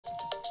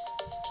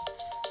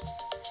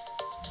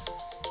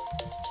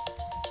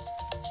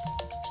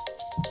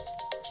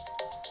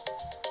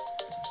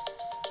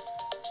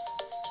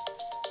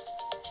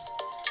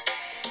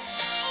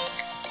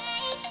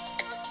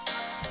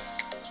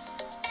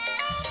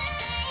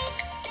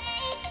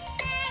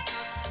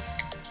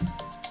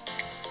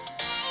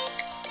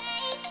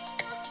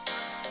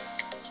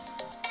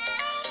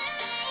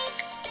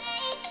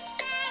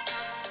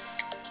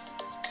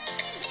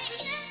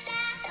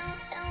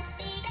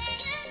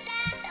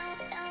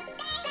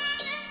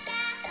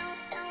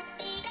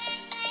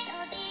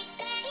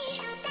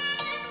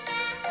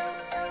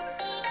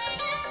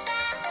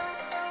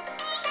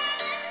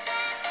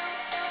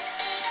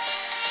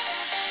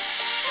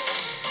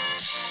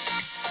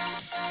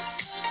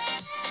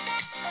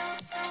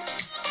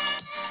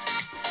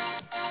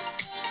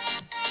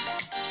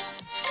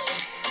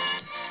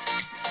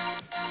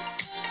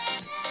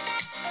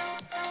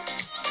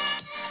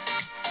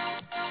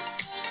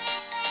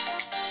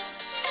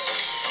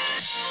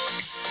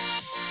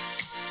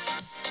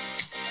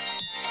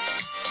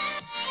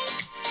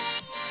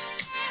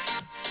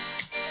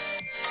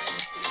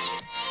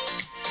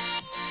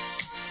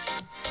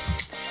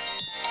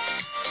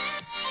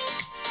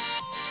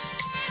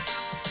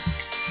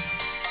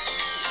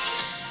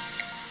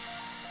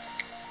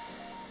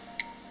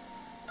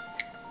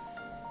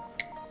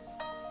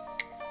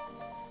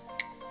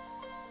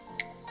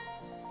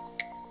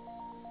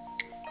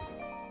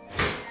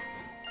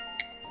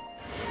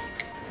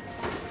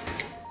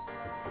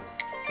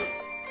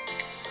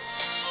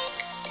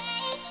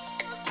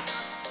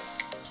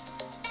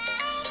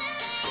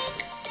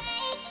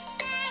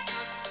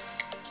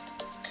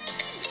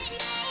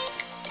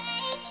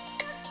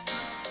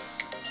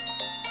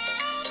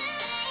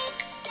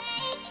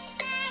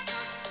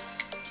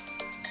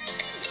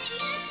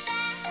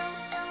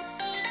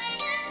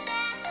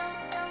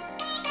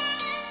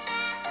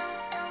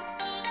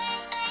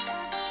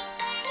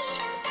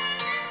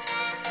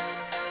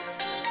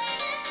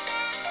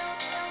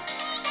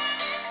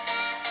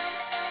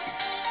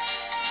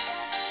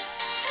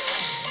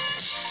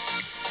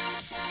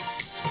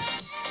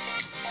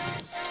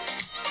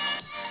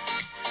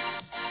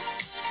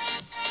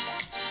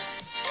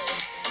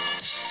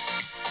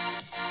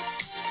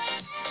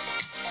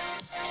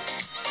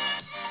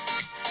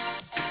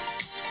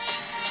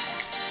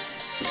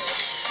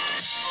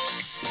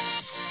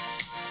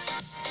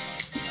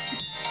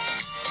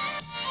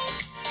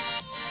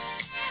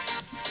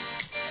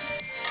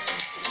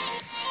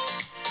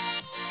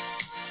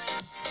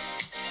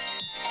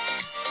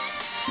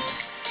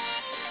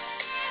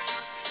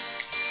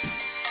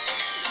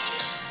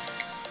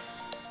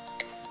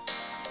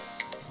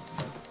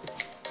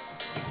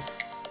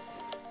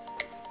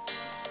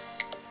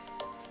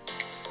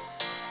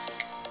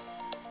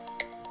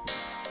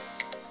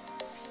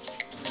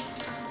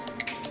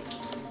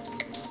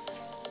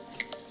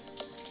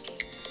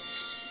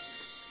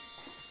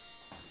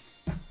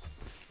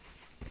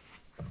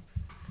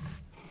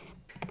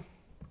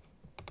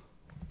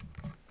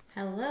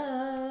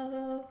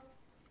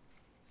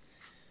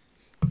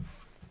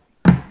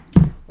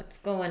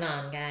going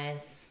on,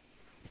 guys?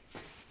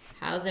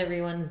 How's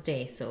everyone's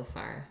day so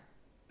far?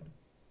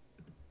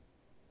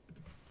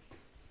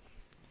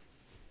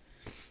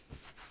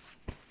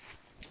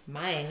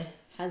 Mine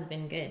has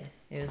been good.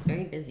 It was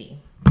very busy.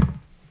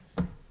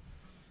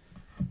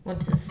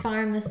 Went to the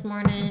farm this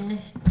morning,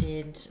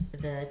 did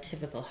the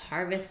typical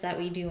harvest that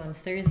we do on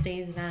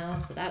Thursdays now,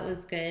 so that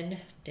was good.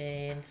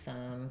 Did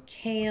some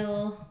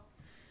kale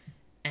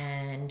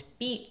and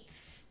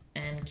beets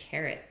and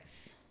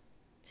carrots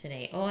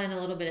today. Oh, and a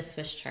little bit of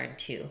Swiss chard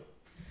too,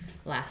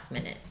 last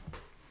minute.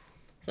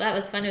 So that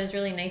was fun. It was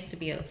really nice to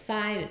be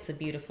outside. It's a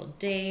beautiful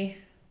day,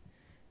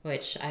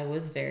 which I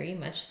was very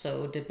much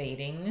so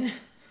debating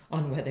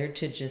on whether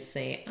to just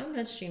say, I'm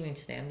not streaming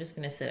today, I'm just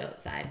going to sit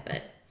outside,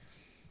 but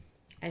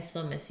I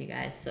still miss you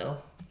guys. So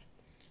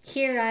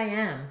here I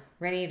am,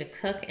 ready to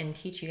cook and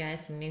teach you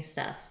guys some new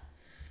stuff.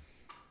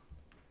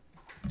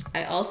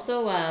 I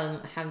also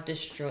have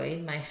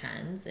destroyed my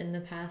hands in the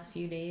past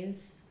few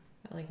days.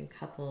 Got like a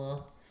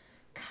couple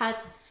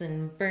cuts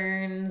and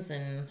burns,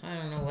 and I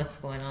don't know what's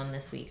going on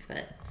this week,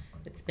 but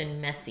it's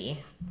been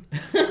messy.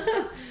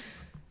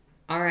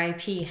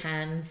 R.I.P.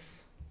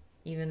 hands,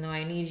 even though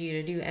I need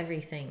you to do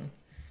everything.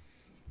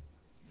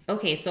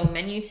 Okay, so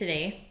menu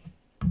today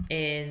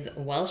is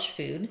Welsh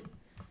food,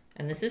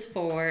 and this is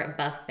for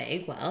Buff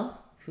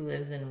Bagwell, who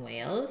lives in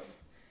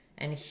Wales,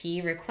 and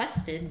he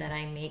requested that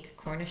I make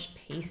Cornish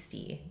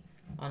pasty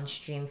on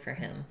stream for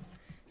him.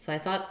 So I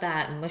thought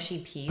that mushy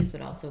peas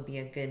would also be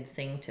a good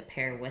thing to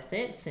pair with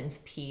it, since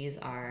peas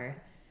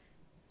are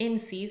in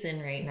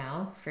season right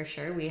now, for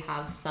sure. We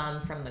have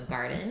some from the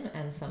garden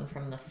and some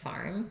from the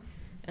farm,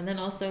 and then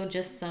also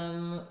just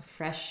some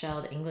fresh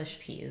shelled English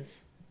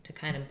peas to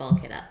kind of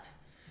bulk it up.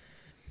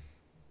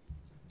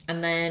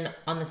 And then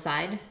on the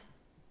side,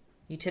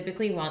 you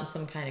typically want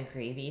some kind of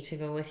gravy to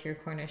go with your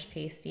Cornish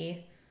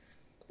pasty.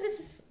 This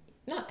is,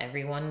 not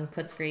everyone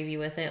puts gravy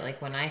with it.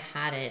 Like when I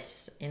had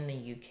it in the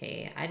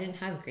UK, I didn't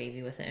have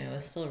gravy with it and it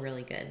was still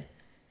really good.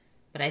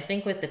 But I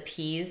think with the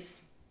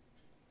peas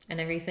and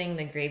everything,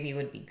 the gravy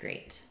would be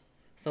great.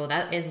 So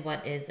that is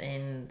what is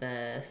in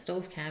the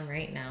stove cam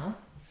right now,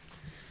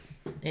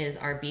 is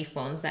our beef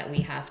bones that we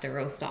have to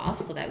roast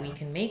off so that we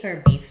can make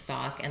our beef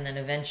stock and then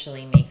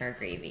eventually make our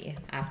gravy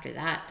after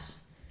that.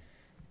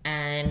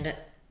 And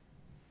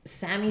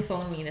Sammy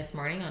phoned me this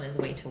morning on his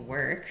way to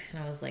work,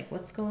 and I was like,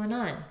 what's going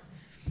on?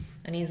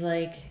 And he's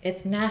like,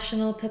 it's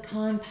National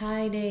Pecan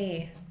Pie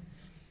Day.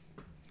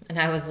 And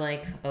I was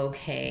like,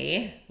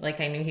 okay. Like,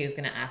 I knew he was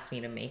going to ask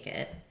me to make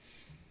it.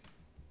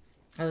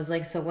 I was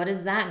like, so what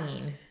does that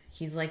mean?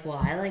 He's like,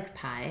 well, I like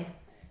pie.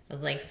 I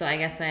was like, so I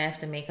guess I have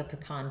to make a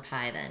pecan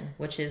pie then,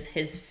 which is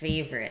his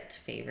favorite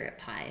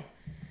pie.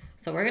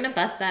 So we're going to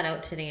bust that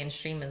out today and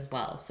stream as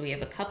well. So we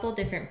have a couple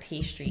different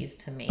pastries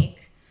to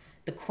make.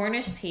 The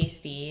Cornish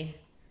pastry,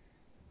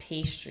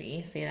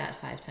 say that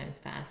 5 times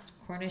fast.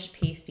 Cornish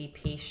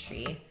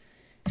pastry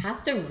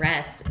has to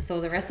rest.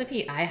 So the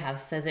recipe I have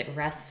says it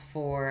rests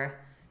for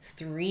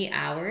 3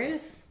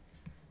 hours.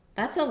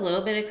 That's a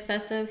little bit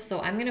excessive. So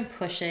I'm going to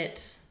push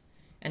it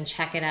and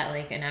check it at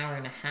like an hour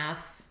and a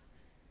half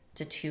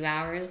to 2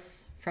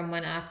 hours from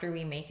when after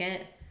we make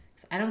it.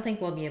 I don't think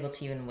we'll be able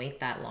to even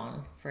wait that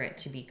long for it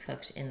to be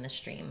cooked in the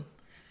stream.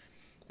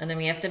 And then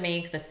we have to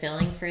make the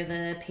filling for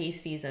the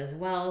pasties as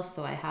well.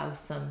 So I have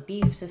some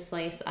beef to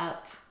slice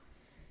up,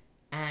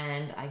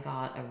 and I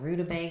got a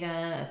rutabaga,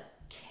 a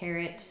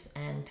carrot,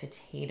 and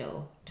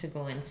potato to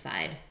go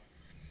inside.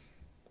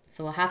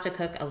 So we'll have to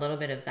cook a little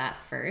bit of that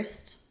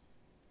first.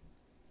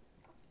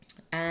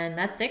 And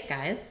that's it,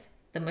 guys.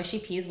 The mushy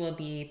peas will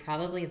be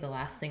probably the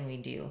last thing we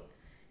do,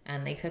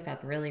 and they cook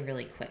up really,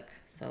 really quick.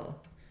 So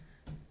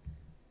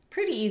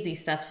pretty easy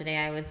stuff today,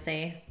 I would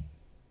say,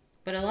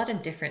 but a lot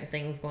of different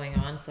things going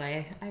on. So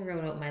I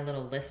wrote out my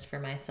little list for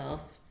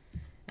myself,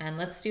 and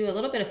let's do a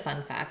little bit of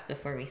fun facts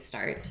before we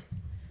start.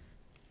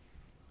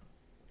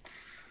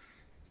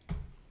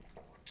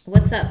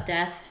 What's up,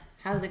 Death?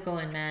 How's it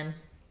going, man?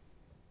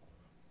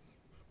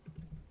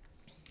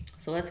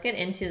 So let's get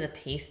into the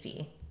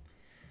pasty.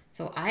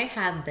 So I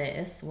had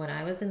this when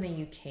I was in the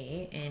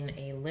UK in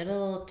a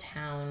little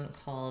town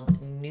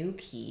called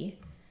Newquay.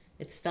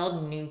 It's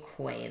spelled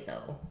Newquay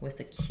though, with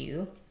a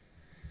Q,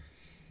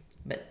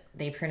 but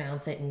they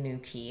pronounce it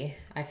Newquay.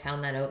 I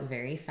found that out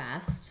very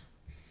fast.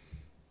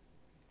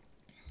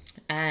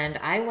 And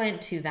I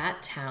went to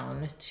that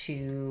town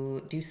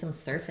to do some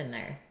surfing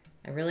there.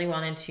 I really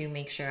wanted to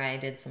make sure I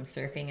did some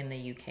surfing in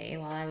the UK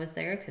while I was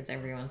there, because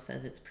everyone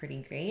says it's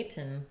pretty great.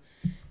 And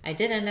I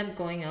did end up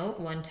going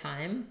out one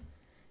time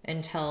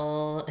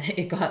until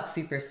it got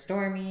super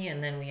stormy,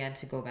 and then we had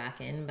to go back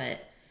in,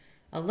 but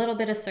a little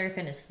bit of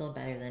surfing is still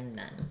better than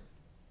none.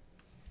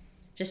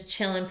 Just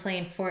chilling,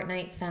 playing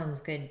Fortnite sounds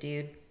good,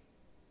 dude.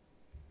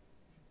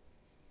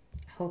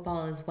 Hope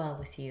all is well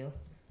with you.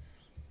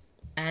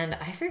 And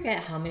I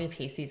forget how many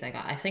pasties I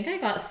got. I think I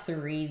got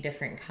 3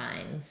 different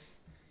kinds,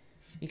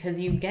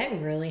 because you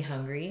get really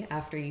hungry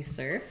after you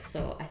surf.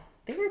 So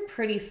they were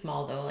pretty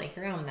small though, like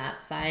around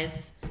that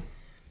size.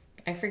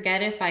 I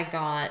forget if I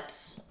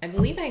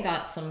believe I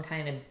got some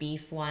kind of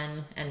beef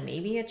one and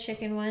maybe a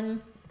chicken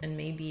one and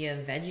maybe a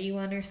veggie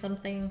one or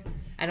something.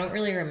 I don't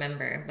really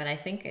remember, but I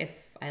think if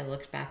I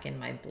looked back in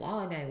my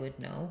blog, I would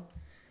know.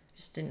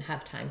 Just didn't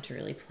have time to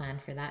really plan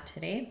for that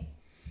today.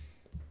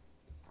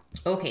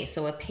 Okay,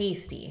 so a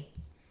pasty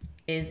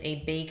is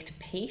a baked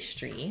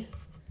pastry,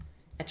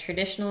 a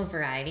traditional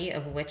variety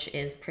of which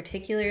is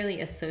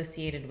particularly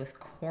associated with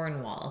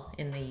Cornwall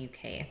in the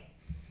UK.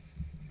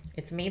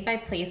 It's made by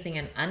placing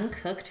an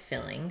uncooked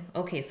filling.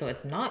 Okay, so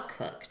it's not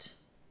cooked.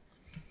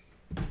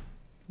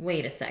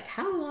 Wait a sec.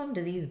 How long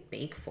do these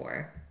bake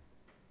for?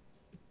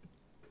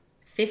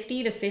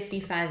 50 to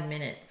 55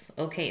 minutes.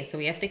 Okay, so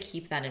we have to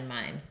keep that in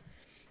mind.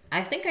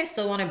 I think I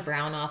still want to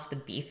brown off the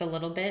beef a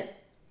little bit.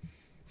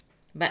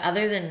 But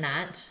other than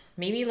that,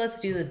 maybe let's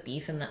do the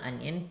beef and the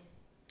onion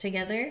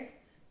together,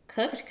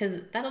 cooked,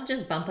 because that'll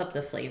just bump up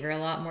the flavor a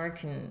lot more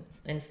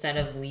instead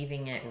of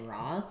leaving it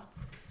raw.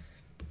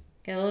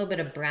 Get a little bit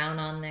of brown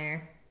on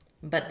there.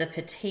 But the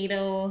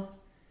potato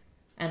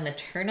and the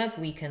turnip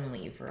we can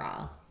leave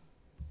raw.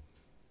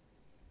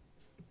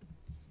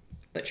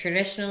 But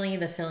traditionally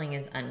the filling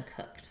is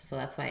uncooked, so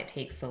that's why it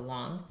takes so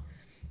long.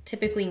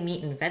 Typically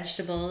meat and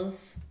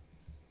vegetables,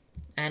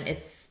 and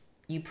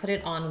you put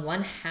it on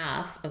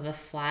 1/2 of a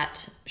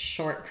flat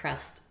short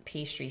crust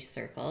pastry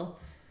circle.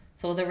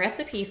 So the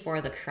recipe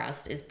for the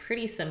crust is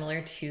pretty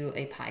similar to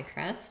a pie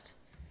crust,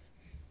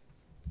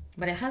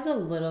 but it has a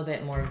little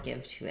bit more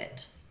give to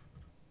it.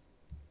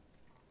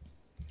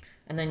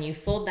 And then you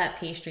fold that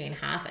pastry in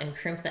half and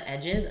crimp the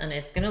edges, and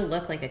it's gonna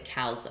look like a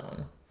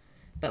calzone,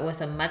 but with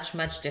a much,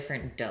 much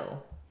different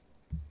dough.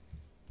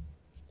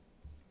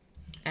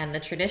 And the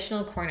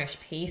traditional Cornish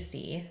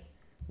pasty,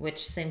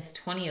 which since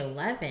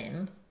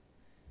 2011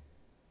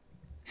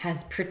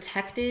 has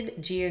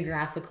protected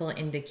geographical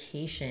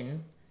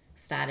indication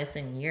status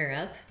in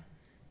Europe.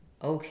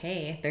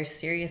 Okay, they're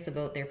serious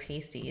about their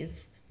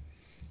pasties.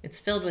 It's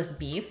filled with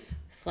beef,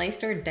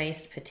 sliced or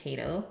diced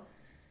potato,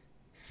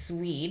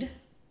 swede,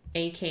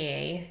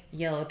 aka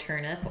yellow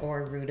turnip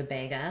or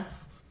rutabaga,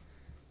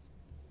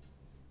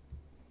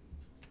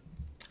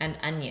 and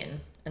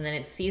onion. And then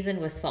it's seasoned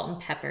with salt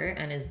and pepper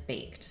and is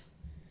baked.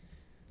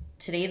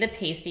 Today, the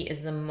pasty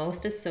is the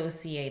most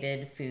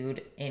associated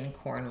food in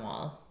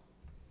Cornwall.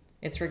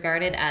 It's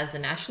regarded as the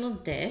national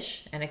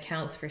dish and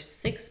accounts for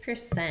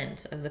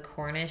 6% of the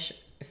Cornish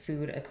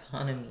food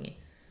economy.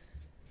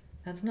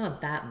 That's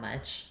not that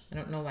much. I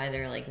don't know why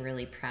they're like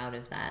really proud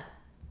of that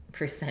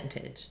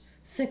percentage.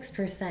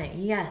 6%,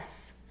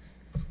 yes.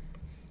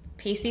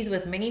 Pasties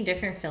with many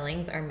different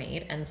fillings are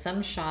made, and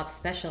some shops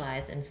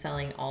specialize in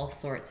selling all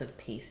sorts of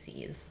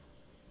pasties.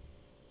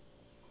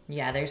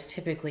 Yeah, there's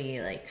typically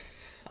like,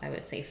 I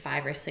would say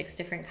 5 or 6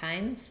 different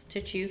kinds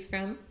to choose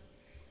from.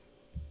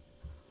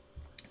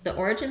 The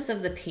origins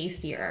of the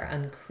pasty are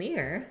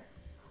unclear,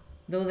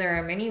 though there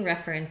are many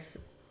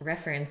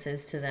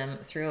references to them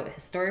throughout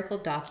historical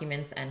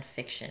documents and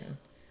fiction.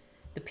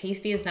 The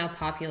pasty is now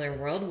popular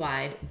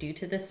worldwide due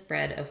to the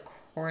spread of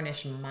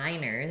Cornish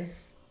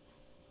miners,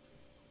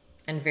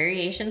 and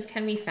variations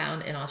can be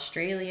found in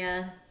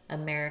Australia,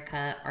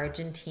 America,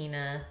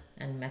 Argentina,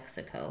 and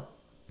Mexico.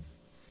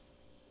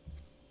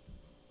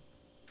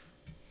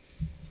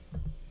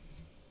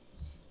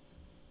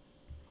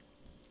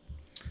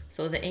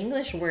 So the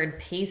English word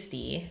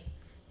pasty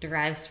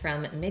derives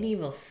from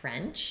medieval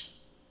French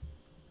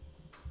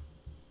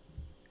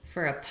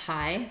for a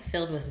pie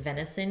filled with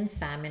venison,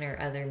 salmon, or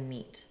other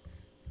meat.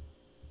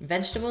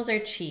 Vegetables are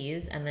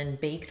cheese and then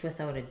baked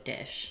without a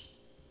dish.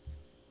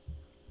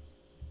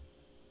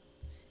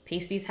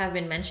 Pasties have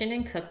been mentioned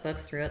in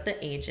cookbooks throughout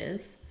the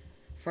ages.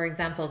 For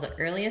example, the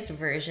earliest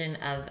version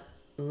of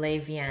Les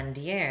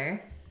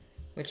Viandières,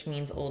 which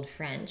means Old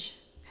French,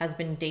 has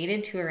been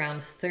dated to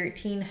around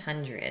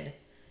 1300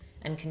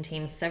 and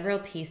contains several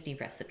pasty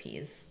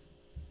recipes.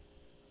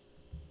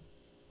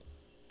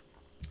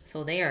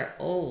 So they are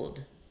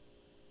old.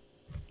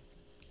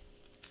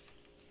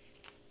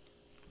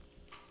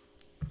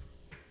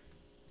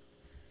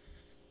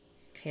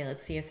 Okay,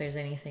 let's see if there's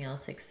anything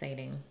else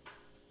exciting.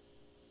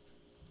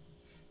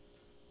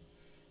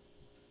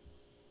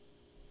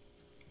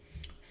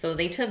 So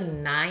they took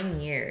 9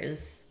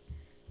 years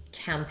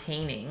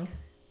campaigning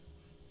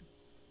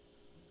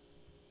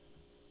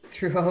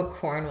throughout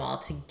Cornwall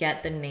to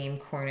get the name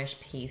Cornish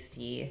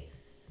pasty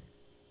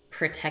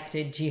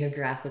protected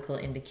geographical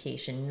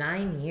indication.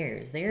 9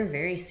 years. They are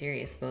very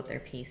serious about their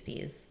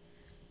pasties.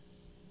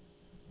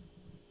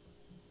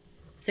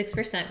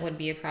 6% would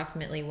be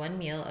approximately 1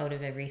 meal out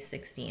of every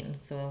 16,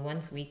 so a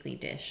once weekly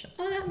dish.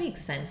 Oh, that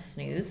makes sense,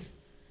 Snooze.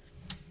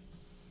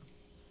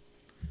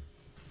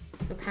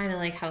 So kind of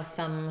like how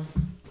some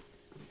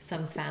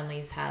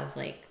families have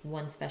like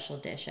one special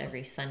dish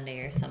every Sunday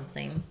or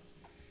something.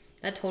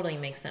 That totally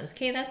makes sense.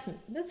 Okay,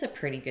 that's a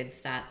pretty good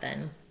stat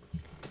then.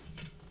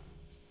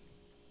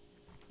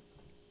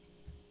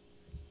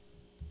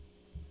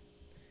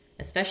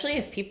 Especially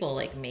if people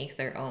like make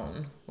their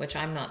own, which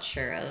I'm not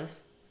sure of.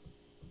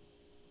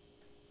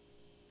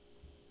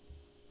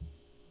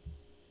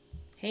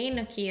 Hey,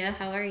 Nakia,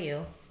 how are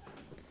you?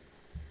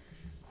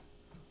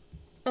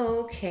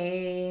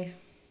 Okay.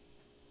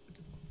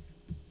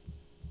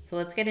 So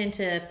let's get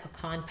into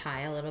pecan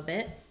pie a little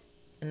bit.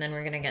 And then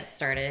we're going to get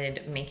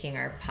started making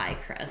our pie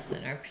crust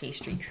and our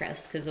pastry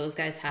crust because those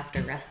guys have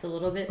to rest a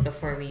little bit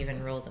before we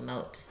even roll them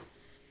out.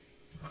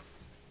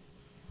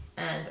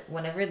 And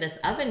whenever this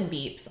oven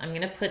beeps, I'm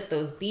going to put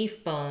those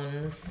beef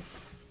bones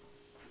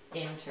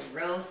into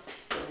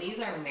roast. So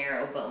these are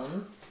marrow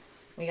bones.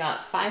 We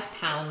got 5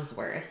 pounds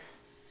worth.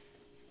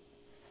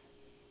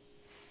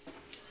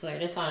 So they're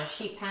just on a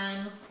sheet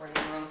pan. We're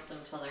going to roast them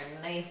till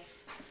they're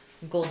nice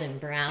golden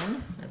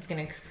brown. That's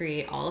going to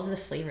create all of the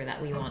flavor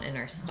that we want in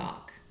our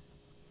stock.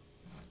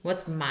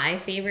 What's my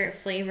favorite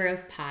flavor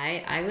of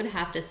pie? I would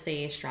have to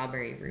say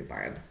strawberry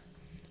rhubarb.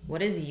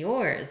 What is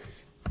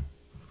yours?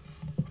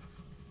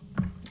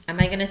 Am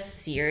I going to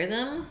sear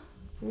them,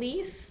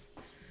 Lise?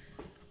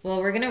 Well,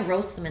 we're going to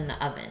roast them in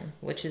the oven,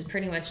 which is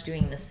pretty much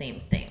doing the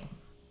same thing.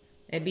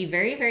 It'd be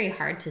very, very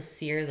hard to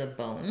sear the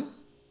bone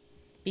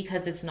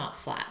because it's not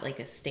flat like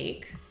a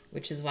steak,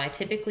 which is why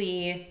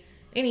typically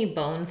any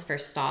bones for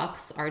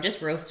stocks are just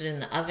roasted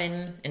in the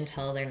oven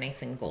until they're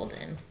nice and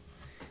golden.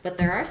 But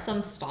there are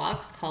some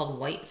stocks called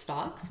white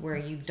stocks where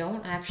you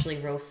don't actually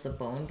roast the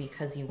bone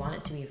because you want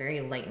it to be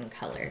very light in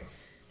color.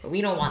 But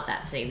we don't want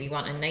that today. We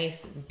want a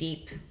nice,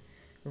 deep,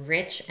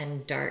 rich,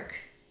 and dark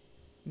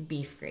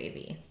beef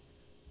gravy.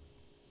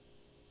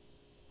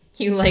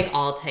 You like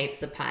all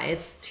types of pie.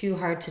 It's too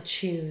hard to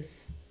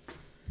choose.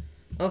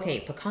 Okay,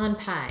 pecan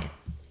pie.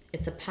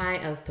 It's a pie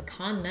of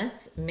pecan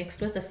nuts mixed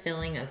with a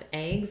filling of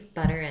eggs,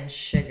 butter, and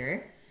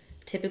sugar.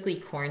 Typically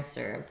corn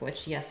syrup,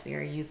 which yes, we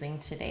are using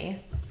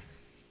today.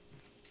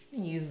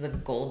 Use the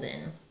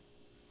golden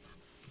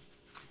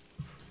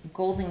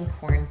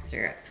corn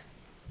syrup.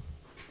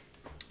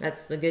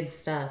 That's the good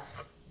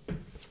stuff.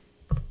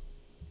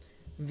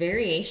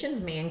 Variations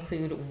may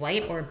include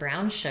white or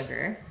brown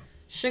sugar,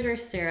 sugar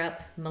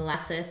syrup,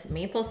 molasses,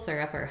 maple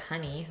syrup, or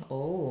honey.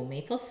 Oh,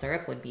 maple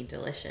syrup would be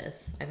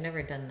delicious. I've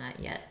never done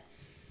that yet.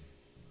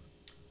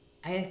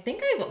 I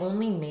think I've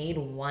only made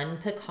one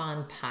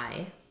pecan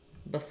pie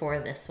before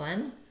this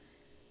one.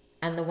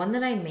 And the one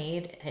that I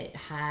made, it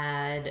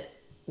had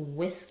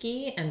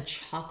whiskey and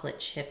chocolate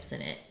chips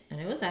in it. And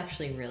it was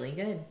actually really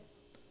good.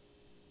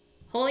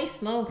 Holy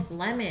smokes,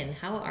 Lemon,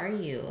 how are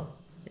you?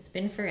 It's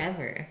been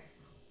forever.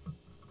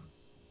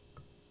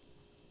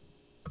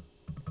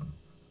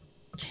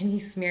 Can you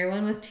smear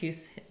one with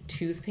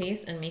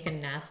toothpaste and make a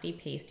nasty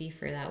pasty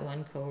for that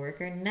one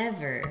coworker?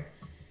 Never.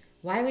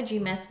 Why would you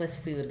mess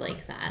with food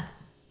like that?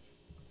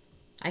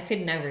 I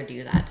could never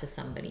do that to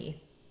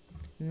somebody.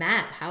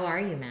 Matt, how are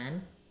you,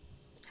 man?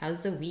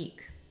 How's the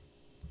week?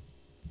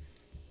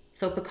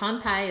 So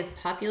pecan pie is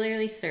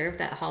popularly served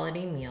at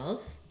holiday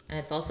meals, and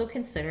it's also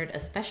considered a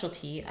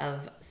specialty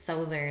of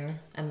Southern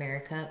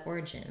America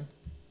origin.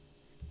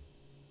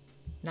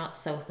 Not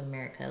South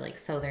America, like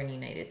Southern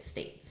United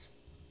States.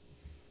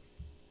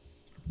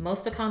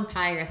 Most pecan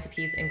pie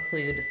recipes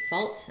include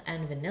salt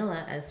and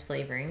vanilla as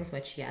flavorings,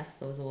 which yes,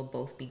 those will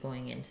both be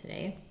going in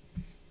today.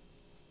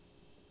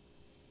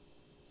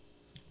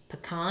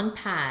 Pecan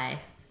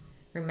pie.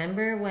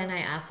 Remember when I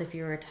asked if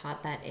you were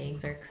taught that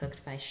eggs are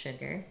cooked by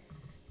sugar?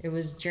 It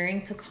was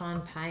during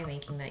pecan pie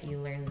making that you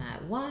learned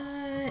that.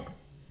 What?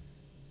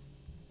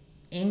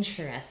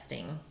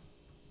 Interesting.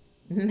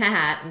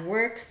 Matt,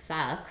 work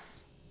sucks.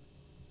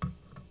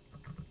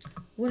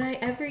 Would I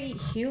ever eat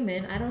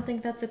human? I don't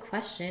think that's a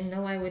question.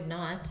 No, I would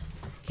not.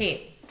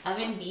 Okay,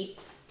 oven beeped.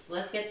 So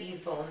let's get these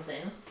bones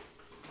in.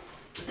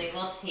 They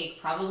will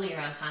take probably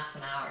around half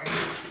an hour.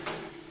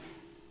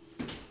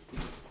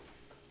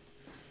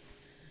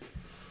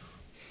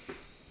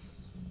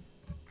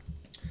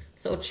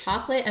 So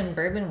chocolate and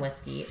bourbon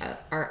whiskey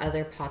are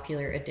other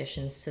popular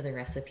additions to the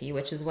recipe,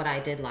 which is what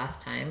I did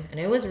last time. And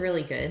it was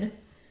really good.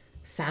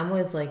 Sam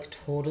was like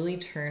totally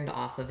turned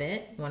off of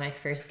it when I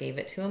first gave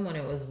it to him when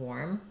it was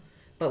warm.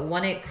 But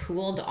when it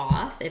cooled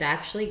off, it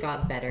actually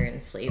got better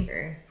in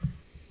flavor.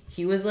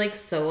 He was like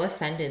so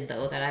offended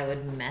though that I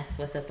would mess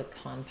with a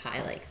pecan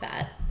pie like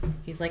that.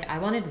 He's like, I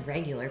wanted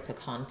regular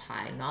pecan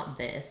pie, not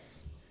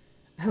this.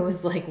 I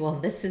was like, well,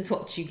 this is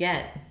what you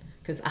get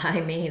because I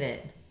made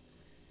it.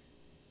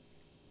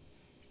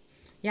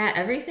 Yeah,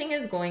 everything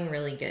is going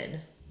really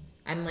good.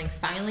 I'm like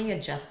finally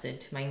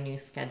adjusted to my new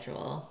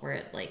schedule where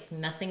it like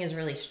nothing is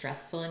really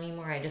stressful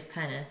anymore. I just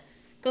kind of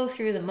go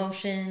through the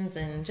motions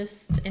and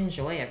just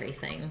enjoy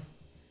everything.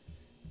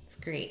 It's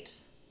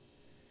great.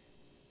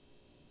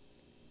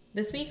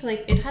 This week,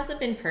 like, it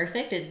hasn't been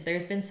perfect.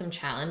 There's been some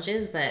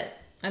challenges, but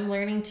I'm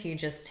learning to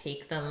just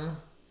take them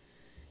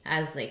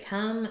as they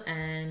come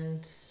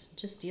and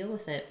just deal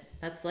with it.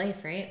 That's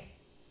life, right?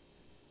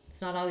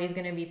 It's not always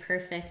going to be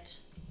perfect,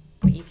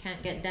 but you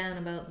can't get down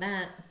about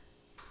that.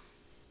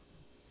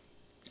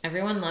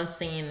 Everyone loves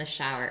singing in the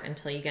shower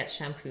until you get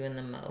shampoo in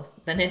the mouth.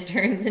 Then it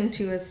turns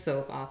into a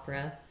soap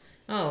opera.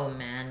 Oh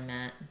man,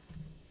 Matt.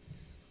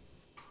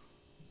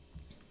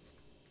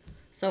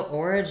 So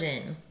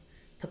origin.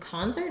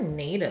 Pecans are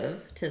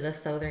native to the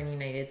southern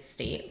United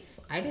States.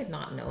 I did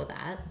not know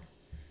that.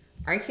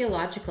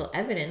 Archaeological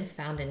evidence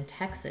found in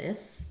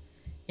Texas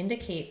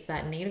indicates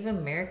that Native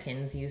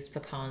Americans used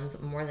pecans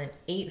more than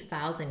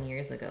 8,000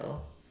 years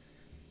ago.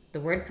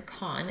 The word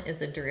pecan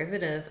is a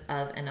derivative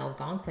of an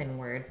Algonquin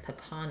word,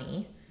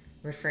 pecani,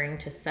 referring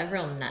to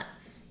several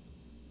nuts.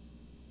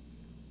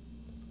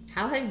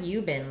 How have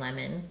you been,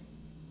 Lemon?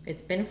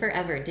 It's been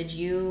forever. Did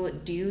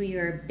you do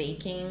your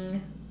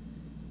baking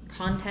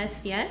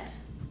contest yet?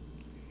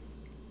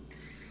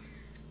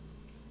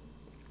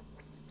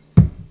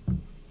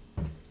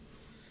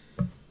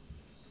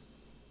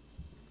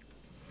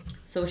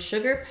 So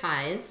sugar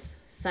pies,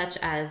 such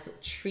as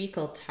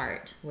treacle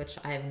tart, which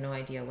I have no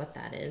idea what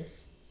that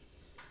is.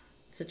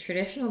 It's a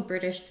traditional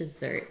British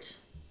dessert,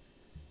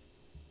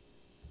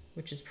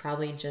 which is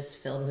probably just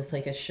filled with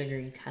like a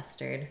sugary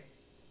custard.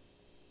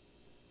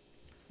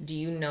 Do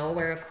you know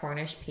where a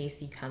Cornish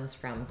pasty comes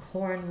from?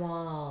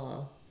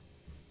 Cornwall.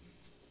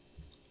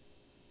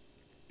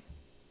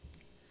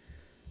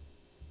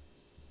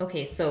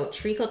 Okay, so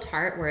treacle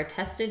tart were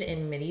attested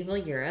in medieval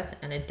Europe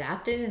and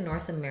adapted in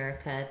North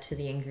America to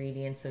the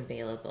ingredients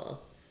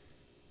available.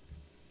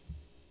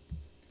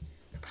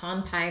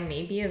 Pecan pie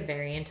may be a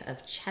variant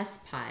of chess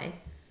pie,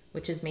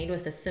 which is made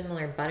with a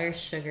similar butter,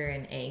 sugar,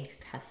 and egg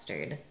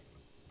custard.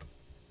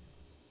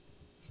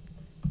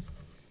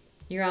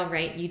 You're all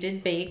right. You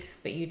did bake,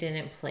 but you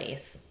didn't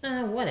place.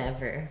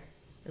 Whatever.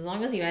 As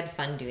long as you had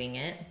fun doing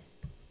it,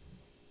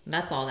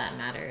 that's all that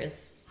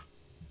matters.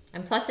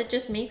 And plus, it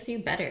just makes you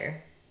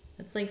better.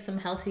 It's like some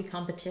healthy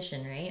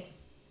competition, right?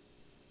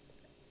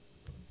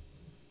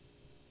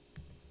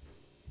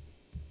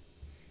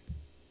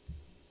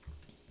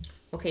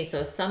 Okay,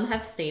 so some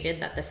have stated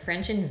that the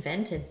French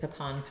invented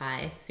pecan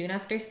pie soon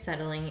after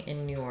settling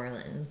in New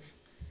Orleans,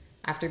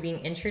 after being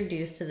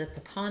introduced to the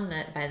pecan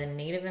nut by the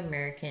Native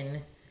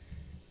American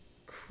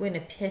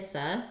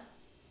Quinnipisac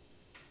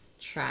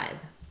tribe.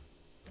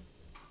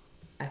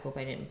 I hope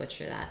I didn't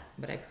butcher that,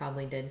 but I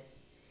probably did.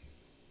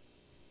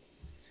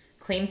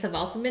 Claims have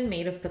also been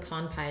made of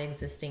pecan pie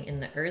existing in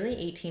the early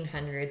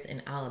 1800s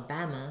in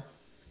Alabama,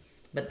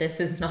 but this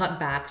is not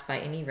backed by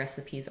any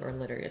recipes or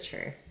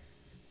literature.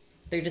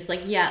 They're just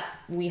like, yeah,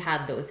 we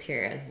had those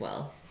here as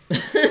well.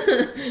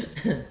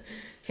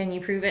 Can you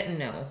prove it?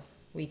 No,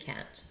 we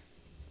can't.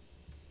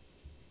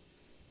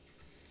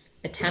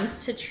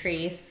 Attempts to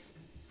trace,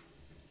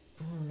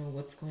 I don't know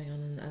what's going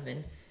on in the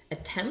oven.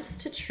 Attempts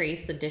to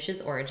trace the dish's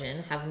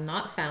origin have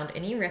not found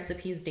any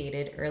recipes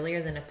dated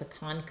earlier than a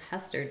pecan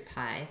custard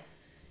pie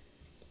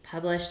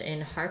published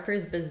in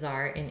Harper's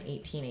Bazaar in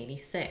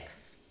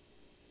 1886.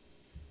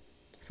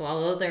 So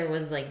although there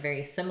was like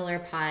very similar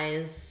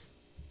pies,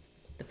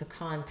 the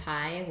pecan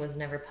pie was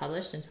never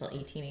published until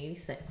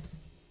 1886.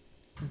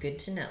 Good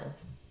to know.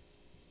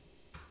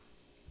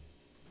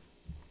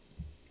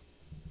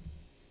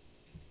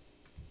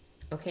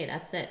 Okay,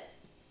 that's it.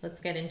 Let's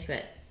get into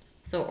it.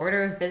 So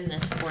order of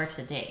business for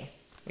today.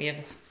 We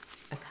have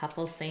a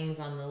couple things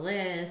on the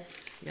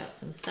list. We got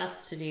some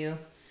stuffs to do.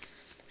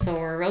 So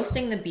we're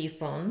roasting the beef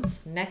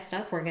bones. Next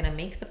up, we're gonna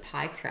make the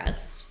pie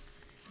crust.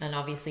 And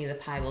obviously the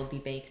pie will be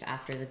baked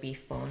after the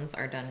beef bones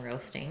are done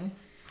roasting.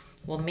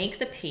 We'll make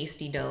the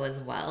pasty dough as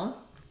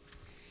well.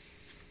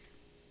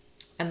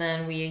 And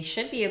then we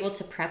should be able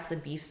to prep the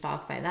beef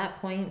stock by that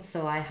point.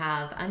 So I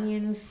have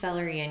onions,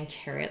 celery, and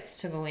carrots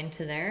to go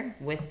into there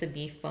with the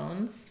beef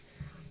bones.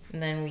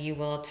 And then we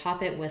will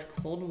top it with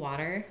cold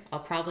water. I'll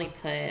probably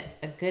put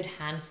a good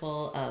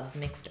handful of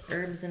mixed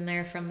herbs in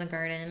there from the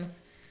garden.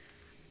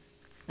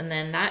 And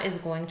then that is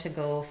going to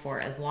go for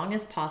as long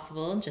as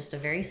possible, just a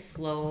very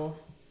slow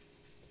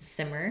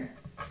simmer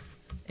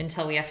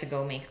until we have to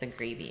go make the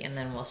gravy, and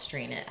then we'll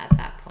strain it at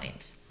that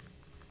point.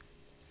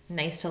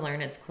 Nice to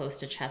learn it's close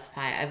to chess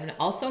pie. I've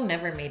also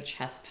never made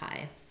chess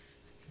pie,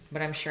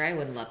 but I'm sure I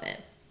would love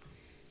it.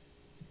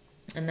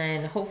 And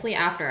then hopefully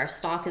after our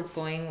stock is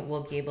going,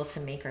 we'll be able to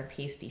make our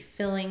pasty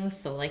fillings.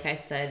 So like I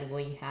said,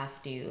 we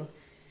have to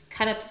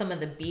cut up some of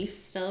the beef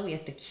still. We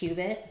have to cube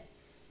it,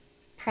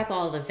 prep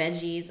all the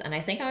veggies, and I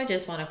think I would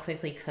just want to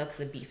quickly cook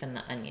the beef and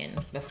the onion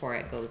before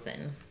it goes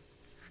in.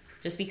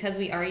 Just because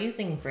we are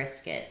using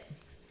brisket.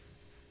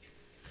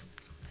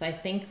 So I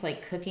think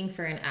like cooking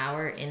for an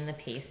hour in the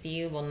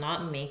pasty will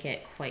not make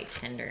it quite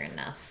tender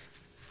enough.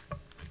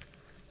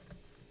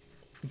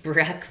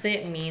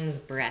 Brexit means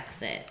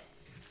Brexit.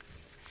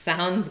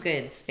 Sounds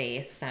good,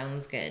 Space.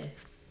 Sounds good.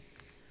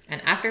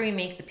 And after we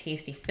make the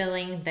pasty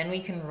filling, then we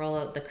can roll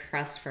out the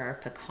crust for our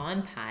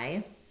pecan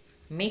pie,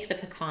 make the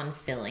pecan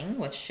filling,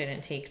 which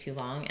shouldn't take too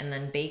long, and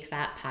then bake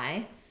that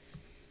pie.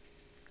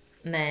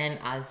 And then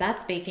as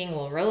that's baking,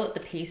 we'll roll out the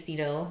pasty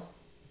dough,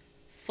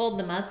 fold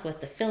them up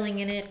with the filling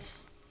in it,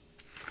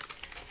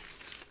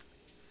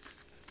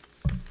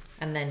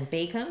 and then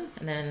bake them.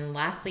 And then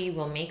lastly,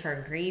 we'll make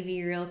our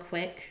gravy real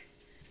quick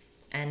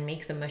and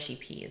make the mushy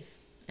peas.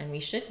 And we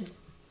should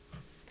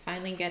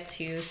finally get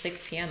to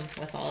 6 p.m.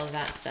 with all of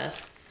that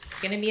stuff.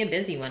 It's gonna be a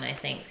busy one, I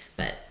think,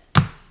 but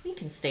we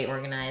can stay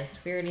organized.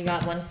 We already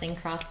got one thing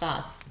crossed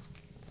off.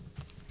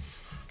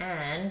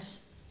 And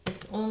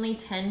it's only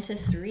 10 to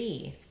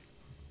 3.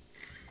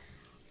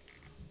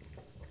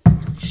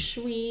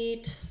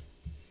 Sweet.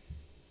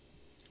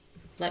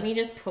 Let me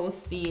just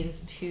post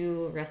these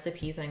 2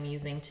 recipes I'm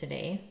using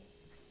today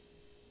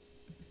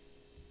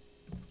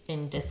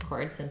in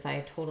Discord, since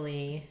I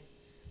totally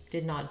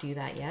did not do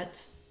that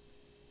yet.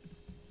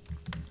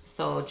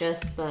 So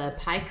just the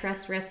pie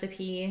crust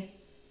recipe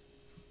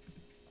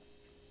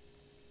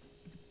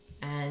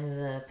and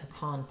the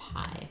pecan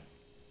pie.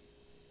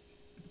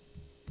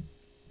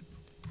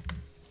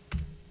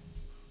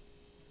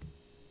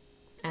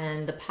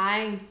 And the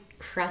pie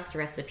crust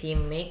recipe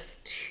makes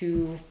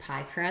 2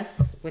 pie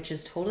crusts, which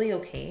is totally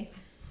okay.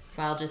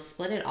 So I'll just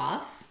split it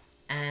off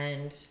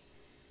and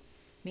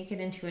make it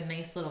into a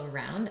nice little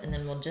round, and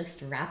then we'll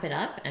just wrap it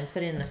up and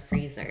put it in the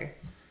freezer,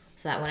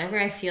 so that whenever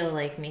I feel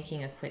like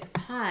making a quick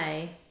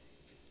pie,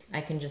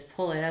 I can just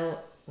pull it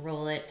out,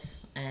 roll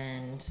it,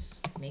 and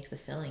make the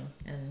filling.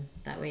 And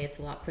that way it's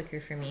a lot quicker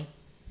for me.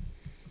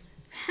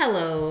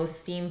 Hello,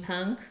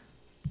 Steampunk.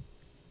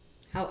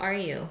 How are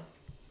you?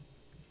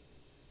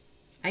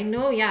 I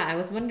know, yeah, I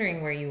was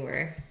wondering where you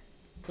were.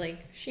 It's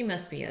like, she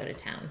must be out of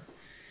town.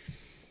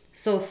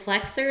 So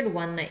Flexard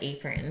won the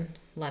apron,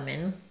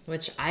 Lemon,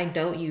 which I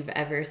doubt you've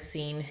ever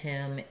seen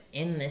him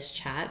in this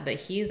chat, but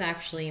he's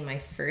actually my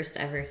first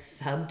ever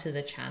sub to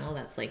the channel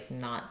that's like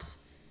not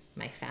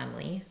my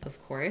family,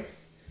 of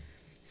course.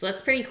 So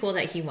that's pretty cool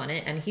that he won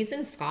it, and he's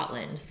in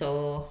Scotland.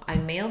 So I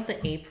mailed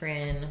the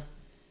apron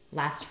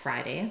last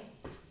Friday.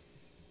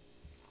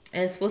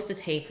 And it's supposed to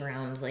take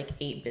around like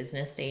 8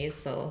 business days,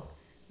 so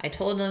I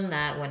told him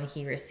that when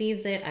he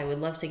receives it, I would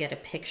love to get a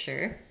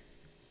picture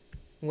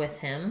with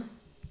him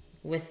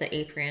with the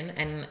apron.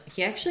 And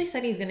he actually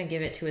said he's going to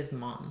give it to his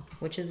mom,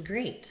 which is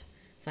great.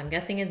 So I'm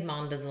guessing his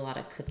mom does a lot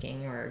of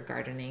cooking or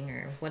gardening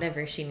or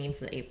whatever she needs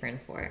the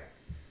apron for.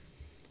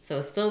 So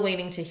still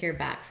waiting to hear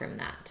back from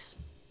that.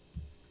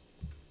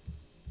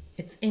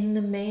 It's in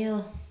the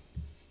mail.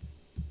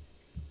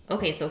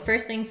 Okay, so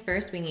first things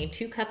first, we need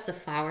 2 cups of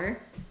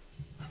flour.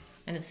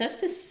 And it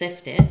says to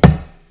sift it,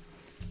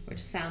 which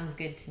sounds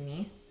good to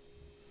me.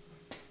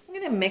 I'm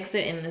gonna mix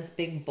it in this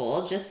big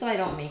bowl just so I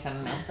don't make a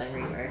mess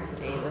everywhere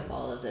today with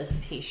all of this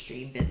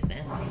pastry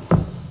business.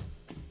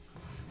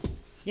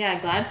 Yeah,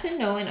 glad to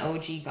know an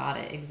OG got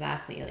it,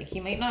 exactly. Like, he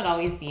might not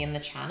always be in the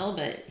channel,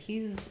 but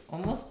he's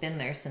almost been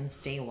there since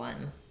day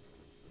 1.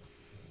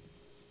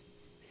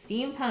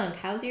 Steampunk,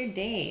 how's your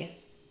day?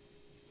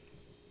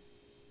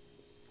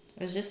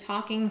 I was just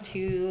talking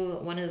to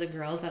one of the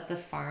girls at the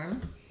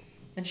farm,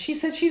 and she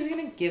said she's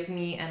gonna give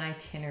me an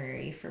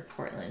itinerary for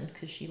Portland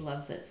because she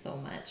loves it so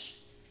much.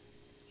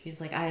 She's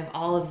like, I have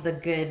all of the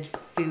good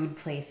food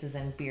places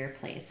and beer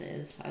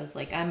places. I was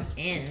like, I'm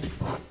in.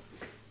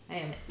 I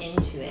am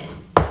into it.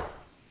 I'm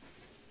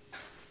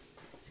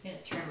gonna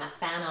turn my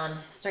fan on.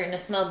 Starting to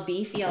smell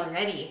beefy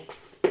already.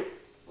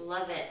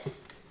 Love it.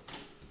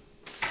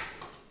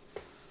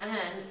 And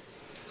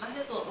might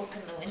as well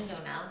open the window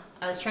now.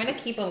 I was trying to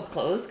keep them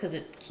closed because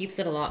it keeps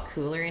it a lot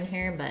cooler in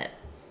here, but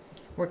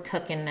we're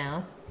cooking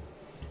now.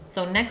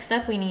 So next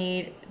up we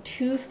need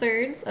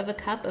 2/3 of a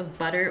cup of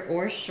butter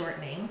or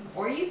shortening,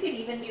 or you could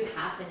even do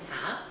half and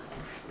half.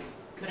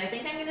 But I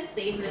think I'm gonna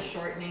save the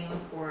shortening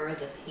for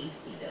the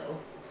pasty dough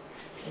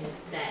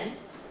instead.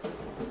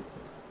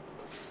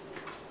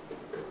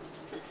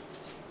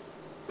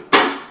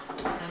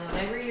 And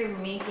whenever you're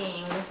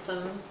making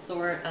some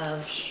sort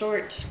of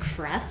short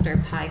crust or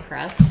pie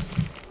crust,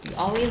 you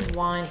always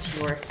want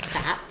your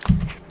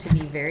fats to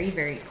be very,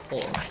 very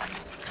cold.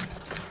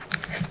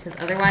 Because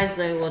otherwise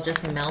they will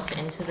just melt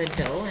into the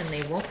dough and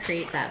they won't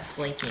create that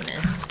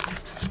flakiness.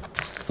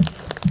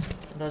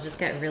 They'll just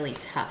get really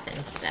tough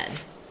instead.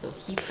 So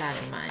keep that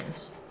in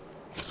mind.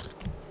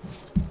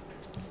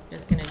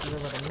 Just gonna do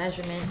a little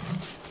measurement.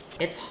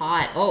 It's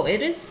hot. Oh,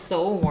 it is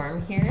so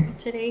warm here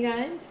today,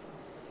 guys.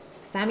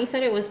 Sammy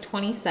said it was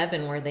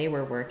 27 where they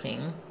were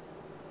working.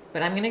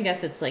 But I'm gonna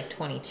guess it's like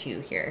 22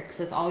 here because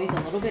it's always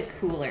a little bit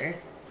cooler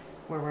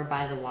where we're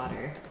by the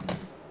water.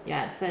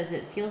 Yeah, it says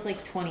it feels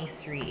like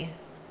 23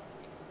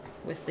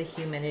 with the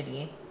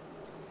humidity.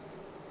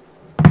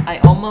 I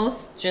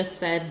almost just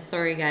said,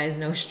 sorry guys,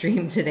 no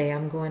stream today.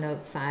 I'm going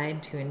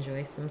outside to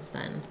enjoy some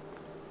sun.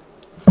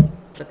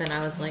 But then I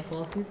was like,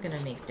 well, who's gonna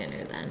make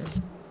dinner then?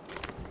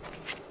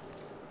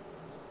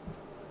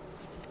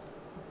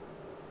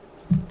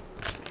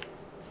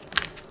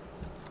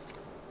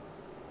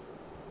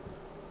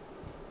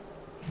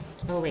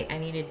 Oh wait, I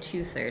needed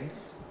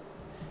 2/3.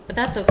 But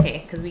that's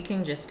okay, because we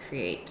can just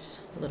create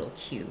little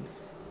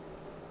cubes.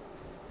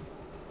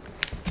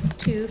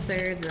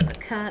 2/3 of a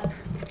cup.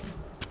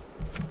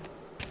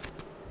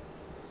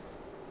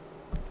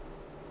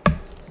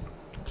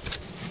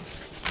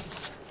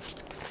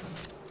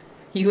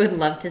 You would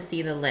love to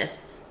see the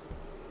list.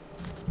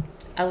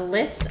 A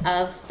list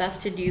of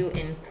stuff to do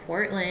in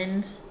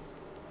Portland,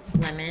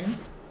 Lemon,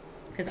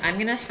 because I'm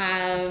gonna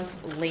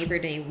have Labor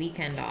Day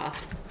weekend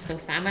off. So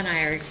Sam and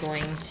I are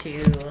going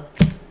to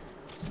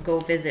go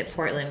visit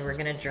Portland. We're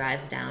gonna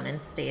drive down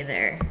and stay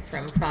there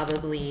from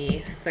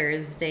probably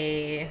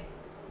Thursday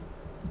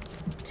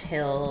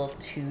till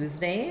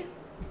Tuesday.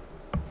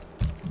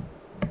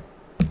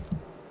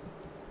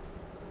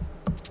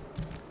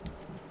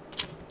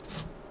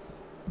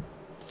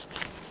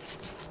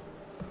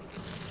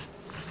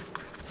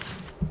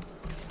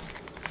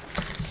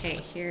 Okay,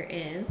 here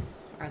is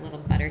our little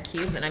butter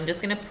cubes, and I'm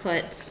just gonna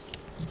put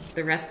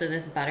the rest of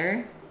this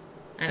butter,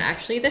 and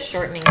actually the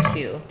shortening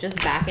too, just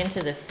back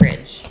into the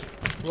fridge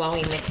while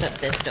we mix up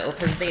this dough,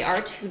 because they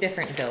are two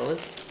different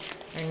doughs.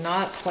 They're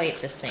not quite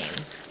the same.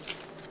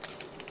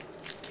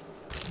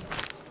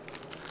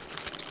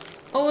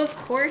 Oh, of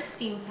course,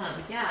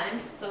 steampunk. Yeah, I'm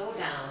so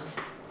down.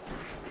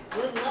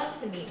 Would love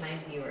to meet my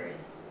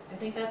viewers. I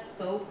think that's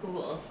so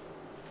cool.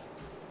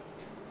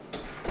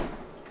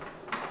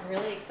 I'm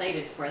really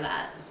excited for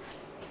that.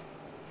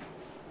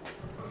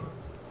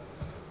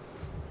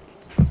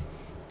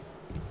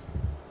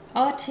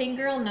 Oh, Tig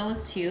Girl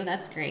knows too.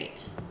 That's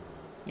great.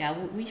 Yeah,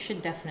 we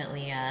should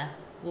definitely,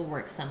 we'll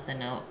work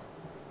something out.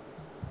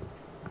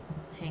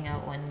 Hang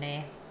out one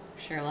day.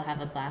 I'm sure we'll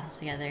have a blast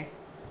together.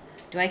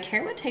 Do I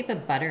care what type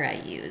of butter I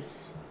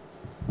use?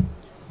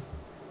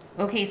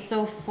 Okay,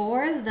 so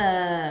for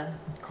the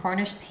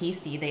Cornish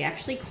pasty, they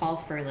actually call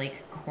for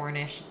like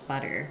Cornish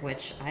butter,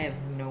 which I have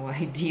no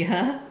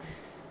idea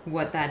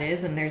what that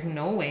is, and there's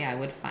no way I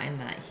would find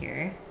that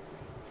here.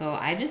 So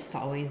I just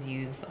always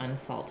use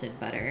unsalted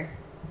butter.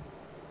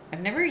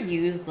 I've never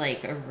used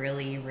like a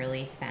really,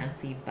 really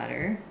fancy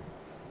butter,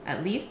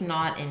 at least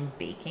not in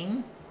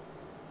baking.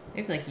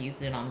 I've like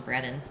used it on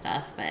bread and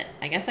stuff, but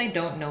I guess I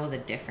don't know the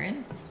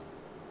difference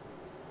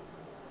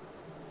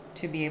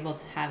to be able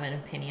to have an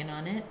opinion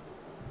on it.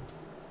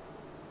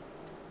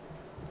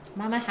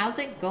 Mama, how's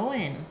it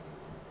going?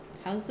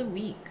 How's the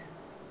week?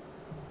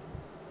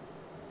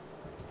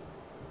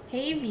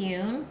 Hey,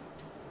 Vune.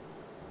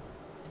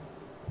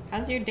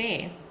 How's your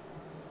day?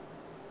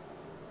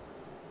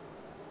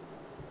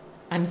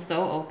 I'm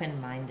so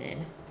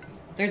open-minded.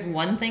 If there's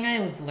one thing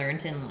I've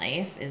learned in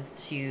life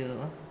is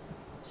to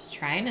just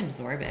try and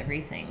absorb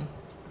everything.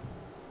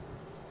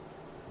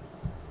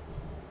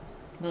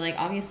 But like,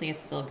 obviously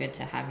it's still good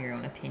to have your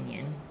own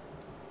opinion.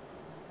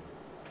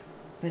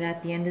 But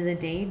at the end of the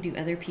day, do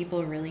other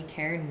people really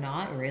care?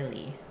 Not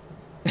really.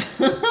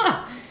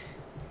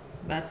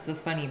 That's the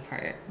funny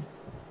part.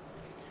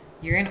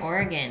 You're in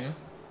Oregon.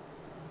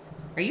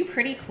 Are you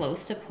pretty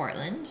close to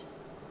Portland?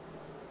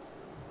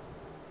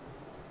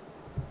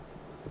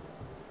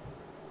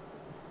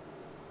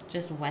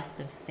 Just west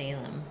of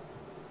Salem.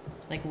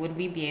 Like, would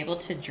we be able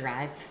to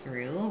drive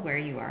through where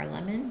you are,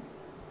 Lemon,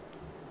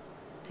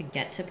 to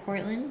get to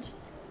Portland?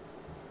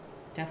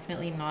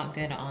 Definitely not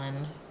good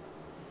on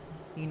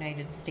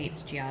United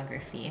States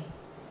geography.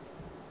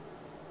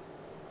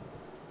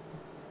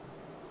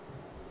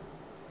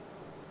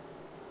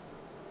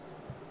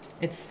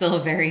 It's still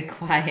very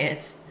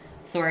quiet.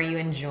 So are you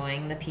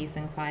enjoying the peace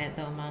and quiet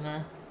though,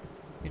 Mama?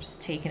 You're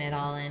just taking it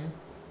all in.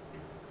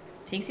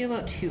 Takes you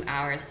about 2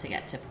 hours to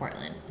get to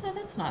Portland. Oh,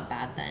 that's not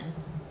bad then.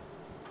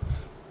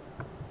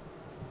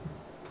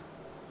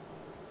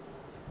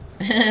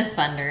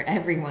 Thunder,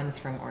 everyone's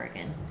from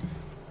Oregon.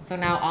 So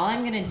now all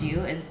I'm gonna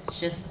do is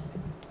just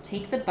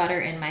take the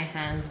butter in my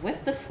hands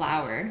with the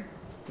flour.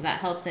 That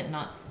helps it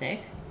not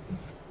stick.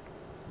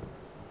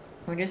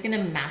 We're just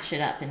gonna mash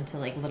it up into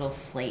like little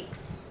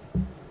flakes.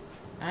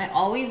 And I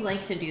always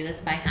like to do this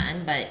by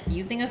hand, but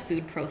using a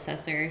food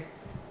processor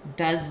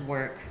does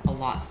work a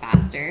lot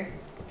faster.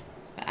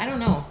 But I don't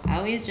know, I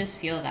always just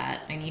feel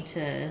that I need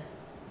to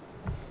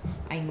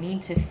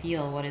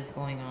feel what is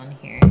going on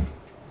here.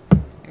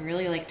 I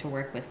really like to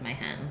work with my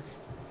hands.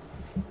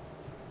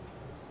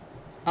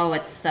 Oh,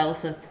 it's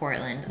south of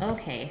Portland.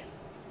 Okay.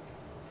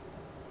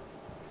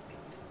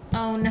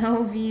 Oh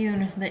no,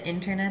 Vune. The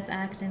internet's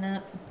acting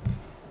up.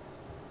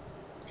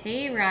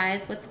 Hey,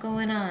 Rise. What's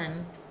going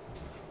on?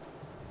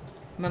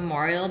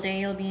 Memorial Day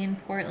you'll be in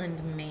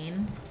Portland,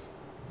 Maine.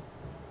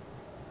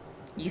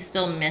 You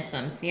still miss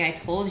them. See, I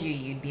told you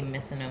you'd be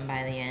missing them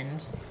by the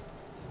end.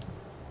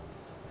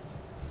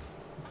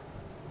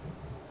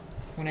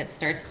 When it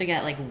starts to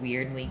get like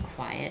weirdly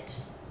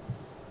quiet,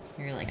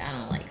 you're like, I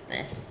don't like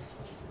this.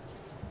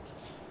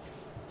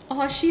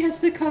 Oh, she has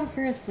to come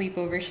for a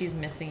sleepover. She's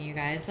missing you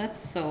guys. That's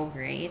so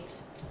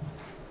great.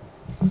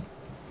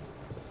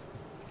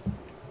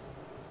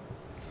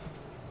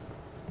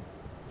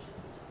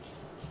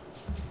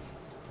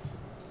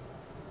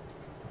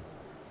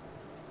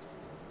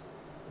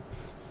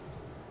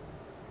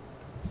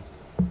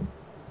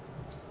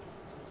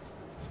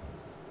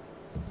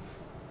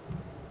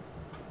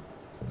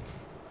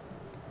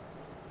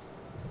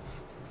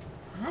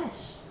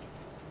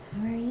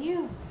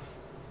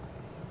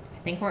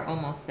 I think we're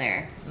almost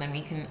there. And then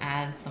we can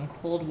add some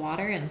cold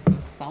water and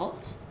some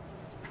salt.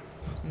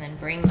 And then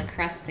bring the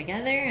crust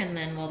together, and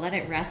then we'll let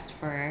it rest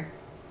for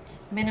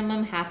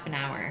minimum half an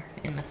hour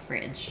in the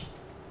fridge.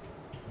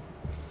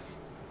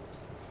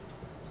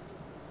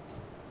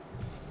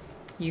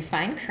 You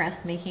find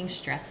crust making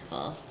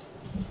stressful.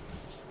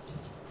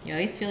 You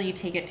always feel you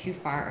take it too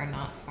far or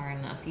not far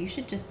enough. You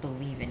should just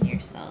believe in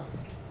yourself.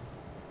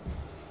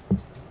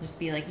 Just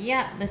be like,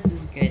 yeah, this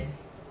is good.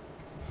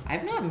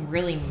 I've not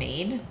really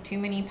made too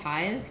many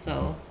pies,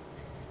 so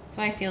that's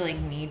why I feel like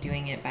me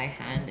doing it by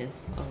hand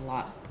is a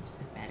lot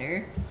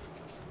better.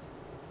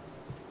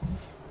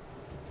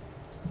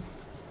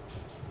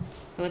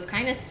 So it's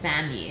kind of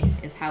sandy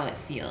is how it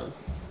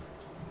feels.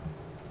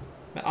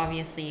 But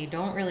obviously you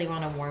don't really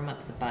want to warm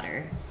up the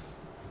butter.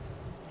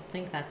 I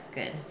think that's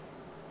good.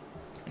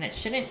 And it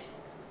shouldn't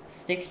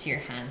stick to your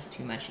hands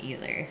too much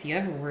either. If you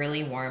have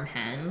really warm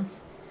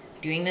hands,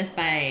 doing this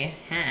by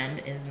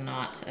hand is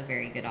not a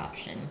very good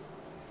option.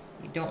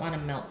 You don't want to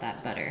melt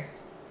that butter.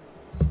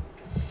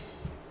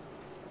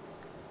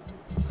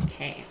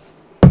 Okay.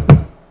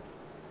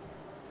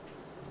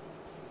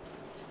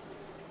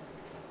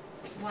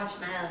 Wash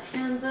my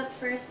hands up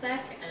for a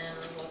sec and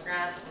we'll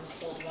grab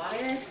some cold water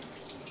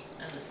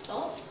and the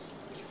salt.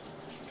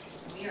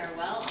 We are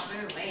well on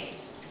our way.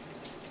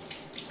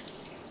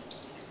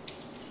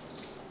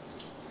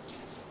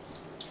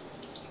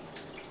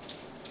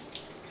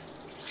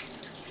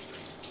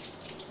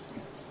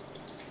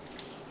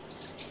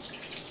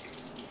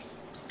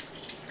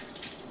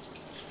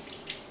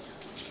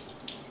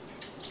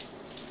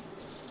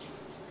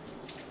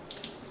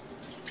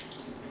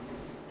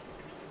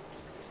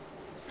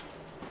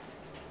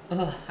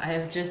 Ugh, I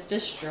have just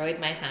destroyed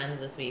my hands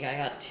this week. I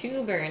got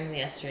 2 burns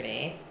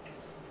yesterday.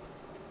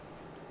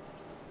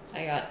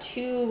 I got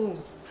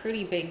 2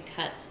 pretty big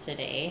cuts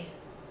today.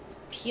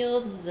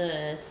 Peeled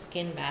the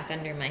skin back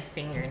under my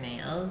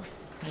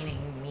fingernails,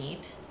 cleaning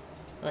meat.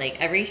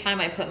 Like, every time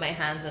I put my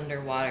hands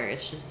under water,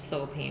 it's just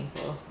so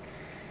painful.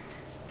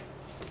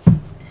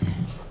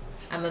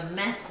 I'm a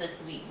mess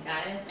this week,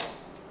 guys.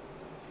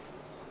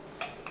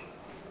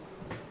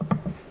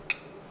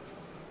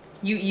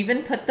 You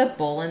even put the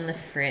bowl in the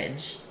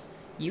fridge.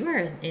 You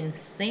are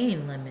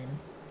insane, Lemon.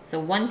 So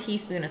 1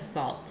 teaspoon of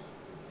salt.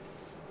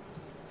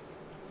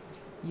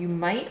 You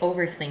might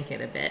overthink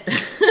it a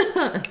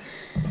bit.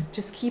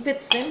 Just keep it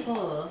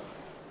simple.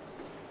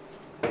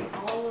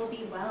 All will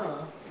be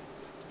well.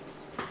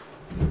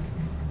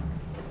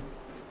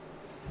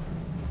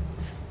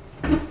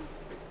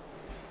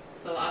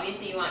 So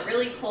obviously you want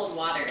really cold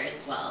water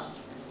as well.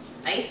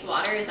 Ice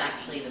water is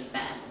actually the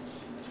best.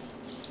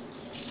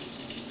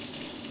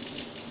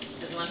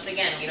 Because once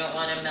again, we don't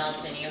want to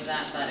melt any of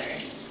that butter.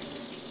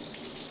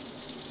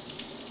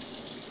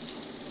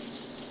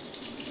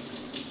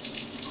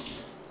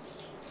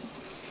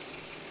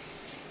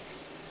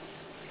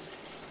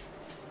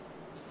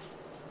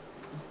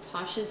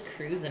 Posh is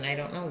cruising, I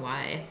don't know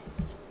why.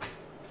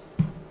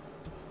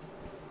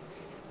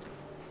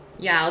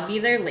 Yeah, I'll be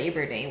there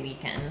Labor Day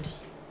weekend.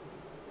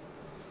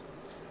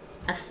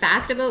 A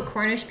fact about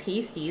Cornish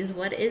pasties,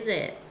 what is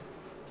it?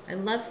 I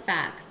love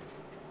facts.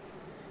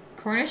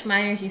 Cornish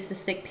miners used to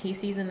stick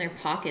pasties in their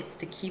pockets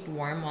to keep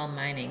warm while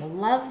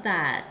mining. Love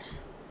that.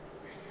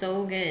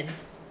 So good.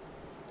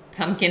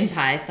 Pumpkin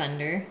pie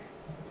thunder.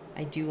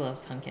 I do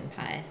love pumpkin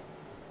pie.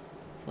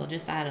 So we'll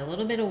just add a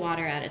little bit of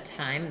water at a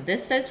time.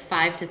 This says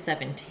 5 to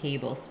 7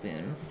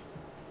 tablespoons.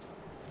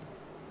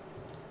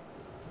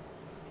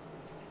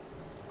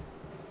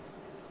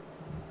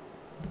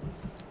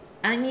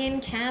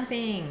 Onion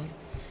camping.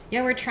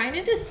 Yeah, we're trying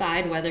to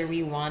decide whether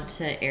we want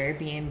to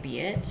Airbnb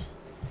it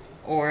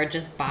or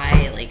just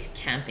buy like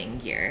camping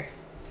gear.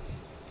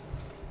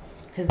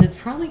 Because it's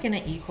probably going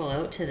to equal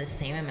out to the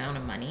same amount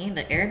of money.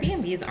 The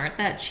Airbnbs aren't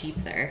that cheap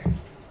there.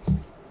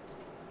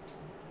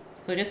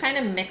 So just kind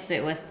of mix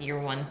it with your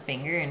one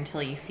finger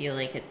until you feel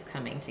like it's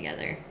coming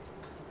together.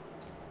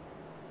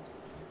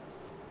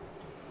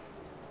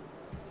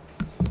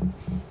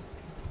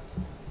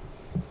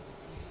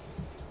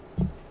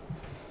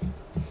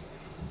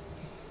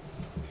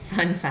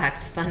 Fun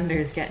fact,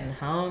 Thunder's getting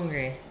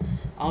hungry.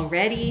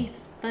 Already,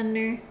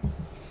 Thunder?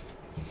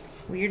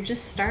 We're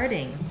just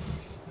starting.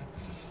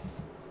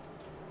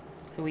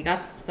 So we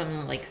got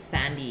some like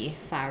sandy,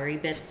 floury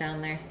bits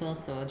down there still,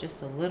 so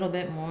just a little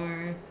bit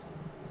more.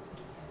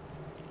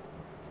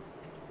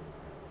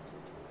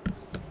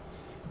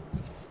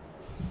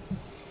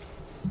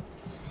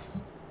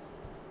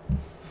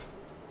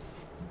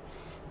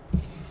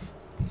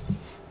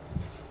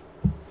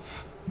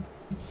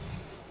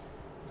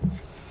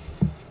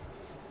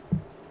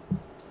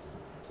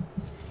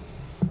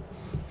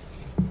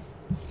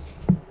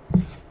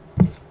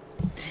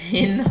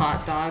 Tin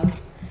hot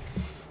dogs.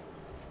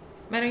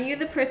 Man, are you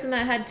the person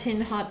that had tin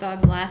hot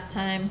dogs last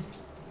time?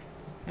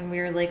 And we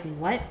were like,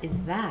 what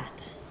is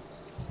that?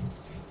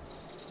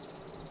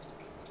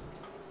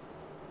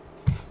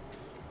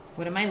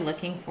 What am I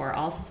looking for?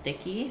 All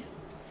sticky?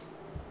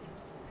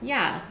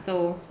 Yeah,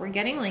 so we're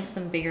getting like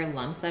some bigger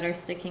lumps that are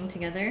sticking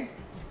together.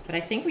 But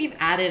I think we've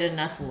added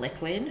enough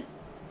liquid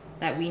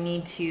that we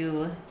need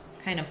to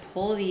kind of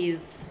pull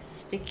these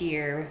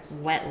stickier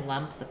wet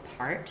lumps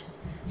apart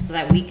so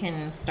that we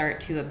can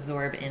start to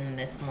absorb in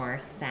this more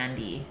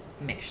sandy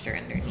mixture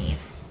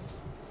underneath.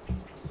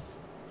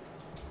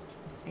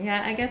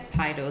 Yeah, I guess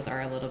pie doughs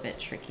are a little bit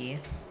tricky.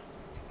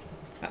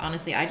 But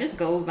honestly, I just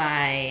go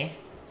by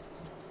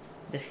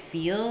the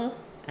feel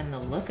and the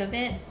look of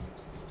it.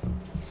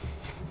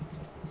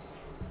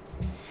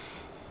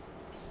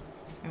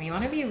 And you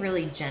want to be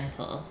really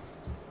gentle.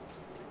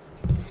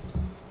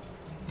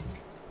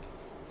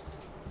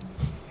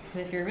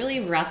 If you're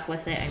really rough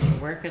with it and you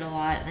work it a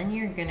lot, then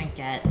you're gonna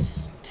get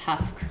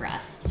tough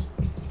crust.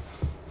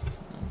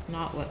 That's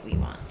not what we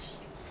want.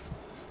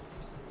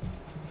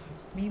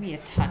 Maybe a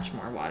touch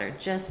more water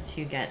just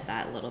to get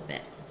that little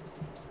bit.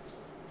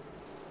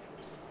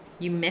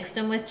 You mixed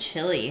them with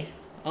chili.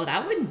 Oh,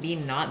 that would be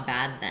not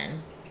bad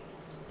then.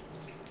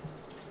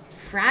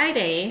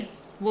 Friday?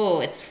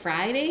 Whoa, it's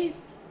Friday?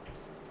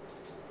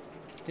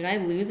 Did I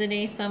lose a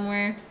day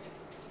somewhere?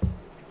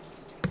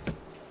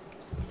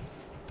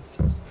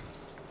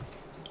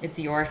 It's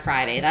your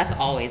Friday. That's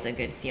always a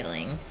good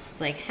feeling.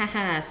 It's like,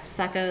 haha,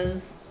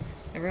 suckers.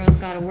 Everyone's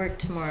got to work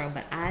tomorrow,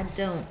 but I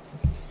don't.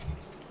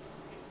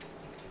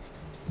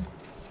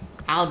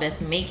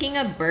 Albus, making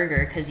a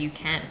burger because you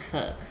can't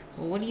cook.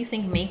 Well, what do you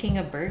think making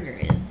a burger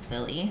is,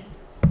 silly?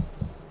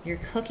 You're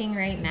cooking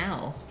right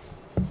now.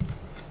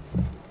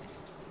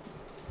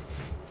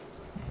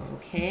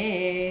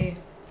 Okay.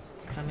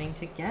 It's coming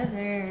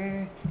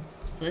together.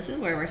 So this is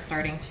where we're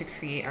starting to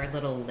create our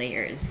little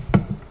layers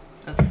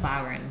of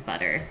flour and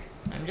butter.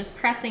 I'm just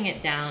pressing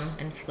it down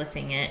and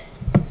flipping it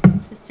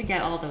just to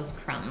get all those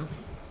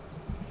crumbs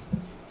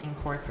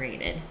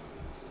incorporated.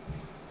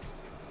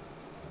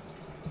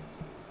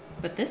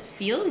 But this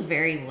feels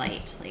very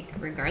light, like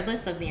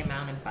regardless of the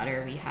amount of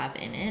butter we have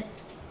in it.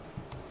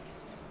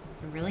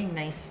 It's a really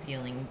nice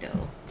feeling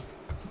dough.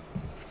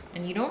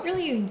 And you don't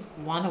really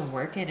want to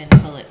work it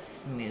until it's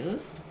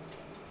smooth.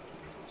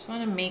 Just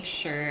want to make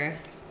sure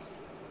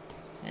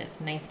that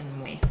it's nice and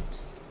moist.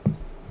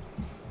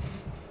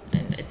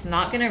 And it's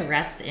not going to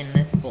rest in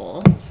this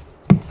bowl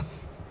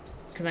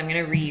because I'm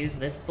going to reuse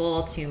this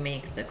bowl to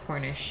make the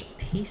Cornish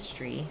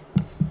pastry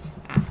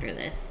after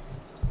this.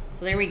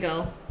 So there we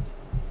go.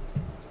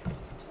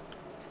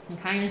 You can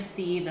kind of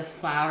see the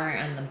flour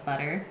and the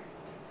butter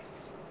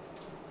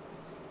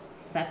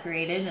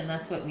separated, and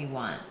that's what we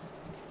want.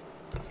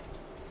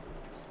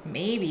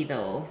 Maybe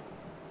though,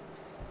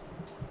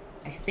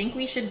 I think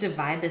we should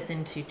divide this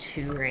into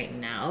two right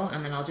now,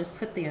 and then I'll just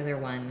put the other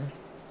one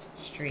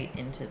straight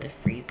into the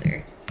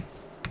freezer.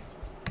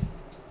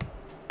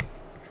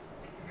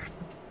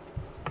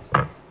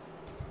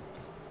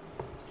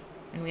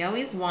 And we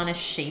always want to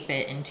shape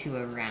it into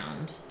a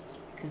round,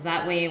 because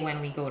that way when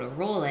we go to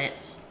roll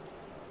it,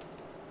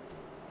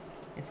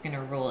 it's going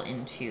to roll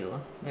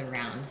into the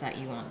round that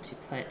you want to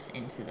put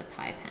into the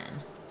pie pan.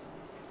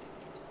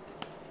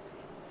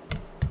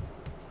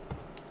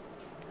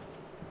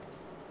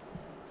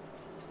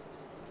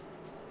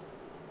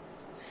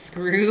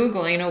 Screw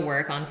going to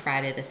work on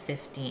Friday the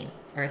 15th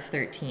or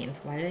 13th.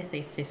 Why did I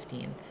say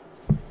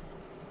 15th?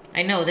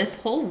 I know this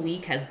whole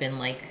week has been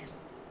like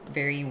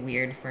very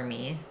weird for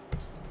me.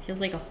 Feels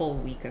like a whole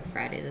week of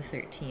Friday the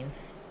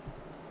 13th.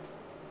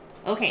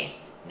 Okay,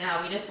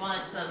 now we just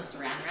want some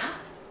saran wrap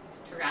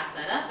to wrap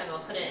that up, and we'll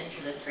put it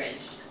into the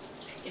fridge.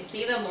 You can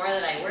see the more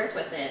that I work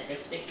with it, the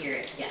stickier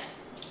it gets.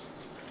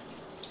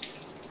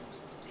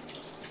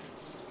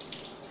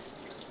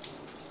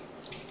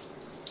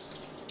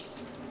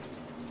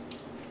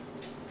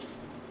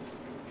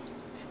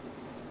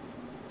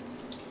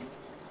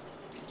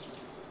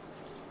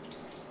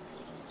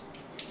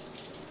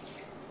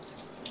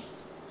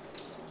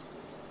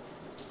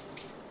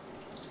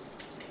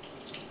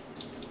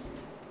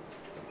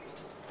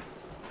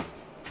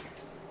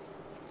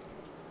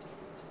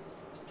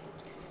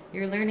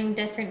 You're learning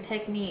different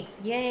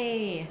techniques.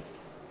 Yay!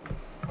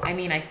 I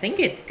mean, I think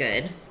it's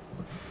good.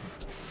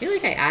 I feel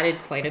like I added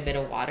quite a bit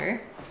of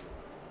water.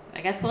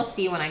 I guess we'll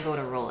see when I go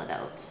to roll it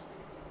out.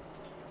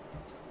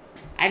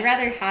 I'd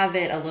rather have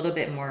it a little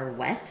bit more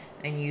wet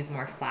and use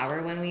more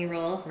flour when we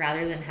roll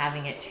rather than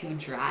having it too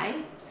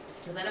dry,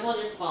 because then it will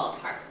just fall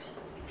apart.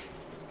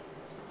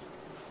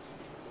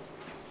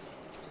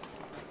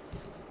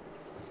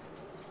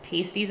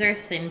 Pasties are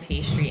thin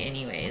pastry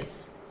anyways.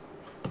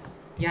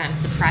 Yeah, I'm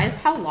surprised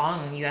how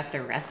long you have to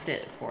rest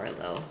it for,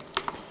 though.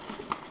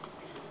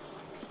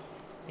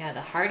 Yeah,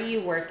 the harder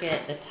you work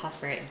it, the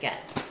tougher it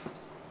gets.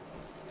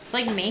 It's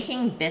like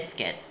making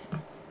biscuits.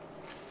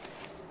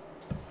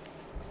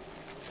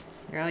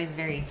 You're always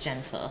very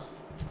gentle.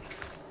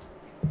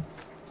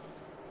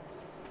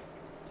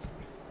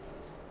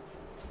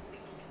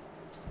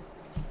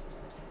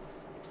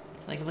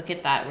 Like, look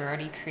at that. We're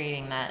already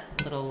creating that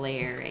little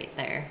layer right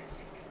there.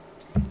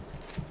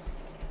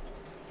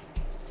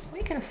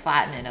 We can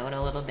flatten it out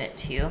a little bit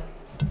too.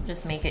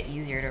 Just make it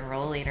easier to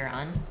roll later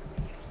on.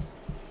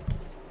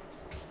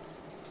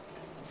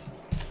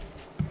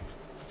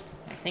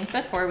 I think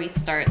before we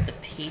start the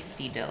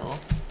pasty dough,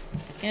 I'm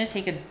just gonna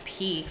take a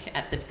peek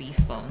at the beef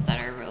bones that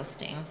are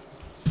roasting.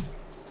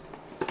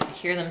 I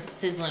hear them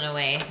sizzling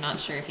away. Not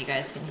sure if you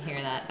guys can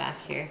hear that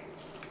back here.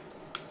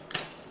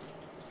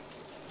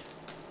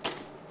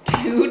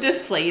 2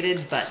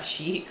 deflated butt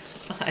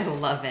cheeks. I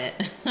love it.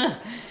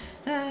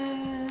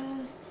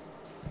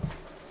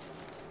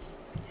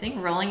 I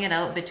think rolling it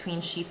out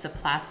between sheets of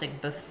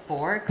plastic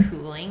before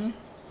cooling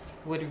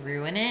would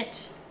ruin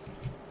it.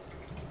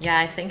 Yeah,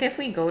 I think if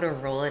we go to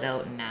roll it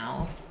out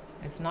now,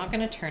 it's not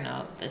gonna turn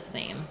out the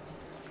same.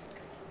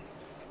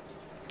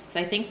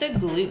 So I think the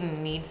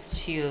gluten needs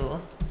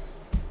to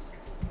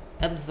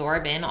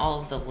absorb in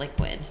all of the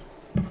liquid.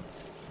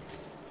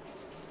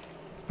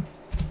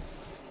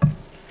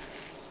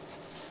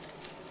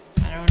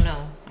 I don't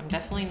know. I'm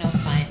definitely no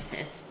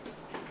scientist.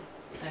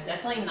 I've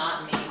definitely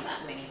not made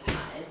that many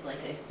pies,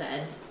 like I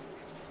said.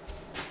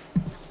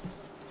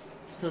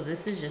 So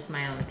this is just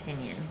my own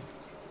opinion.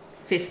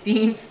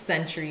 15th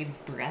century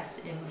breast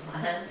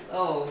implants.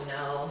 Oh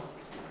no.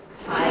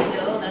 Pie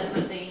dough, that's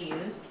what they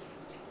used.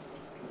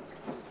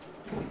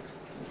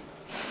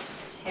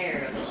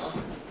 Terrible.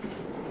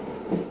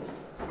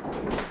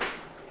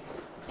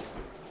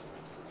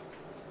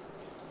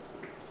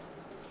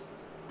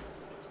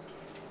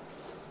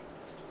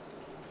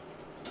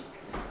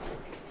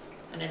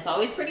 And it's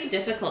always pretty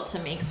difficult to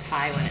make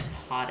pie when it's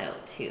hot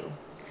out too.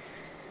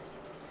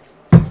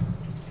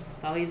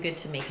 It's always good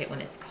to make it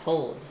when it's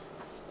cold.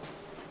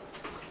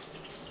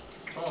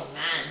 Oh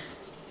man.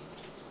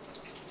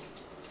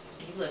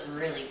 These look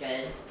really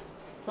good.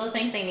 Still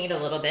think they need a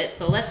little bit.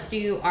 So let's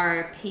do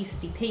our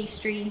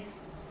pastry.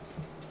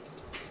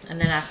 And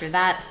then after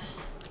that,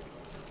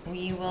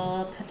 we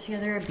will put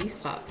together a beef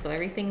stock. So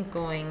everything's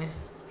going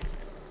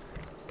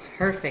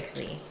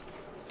perfectly.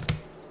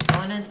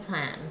 Going as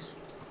planned.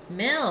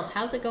 Milf,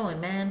 how's it going,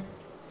 man?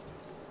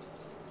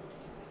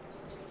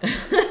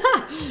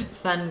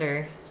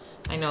 Thunder.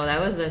 I know,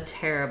 that was a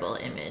terrible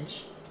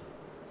image.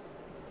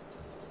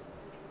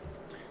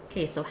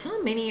 Okay, so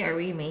how many are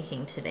we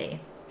making today?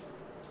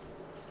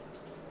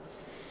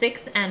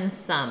 6 and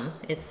some,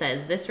 it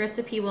says. This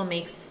recipe will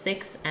make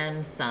 6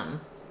 and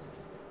some.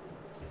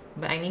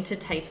 But I need to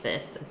type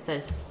this. It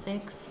says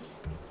 6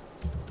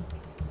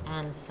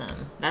 and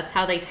some. That's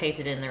how they typed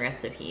it in the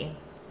recipe.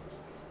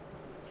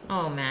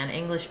 Oh man,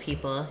 English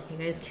people, you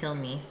guys kill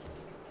me.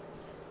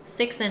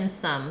 6 and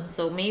some,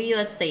 so maybe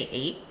let's say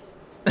 8.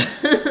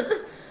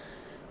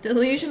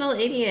 Delusional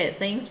idiot,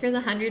 thanks for the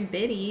 100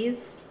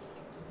 biddies.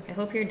 I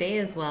hope your day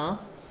is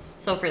well.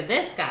 So for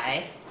this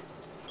guy,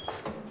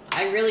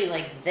 I really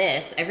like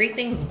this.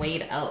 Everything's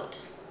weighed out.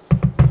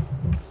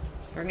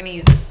 So we're gonna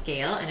use a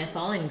scale, and it's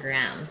all in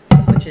grams,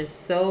 which is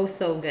so,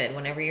 so good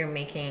whenever you're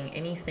making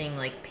anything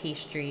like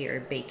pastry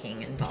or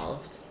baking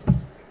involved.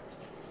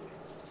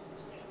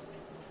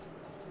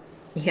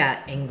 Yeah,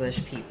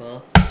 English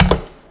people.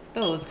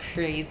 Those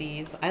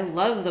crazies. I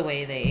love the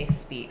way they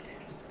speak.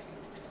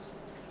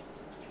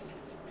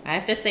 I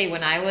have to say,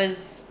 when I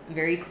was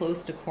very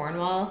close to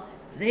Cornwall,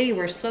 they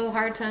were so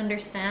hard to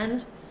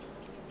understand.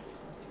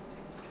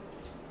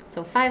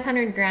 So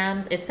 500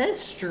 grams. It says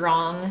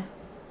strong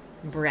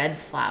bread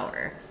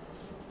flour,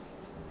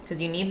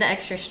 because you need the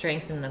extra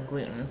strength in the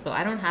gluten. So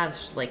I don't have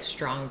like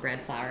strong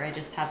bread flour. I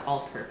just have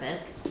all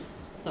purpose.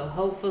 So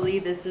hopefully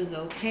this is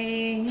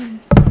okay.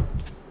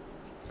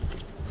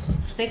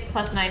 6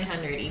 plus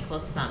 900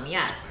 equals some.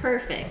 Yeah,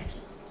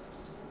 perfect.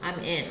 I'm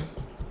in.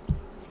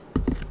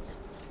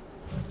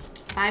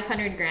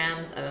 500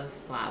 grams of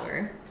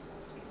flour.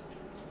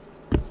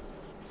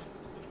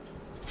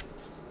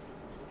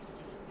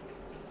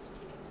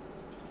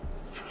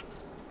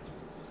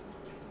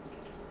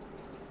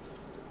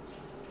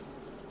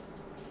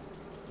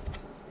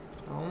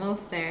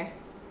 Almost there.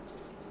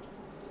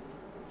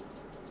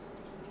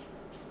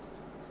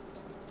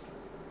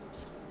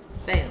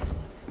 Boom.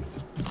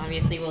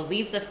 Obviously, we'll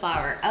leave the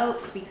flour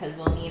out because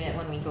we'll need it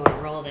when we go to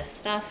roll this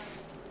stuff.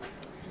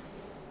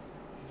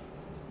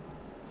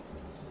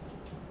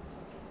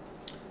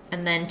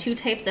 And then 2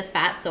 types of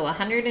fat, so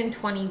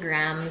 120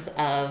 grams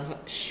of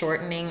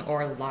shortening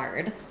or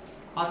lard.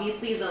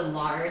 Obviously, the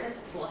lard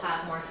will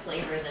have more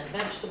flavor than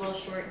vegetable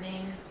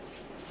shortening,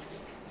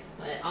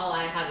 but all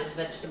I have is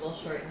vegetable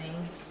shortening.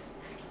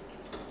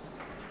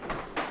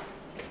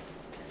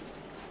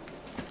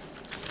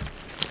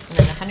 And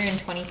then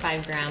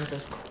 125 grams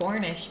of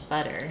Cornish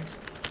butter.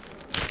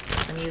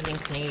 I'm using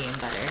Canadian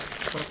butter.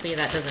 Hopefully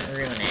that doesn't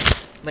ruin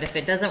it. But if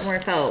it doesn't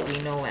work out, we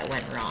know what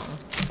went wrong.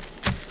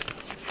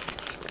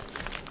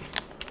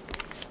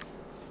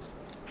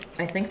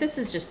 I think this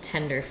is just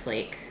tender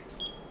flake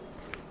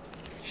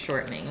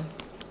shortening.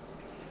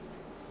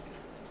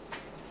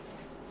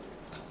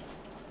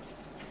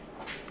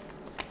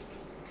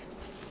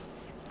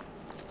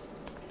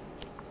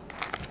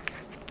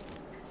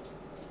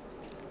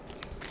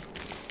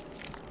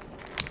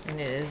 And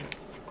it is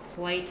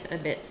quite a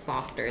bit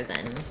softer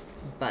than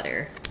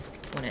butter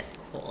when it's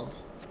cold.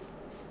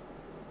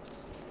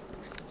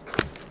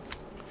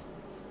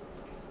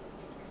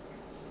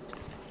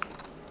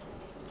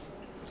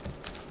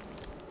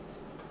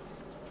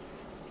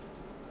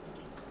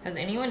 Has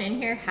anyone in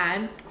here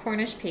had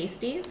Cornish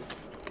pasties?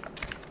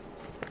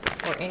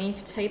 Or any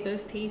type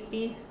of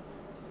pasty?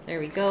 There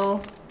we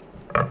go.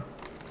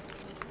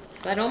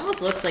 That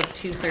almost looks like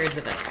 2/3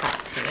 of a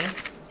cup, okay?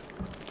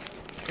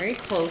 Very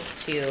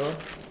close to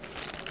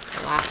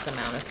the last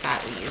amount of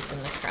fat we used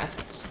in the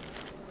crust.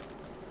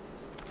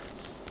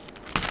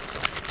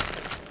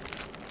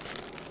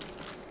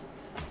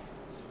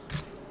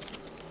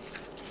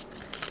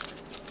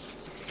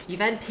 You've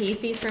had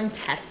pasties from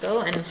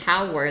Tesco, and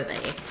how were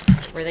they?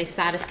 Were they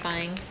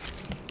satisfying?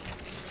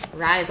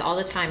 Rise all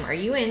the time. Are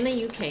you in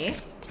the UK?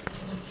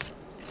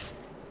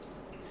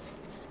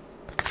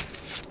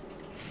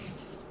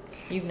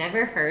 You've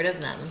never heard of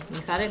them. You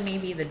thought it may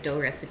be the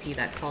dough recipe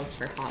that calls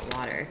for hot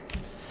water.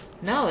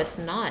 No, it's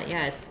not.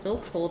 Yeah, it's still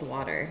cold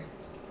water.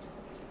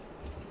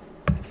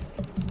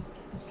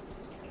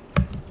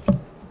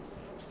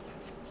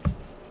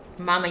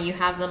 Mama, you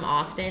have them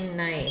often?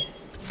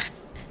 Nice.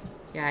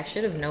 Yeah, I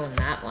should have known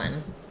that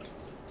one.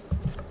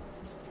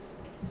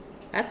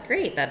 That's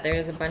great that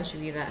there's a bunch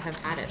of you that have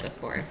had it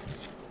before.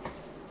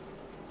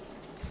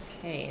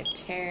 Okay, a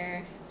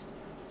tear.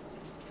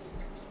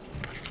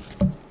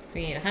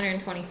 We need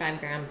 125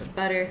 grams of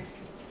butter.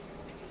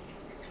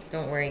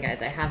 Don't worry,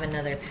 guys. I have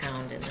another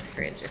pound in the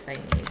fridge if I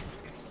need.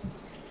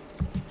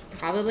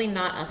 Probably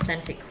not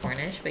authentic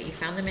Cornish, but you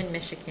found them in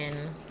Michigan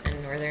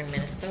and northern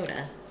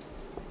Minnesota.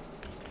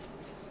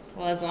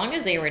 Well, as long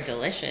as they were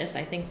delicious,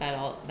 I think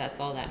that's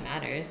all that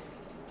matters.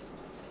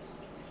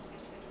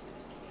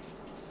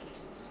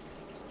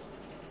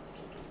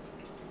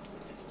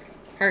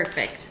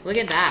 Perfect. Look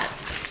at that.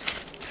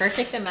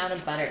 Perfect amount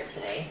of butter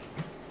today.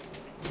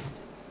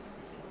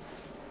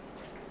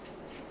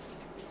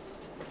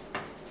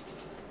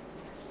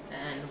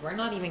 And we're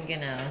not even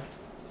gonna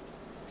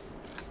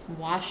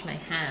wash my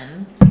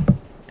hands.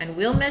 And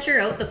we'll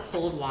measure out the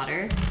cold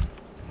water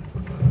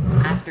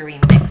after we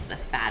mix the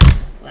fat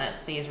in, so that it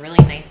stays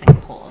really nice and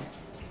cold.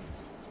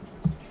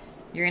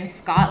 You're in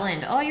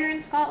Scotland. Oh, you're in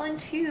Scotland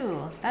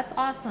too. That's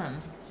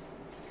awesome.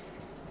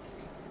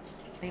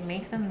 They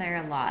make them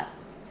there a lot.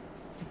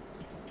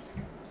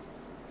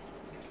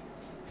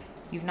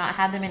 You've not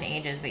had them in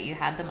ages, but you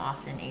had them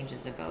often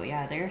ages ago.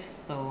 Yeah, they're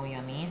so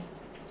yummy.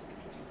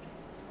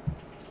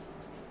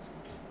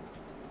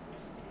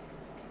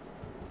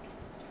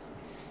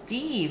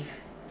 Steve,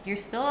 you're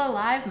still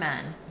alive,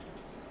 man.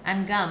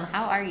 And Gum,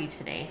 how are you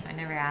today? I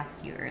never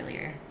asked you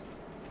earlier.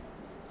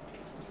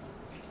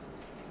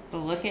 So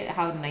look at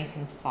how nice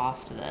and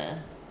soft the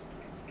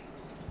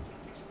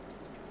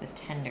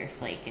tender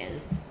flake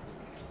is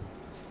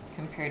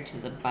compared to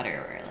the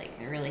butter, where like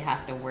you really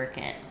have to work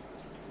it.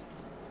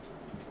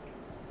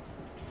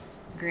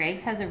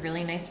 Greg's has a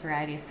really nice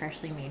variety of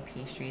freshly made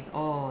pastries.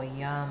 Oh,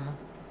 yum.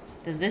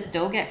 Does this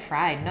dough get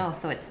fried? No,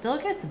 so it still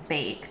gets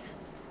baked.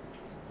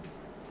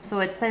 So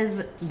it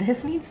says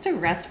this needs to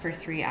rest for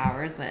 3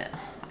 hours, but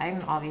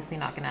I'm obviously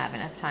not going to have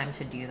enough time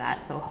to do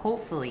that. So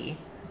hopefully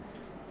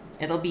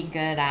it'll be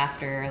good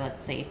after,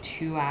 let's say,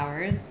 2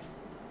 hours.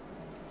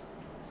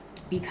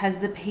 Because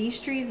the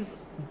pastries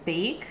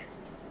bake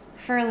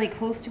for like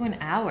close to an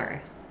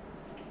hour.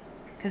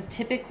 Because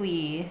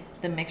typically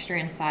the mixture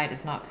inside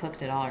is not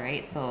cooked at all,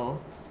 right?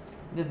 So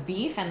the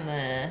beef and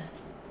the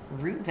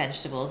root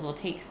vegetables will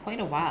take quite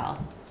a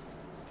while.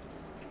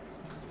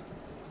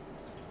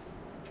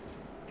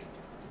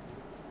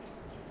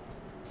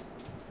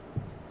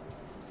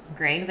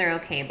 Greg's are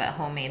okay, but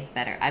homemade's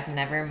better. I've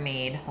never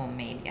made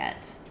homemade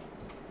yet.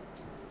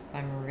 So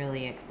I'm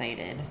really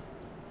excited.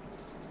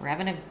 We're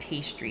having a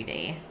pastry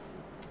day.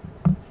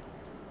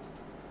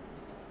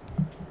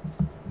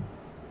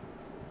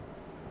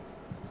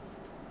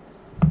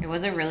 It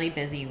was a really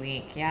busy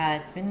week. Yeah,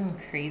 it's been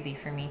crazy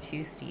for me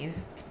too, Steve.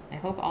 I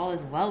hope all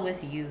is well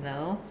with you,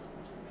 though,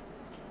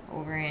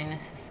 over in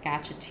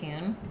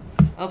Saskatchewan.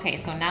 Okay,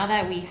 so now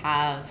that we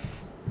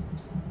have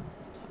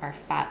our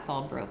fats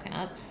all broken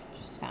up,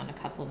 just found a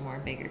couple more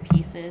bigger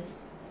pieces.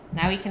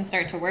 Now we can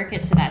start to work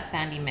it to that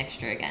sandy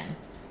mixture again.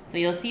 So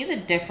you'll see the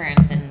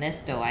difference in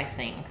this dough, I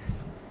think,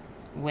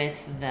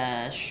 with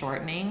the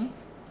shortening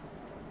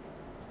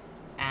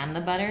and the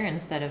butter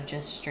instead of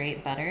just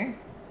straight butter.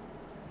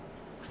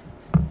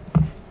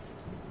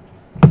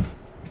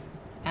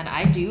 And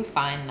I do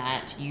find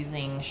that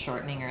using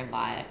shortening or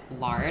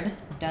lard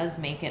does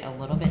make it a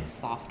little bit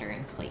softer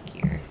and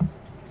flakier.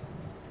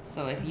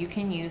 So if you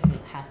can use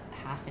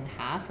half and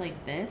half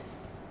like this,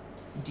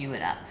 do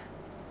it up.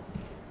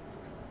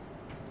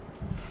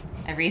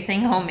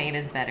 Everything homemade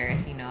is better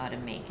if you know how to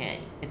make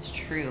it. It's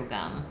true,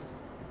 Gum.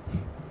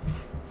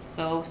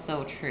 So,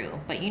 so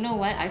true. But you know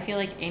what? I feel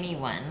like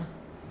anyone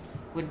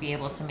would be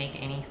able to make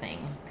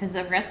anything. Because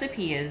the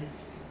recipe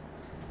is,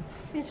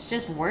 it's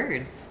just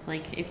words.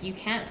 Like, if you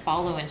can't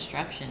follow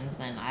instructions,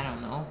 then I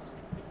don't know.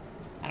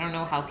 I don't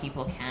know how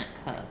people can't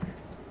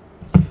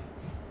cook.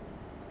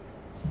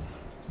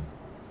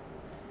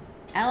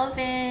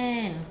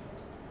 Elvin!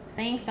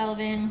 Thanks,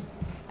 Elvin.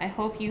 I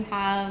hope you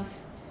have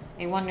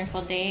a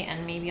wonderful day,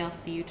 and maybe I'll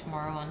see you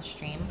tomorrow on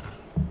stream.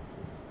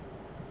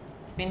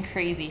 It's been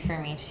crazy for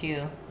me,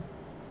 too.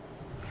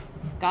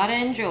 Gotta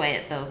enjoy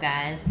it, though,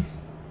 guys.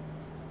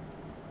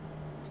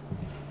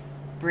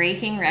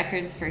 Breaking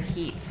records for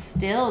heat.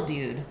 Still,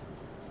 dude.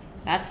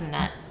 That's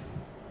nuts.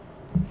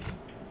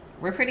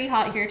 We're pretty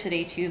hot here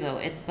today, too, though.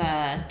 It's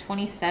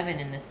 27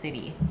 in the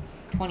city.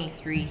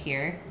 23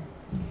 here.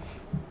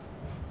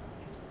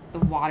 The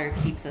water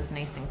keeps us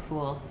nice and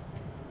cool.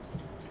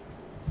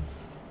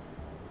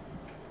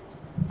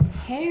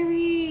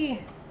 Harry!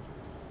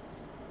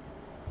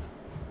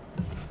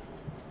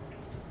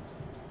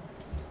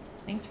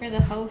 Thanks for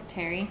the host,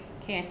 Harry.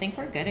 Okay, I think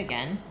we're good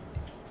again.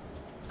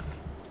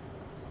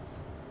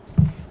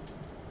 I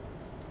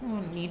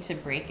don't need to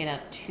break it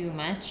up too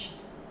much.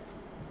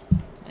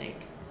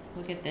 Like,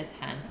 look at this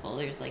handful.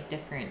 There's like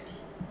different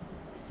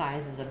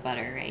sizes of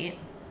butter, right?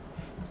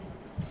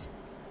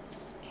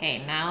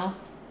 Okay, now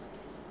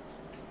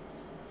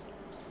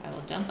I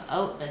will dump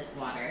out this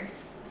water.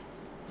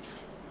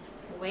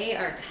 Weigh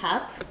our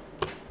cup.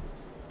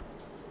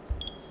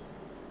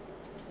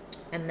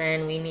 And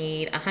then we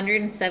need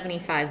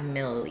 175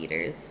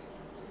 milliliters.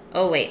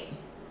 Oh wait,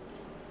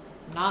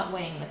 not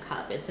weighing the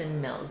cup, it's in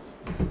mils,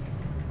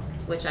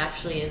 which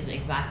actually is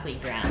exactly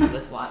grams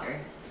with water.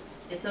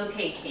 It's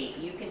okay, Kate,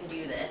 you can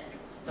do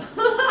this.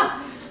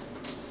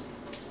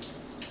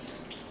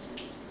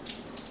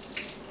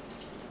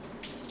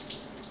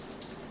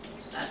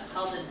 That's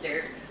called a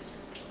dirk.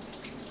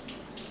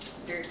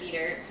 Dirty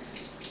dirt.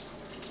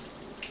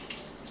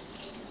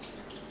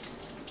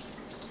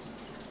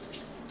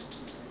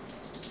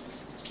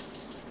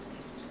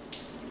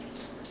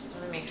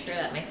 Make sure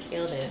that my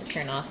scale didn't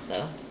turn off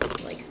though,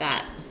 like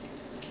that.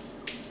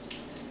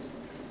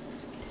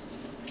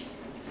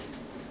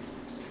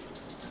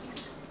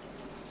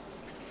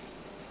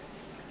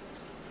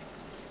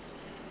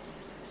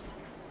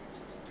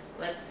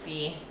 Let's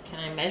see, can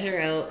I measure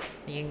out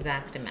the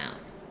exact amount?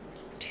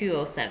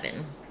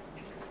 207.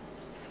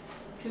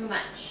 Too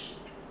much.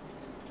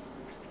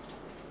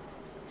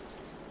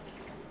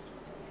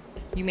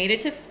 You made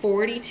it to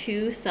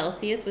 42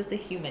 Celsius with the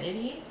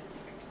humidity?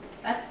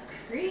 That's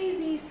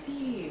crazy,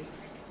 Steve.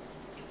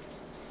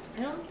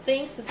 I don't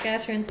think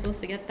Saskatchewan's supposed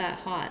to get that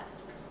hot.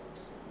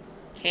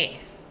 Okay.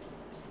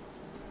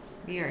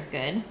 We are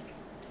good.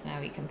 So now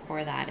we can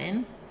pour that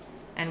in.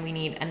 And we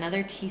need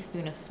another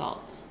teaspoon of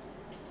salt.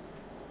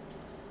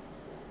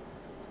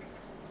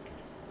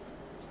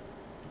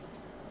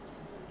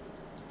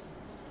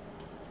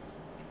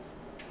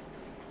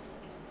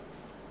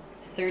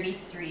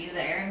 $33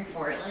 there in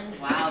Portland.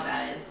 Wow,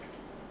 guys.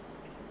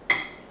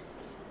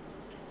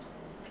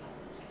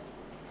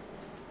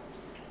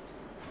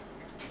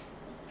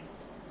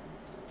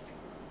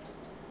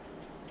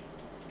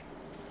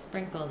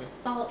 Sprinkle the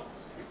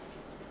salt.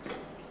 Let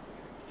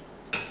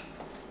me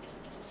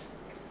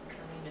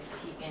just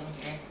peek in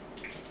here.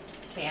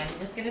 Okay, I'm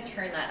just gonna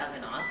turn that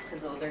oven off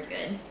because those are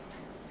good.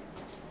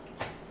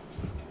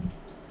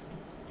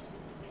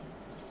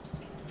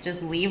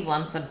 Just leave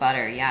lumps of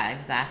butter. Yeah,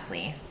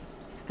 exactly.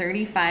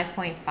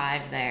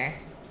 35.5 there.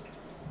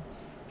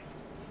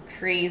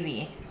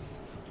 Crazy.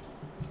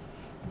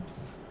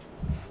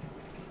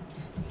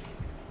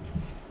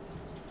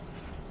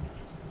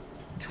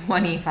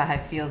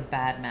 $25 feels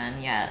bad,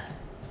 man. Yeah.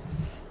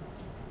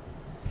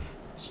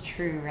 It's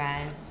true,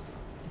 Rise.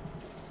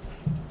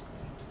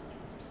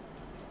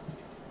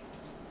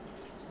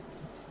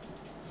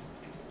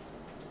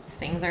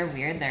 Things are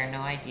weird there,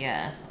 no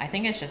idea. I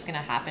think it's just gonna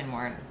happen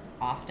more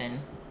often.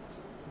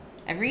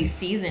 Every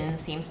season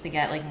seems to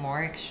get like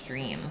more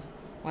extreme,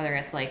 whether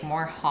it's like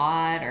more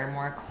hot or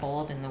more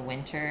cold in the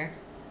winter.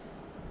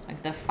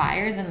 Like the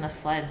fires and the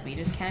floods, we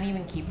just can't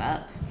even keep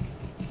up.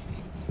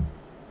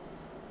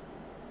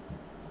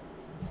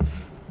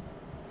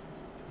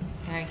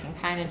 Now I can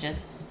kind of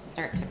just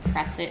start to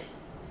press it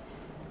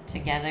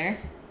together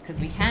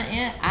because we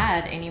can't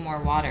add any more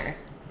water.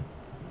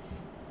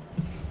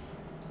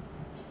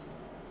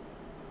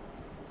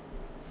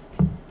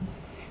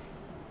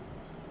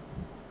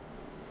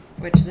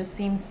 Which this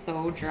seems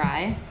so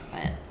dry,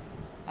 but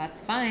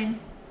that's fine.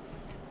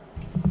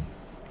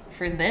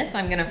 For this,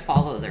 I'm gonna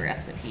follow the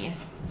recipe.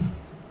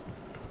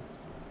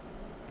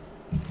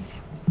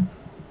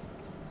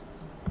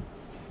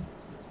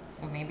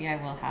 So maybe I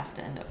will have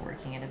to end up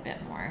working it a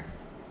bit more.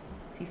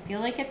 If you feel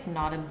like it's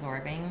not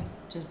absorbing,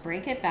 just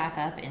break it back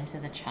up into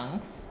the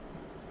chunks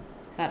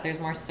so that there's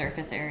more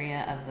surface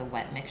area of the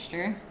wet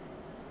mixture.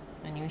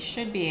 And you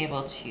should be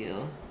able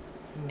to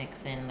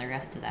mix in the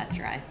rest of that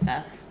dry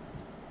stuff.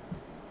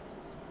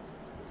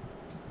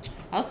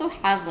 I also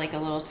have like a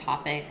little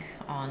topic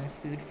on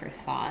food for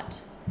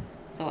thought.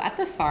 So at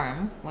the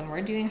farm, when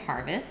we're doing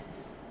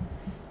harvests,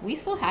 we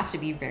still have to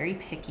be very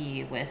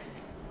picky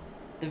with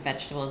the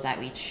vegetables that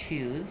we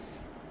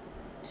choose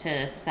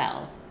to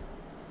sell.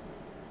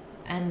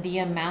 And the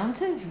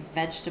amount of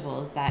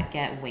vegetables that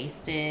get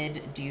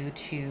wasted due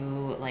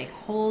to like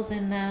holes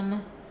in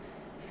them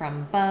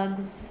from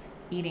bugs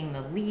eating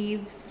the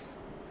leaves,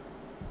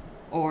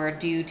 or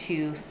due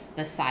to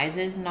the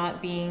sizes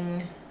not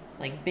being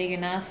like big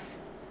enough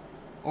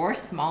or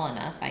small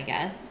enough, I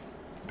guess,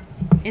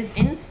 is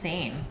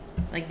insane.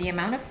 Like the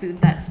amount of food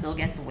that still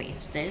gets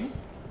wasted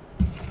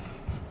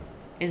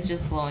is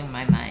just blowing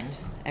my mind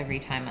every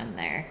time I'm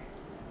there.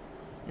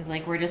 It's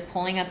like we're just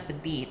pulling up the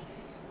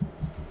beets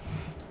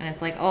and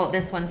it's like, oh,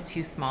 this one's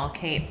too small,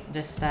 Kate,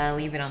 just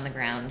leave it on the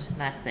ground,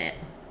 that's it.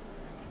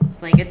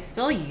 It's like it's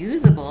still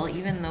usable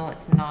even though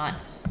it's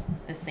not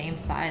the same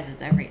size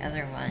as every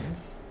other one.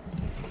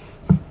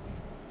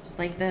 Just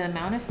like the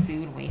amount of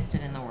food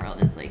wasted in the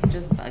world is like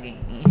just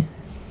bugging me.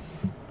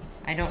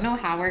 I don't know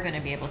how we're going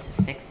to be able to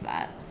fix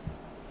that.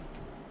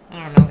 I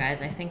don't know,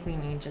 guys. I think we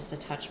need just a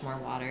touch more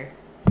water.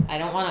 I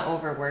don't want to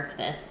overwork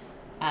this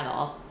at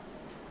all.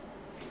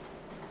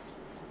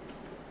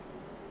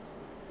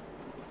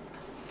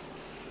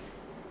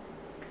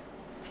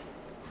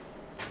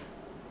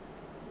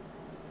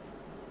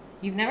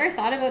 You've never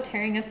thought about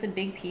tearing up the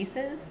big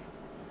pieces?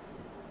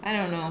 I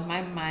don't know.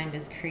 My mind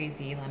is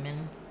crazy,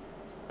 Lemon.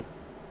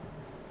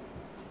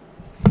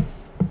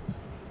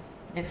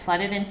 It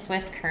flooded in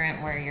swift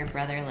current where your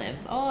brother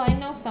lives. Oh, I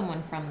know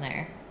someone from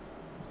there.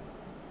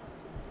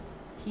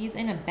 He's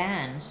in a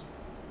band.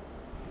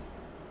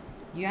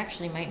 You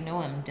actually might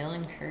know him,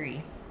 Dylan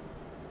Curry.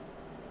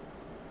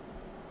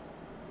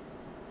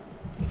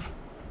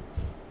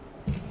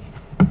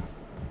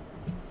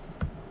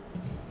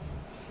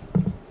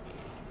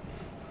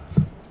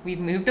 We've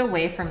moved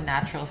away from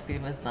natural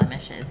food with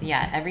blemishes.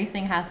 Yeah,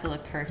 everything has to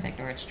look perfect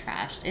or it's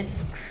trashed.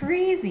 It's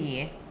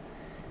crazy.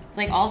 It's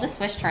like all the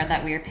Swiss chard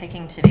that we were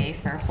picking today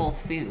for Whole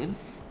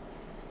Foods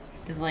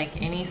is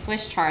like any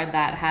Swiss chard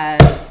that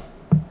has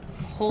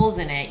holes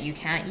in it you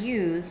can't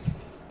use.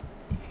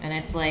 And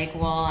it's like,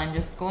 well, I'm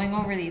just going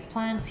over these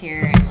plants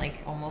here and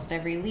like almost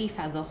every leaf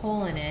has a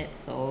hole in it.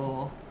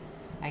 So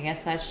I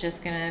guess that's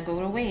just gonna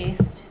go to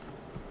waste.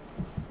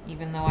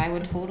 Even though I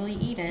would totally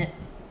eat it.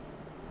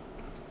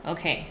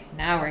 Okay,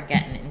 now we're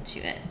getting into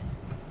it.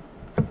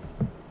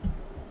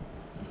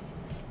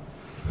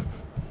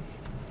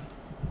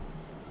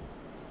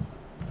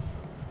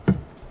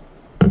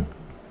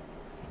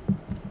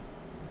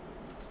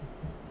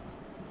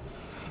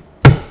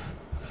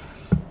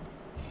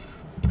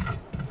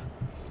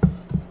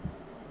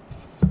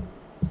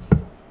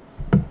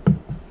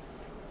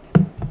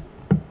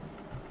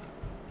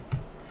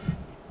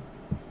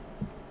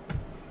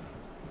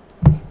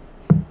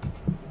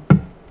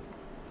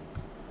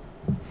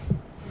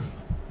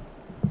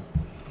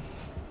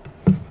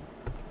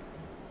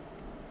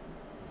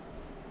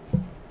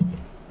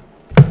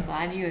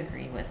 Glad you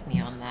agree with me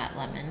on that,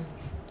 Lemon.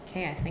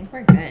 Okay, I think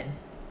we're good.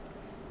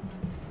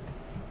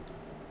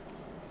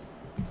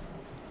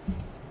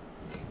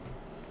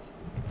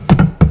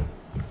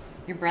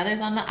 Your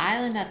brother's on the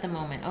island at the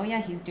moment. Oh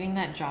yeah, he's doing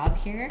that job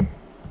here.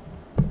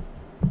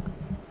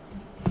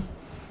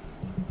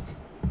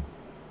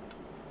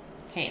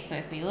 Okay, so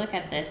if we look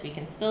at this, we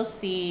can still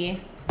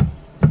see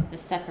the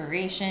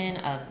separation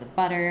of the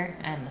butter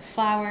and the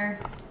flour.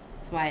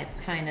 That's why it's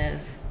kind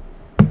of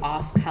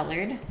off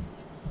colored.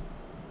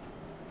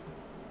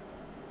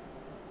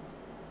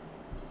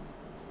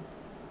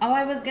 Oh,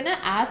 I was gonna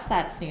ask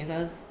that, Snooze. I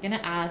was gonna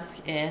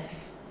ask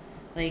if,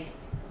 like,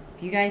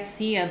 if you guys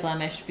see a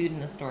blemished food in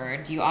the store,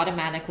 do you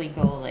automatically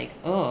go like,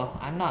 oh,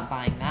 I'm not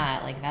buying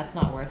that. Like, that's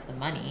not worth the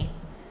money.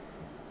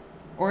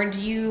 Or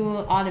do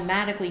you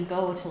automatically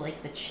go to,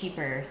 like, the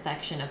cheaper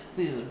section of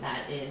food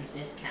that is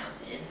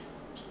discounted?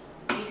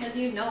 Because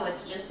you know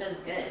it's just as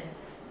good.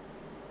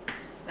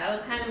 That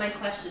was kind of my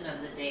question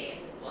of the day,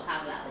 is we'll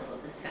have that little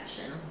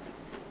discussion.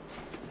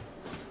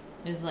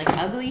 Is like,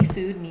 ugly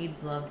food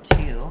needs love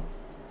too.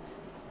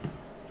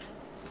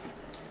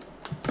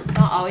 It's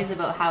not always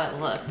about how it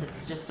looks,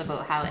 it's just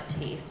about how it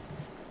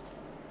tastes.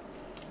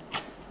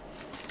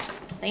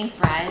 Thanks,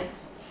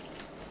 Rise.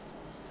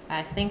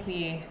 I think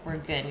we were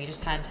good. We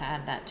just had to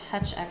add that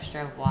touch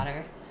extra of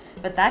water.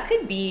 But that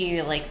could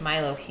be like my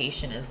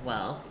location as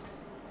well.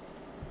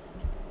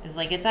 It's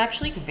like, it's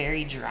actually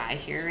very dry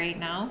here right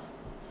now.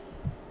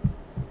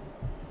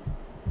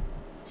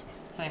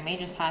 So I may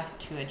just have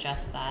to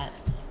adjust that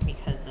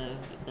because of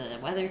the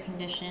weather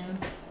conditions.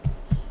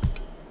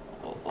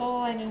 Oh,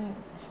 I didn't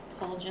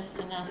pull just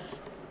enough.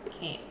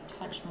 Okay,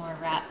 touch more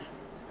wrap.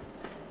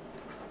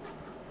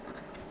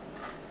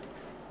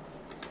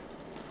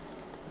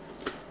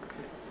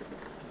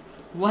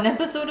 One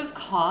episode of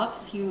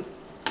Cops,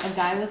 a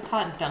guy was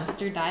caught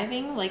dumpster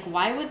diving. Like,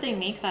 why would they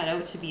make that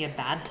out to be a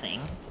bad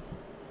thing?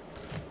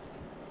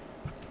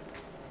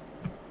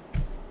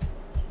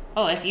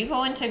 Oh, if you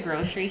go into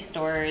grocery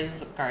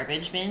stores'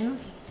 garbage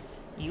bins,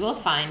 you will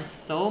find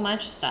so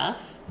much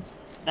stuff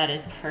that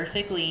is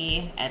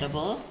perfectly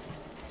edible.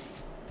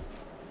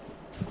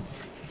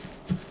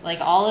 Like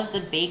all of the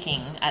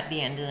baking at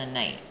the end of the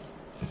night.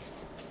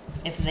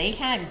 If they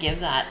can't give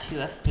that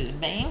to a food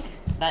bank,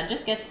 that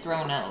just gets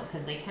thrown out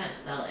because they can't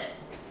sell it.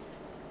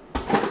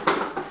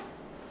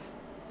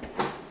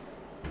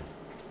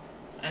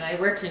 And I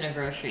worked in a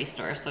grocery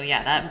store, so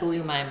yeah, that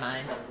blew my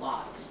mind a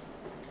lot.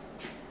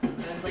 I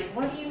was like,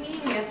 what do you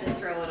mean we have to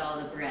throw out all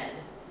the bread?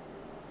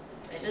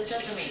 It just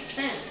doesn't make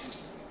sense.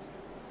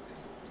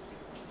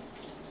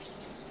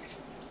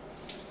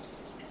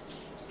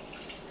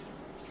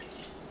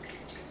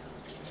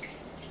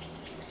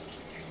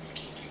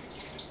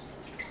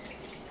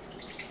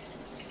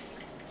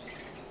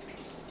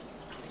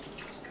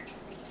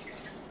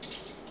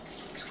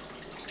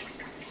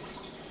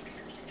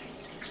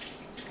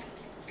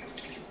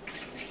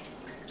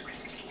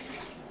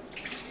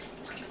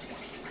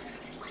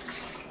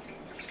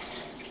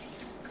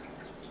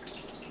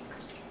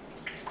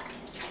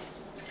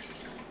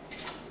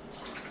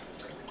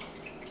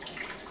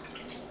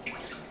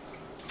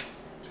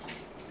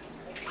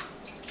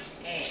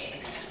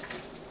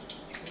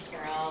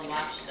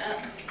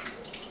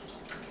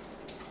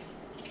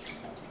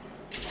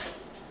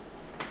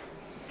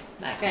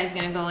 That guy's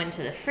gonna go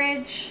into the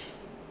fridge.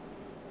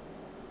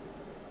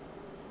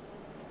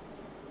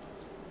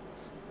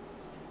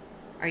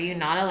 Are you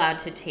not allowed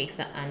to take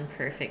the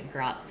unperfect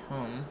grops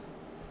home?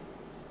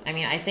 I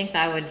mean, I think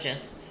that would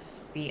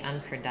just be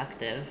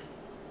unproductive.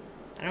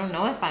 I don't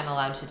know if I'm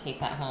allowed to take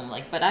that home,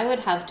 like, but I would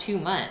have too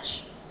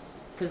much.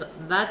 Because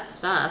that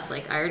stuff,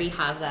 like, I already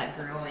have that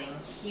growing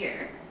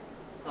here.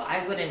 So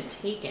I wouldn't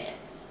take it.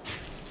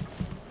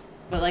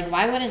 But, like,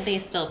 why wouldn't they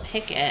still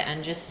pick it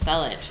and just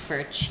sell it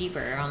for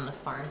cheaper on the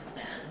farm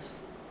stand?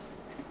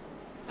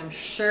 I'm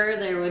sure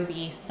there would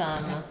be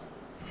some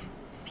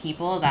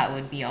people that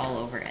would be all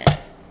over it.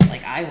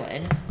 Like I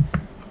would.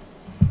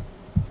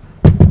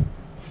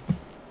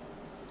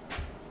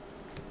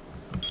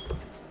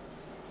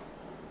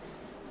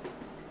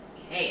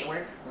 Okay,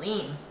 we're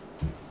clean.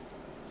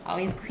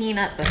 Always clean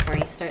up before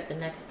you start the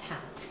next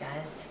task,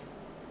 guys.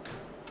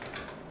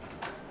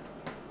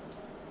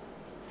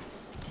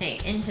 Okay,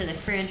 into the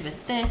fridge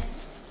with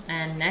this.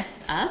 And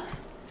next up,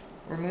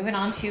 we're moving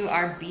on to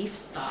our beef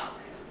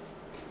stock.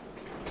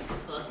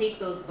 So I'll take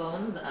those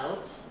bones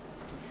out.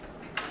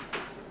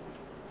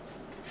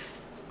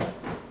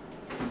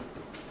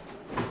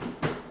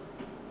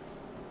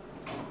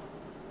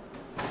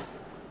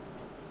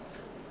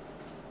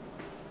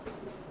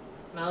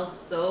 Smells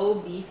so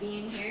beefy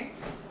in here.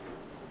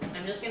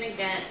 I'm just gonna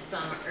get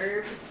some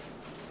herbs.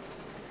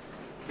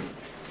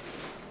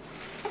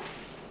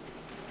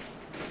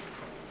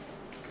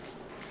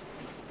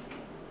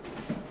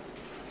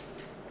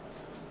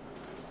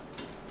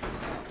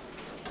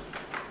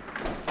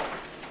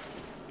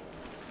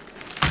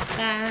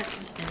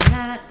 That and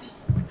that.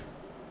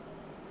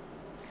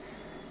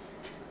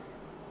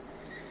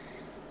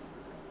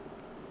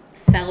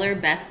 Seller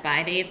best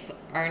buy dates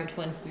aren't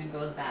when food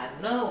goes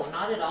bad. No,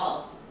 not at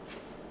all.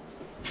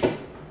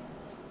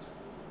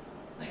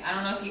 Like, I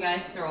don't know if you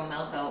guys throw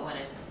milk out when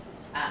it's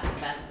at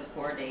the best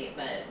before date,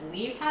 but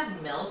we've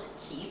had milk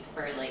keep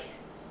for like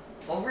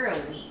over a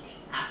week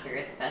after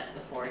its best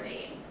before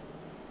date.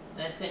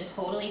 And it's been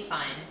totally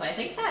fine. So I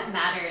think that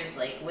matters,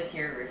 like, with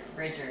your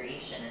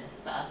refrigeration and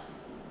stuff.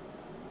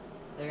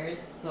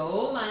 There's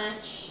so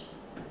much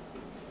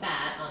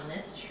fat on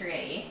this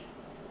tray.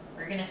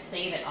 We're gonna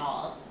save it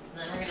all. And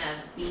then we're gonna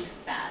have beef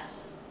fat.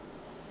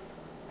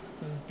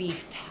 Some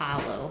beef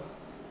tallow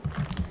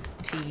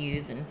to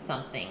use in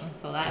something.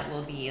 So that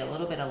will be a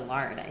little bit of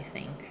lard, I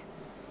think.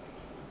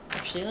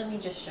 Actually, let me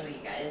just show you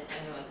guys.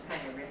 I know it's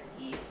kind of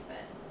risky,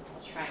 but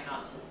I'll try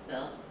not to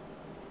spill.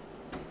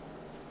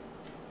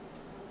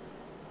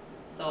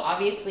 So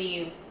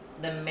obviously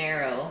the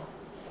marrow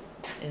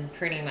is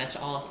pretty much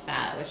all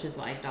fat, which is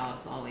why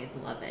dogs always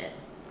love it.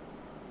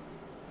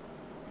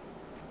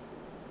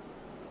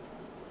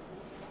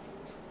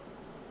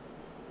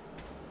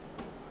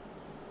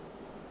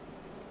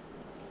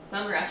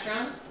 Some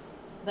restaurants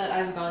that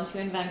I've gone to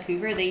in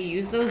Vancouver, they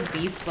use those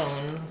beef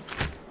bones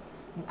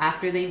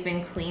after they've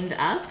been cleaned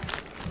up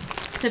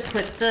to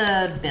put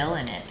the bill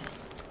in it.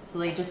 So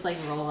they just like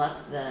roll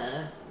up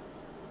the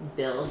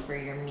bill for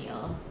your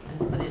meal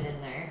and put it in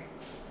there.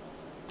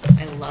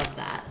 I love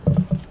that.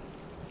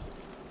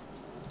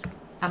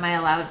 Am I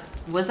allowed,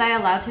 was I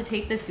allowed to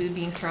take the food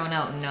being thrown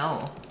out?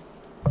 No,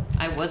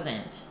 I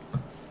wasn't,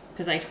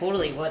 because I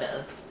totally would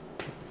have.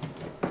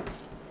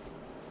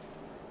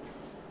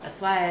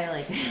 That's why I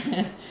like,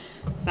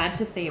 sad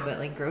to say, but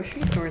like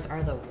grocery stores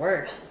are the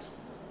worst.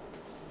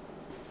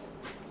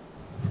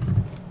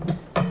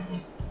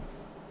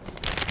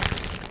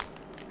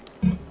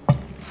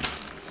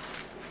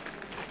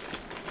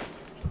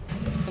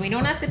 So we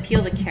don't have to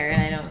peel the carrot,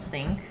 I don't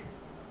think.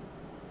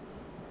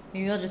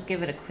 Maybe I'll just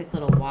give it a quick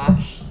little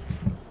wash.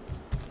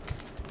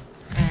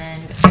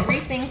 And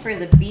everything for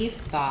the beef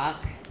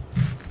stock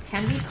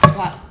can be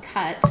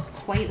cut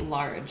quite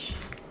large.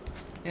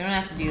 We don't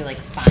have to do like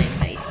fine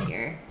dice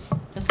here.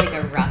 Just like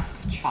a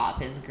rough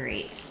chop is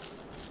great.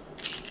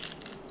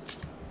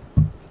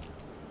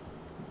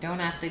 Don't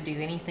have to do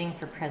anything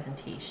for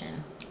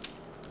presentation.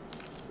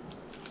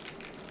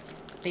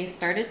 They've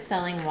started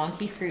selling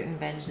wonky fruit and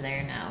veg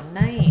there now.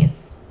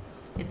 Nice.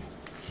 It's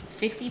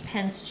 50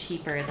 pence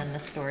cheaper than the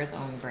store's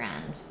own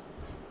brand.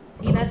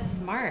 See, that's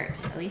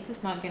smart. At least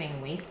it's not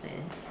getting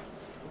wasted.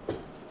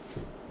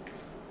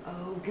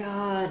 Oh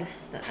God,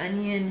 the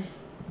onion.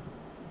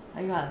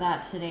 I got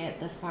that today at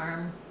the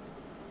farm.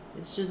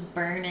 It's just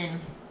burning.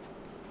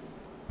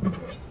 And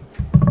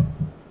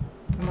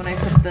when I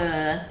put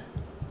the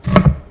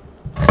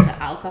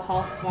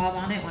alcohol swab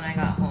on it when I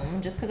got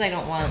home, just because I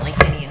don't want like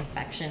any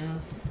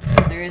infections.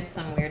 There is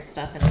some weird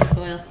stuff in the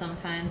soil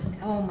sometimes.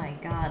 Oh my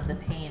God, the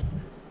pain.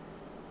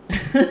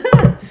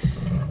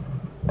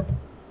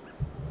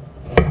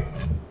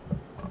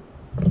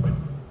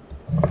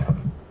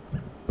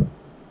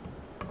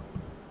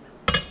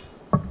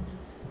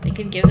 They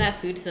could give that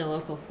food to the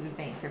local food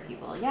bank for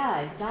people.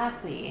 Yeah,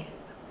 exactly.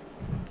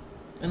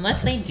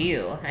 Unless they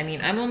do. I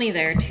mean, I'm only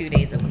there 2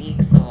 days a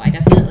week, so I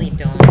definitely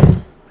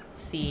don't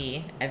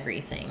see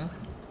everything.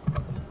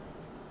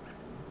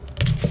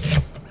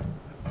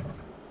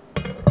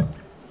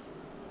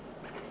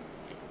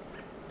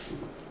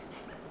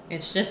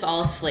 It's just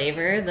all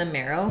flavor, the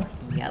marrow.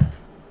 Yep.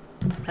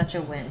 Such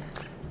a wimp.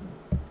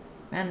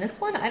 Man,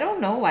 this one, I don't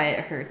know why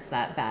it hurts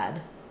that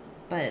bad.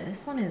 But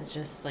this one has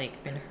just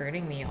like been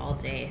hurting me all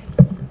day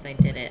since I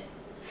did it.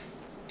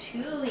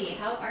 Tuli,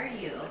 how are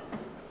you?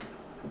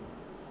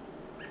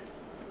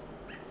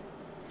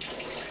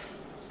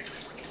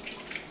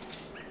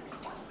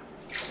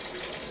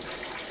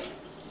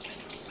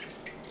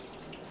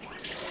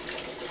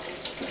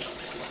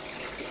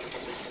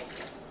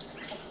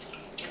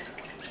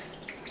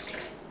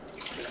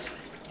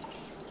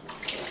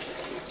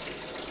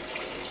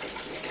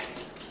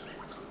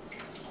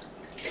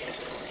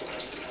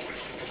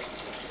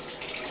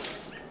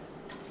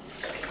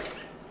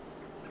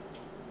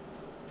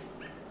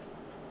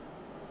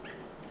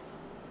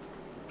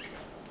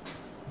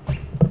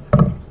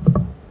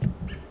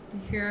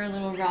 Hear our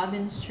little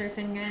robins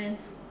chirping,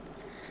 guys.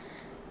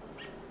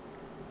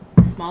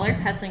 Smaller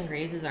cuts and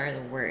grazes are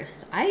the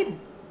worst. I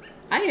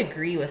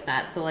agree with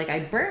that. So like I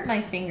burnt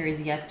my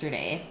fingers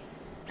yesterday,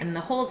 and the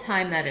whole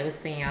time that it was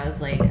singing, I was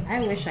like,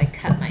 I wish I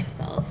cut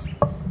myself.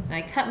 And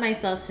I cut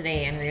myself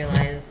today and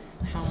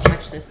realized how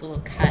much this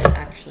little cut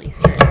actually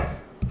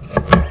hurts.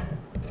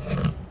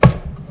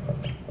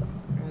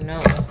 Oh no.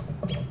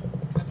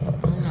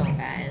 Oh no,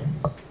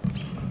 guys.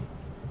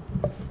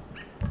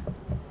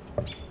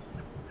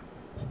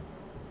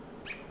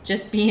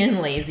 Just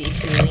being lazy,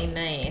 truly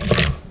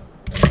nice.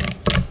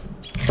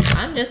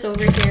 I'm just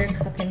over here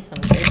cooking some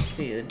good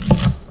food.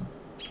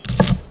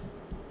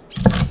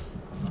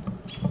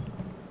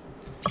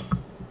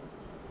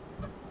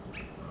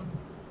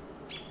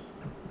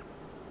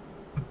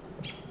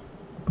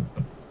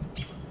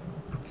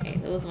 Okay,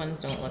 those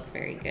ones don't look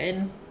very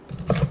good.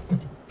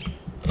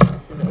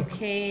 This is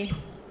okay.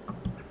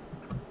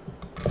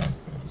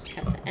 Just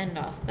cut the end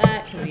off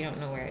that because we don't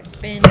know where it's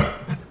been.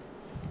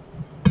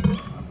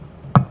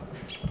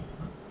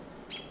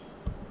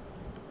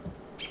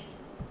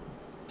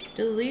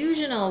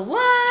 Delusional,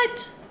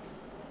 what?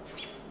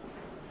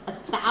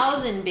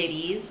 1,000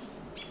 biddies.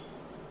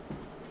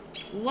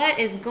 What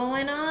is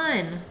going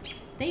on?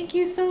 Thank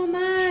you so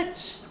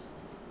much.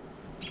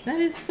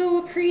 That is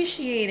so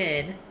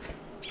appreciated.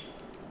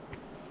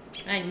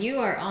 And you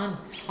are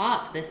on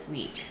top this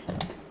week.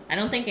 I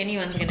don't think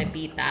anyone's gonna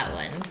beat that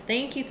one.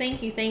 Thank you,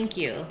 thank you, thank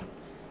you.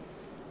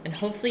 And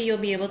hopefully you'll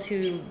be able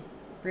to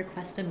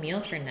request a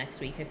meal for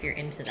next week if you're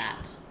into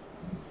that.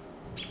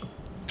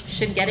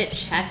 Should get it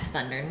checked,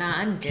 Thunder. Nah,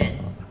 I'm good.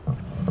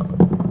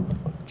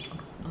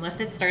 Unless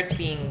it starts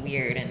being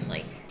weird and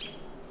like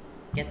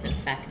gets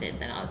infected,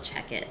 then I'll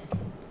check it.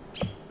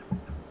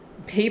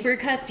 Paper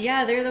cuts,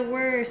 yeah, they're the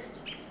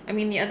worst. I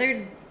mean, the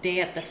other day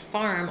at the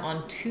farm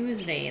on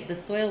Tuesday, the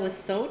soil was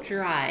so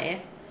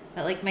dry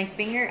that like my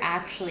finger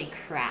actually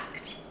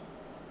cracked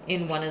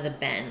in one of the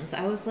bends.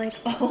 I was like,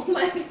 oh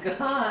my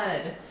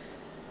God.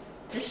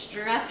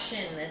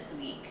 Destruction this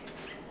week.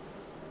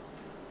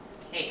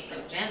 Okay, so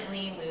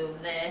gently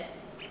move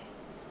this.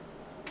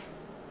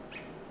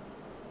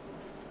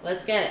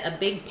 Let's get a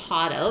big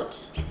pot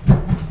out.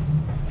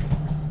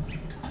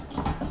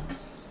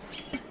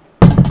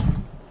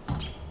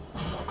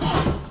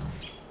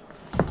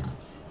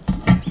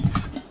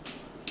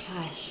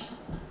 Gosh,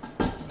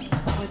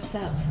 what's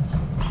up?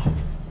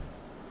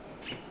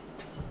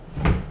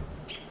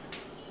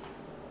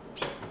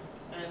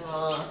 And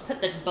we'll put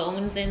the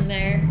bones in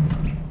there.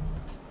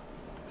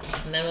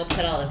 And then we'll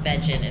put all the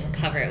veg in and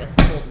cover it with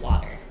cold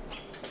water.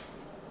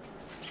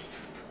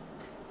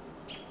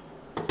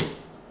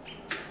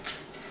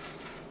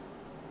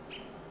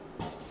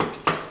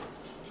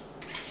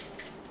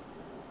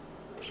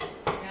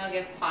 Maybe I'll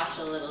give Posh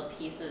a little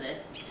piece of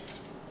this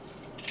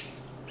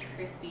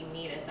crispy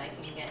meat if I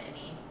can get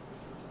any.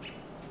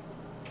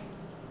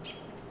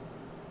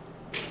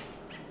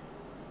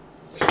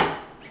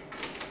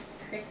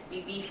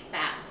 Crispy beef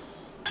fat.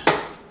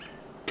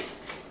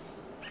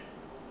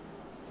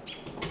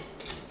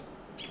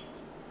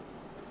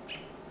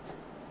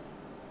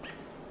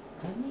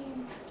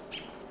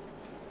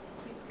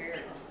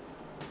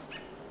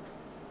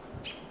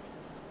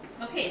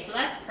 Okay, so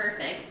that's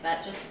perfect.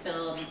 That just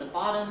filled the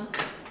bottom.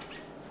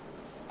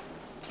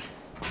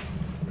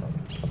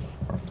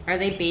 Are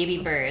they baby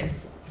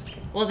birds?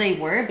 Well, they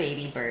were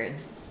baby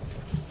birds.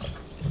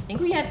 I think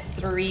we had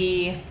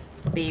 3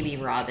 baby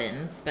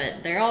robins,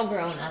 but they're all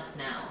grown up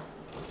now.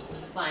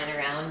 Flying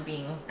around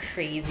being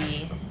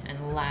crazy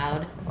and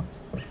loud.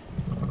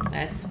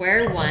 I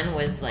swear one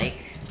was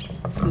like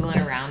fooling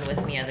around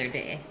with me the other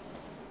day.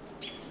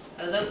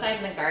 I was outside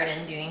in the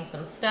garden doing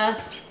some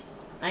stuff.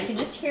 I could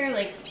just hear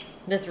like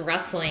this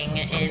rustling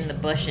in the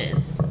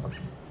bushes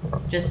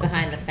just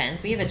behind the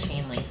fence. We have a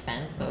chain link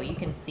fence, so you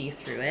can see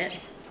through it.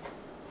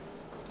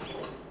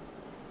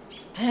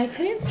 And I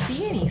couldn't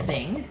see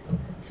anything,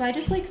 so I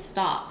just like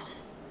stopped.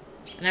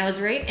 And I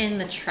was right in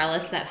the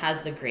trellis that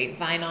has the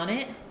grapevine on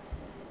it.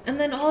 And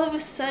then all of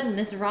a sudden,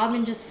 this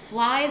robin just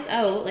flies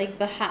out like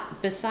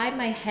beside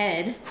my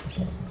head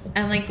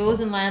and like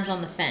goes and lands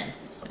on the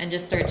fence and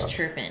just starts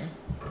chirping.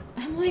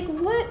 I'm like,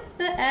 what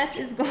the F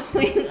is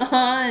going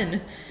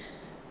on?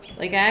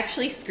 Like, I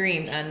actually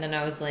screamed, and then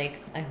I was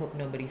like, I hope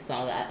nobody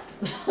saw that.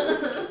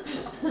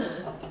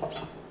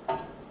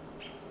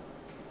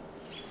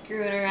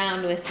 Screwing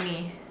around with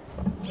me.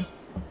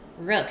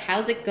 Rook,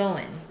 how's it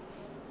going?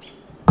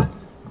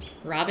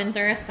 Robins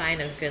are a sign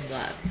of good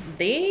luck.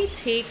 They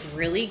take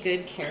really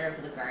good care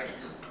of the garden.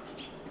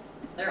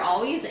 They're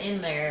always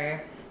in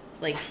there,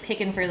 like,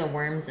 picking for the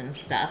worms and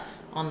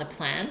stuff on the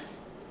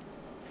plants.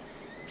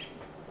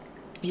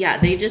 Yeah,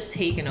 they just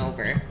taken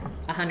over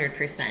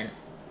 100%.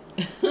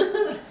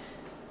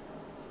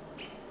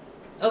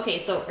 Okay,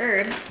 so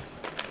herbs.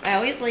 I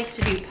always like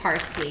to do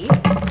parsley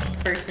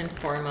first and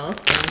foremost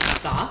in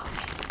stock.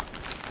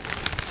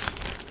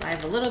 So I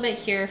have a little bit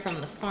here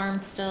from the farm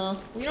still.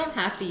 We don't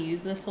have to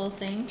use this whole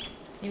thing.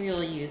 Maybe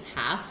we'll use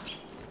half.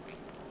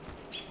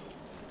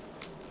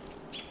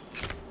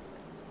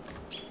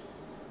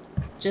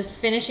 Just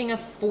finishing a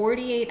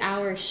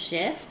 48-hour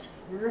shift?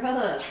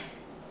 Ugh.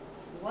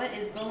 What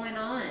is going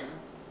on?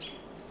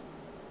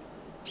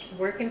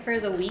 Working for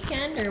the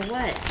weekend or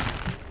what?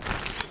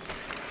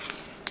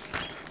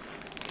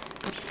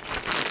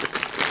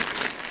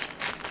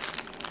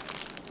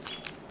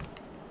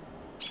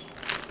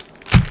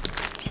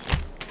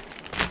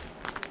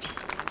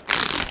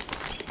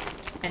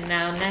 And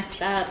now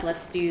next up,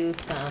 let's do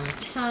some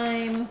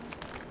thyme.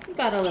 We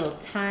got a little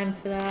thyme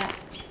for that.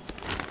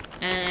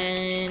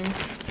 And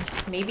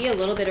maybe a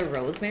little bit of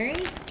rosemary,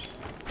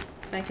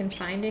 if I can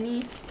find any.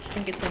 I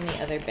think it's in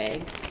the other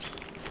bag.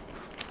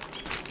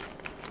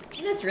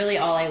 And that's really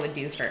all I would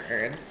do for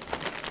herbs.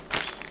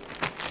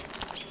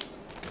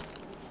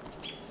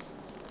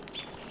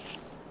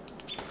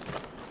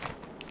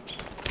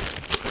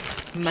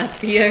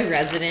 Must be a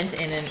resident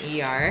in an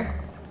ER.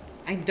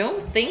 I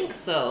don't think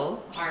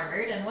so,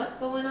 Armored. And what's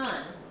going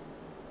on?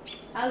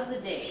 How's the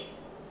day?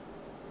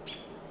 I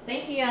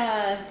think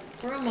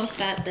we're almost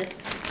at this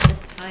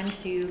time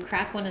to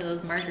crack one of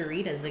those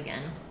margaritas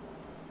again.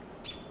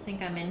 I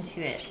think I'm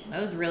into it.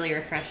 That was really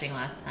refreshing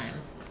last time.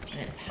 And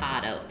it's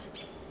hot out.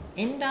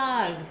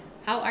 Indog,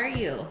 how are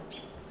you?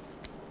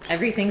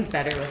 Everything's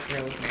better with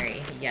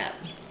rosemary. Yep.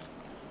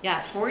 Yeah,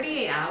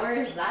 48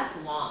 hours, that's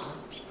long.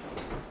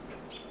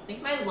 I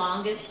think my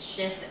longest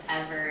shift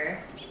ever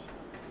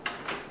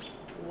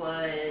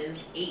was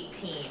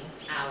 18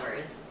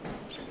 hours.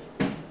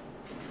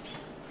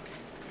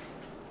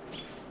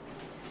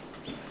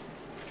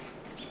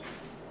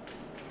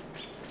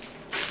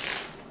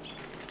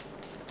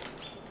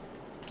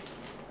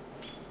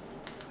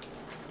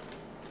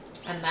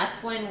 And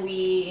that's when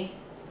we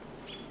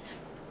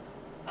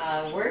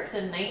worked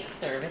a night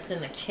service in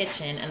the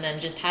kitchen and then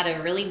just had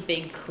a really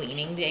big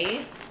cleaning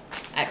day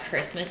at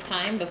Christmas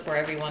time before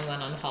everyone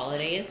went on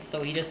holidays. So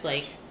we just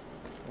like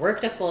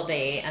worked a full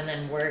day and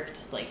then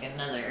worked like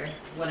another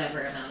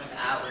whatever amount of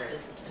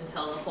hours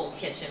until the whole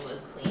kitchen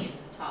was cleaned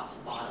top to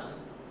bottom.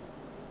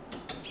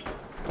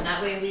 And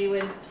that way we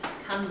would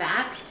come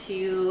back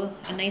to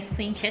a nice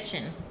clean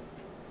kitchen.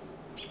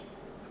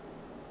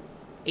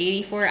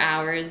 84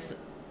 hours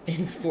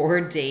in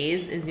 4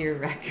 days is your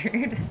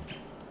record.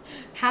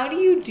 How do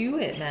you do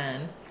it,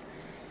 man?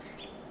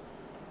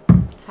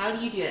 How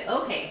do you do it?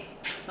 Okay,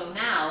 so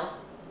now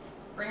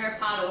bring our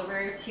pot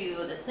over to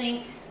the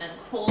sink and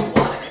cold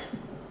water.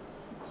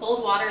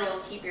 Cold water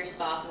will keep your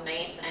stock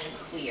nice and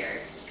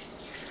clear.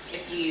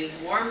 If you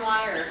use warm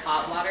water or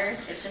hot water,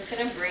 it's just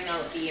gonna bring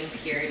out the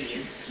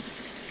impurities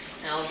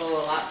and it'll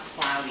go a lot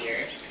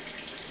cloudier.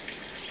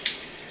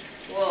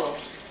 Whoa.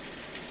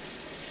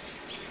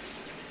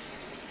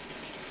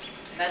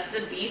 That's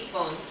the beef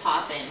bone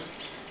popping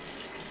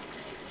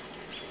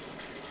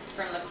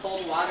from the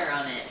cold water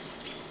on it.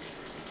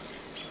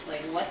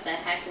 Like, what the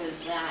heck was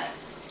that?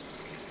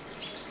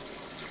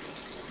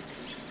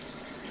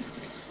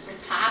 We're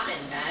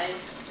popping,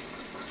 guys.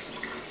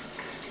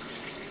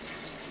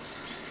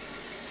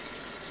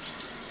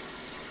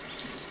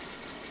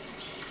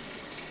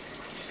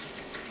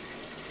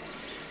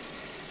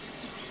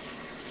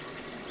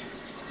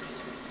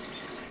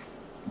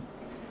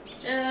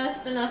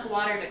 Just enough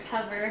water to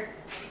cover.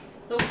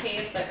 It's okay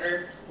if the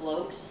herbs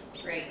float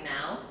right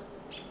now,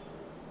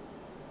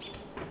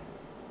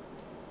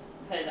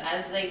 because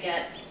as they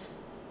get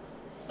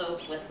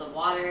soaked with the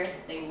water,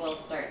 they will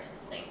start to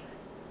sink.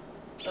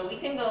 So we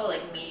can go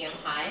like medium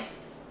high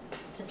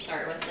to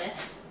start with this.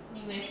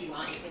 Even if you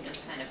want, you can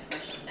just kind of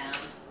push them down.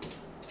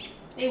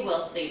 They will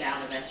stay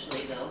down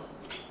eventually though.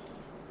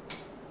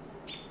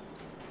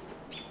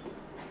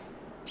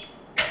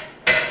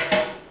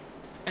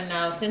 And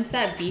now, since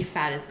that beef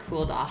fat is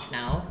cooled off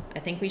now, I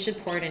think we should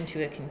pour it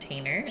into a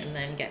container and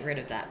then get rid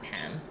of that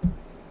pan.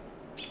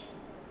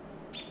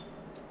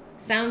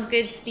 Sounds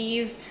good,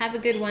 Steve. Have a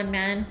good one,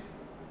 man.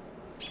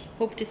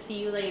 Hope to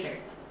see you later.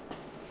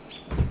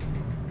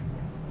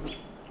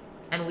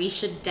 And we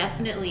should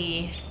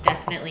definitely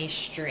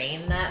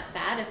strain that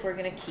fat if we're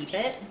gonna keep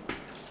it.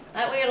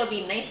 That way it'll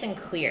be nice and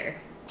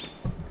clear.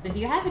 Because if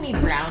you have any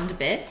browned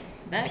bits,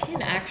 that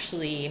can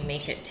actually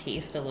make it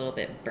taste a little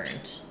bit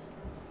burnt.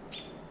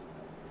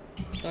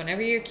 So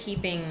whenever you're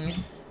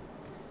keeping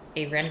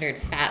a rendered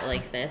fat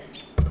like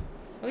this,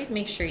 Always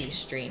make sure you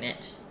strain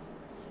it.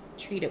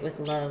 Treat it with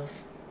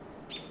love.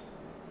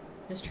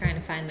 Just trying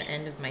to find the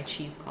end of my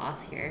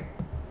cheesecloth here.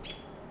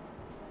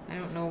 I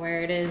don't know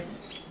where it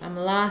is. I'm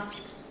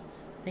lost.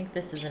 I think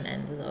this is an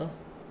end though.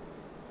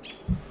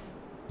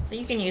 So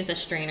you can use a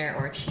strainer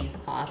or a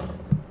cheesecloth,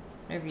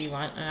 whatever you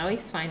want. I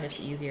always find it's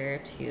easier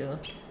to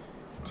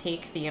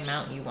take the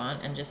amount you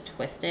want and just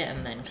twist it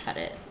and then cut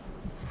it.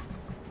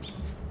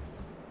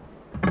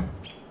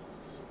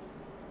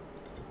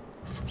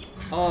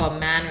 Oh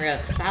man,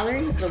 Rook,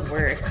 celery's the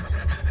worst.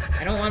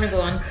 I don't want to go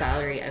on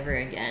celery ever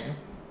again.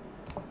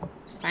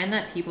 Just find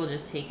that people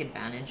just take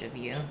advantage of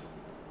you.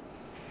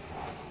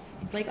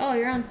 It's like, oh,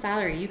 you're on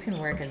salary. You can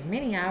work as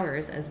many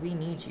hours as we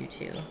need you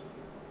to.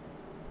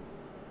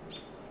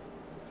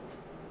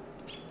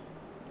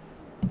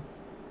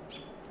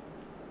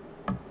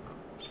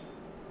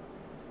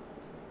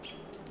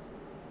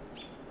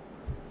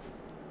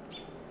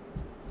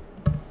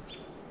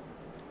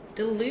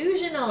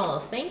 Delusional,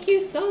 thank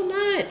you so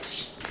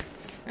much.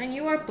 And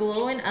you are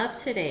blowing up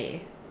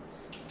today.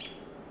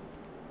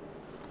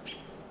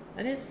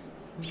 That is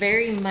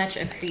very much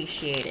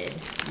appreciated.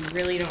 You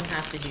really don't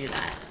have to do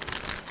that.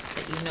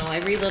 But you know,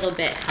 every little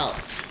bit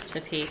helps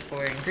to pay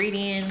for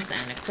ingredients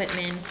and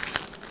equipment.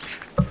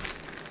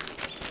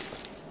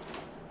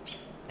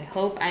 I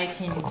hope I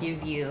can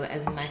give you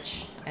as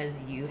much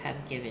as you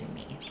have given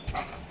me.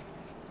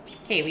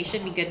 Okay, we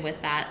should be good with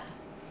that.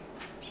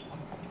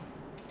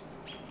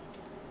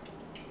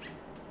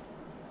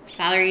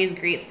 Salary is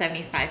great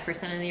 75%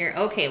 of the year.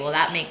 Okay, well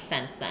that makes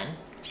sense then.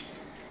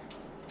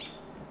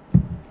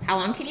 How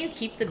long can you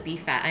keep the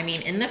beef fat? I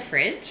mean, in the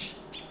fridge?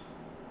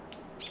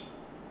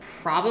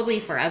 Probably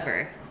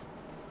forever.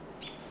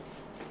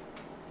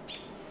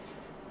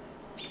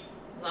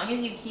 As long as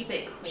you keep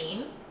it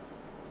clean,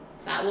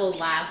 that will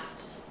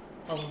last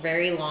a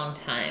very long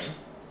time.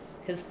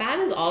 Because fat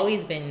has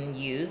always been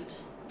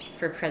used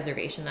for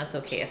preservation. That's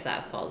okay if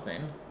that falls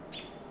in.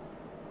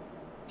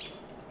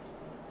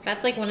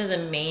 Fat's like one of the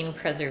main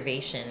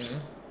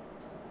preservation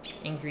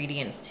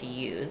ingredients to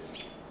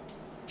use.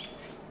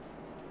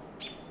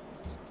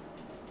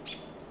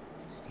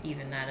 Just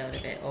even that out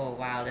a bit. Oh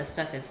wow, this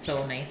stuff is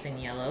so nice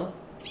and yellow.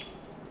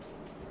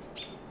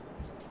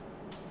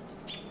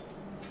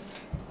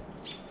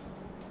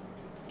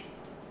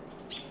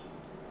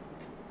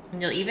 And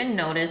you'll even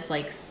notice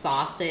like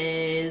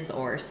sauces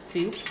or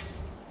soups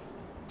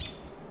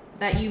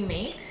that you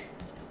make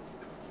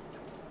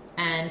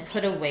and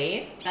put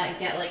away that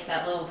get like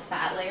that little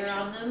fat layer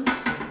on them,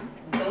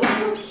 those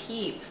will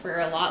keep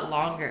for a lot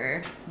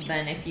longer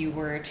than if you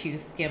were to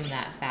skim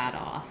that fat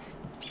off.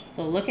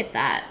 So look at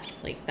that.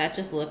 Like that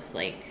just looks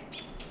like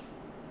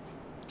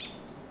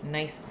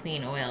nice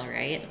clean oil,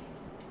 right?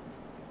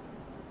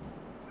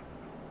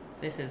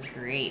 This is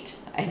great.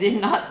 I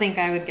did not think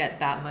I would get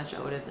that much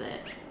out of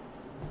it.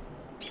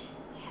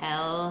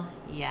 Hell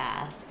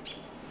yeah.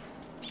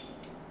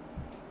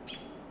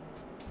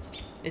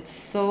 It's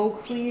so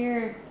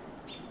clear.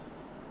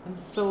 I'm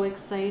so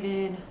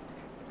excited.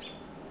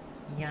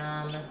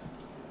 Yum.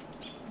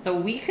 So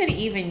we could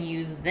even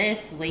use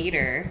this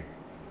later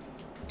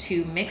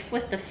to mix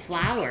with the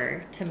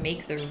flour to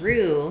make the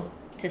roux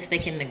to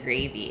thicken the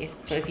gravy.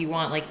 So if you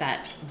want like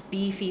that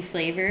beefy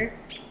flavor,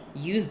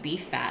 use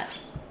beef fat.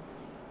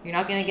 You're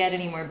not gonna get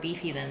any more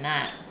beefy than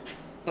that.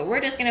 But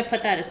we're just gonna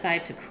put that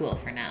aside to cool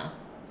for now.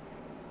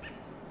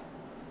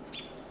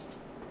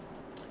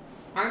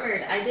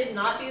 Armored, I did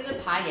not do the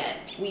pie yet.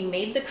 We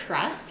made the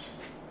crust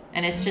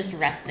and it's just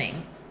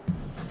resting.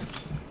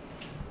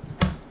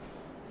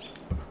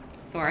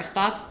 So our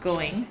stock's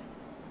going.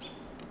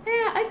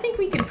 Yeah, I think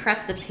we can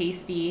prep the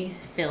pasty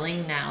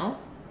filling now.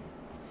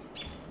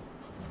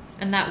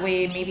 And that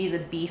way maybe the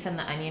beef and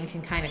the onion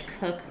can kind of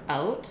cook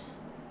out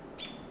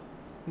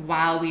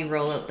while we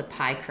roll out the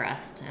pie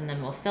crust. And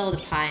then we'll fill the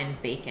pie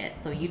and bake it.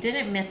 So you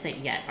didn't miss it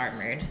yet,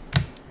 Armored.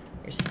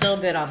 You're still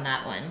good on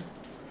that one.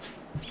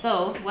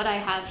 So what I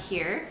have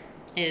here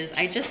is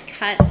I just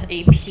cut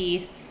a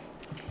piece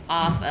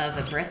off of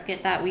a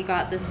brisket that we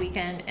got this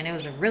weekend, and it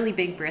was a really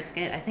big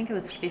brisket. I think it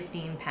was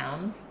 15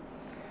 pounds.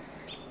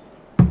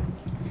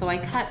 So I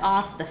cut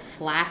off the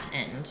flat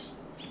end,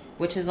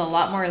 which is a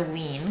lot more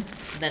lean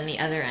than the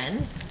other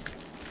end,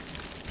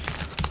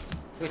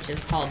 which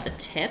is called the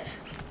tip.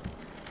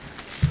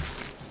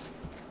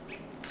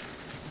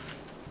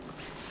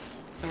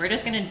 So we're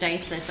just gonna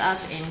dice this up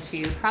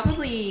into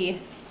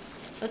probably,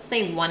 let's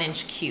say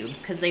 1-inch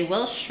cubes, because they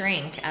will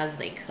shrink as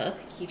they cook.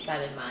 Keep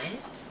that in mind.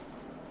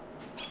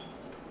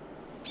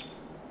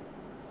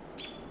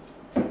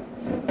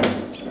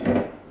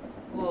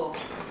 Whoa.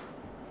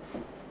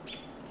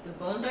 The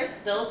bones are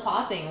still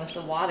popping with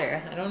the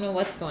water. I don't know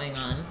what's going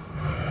on.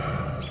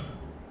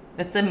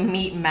 It's a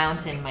meat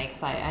mountain,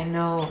 Mike's eye. I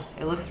know,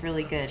 it looks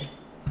really good.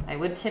 I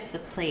would tip the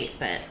plate,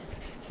 but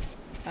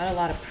got a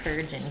lot of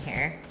purge in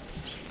here.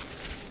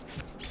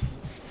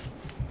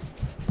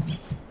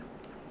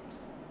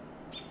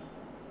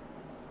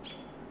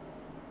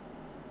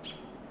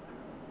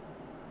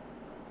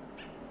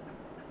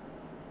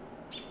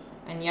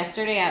 And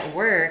yesterday at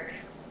work,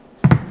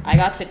 I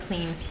got to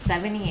clean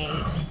 78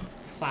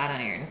 flat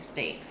iron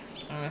steaks.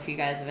 I don't know if you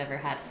guys have ever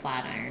had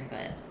flat iron,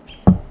 but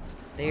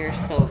they are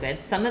so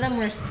good. Some of them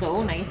were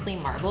so nicely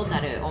marbled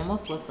that it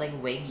almost looked like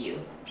Wagyu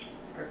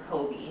or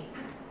Kobe.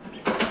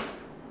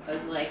 I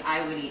was like,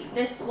 I would eat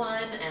this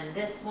one and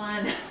this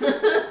one.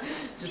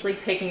 Just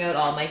like picking out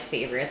all my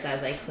favorites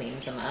as I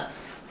cleaned them up.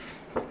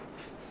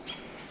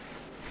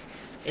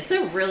 It's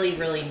a really,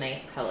 really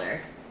nice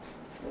color.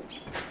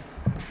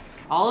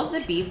 All of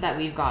the beef that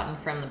we've gotten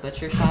from the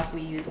butcher shop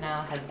we use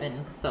now has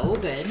been so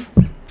good.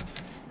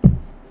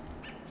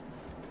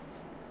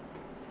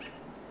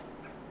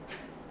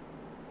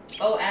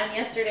 Oh, and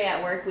yesterday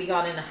at work we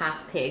got in a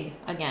half pig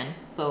again,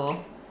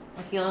 so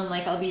I'm feeling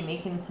like I'll be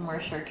making some more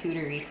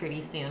charcuterie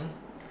pretty soon.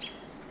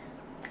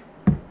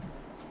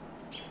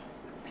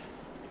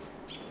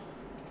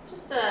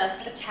 Just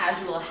a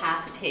casual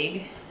half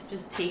pig,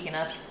 just taking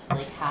up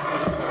like half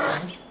of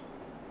the kitchen.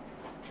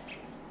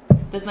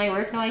 Does my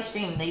work know I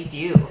stream? They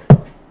do.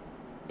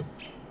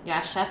 Yeah,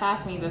 Chef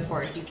asked me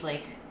before, he's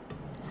like,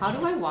 how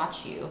do I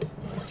watch you?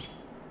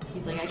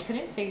 He's like, I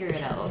couldn't figure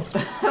it out.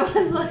 I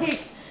was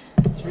like,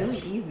 it's really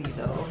easy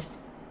though.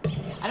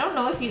 I don't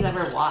know if he's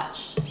ever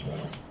watched.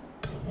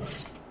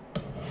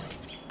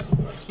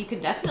 He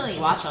could definitely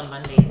watch on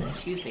Mondays and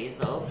Tuesdays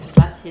though, because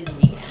that's his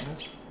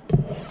weekend.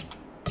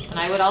 And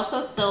I would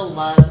also still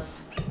love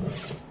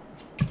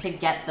to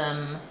get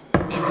them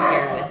in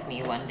here with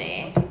me one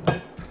day.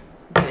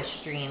 Do a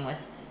stream with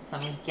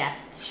some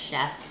guest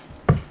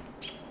chefs.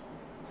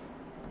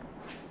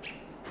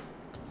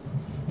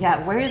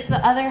 Yeah, where's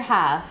the other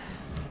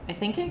half? I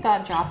think it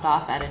got dropped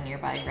off at a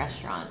nearby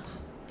restaurant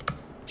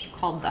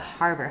called the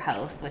Harbor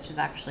House, which is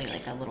actually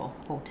like a little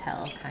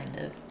hotel kind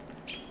of.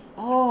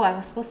 Oh, I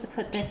was supposed to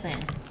put this in.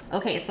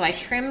 Okay, so I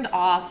trimmed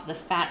off the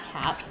fat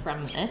cap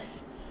from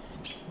this.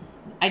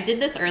 I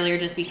did this earlier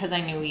just because I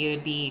knew we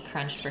would be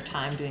crunched for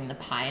time doing the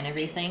pie and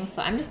everything.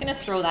 So I'm just gonna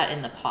throw that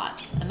in the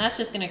pot, and that's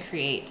just gonna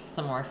create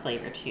some more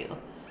flavor too.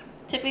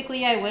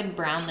 Typically I would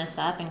brown this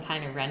up and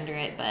kind of render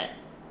it, but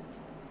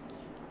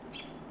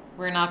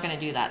we're not gonna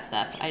do that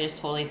step. I just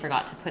totally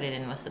forgot to put it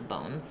in with the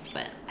bones,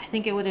 but I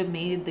think it would have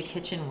made the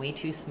kitchen way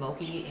too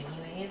smoky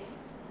anyways.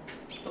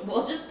 So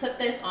we'll just put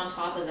this on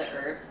top of the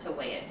herbs to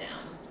weigh it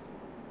down.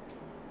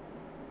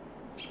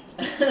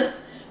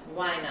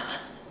 Why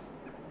not?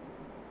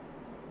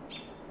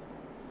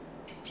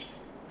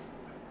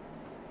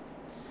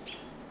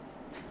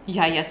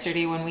 Yeah,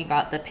 yesterday when we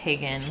got the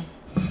pig in,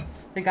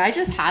 the guy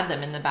just had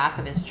them in the back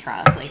of his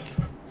truck, like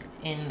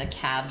in the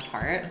cab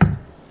part.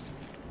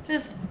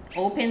 Just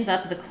opens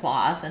up the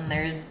cloth and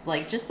there's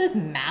like just this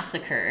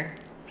massacre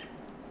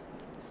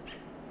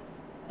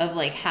of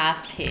like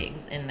half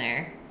pigs in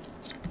there.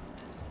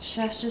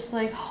 Chef's just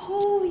like,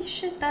 holy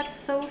shit, that's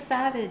so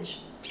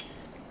savage.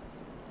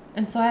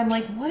 And so I'm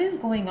like, what is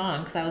going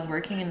on? Because I was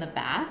working in the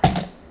back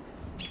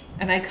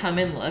and I come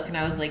and look and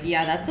I was like,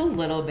 yeah, that's a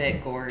little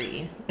bit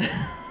gory.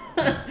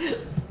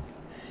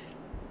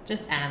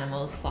 Just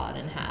animals sawed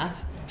in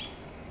half.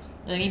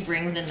 And then he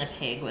brings in the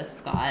pig with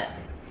Scott.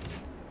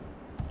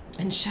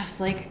 And Chef's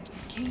like,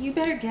 okay, you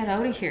better get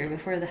out of here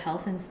before the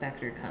health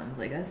inspector comes.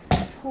 Like,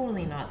 that's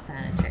totally not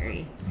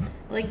sanitary.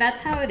 Like,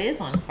 that's how it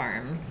is on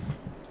farms.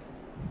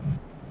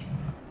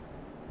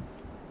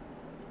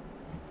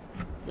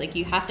 It's like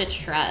you have to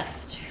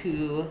trust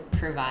who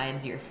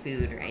provides your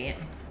food, right?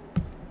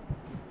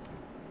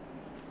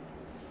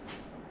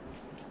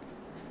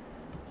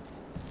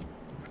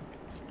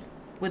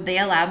 Would they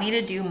allow me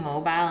to do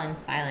mobile and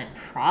silent?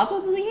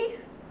 Probably.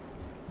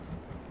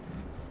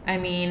 I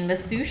mean, the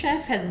sous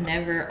chef has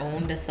never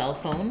owned a cell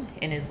phone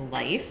in his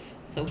life,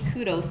 so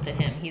kudos to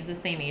him. He's the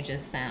same age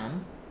as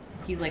Sam.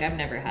 He's like, I've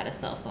never had a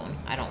cell phone.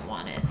 I don't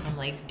want it. I'm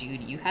like,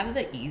 dude, you have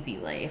the easy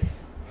life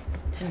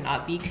to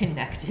not be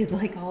connected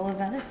like all of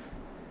us.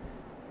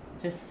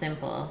 Just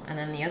simple. And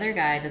then the other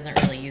guy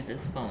doesn't really use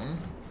his phone.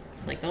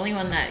 Like, the only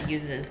one that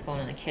uses his phone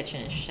in the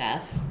kitchen is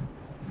Chef.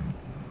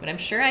 But I'm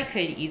sure I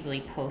could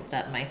easily post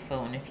up my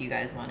phone if you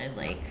guys wanted,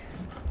 like,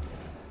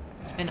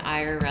 an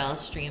IRL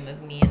stream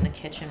of me in the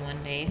kitchen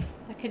one day.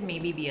 That could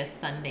maybe be a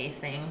Sunday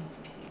thing.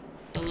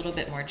 It's a little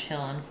bit more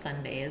chill on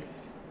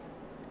Sundays,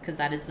 because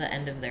that is the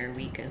end of their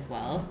week as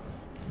well.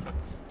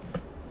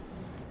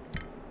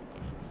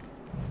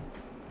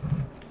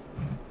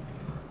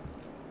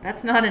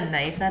 That's not a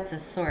knife, that's a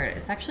sword.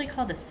 It's actually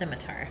called a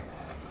scimitar.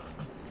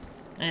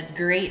 And it's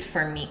great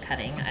for meat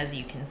cutting, as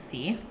you can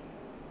see.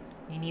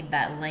 You need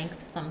that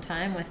length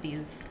sometime with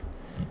these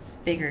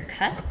bigger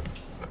cuts.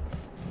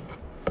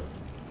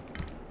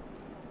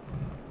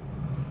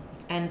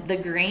 And the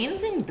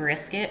grains in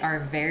brisket are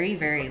very,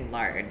 very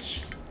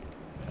large.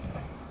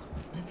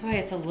 That's why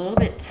it's a little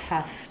bit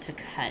tough to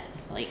cut.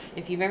 Like,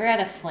 if you've ever had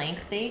a flank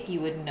steak, you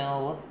would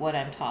know what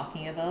I'm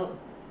talking about.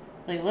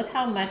 Like, look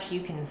how much you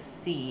can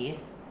see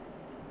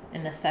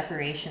in the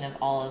separation of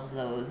all of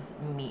those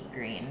meat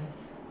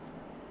grains.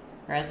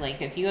 Whereas,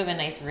 like, if you have a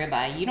nice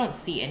ribeye, you don't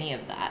see any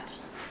of that.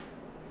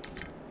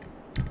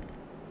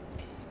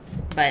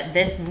 But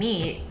this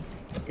meat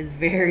is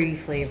very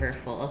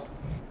flavorful.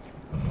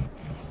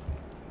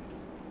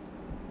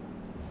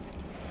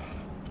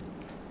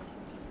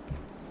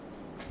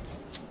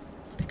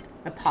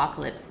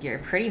 apocalypse gear.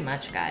 Pretty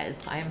much,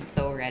 guys. I am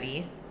so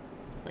ready.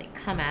 Like,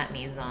 come at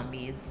me,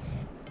 zombies.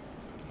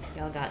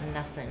 Y'all got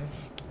nothing.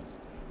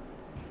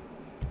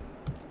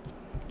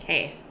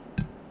 Okay.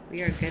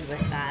 We are good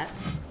with that.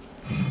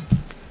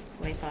 Just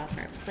wipe off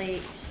our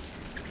plate.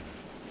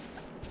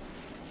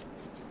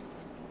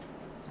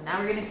 And now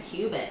we're gonna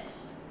cube it.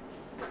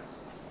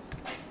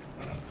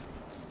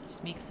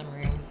 Just make some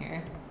room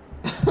here.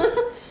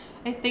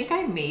 I think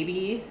I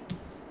maybe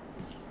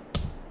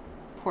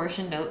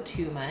portioned out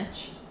too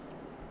much.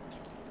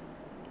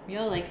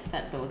 We'll like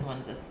set those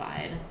ones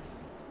aside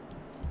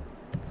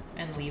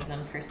and leave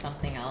them for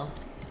something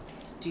else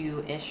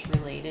stew-ish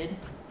related.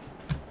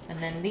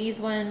 And then these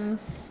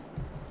ones,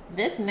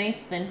 this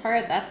nice thin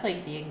part, that's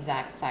like the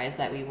exact size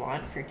that we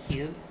want for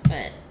cubes,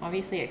 but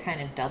obviously it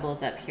kind of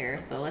doubles up here,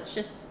 so let's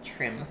just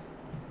trim.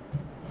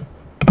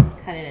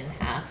 Cut it in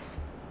half.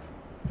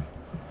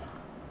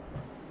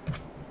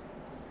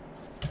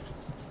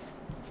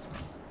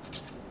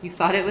 You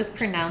thought it was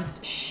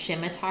pronounced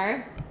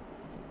scimitar?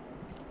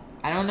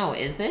 I don't know,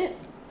 is it?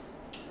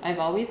 I've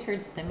always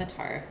heard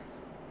scimitar.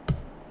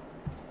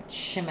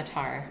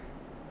 Scimitar.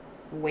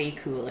 Way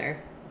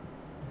cooler.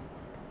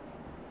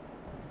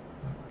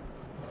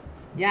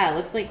 Yeah, it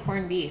looks like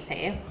corned beef,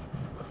 hey?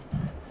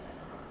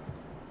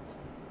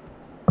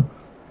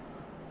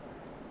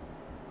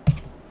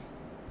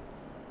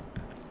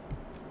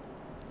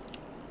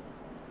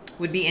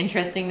 Would be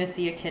interesting to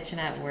see a kitchen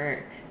at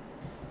work.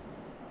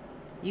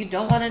 You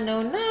don't want to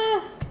know?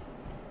 Nah.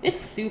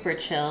 It's super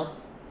chill.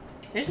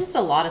 There's just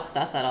a lot of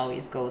stuff that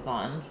always goes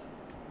on.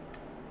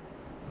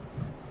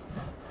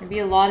 There'd be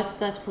a lot of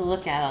stuff to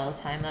look at all the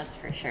time, that's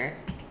for sure.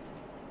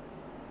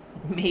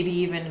 Maybe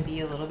even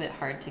be a little bit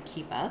hard to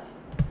keep up.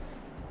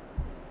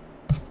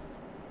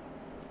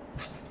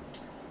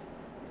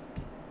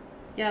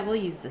 Yeah, we'll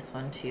use this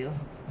one too.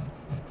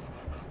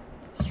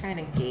 Just trying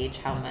to gauge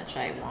how much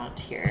I want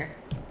here.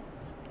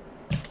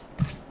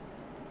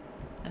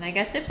 And I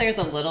guess if there's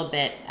a little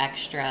bit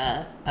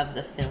extra of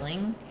the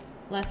filling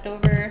left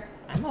over,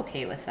 I'm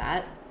okay with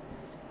that.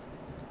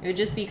 It would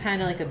just be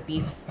kind of like a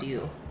beef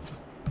stew.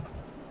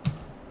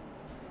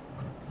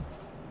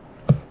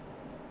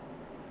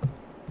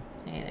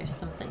 Hey, there's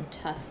something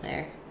tough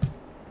there.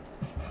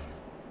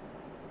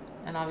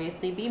 And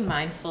obviously be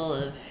mindful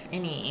of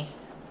any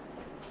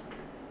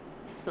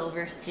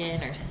silver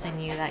skin or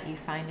sinew that you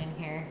find in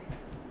here.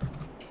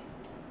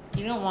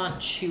 You don't want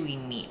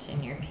chewy meat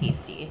in your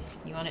pasty.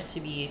 You want it to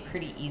be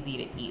pretty easy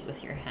to eat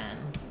with your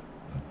hands.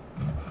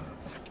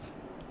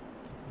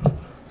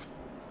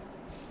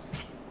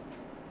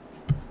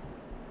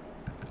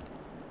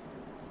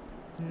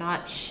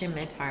 Not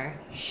scimitar.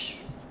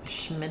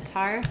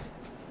 Schmitar?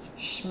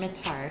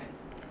 Schmitar.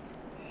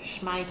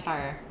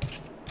 Schmitar.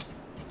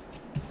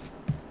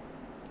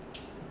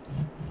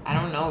 I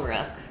don't know,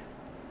 Rook.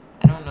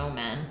 I don't know,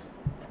 man.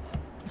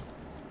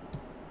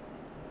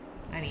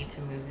 I need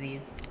to move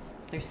these.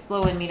 They're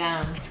slowing me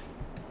down.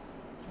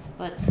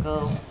 Let's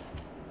go.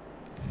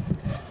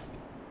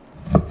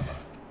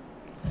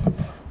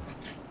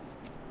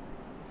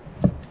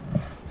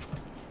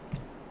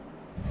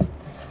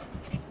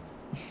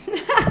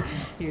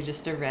 You're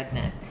just a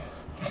redneck.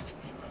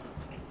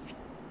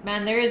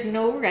 Man, there is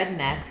no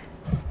redneck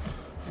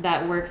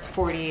that works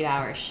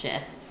 48-hour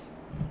shifts.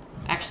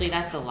 Actually,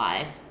 that's a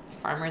lie.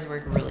 Farmers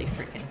work really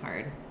freaking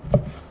hard.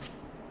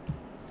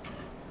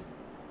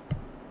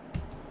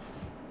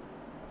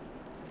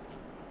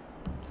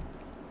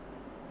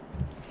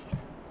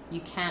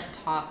 You can't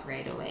talk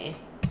right away.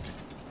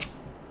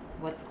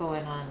 What's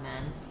going on,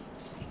 man?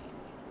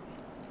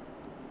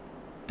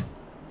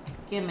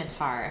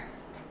 Scimitar.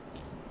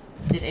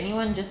 Did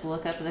anyone just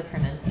look up the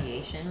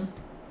pronunciation?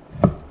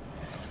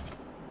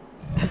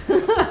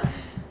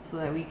 So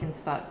that we can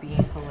stop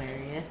being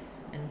hilarious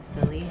and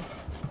silly.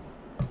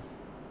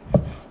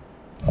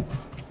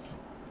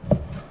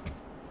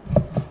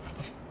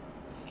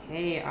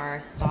 Okay,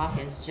 our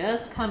stock is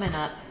just coming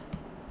up.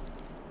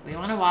 So we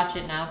want to watch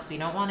it now because we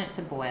don't want it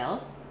to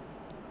boil.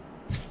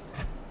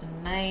 Just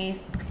a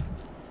nice,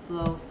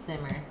 slow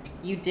simmer.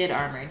 You did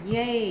armored.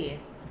 Yay!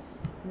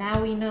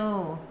 Now we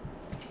know.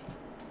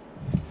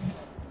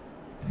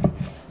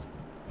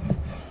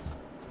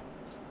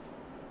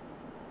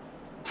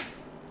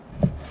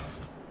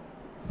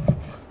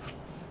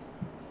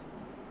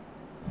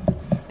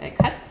 It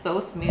cuts so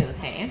smooth,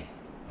 hey?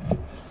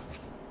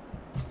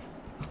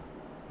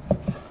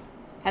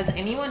 Has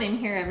anyone in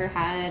here ever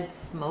had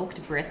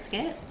smoked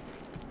brisket?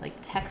 Like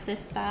Texas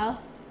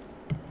style?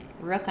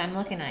 Rook, I'm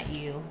looking at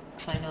you,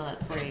 so I know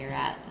that's where you're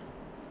at.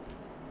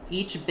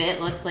 Each bit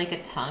looks like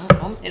a tongue.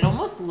 It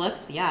almost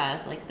looks,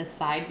 yeah, like the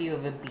side view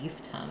of a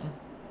beef tongue.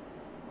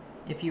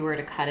 If you were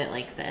to cut it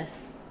like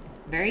this.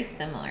 Very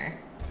similar.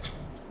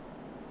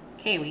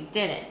 Okay, we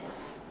did it.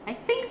 I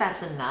think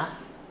that's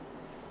enough.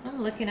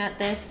 I'm looking at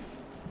this.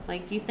 It's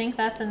like, do you think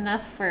that's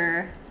enough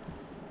for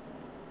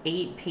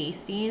 8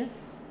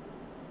 pasties?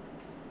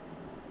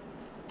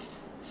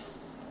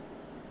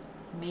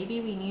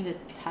 Maybe we need a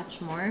touch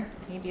more.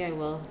 Maybe I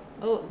will.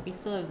 Oh, we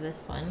still have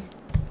this one.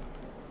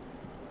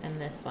 and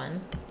this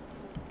one.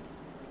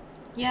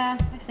 Yeah,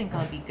 I think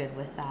I'll be good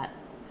with that.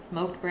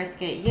 Smoked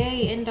brisket.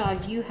 Yay,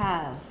 InDog, you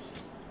have.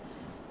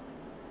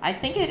 I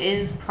think it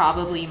is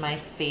probably my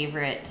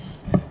favorite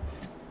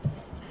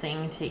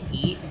thing to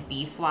eat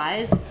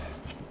beef-wise,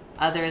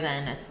 other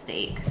than a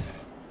steak.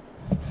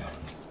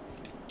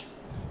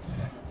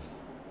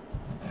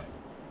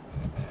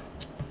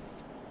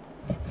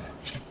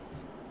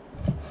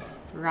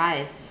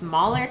 Rise,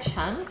 smaller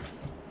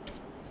chunks,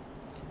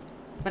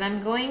 but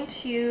I'm going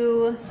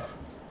to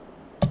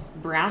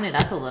brown it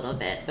up a little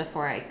bit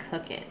before I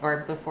cook it, or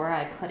before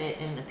I put it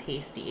in the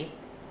pasty.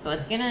 So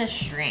it's gonna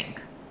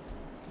shrink.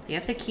 So you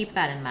have to keep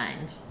that in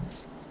mind.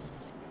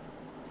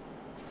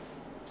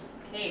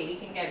 Okay, we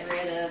can get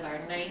rid of our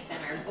knife and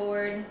our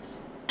board.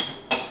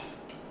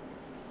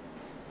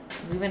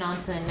 Moving on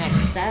to the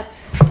next step.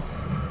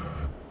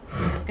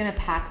 I'm just gonna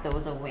pack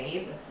those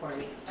away before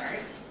we start.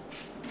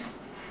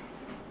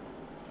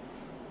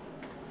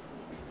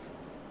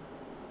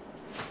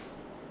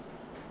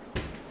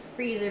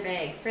 Freezer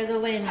bag for the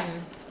win.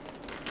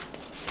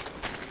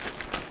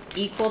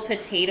 Equal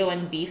potato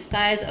and beef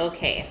size?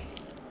 Okay.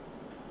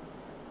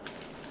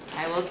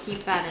 I will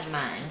keep that in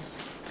mind.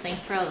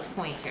 Thanks for all the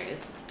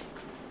pointers.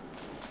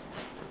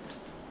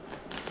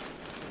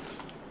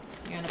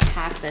 You're gonna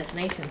pack this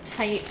nice and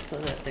tight so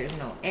that there's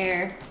no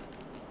air.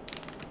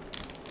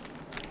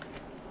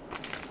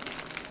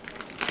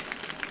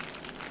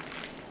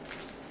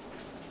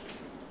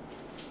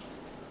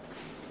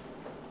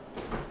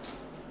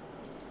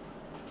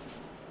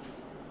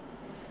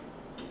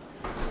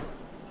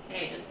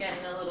 Okay, just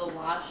getting a little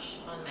wash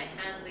on my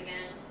hands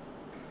again.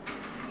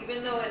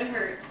 Even though it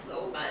hurts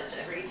so much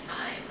every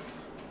time.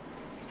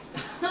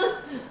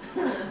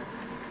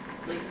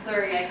 Like,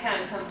 sorry, I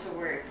can't come to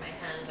work. My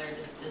hands are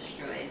just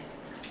destroyed.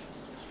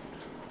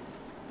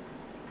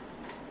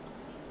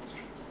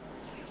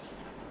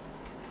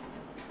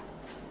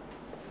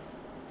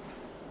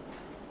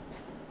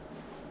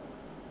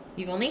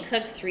 You've only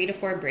cooked 3 to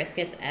 4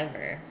 briskets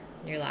ever.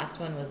 Your last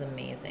one was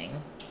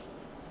amazing.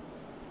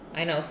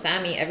 I know,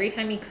 Sammy, every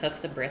time he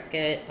cooks a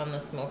brisket on the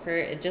smoker,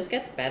 it just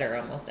gets better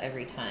almost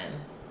every time.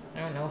 I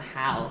don't know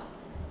how.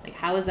 Like,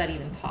 how is that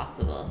even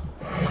possible?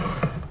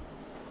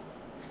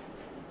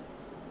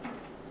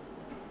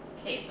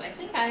 Okay, so I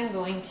think I'm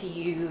going to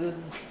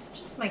use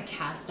just my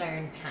cast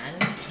iron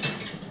pan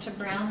to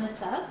brown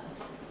this up.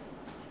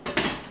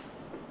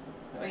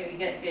 That way we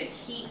get good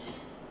heat.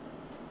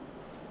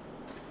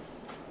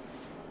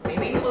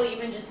 Maybe we'll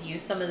even just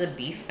use some of the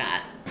beef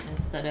fat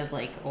instead of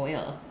like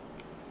oil.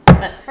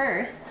 But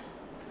first,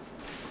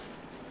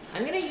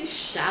 I'm gonna use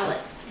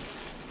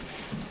shallots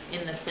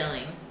in the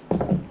filling.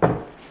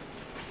 A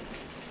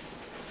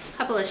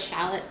couple of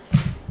shallots.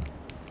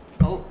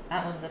 Oh,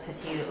 that one's a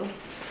potato.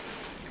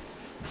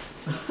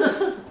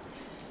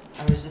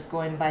 I was just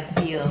going by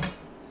feel.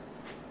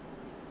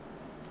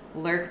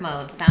 Lurk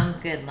mode, sounds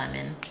good,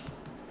 Lemon.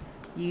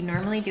 You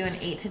normally do an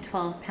 8 to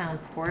 12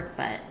 pound pork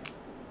butt.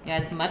 Yeah,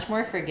 it's much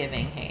more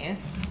forgiving, hey?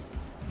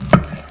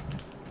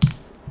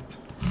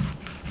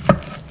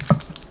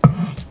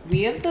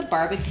 We have the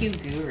barbecue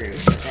guru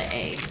for the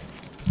egg.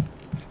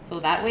 So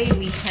that way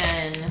we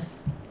can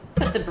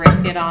put the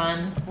brisket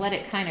on, let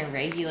it kind of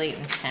regulate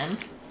in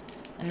temp,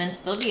 and then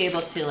still be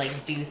able to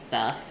like do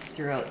stuff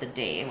throughout the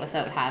day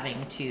without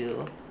having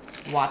to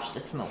watch the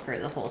smoker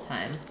the whole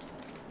time.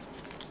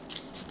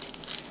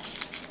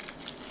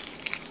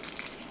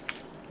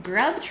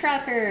 Grub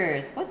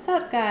Truckers, what's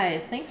up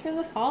guys? Thanks for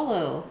the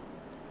follow.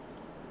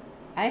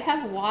 I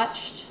have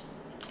watched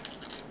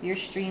your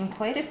stream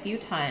quite a few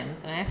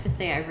times, and I have to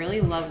say I really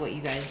love what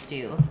you guys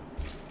do.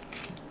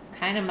 It's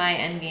kind of my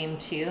end game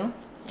too,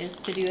 is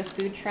to do a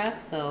food truck,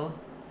 so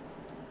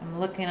I'm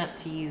looking up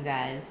to you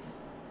guys.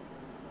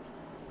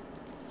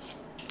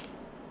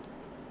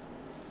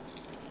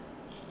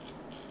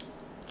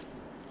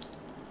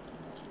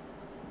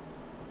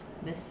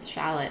 This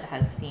shallot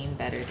has seen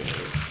better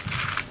days.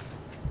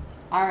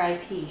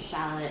 R.I.P.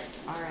 shallot,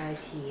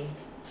 R.I.P.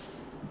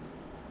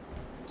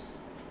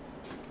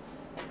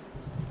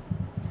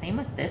 Same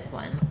with this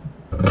one.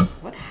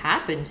 What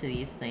happened to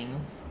these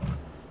things?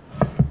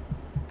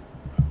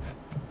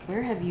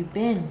 Where have you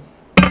been?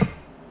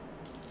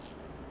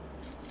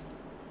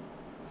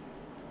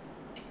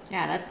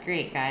 Yeah, that's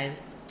great,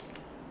 guys.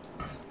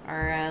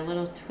 Our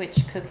little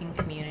Twitch cooking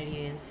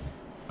community is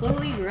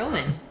slowly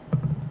growing.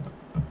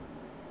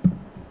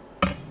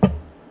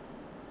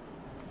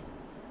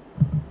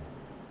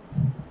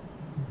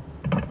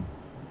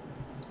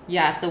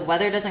 Yeah, if the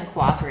weather doesn't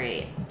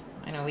cooperate.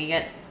 I know we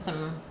get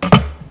some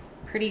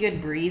pretty good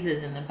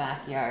breezes in the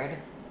backyard.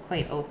 It's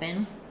quite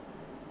open.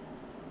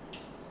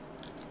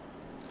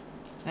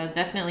 That was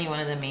definitely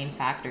one of the main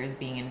factors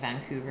being in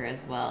Vancouver as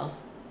well.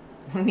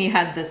 When we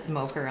had the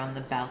smoker on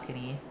the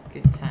balcony.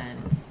 Good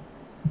times.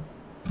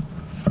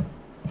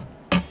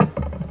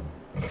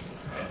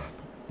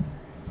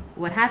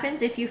 What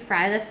happens if you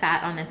fry the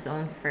fat on its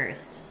own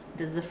first?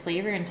 Does the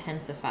flavor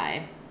intensify?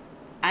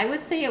 I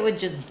would say it would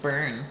just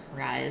burn,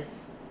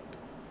 Rise.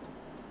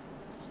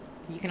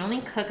 You can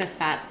only cook a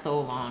fat so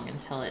long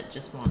until it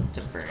just wants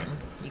to burn.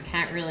 You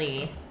can't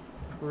really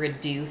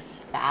reduce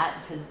fat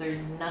because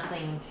there's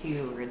nothing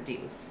to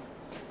reduce.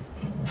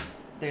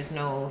 There's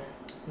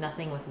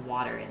nothing with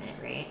water in it,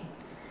 right?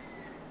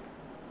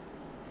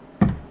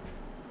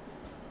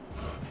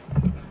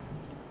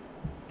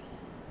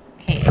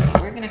 Okay,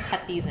 so we're gonna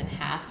cut these in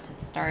half to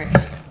start.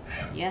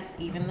 Yes,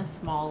 even the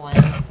small ones.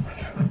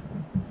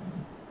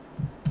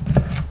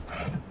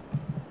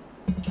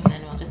 And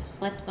then we'll just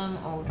flip them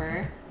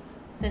over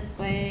this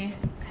way,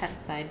 cut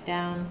side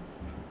down.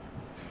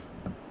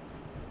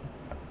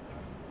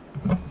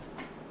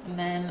 And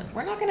then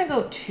we're not gonna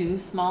go too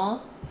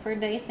small for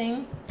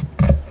dicing.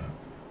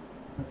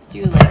 Let's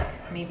do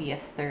like maybe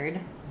 1/3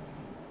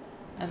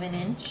 of an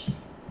inch.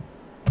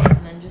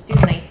 And then just do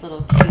nice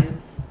little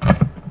cubes.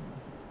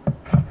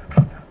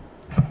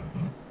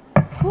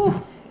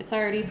 Whew, it's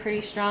already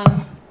pretty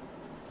strong.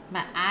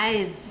 My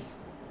eyes.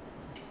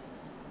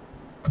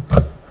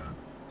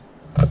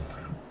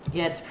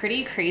 Yeah, it's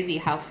pretty crazy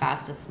how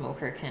fast a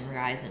smoker can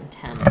rise in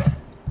temp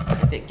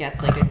if it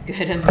gets like a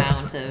good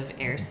amount of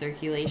air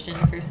circulation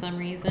for some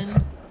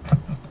reason.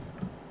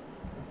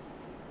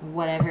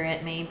 Whatever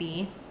it may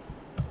be.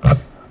 I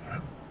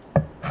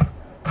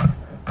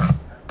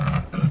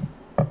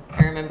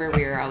remember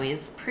we were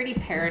always pretty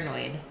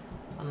paranoid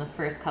on the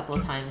first couple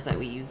of times that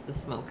we used the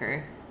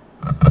smoker.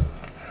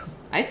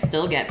 I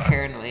still get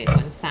paranoid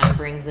when Sam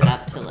brings it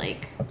up to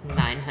like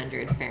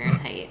 900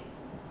 Fahrenheit.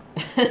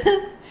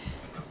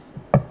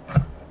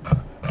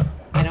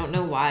 I don't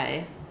know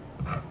why.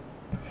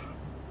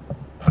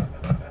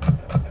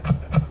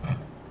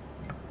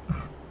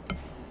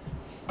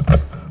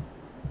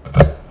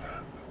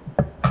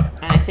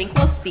 And I think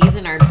we'll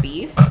season our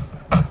beef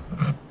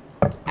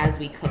as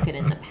we cook it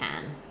in the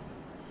pan.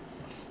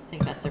 I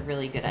think that's a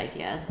really good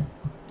idea.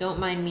 Don't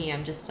mind me,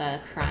 I'm just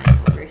crying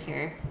over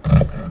here.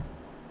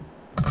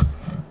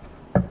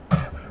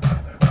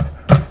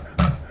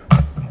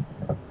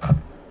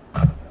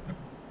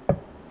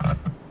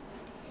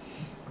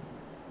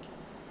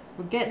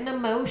 We're getting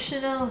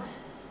emotional.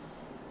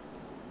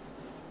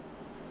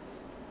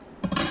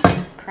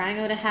 Crying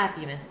out of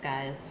happiness,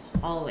 guys.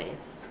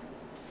 Always.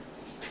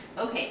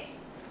 Okay,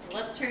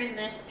 let's turn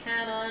this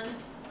pan on.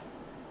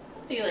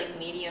 I'll do like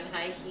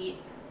medium-high heat.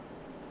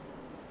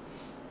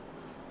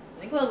 I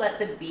think we'll let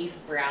the beef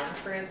brown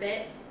for a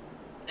bit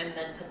and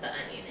then put the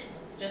onion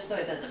in, just so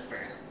it doesn't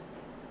burn.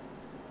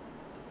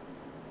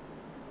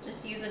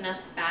 Just use enough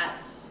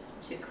fat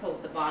to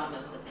coat the bottom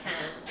of the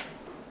pan.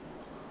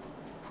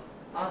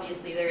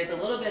 Obviously, there is a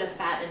little bit of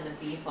fat in the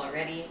beef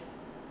already,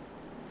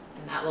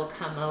 and that will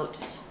come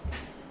out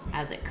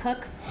as it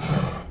cooks.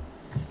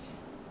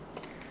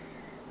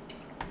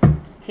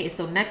 Okay,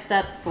 so next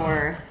up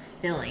for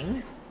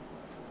filling.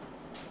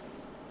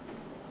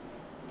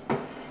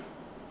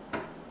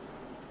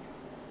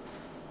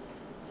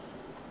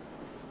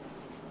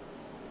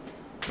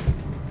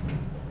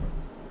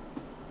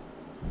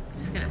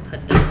 Just gonna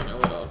put this in a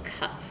little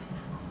cup.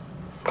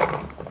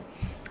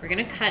 We're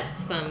gonna cut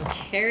some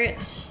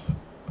carrot.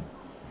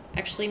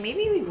 Actually,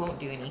 maybe we won't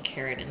do any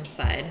carrot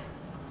inside.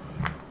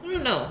 I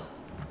don't know.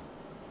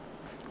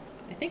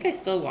 I think I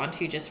still want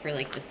to just for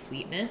like the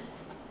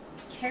sweetness.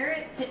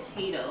 Carrot,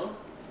 potato.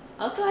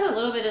 I also had a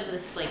little bit of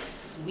this like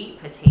sweet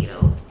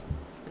potato,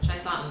 which I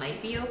thought might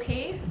be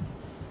okay.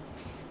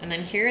 And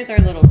then here's our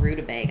little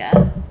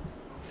rutabaga.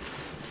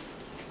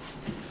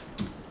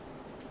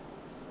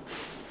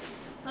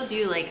 I'll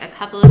do like a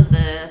couple of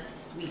the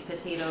sweet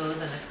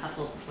potatoes and a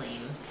couple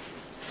plain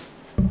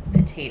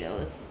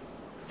potatoes.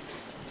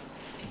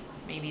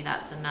 Maybe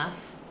that's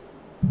enough.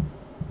 I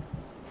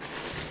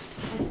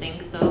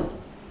think so.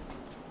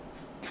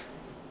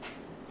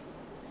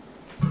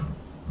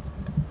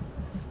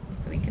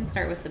 So we can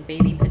start with the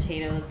baby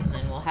potatoes and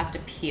then we'll have to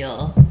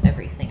peel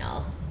everything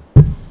else.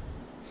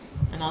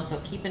 And also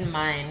keep in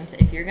mind,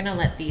 if you're gonna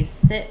let these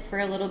sit for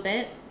a little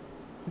bit,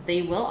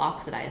 they will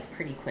oxidize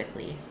pretty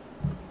quickly.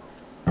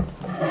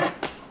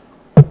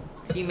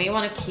 So you may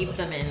want to keep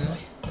them in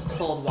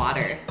cold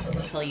water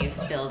until you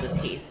fill the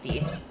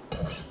pasty.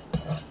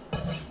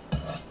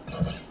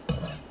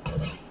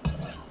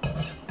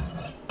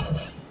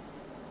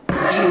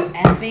 You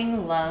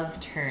effing love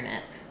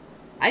turnip.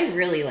 I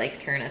really like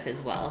turnip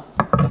as well.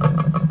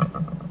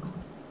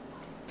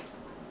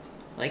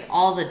 Like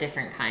all the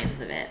different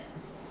kinds of it.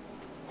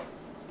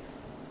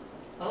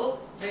 Oh,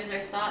 there's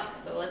our stock.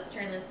 So let's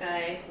turn this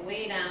guy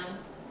way down.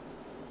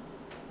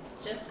 It's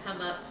just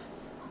come up.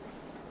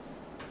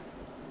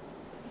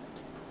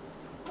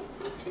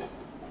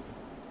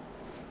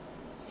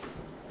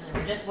 And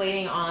we're just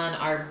waiting on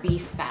our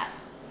beef fat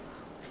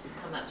to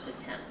come up to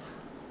temp.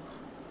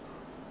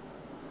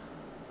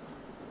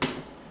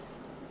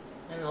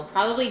 And we'll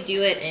probably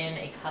do it in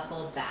a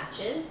couple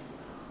batches,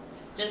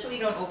 just so we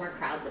don't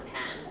overcrowd the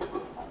pan.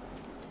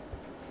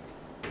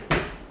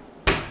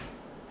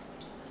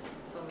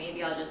 So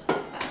maybe I'll just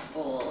put that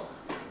bowl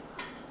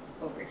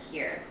over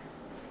here.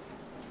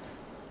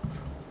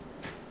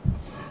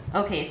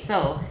 Okay,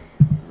 so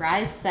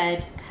Rise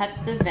said cut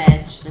the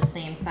veg the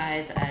same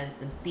size as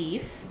the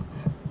beef.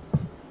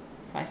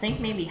 So I think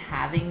maybe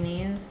having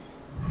these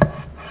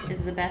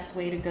is the best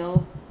way to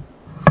go.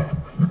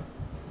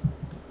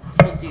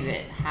 We'll do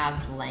it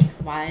halved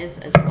lengthwise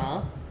as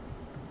well.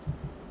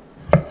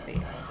 Make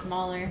it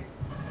smaller.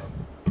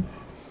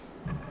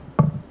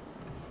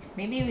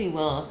 Maybe we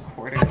will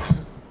quarter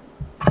one.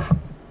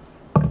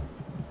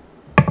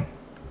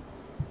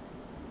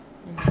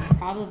 And then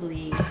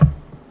probably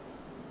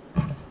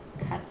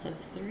cuts of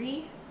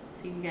 3.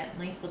 So you get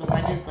nice little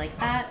wedges like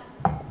that.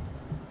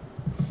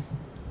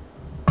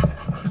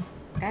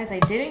 Guys, I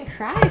didn't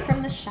cry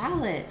from the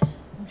shallot.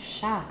 I'm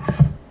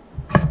shocked.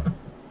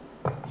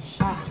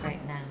 Shocked right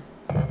now.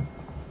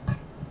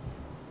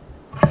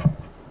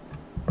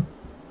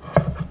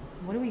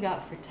 What do we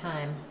got for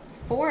time?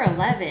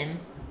 4:11.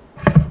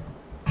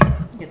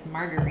 It's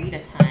margarita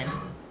time.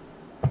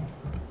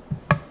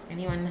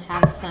 Anyone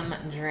have some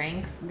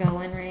drinks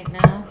going right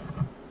now?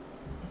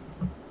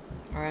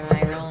 Or am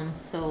I rolling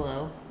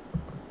solo?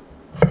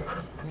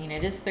 I mean,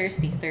 it is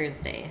Thirsty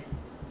Thursday.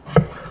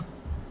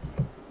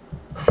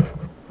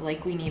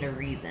 Like we need a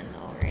reason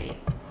though, right?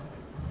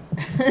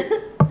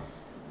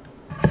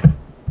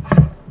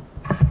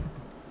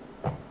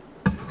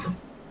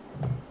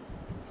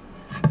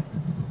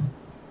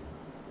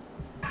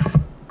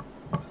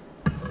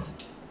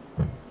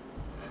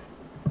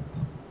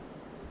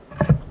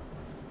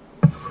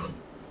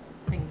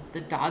 I think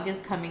the dog is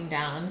coming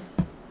down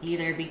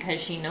either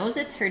because she knows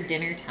it's her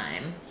dinner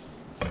time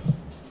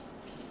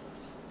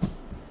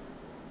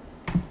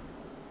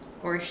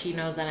or she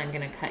knows that I'm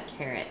gonna cut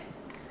carrot.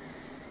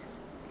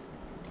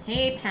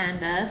 Hey,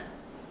 Panda.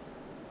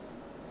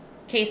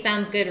 Okay,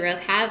 sounds good, Rook.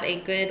 Have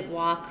a good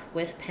walk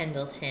with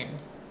Pendleton.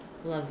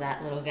 Love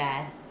that little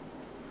guy.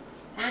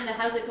 Panda,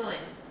 how's it going?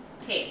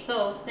 Okay,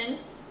 so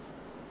since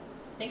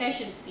I think I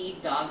should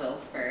feed Doggo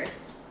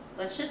first,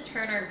 let's just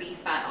turn our beef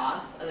fat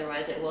off,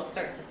 otherwise it will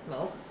start to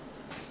smoke.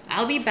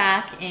 I'll be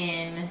back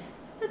in,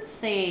 let's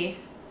say,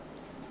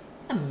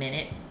 a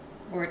minute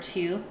or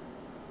two.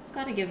 Just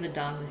gotta give the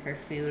dog her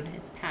food.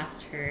 It's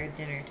past her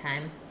dinner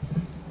time.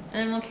 And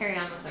then we'll carry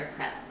on with our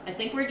prep. I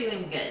think we're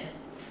doing good.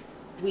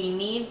 We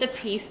need the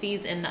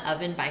pasties in the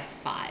oven by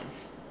 5.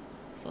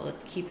 So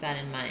let's keep that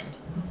in mind.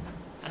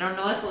 I don't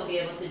know if we'll be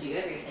able to do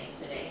everything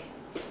today.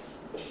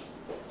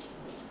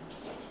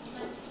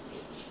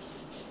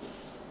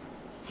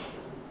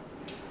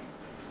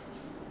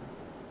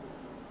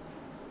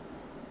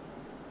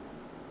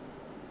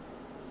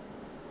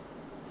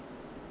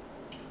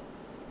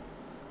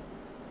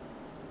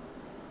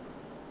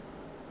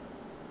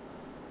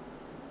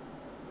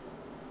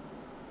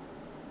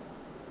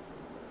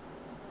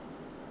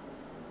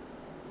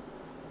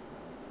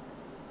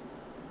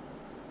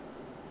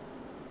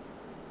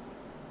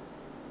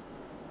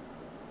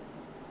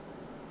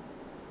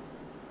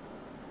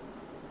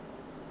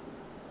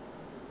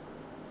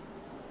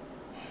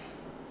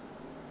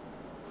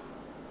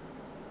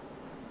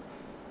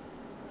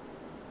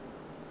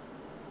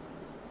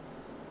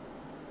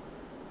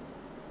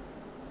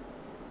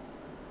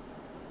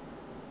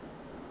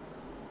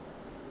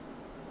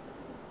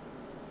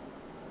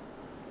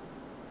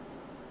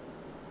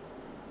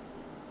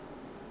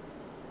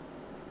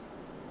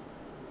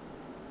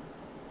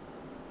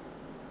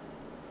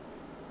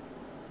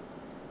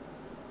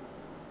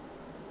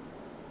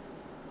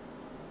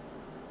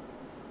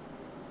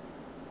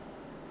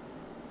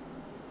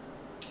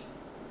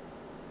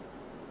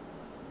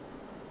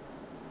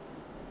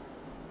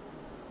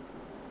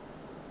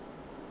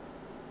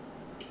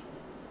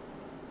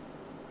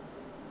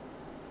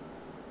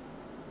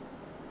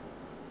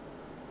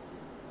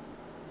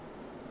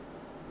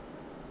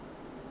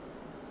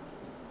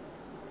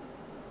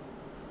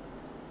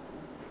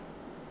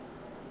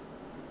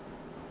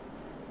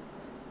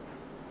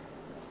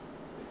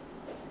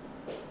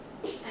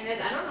 And guys,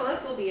 I don't know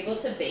if we'll be able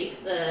to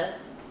bake the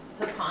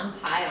pecan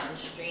pie on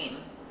stream.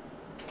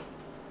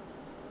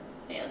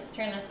 Okay, let's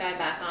turn this guy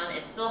back on.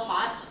 It's still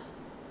hot.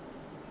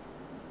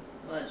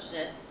 Let's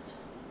just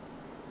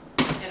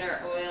get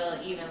our oil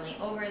evenly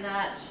over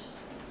that.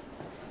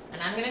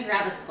 And I'm gonna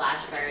grab a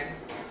splash guard.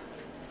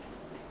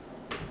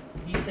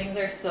 These things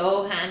are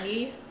so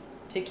handy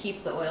to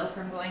keep the oil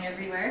from going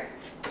everywhere.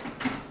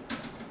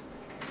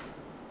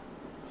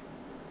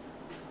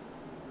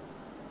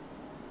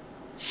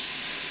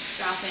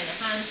 Drop in a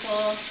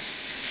handful.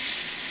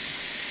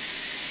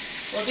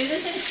 We'll do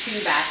this in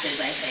 2 batches,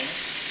 I think.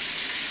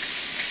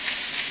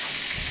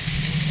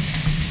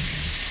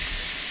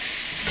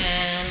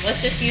 And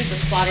let's just use the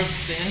slotted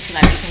spoon so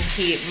that we can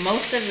keep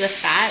most of the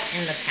fat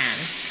in the pan.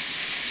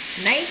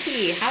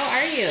 Nike, how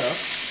are you?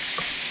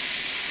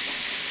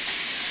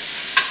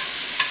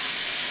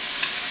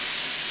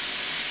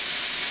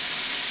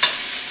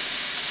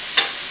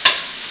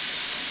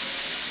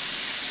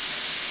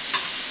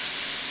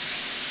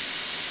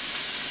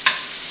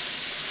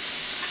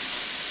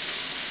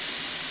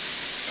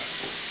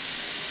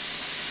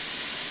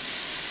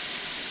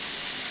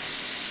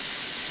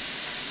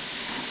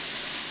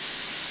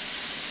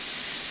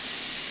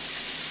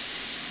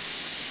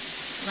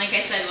 Like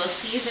I said, we'll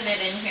season it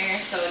in here,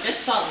 so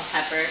just salt and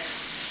pepper.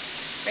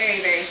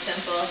 Very, very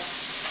simple.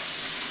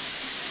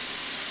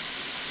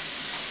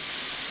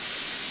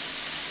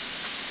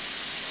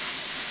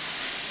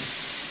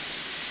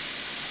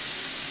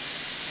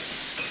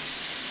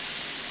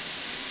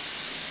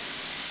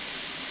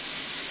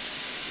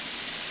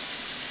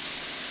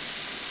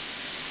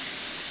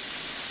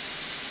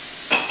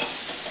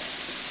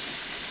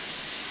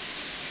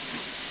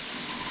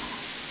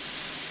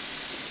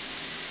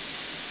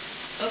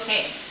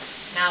 Okay,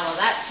 now while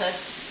that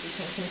cooks, we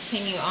can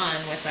continue on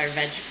with our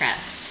veg prep.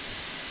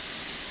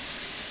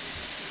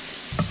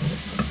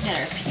 Get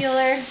our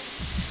peeler.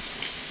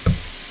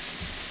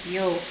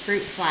 Yo,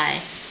 fruit fly.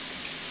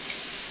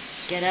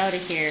 Get out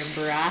of here,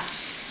 brah.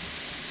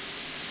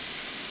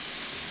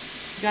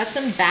 Got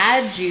some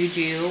bad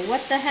juju.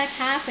 What the heck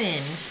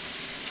happened?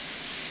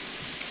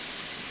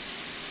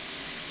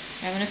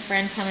 Having a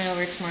friend coming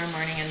over tomorrow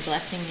morning and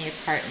blessing the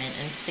apartment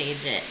and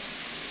sage it.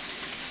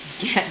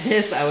 Get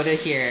this out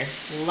of here.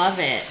 Love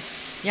it.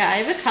 Yeah, I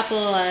have a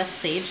couple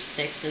sage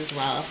sticks as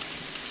well.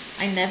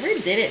 I never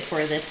did it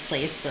for this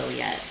place though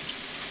yet.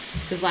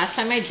 Because last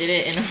time I did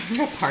it in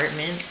our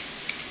apartment,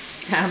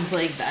 Sam's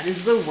like, that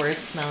is the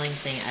worst smelling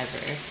thing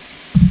ever.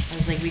 I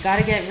was like, we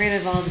gotta get rid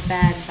of all the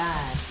bad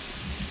vibes.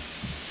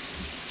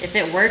 If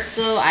it works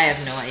though, I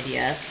have no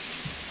idea.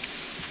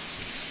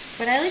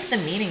 But I like the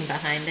meaning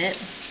behind it.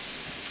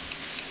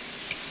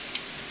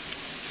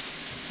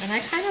 And I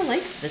kind of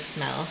liked the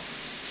smell.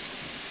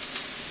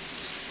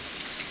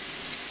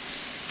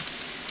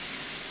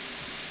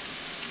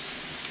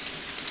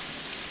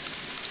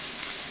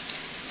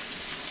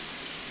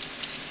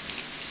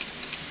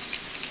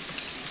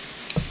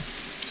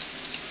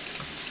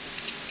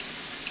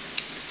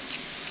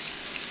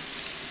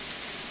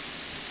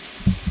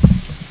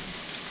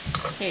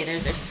 Okay,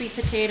 there's our sweet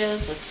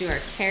potatoes. Let's do our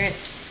carrot.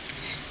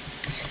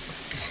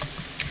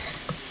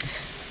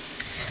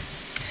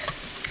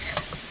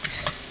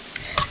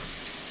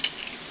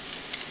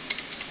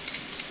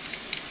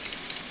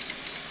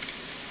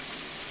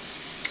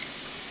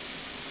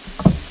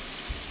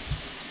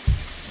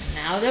 And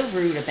now the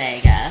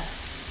rutabaga.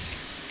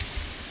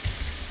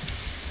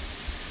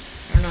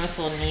 I don't know if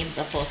we'll need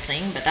the whole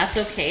thing, but that's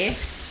okay.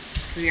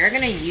 We are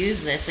going to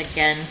use this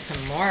again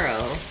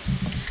tomorrow.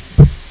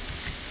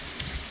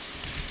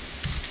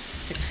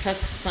 Cook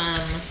some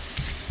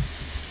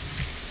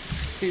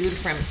food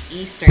from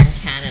Eastern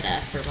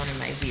Canada for one of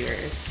my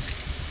viewers.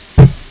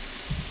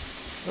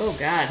 Oh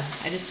God,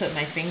 I just put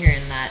my finger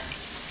in that.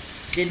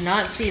 Did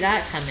not see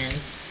that coming.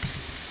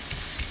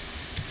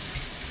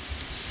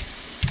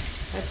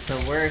 That's the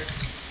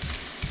worst.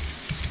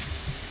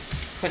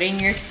 Putting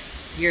your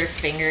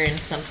finger in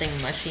something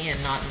mushy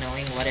and not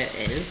knowing what it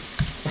is.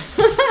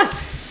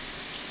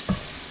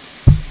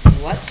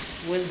 What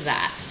was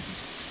that?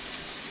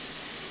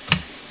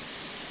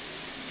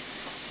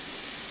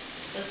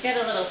 Let's get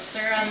a little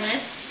stir on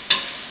this.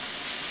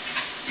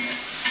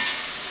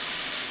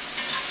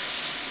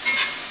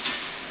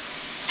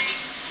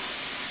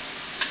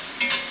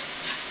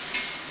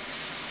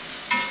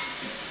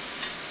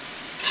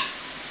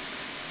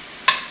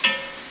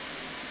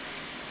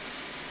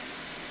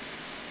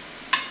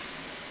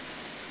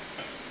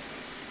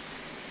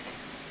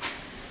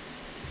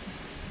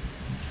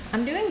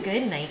 I'm doing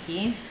good,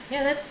 Nike.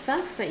 Yeah, that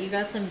sucks that you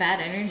got some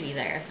bad energy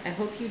there. I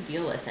hope you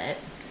deal with it.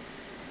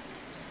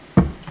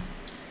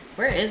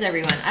 Where is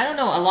everyone? I don't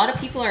know. A lot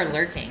of people are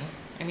lurking.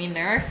 I mean,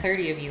 there are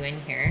 30 of you in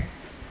here,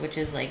 which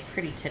is like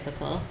pretty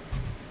typical.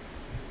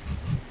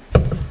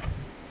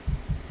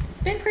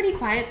 It's been pretty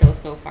quiet though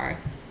so far.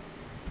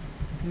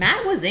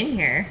 Matt was in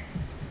here.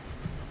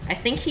 I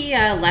think he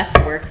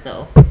left work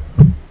though.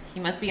 He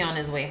must be on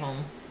his way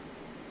home.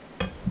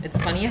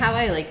 It's funny how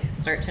I like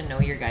start to know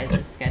your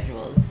guys'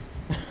 schedules.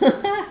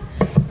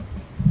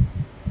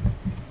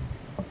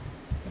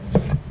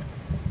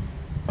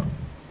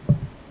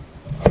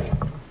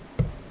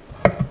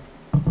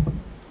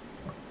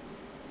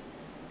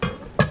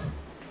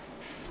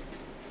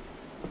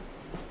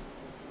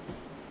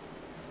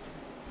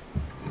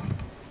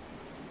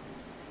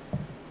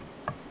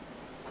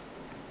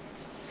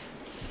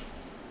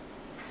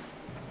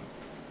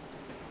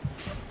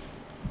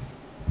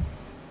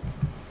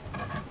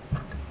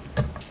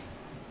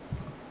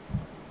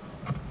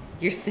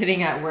 You're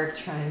sitting at work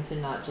trying to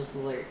not just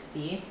lurk,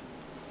 see?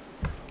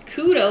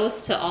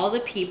 Kudos to all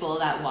the people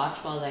that watch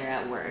while they're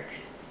at work.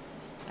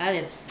 That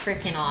is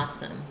freaking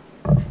awesome.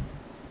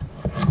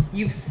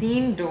 You've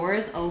seen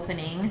doors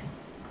opening,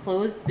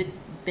 closed,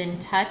 been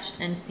touched,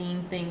 and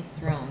seen things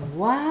thrown.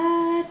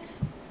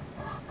 What?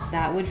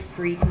 That would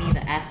freak me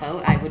the F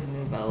out. I would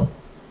move out.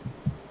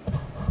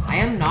 I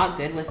am not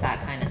good with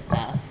that kind of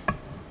stuff.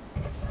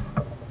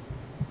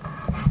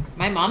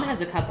 My mom has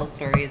a couple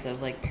stories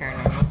of like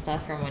paranormal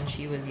stuff from when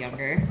she was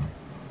younger.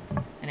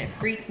 And it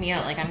freaks me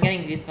out. Like I'm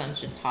getting goosebumps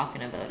just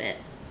talking about it.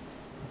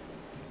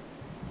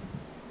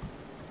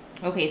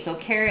 Okay, so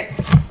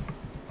carrots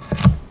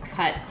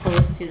cut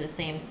close to the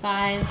same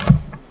size.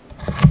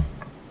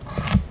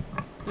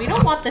 So We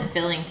don't want the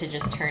filling to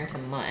just turn to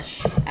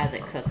mush as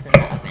it cooks in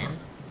the oven.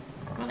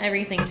 We want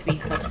everything to be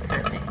cooked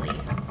perfectly.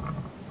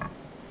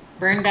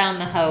 Burn down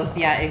the house.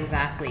 Yeah,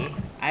 exactly.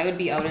 I would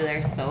be out of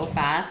there so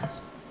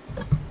fast.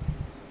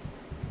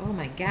 Oh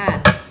my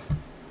God.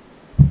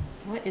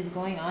 What is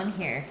going on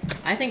here?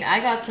 I think I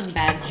got some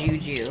bad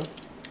juju.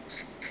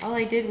 All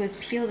I did was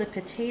peel the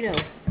potato.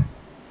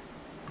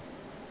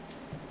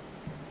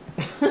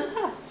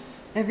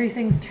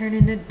 Everything's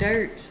turning to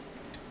dirt.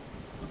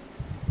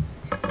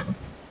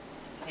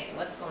 Okay,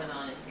 what's going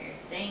on in here?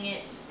 Dang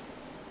it.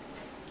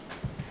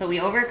 So we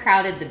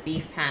overcrowded the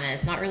beef pan and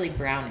it's not really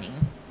browning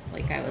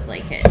like I would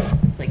like it.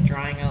 It's like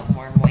drawing out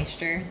more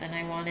moisture than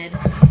I wanted.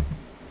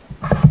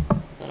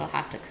 So it'll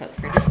have to cook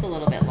for just a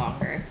little bit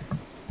longer.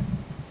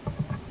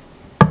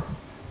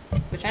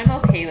 Which I'm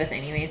okay with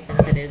anyways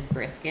since it is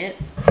brisket.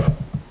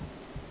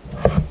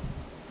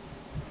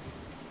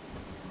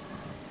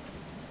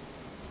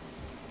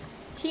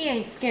 He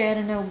ain't scared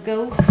of no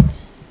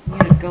ghost. You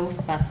need a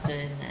ghostbuster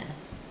in there.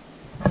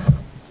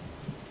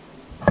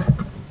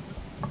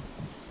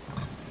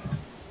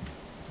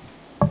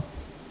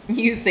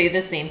 You say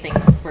the same thing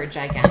for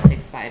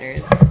gigantic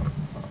spiders.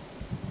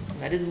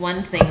 That is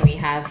one thing we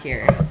have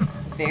here.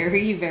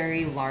 Very,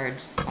 very large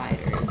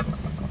spiders.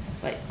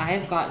 But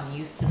I've gotten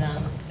used to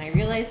them, and I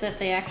realize that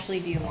they actually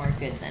do more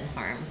good than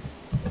harm.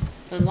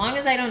 So as long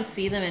as I don't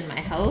see them in my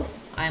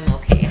house, I'm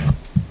okay.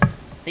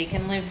 They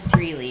can live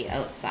freely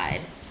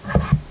outside.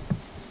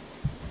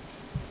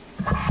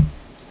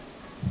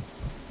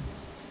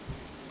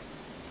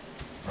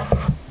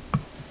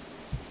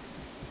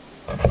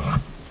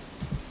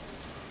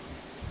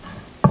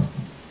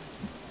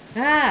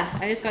 Ah,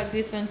 I just got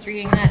goosebumps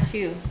reading that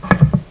too.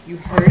 You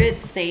heard it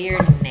say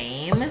your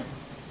name?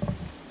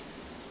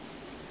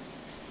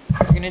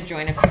 You're gonna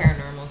join a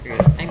paranormal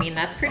group. I mean,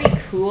 that's pretty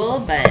cool,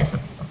 but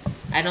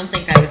I don't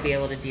think I would be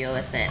able to deal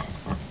with it.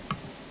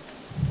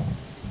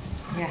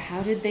 Yeah,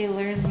 how did they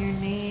learn your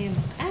name?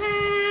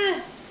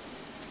 Ah!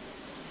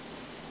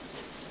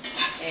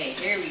 Okay,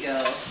 here we go.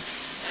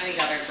 Now we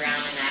got our brown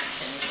in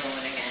action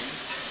going again.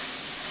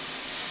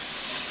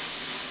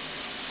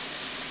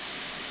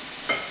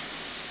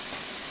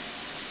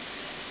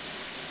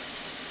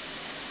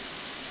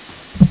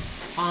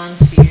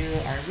 Onto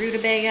our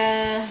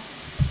rutabaga.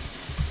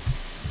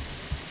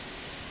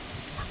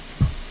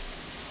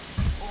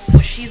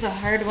 Oh, she's a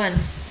hard one.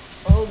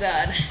 Oh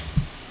God.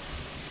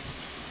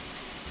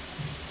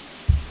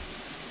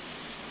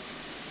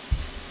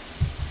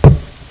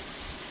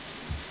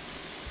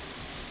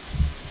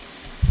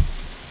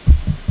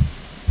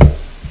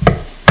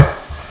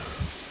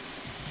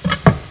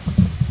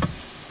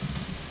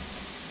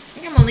 I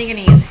think I'm only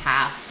going to use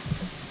half.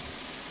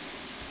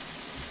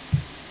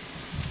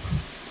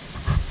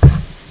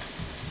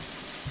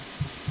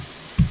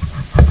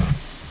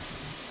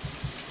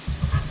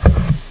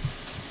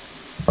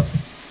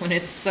 When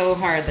it's so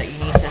hard that you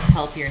need to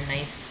help your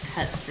knife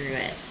cut through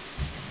it.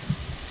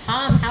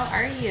 Tom, how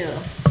are you?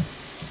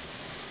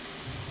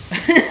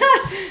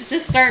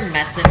 Just start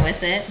messing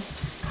with it.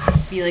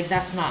 Be like,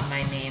 that's not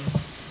my name.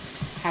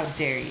 How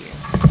dare you?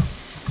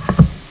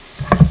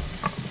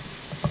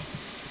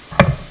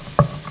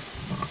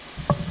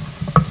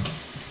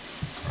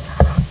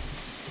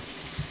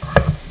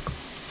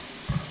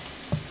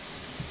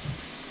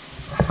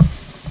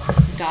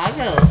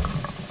 Doggo,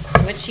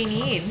 what'd she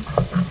need?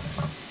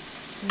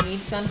 Need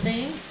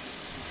something?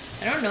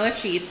 I don't know if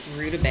she eats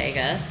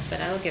rutabaga, but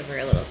I'll give her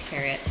a little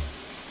carrot.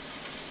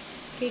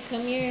 Okay,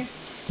 come here. I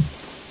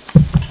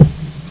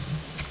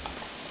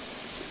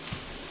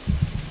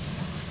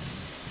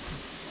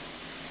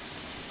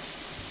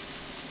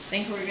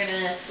think we're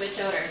gonna switch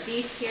out our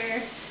beef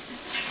here.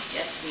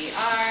 Yes, we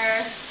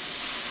are.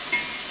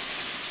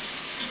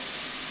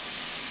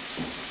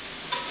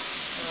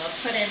 And we'll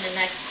put in the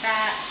next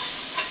batch.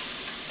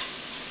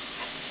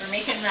 We're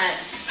making that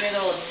good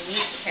old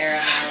meat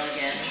caramel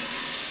again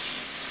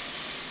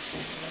in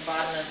the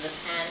bottom of the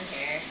pan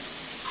here.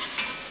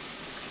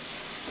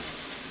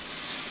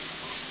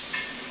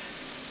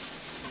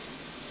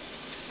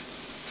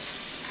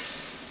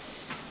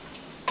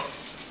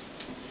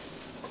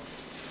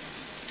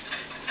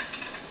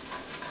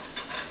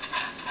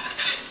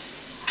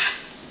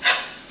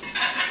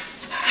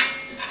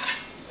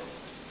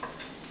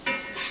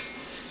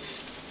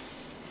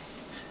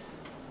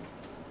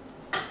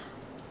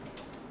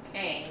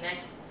 Okay,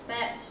 next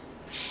set.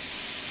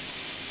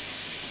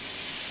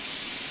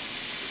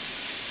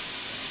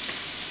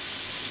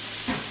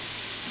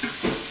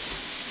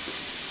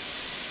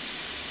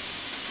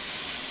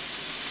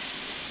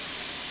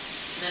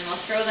 And then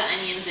we'll throw the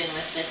onions in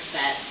with this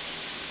set.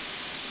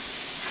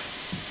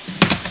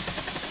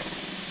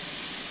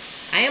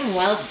 I am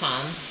well,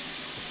 Tom.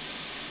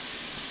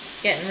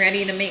 Getting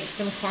ready to make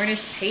some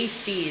Cornish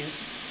pasties.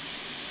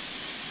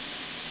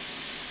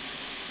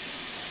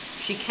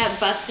 She kept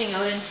busting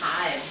out in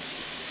hives.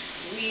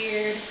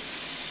 Weird.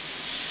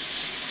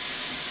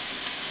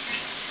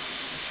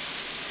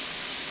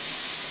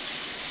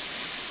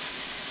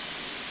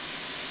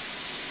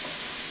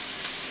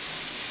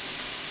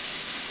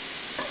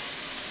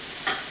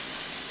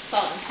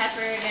 salt and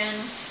pepper again.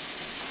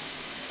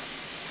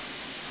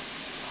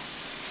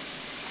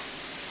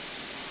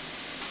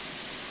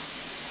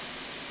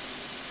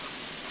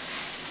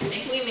 I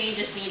think we may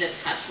just need a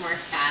touch more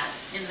fat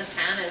in the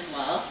pan as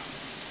well.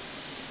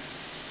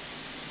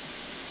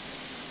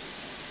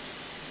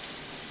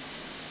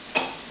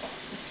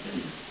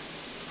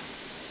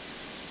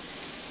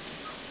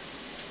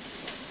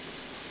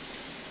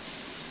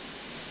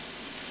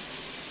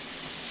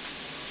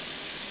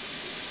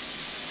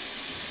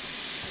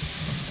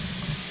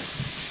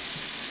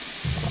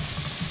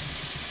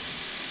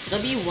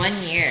 It'll be 1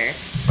 year.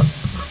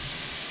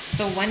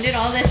 So when did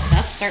all this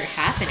stuff start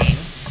happening?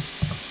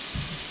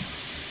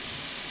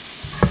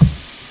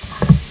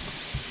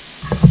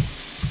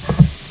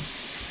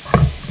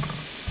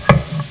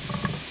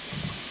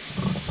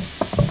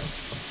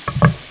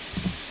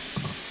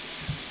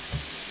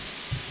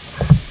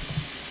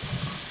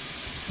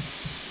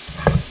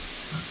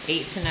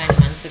 Eight to 9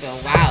 months ago.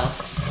 Wow.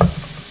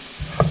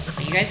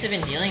 So you guys have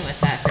been dealing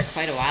with that for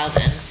quite a while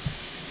then.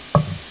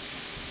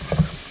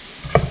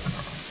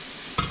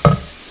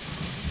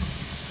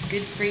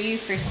 Good for you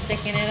for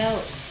sticking it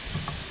out.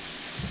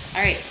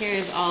 All right,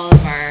 here's all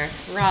of our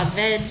raw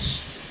veg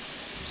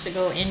to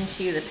go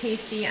into the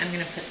pasty. I'm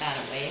gonna put that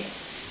away.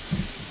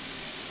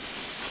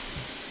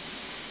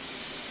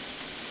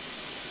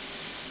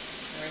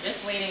 We're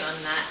just waiting on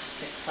that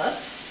to cook.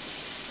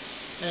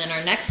 And then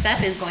our next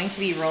step is going to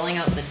be rolling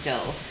out the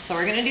dough. So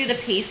we're gonna do the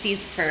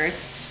pasties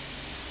first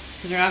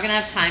because we're not gonna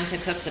have time to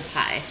cook the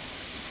pie.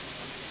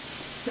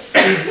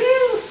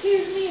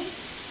 Excuse me.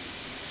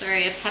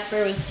 Sorry, a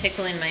pepper was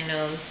tickling my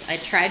nose. I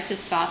tried to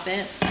stop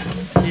it,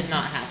 did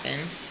not happen.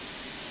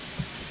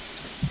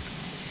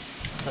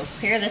 So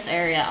clear this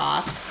area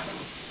off.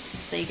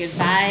 Say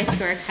goodbye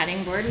to our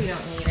cutting board. We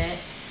don't need it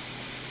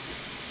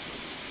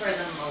for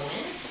the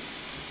moment.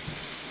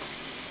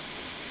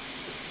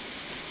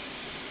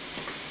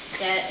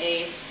 Get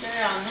a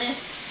stir on this.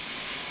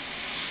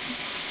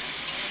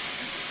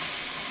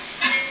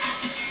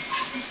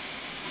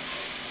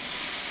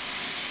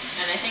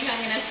 And I think I'm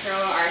gonna throw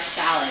our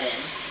shallot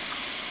in.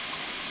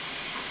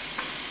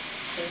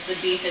 Since the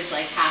beef is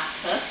like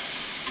half cooked.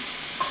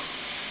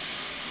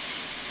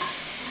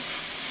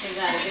 Give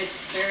that a good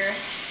stir.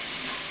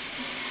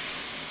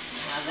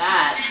 Now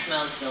that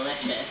smells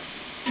delicious.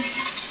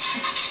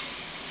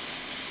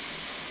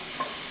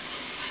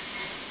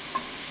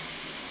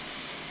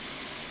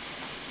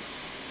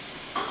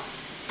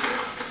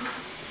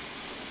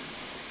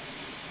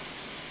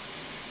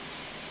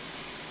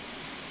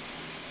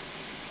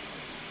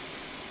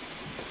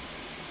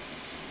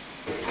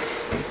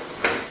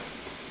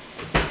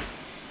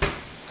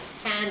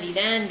 Handy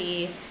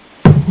dandy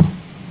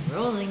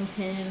rolling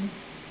pin.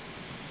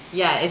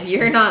 Yeah, if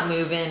you're not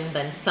moving,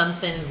 then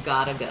something's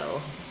gotta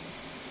go.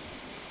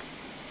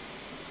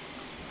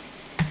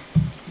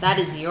 That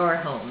is your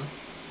home.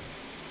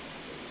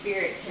 The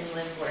spirit can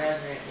live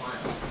wherever it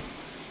wants.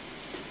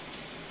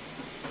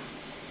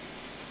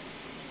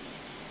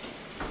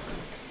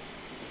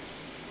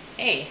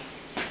 Hey,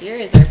 here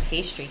is our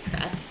pastry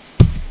crust.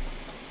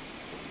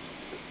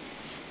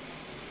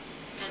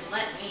 And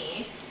let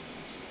me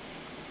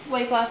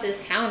wipe off this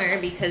counter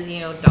because, you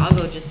know,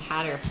 Doggo just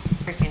had her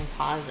freaking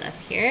paws up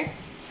here.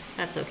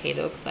 That's okay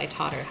though, because I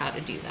taught her how to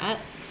do that.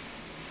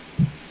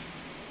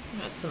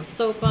 Got some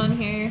soap on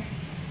here.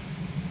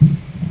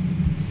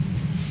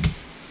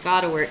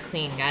 Gotta work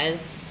clean,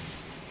 guys.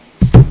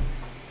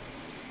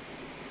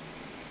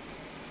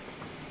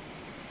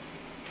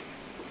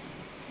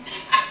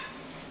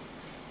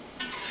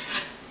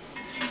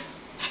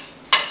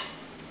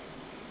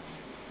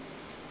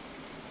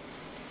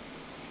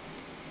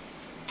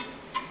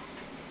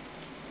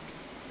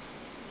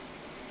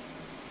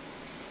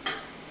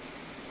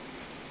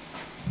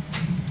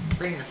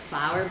 Bring the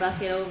flour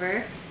bucket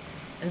over.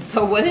 And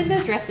so what did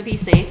this recipe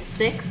say?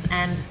 6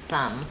 and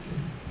some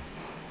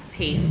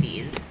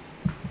pasties.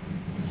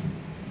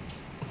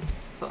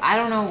 So I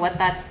don't know what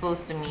that's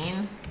supposed to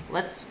mean.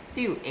 Let's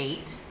do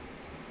 8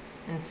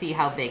 and see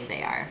how big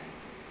they are.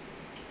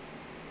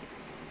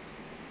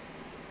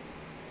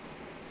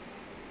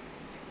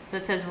 So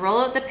it says roll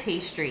out the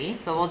pastry.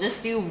 So we'll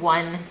just do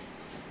 1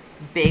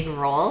 big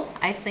roll,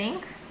 I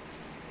think.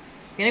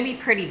 It's gonna be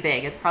pretty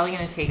big. It's probably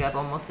gonna take up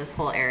almost this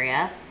whole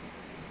area.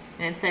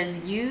 And it says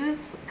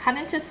cut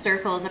into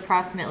circles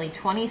approximately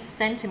 20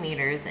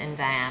 centimeters in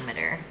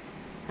diameter.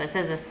 So it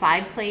says a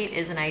side plate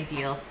is an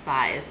ideal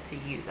size to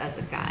use as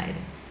a guide.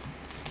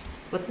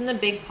 What's in the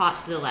big pot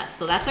to the left?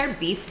 So that's our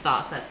beef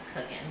stock that's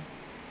cooking.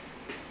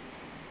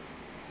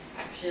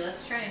 Actually,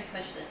 let's try and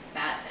push this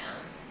fat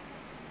down.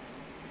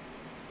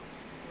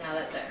 Now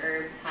that the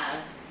herbs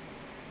have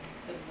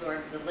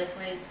absorbed the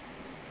liquids.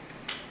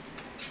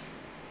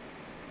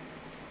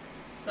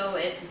 So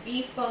it's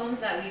beef bones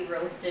that we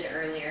roasted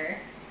earlier,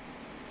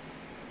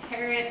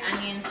 carrot,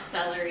 onion,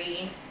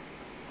 celery,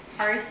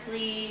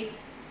 parsley,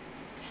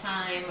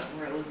 thyme,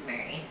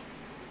 rosemary,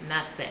 and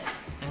that's it,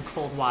 and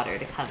cold water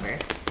to cover.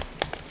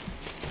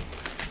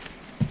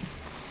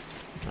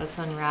 Let's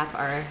unwrap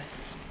our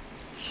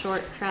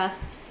short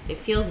crust. It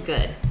feels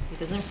good. It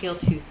doesn't feel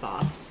too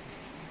soft.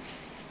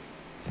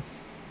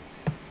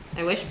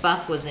 I wish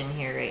Buff was in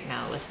here right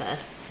now with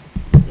us.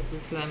 This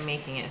is who I'm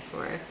making it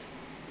for.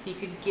 He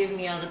could give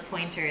me all the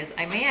pointers.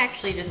 I may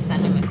actually just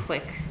send him a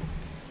quick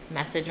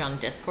message on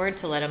Discord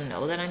to let him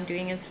know that I'm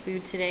doing his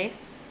food today.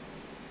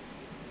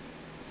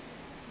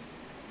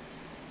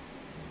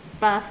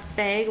 Buff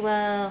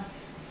Bagwell.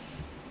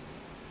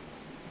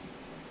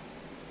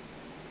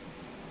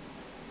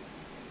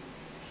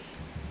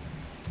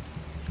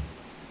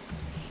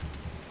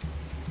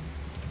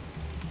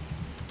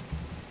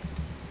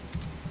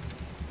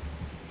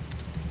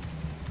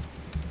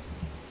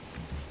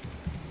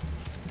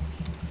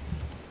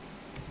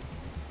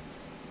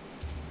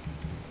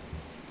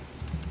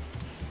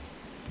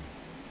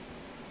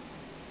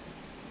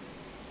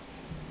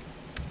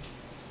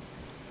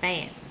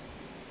 Bam.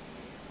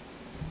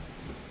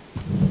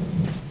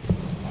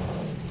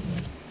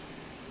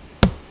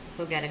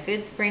 We'll get a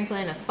good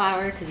sprinkling of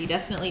flour because you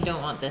definitely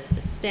don't want this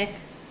to stick.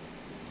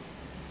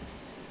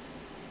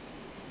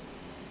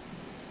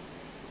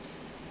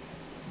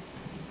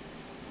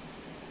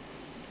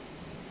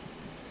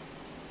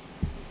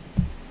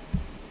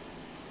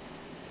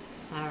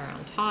 Flour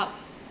on top.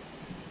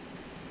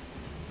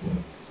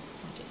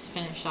 I'll just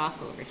finish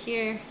off over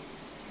here.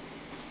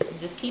 And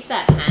just keep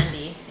that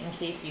handy in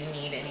case you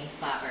need any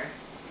flour.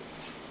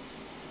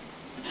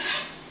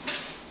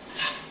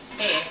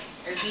 Okay,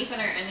 our beef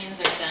and our onions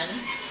are done.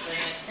 We're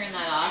going to turn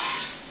that off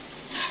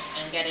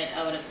and get it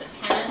out of the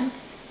pan.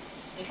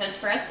 Because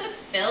for us to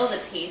fill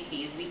the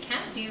pasties, we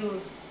can't do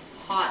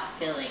hot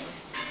filling.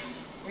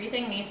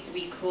 Everything needs to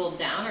be cooled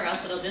down or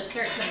else it'll just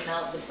start to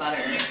melt the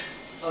butter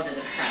out of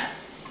the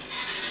crust.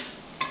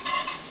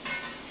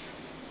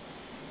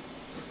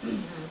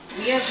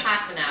 We have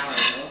half an hour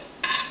though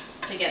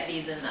to get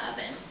these in the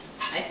oven.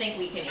 I think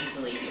we can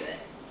easily do it.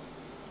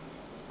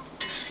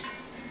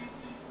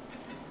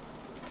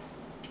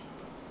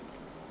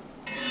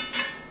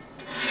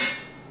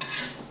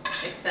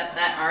 Except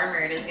that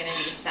Armored is going to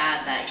be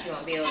sad that he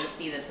won't be able to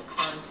see the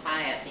pecan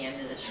pie at the end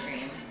of the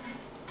stream.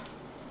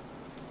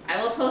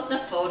 I will post a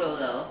photo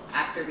though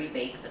after we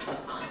bake the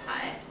pecan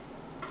pie.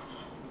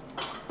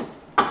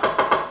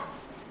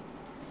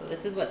 So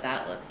this is what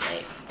that looks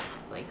like.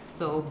 It's like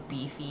so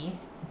beefy.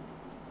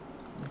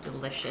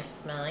 Delicious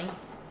smelling.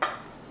 I'm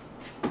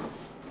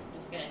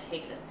just going to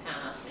take this pan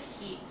off the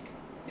heat because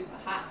it's super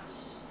hot.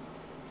 Just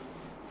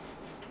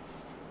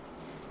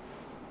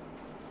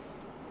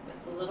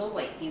a little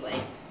wipey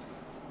wipe.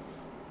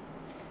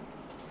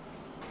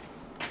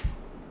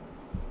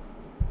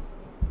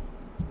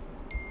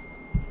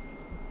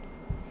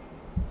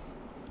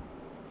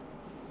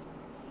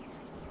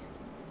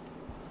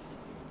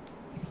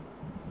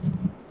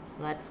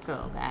 Let's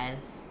go,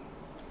 guys.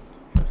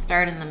 So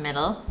start in the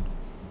middle.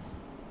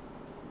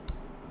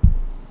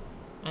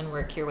 And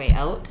work your way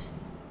out.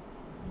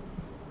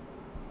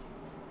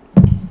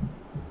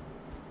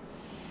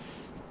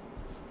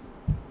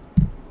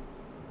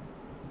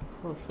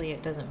 Hopefully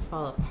it doesn't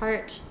fall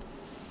apart.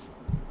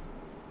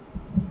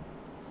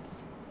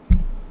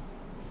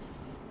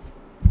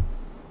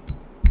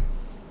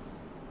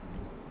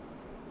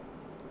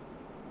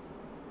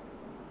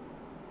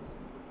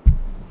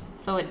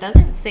 So it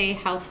doesn't say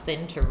how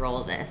thin to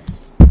roll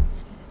this,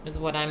 is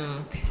what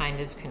I'm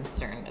kind of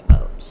concerned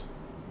about.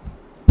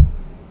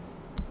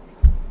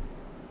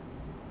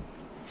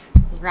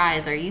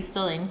 Rise, are you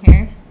still in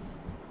here?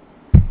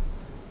 Do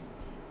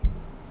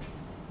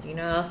you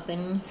know how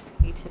thin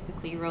you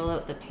typically roll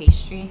out the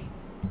pastry?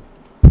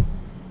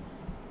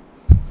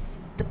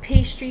 The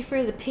pastry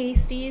for the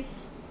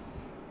pasties?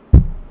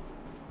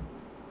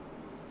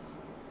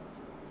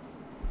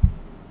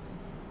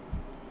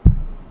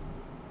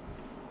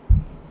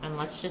 And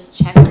let's just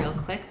check real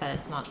quick that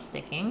it's not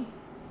sticking.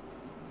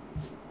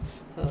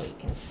 So you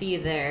can see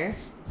there,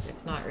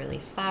 it's not really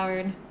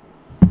floured.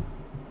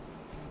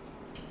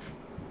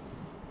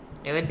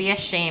 It would be a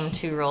shame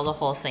to roll the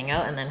whole thing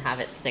out and then have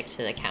it stick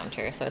to the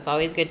counter. So it's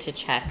always good to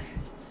check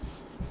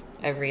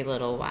every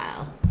little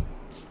while.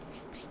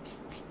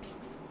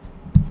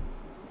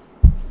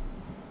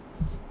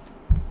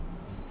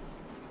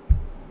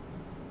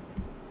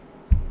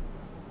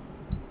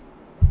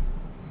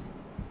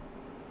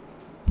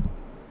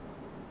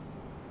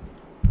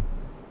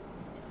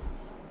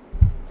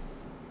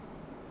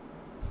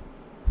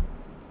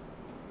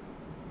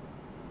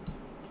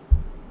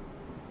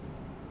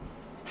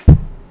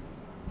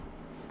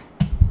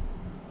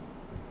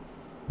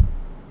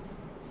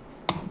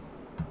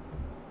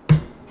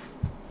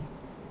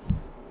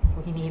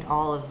 We need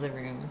all of the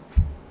room.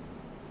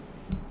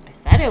 I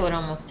said it would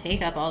almost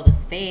take up all the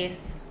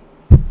space.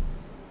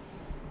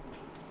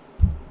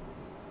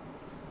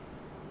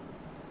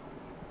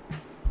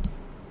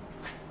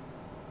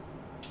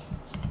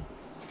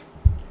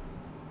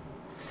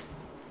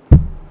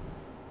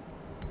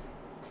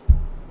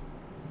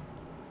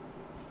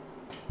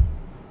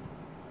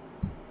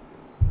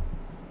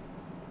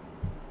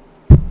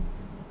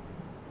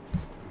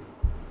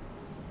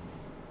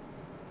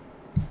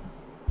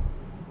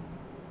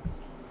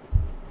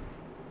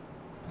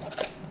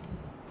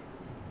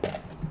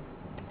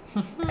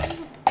 This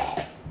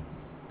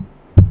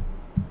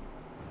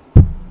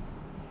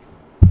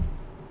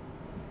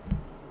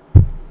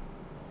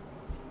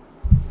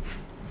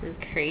is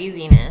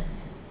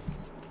craziness.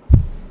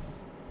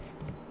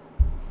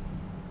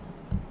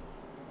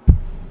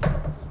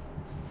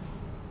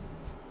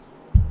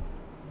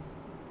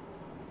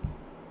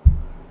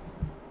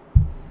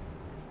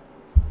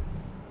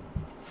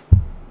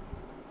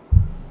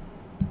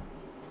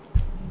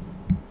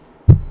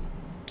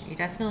 You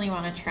definitely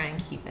want to try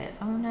and keep it,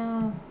 oh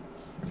no,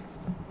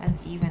 as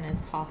even as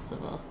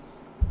possible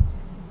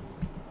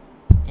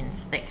in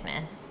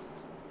thickness.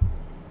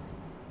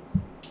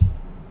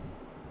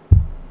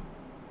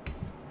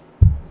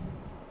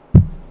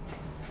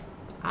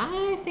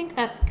 I think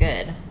that's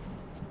good.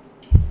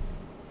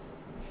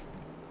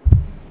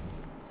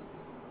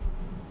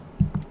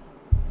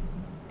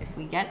 If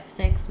we get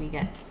 6, we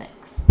get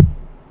 6.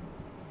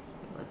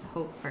 Let's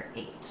hope for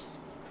 8.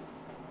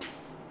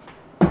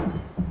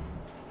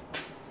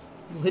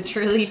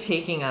 Literally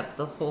taking up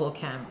the whole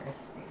camera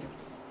screen.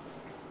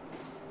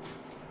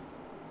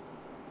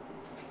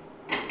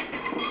 I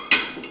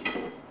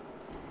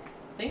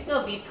think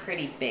they'll be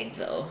pretty big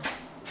though.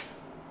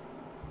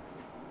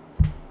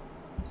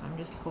 So I'm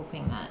just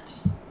hoping that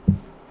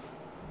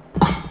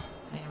I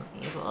am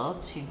able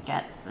to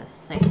get the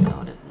 6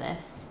 out of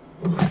this.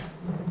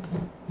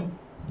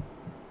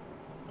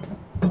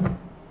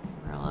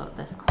 Roll out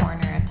this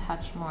corner a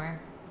touch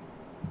more.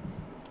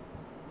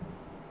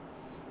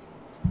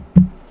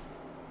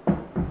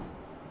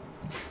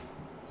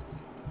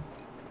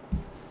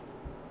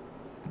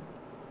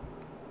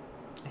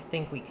 I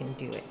think we can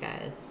do it,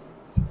 guys.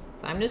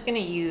 So I'm just gonna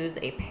use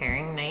a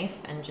paring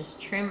knife and just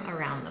trim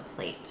around the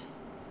plate.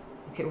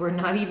 Okay, we're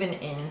not even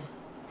in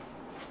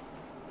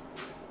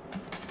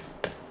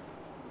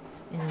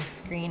the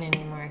screen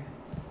anymore.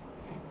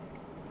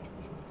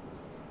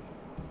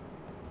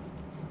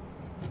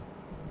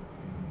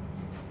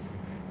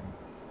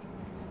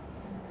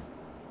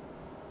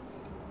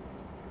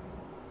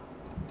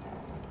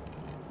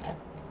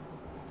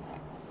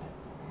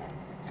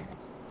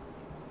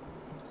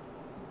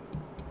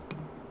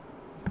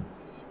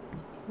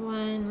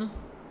 One.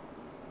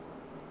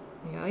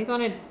 You always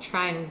want to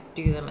try and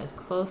do them as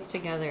close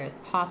together as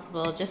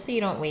possible, just so you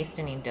don't waste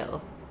any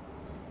dough.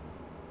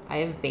 I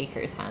have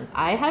baker's hands.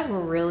 I have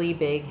really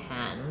big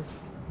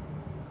hands,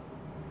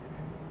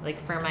 like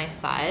for my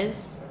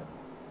size.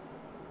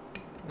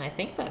 And I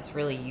think that's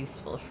really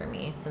useful for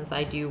me since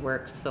I do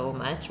work so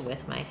much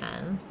with my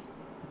hands.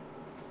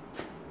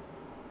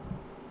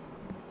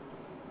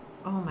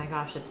 Oh my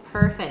gosh, it's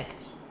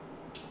perfect.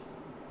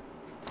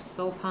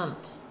 So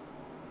pumped.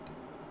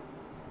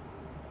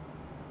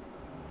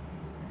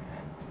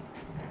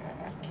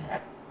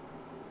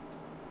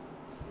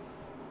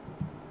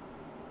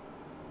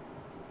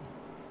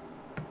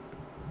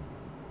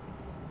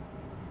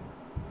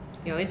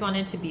 You always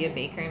wanted to be a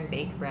baker and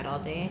bake bread all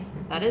day.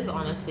 That is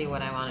honestly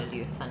what I want to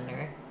do,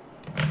 Thunder.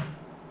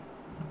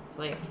 So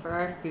like for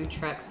our food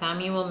truck,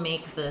 Sammy will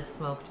make the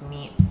smoked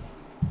meats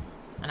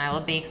and I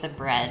will bake the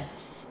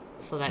breads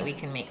so that we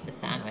can make the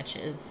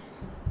sandwiches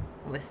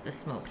with the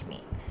smoked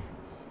meats.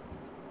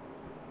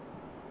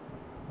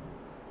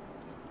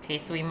 Okay,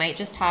 so we might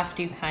just have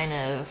to kind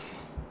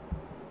of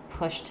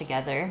push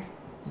together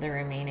the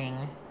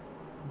remaining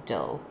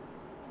dough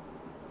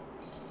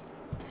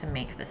to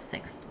make the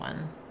 6th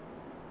one.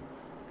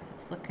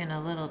 Looking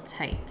a little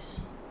tight.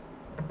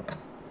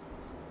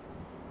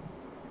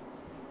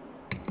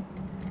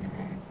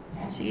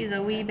 She's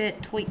a wee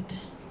bit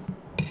tweaked.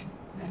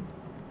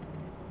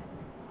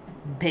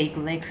 Bake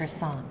les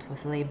croissant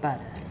with les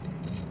butter.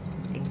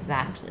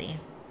 Exactly.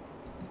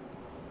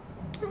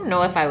 I don't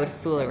know if I would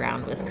fool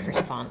around with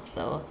croissants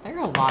though. They're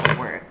a lot of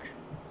work.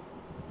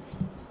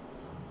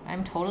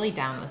 I'm totally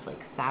down with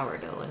like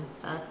sourdough and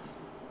stuff.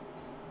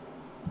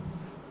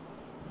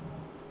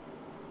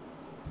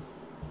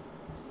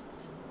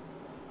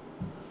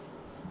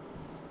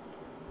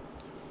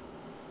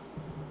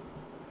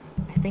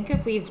 I think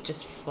if we've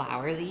just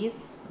flour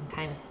these and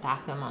kind of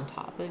stack them on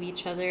top of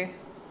each other,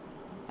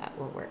 that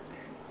will work.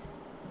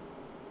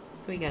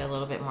 So we get a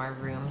little bit more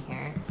room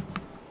here.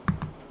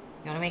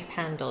 You want to make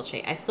pan dulce.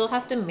 I still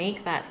have to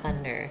make that,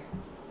 Thunder.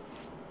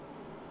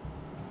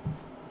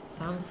 It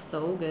sounds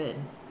so good.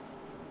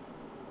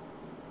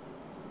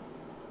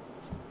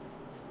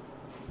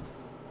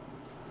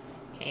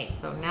 Okay,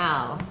 so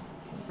now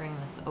bring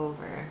this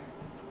over.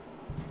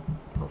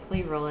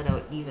 Hopefully roll it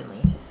out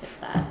evenly to fit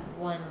that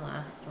one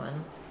last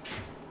one.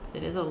 So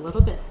it is a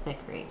little bit thick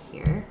right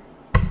here.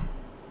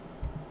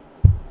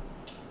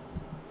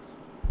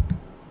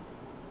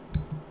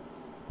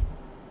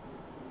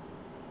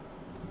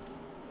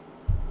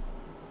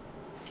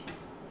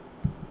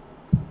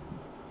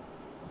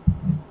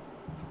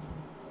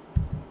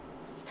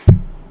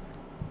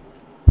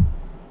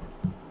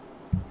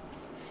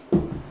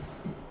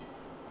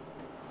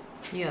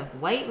 You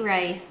have white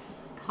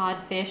rice,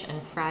 codfish,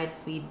 and fried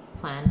sweet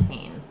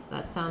plantains.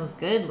 That sounds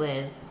good,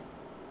 Liz.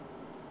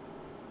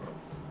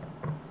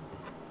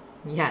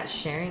 Yeah,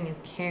 sharing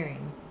is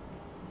caring.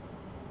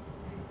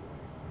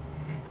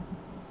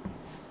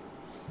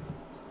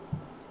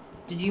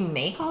 Did you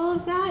make all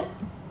of that?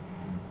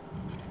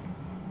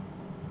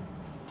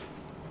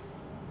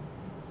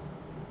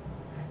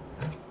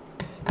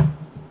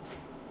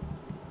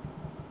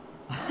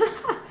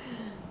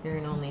 You're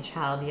an only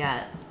child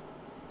yet.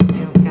 You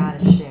don't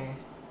gotta share.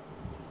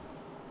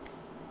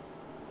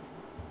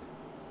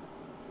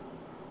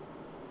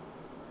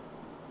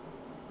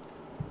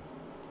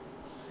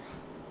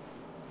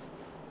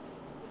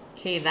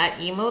 Okay, that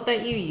emote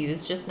that you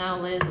used just now,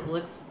 Liz,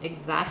 looks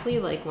exactly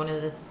like one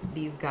of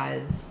these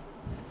guys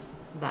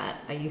that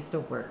I used to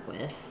work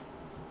with.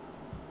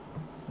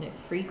 And it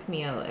freaks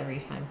me out every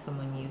time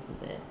someone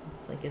uses it.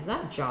 It's like, is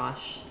that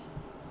Josh?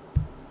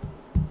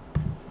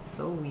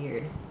 So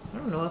weird. I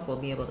don't know if we'll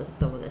be able to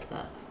sew this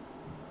up.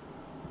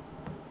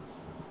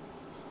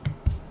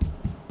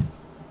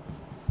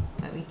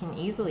 But we can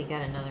easily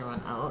get another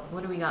one out.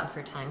 What do we got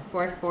for time?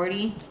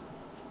 4:40?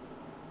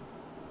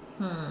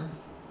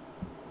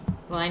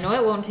 Well, I know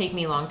it won't take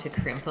me long to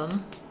crimp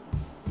them.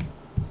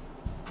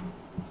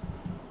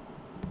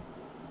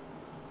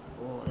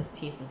 Oh, this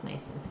piece is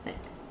nice and thick.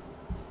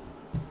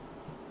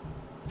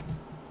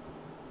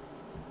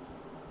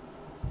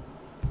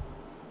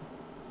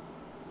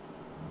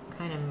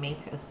 Kind of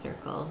make a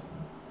circle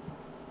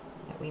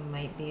that we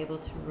might be able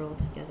to roll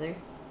together.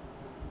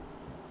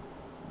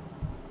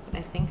 But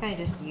I think I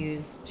just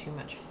used too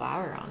much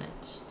flour on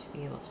it to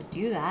be able to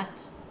do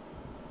that.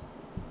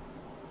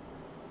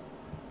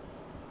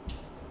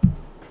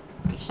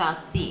 We shall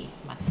see,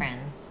 my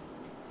friends.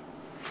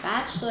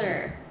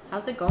 Bachelor,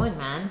 how's it going,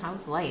 man?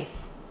 How's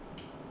life?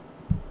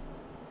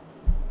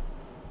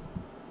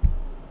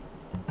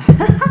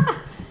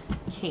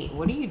 Kate,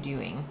 what are you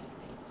doing?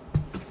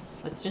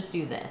 Let's just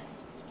do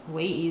this.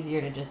 Way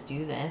easier to just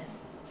do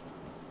this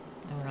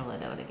and roll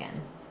it out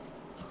again.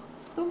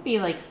 Don't be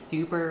like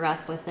super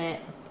rough with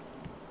it.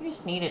 You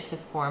just need it to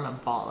form a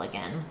ball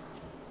again.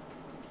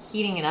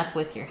 Heating it up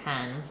with your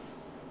hands.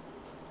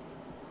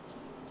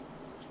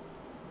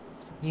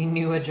 You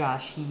knew a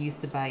Josh, he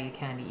used to buy you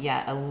candy.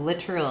 Yeah, a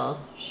literal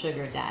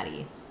sugar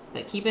daddy.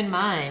 But keep in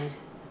mind,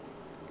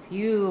 if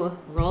you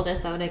roll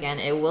this out again,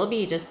 it will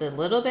be just a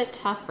little bit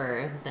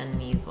tougher than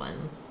these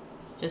ones.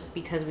 Just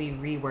because we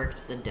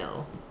reworked the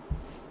dough.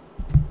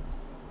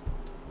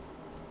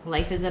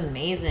 Life is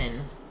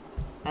amazing.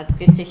 That's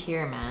good to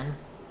hear, man.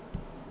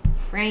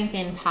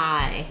 Franken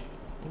pie.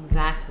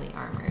 Exactly,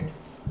 Armored.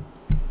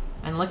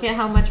 And look at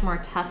how much more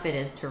tough it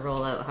is to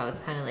roll out, how it's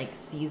kind of like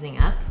seizing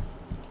up.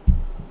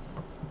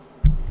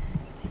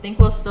 I think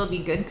we'll still be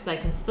good because I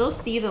can still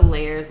see the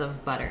layers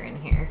of butter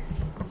in here.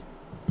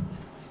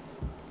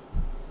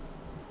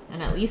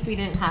 And at least we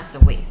didn't have to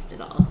waste it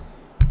all.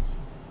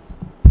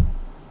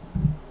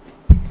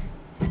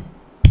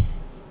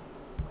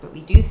 But we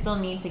do still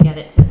need to get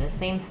it to the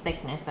same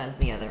thickness as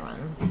the other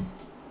ones.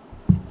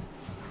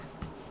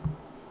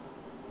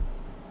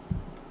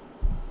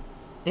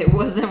 It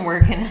wasn't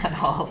working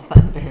at all,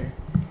 Thunder.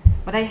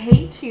 But I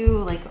hate to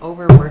like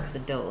overwork the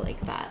dough like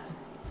that.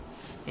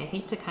 I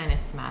hate to kind of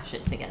smash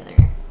it together.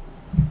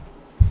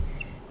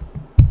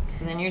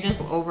 So then you're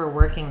just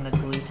overworking the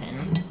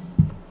gluten.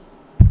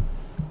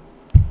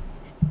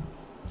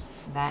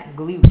 That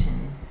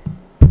gluten.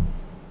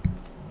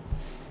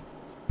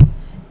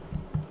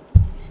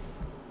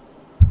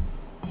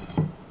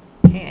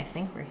 Okay, I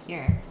think we're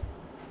here.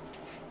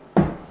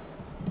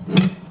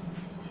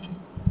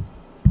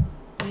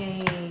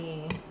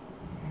 Yay.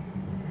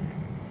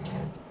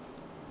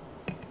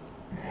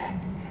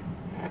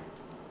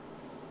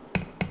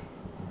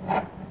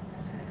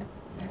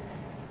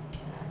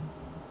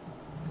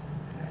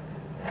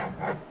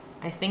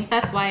 I think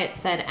that's why it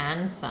said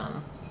and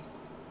some.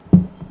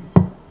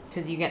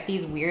 Because you get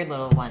these weird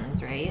little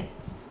ones, right?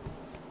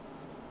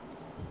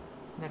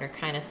 That are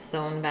kind of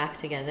sewn back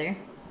together.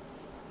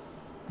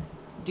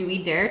 Do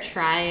we dare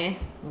try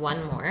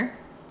one more?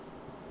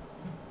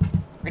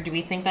 Or do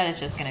we think that it's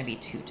just going to be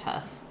too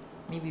tough?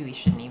 Maybe we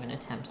shouldn't even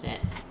attempt it.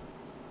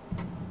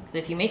 Because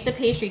if you make the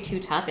pastry too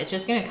tough, it's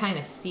just going to kind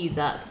of seize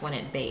up when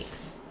it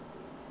bakes.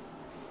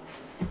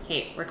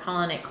 Okay, we're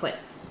calling it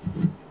quits.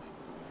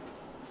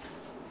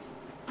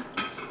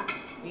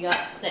 We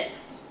got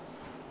 6.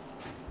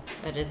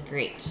 That is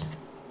great.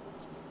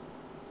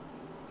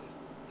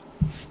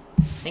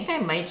 I think I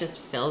might just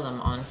fill them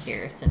on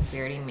here since we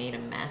already made a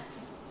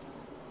mess.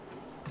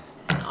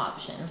 It's an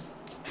option.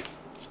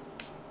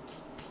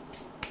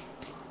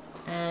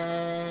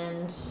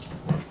 And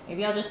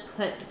maybe I'll just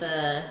put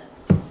the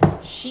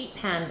sheet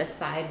pan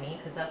beside me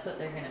because that's what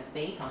they're gonna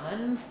bake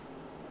on.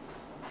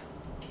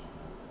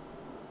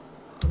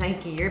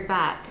 Nike, you're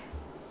back.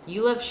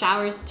 You love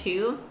showers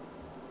too?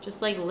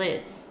 Just like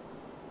Liz.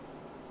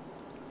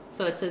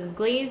 So it says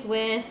glaze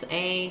with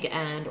egg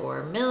and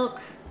or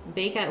milk.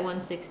 Bake at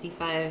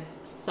 165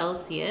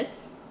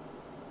 Celsius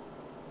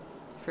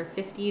for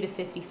 50 to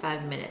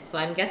 55 minutes. So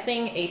I'm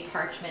guessing a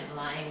parchment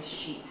lined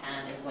sheet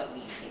pan is what we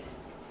need.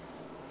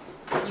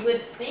 You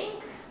would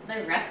think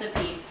the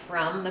recipe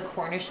from the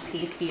Cornish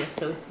Pasty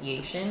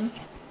Association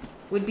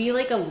would be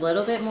like a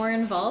little bit more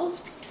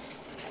involved.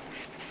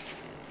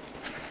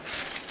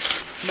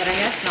 But I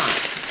guess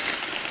not.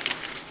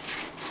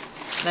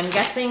 I'm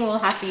guessing we'll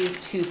have to use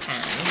 2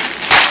 pans.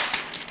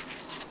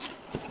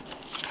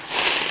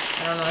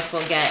 I don't know if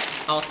we'll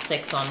get all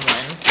 6 on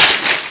one.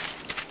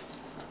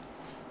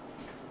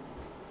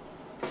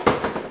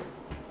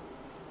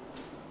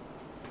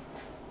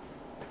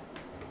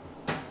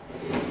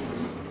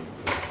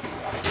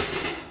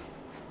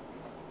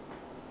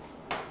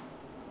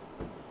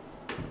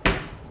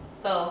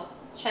 So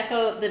check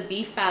out the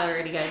beef fat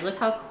already, guys. Look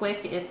how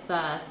quick it's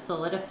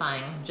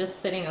solidifying, just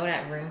sitting out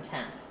at room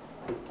temp.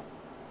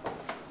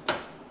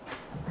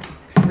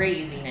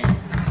 Craziness.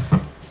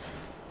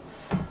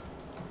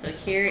 So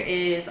here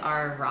is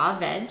our raw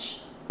veg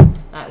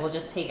that we'll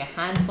just take a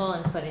handful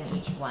and put in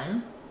each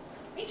one.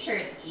 Make sure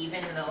it's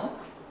even though.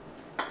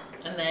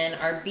 And then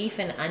our beef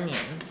and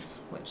onions,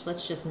 which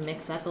let's just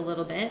mix up a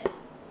little bit.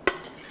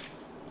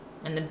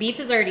 And the beef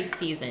is already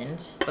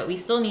seasoned, but we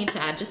still need to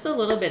add just a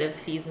little bit of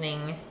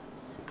seasoning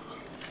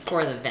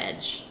for the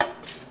veg.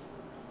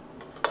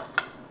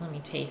 Let me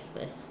taste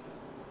this.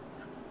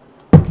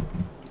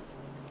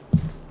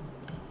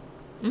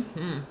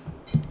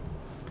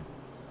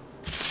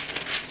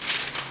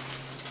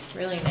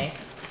 Really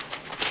nice.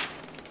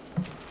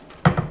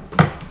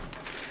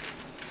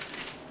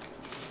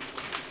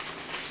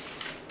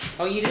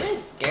 Oh, you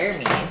didn't scare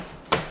me,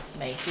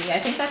 Mikey. I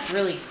think that's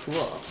really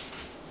cool.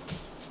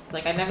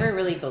 Like, I never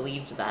really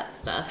believed that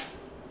stuff.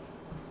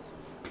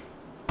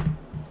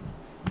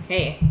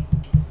 Okay,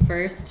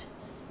 first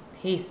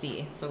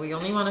pasty. So we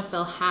only want to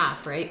fill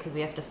half, right? Because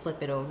we have to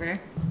flip it over.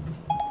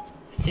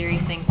 Siri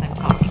thinks I'm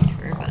talking to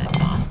her, but I'm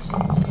not.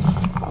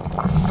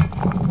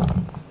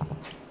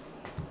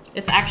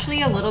 It's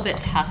actually a little bit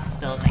tough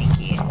still,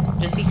 Mikey,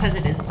 just because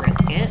it is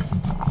brisket.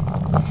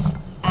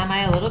 Am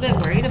I a little bit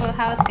worried about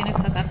how it's going to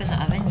cook up in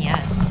the oven?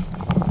 Yes.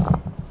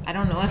 I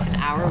don't know if an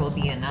hour will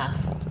be enough.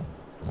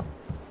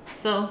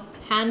 So,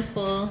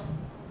 handful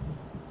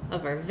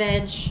of our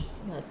veg.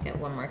 Let's get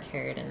one more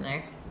carrot in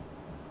there.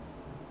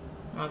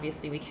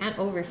 Obviously, we can't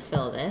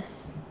overfill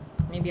this.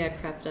 Maybe I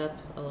prepped up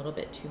a little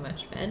bit too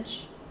much veg.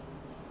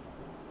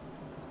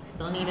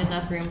 Still need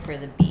enough room for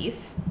the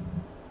beef.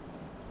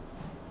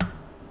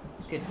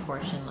 Good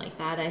portion like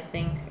that, I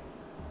think.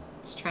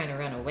 It's trying to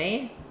run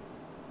away.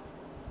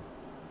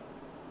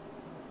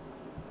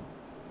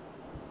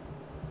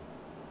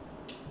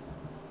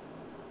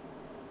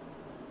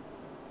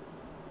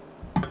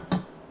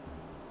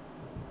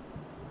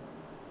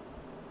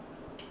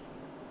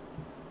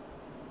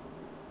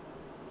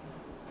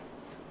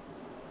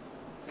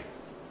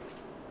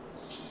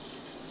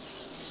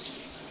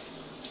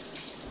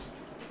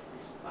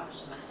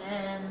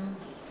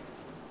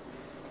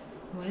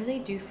 What do they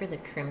do for the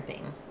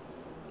crimping?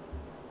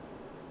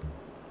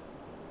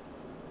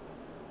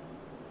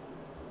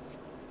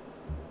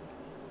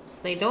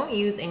 They don't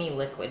use any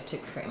liquid to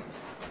crimp,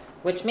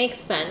 which makes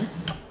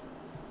sense.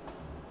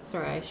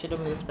 Sorry, I should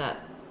have moved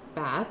that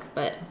back,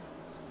 but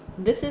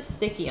this is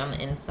sticky on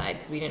the inside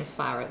because we didn't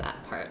flour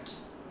that part.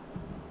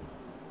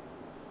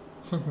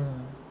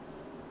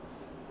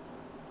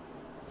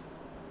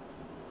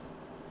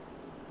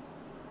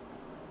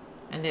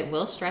 And it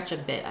will stretch a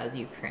bit as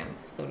you crimp,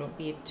 so don't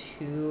be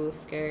too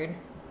scared.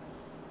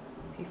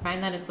 If you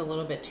find that it's a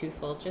little bit too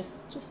full,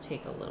 just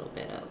take a little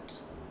bit out.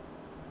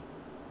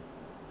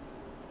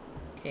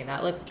 Okay,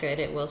 that looks good.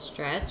 It will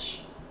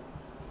stretch.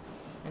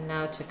 And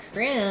now to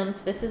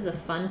crimp, this is the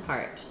fun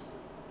part.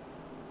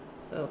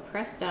 So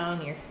press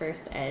down your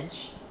first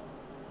edge.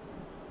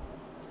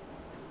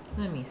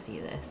 Let me see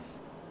this.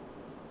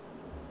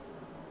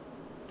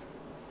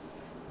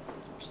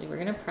 Actually, we're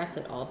gonna press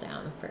it all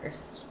down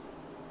first.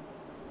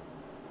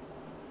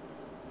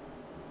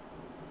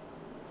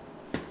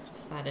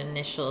 That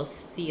initial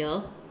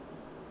seal.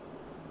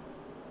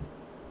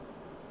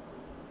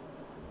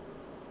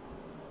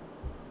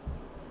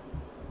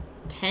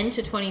 (10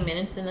 to 20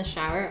 minutes in the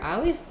shower. I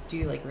always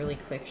do like really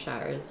quick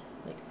showers,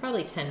 like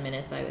probably 10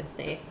 minutes I would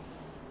say.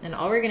 And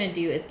all we're gonna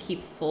do is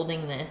keep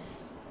folding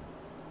this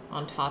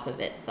on top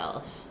of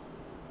itself.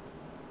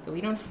 So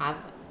we don't have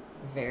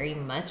very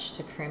much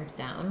to crimp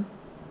down.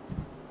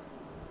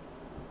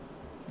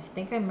 I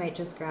think I might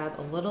just grab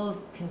a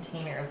little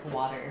container of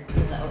water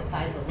because the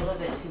outside's a little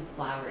bit too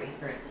floury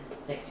for it to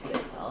stick to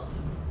itself.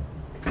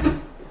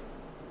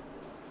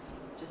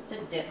 Just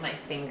to dip my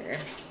finger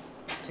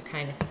to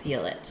kind of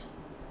seal it.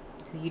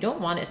 Because you don't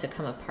want it to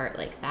come apart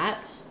like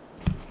that.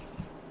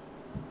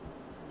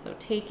 So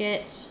take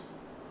it,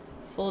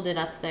 fold it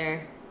up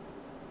there,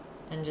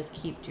 and just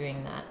keep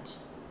doing that.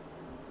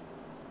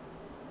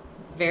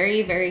 It's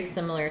very, very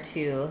similar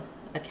to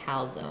a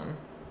calzone.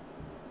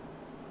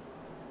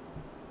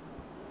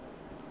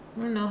 I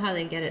don't know how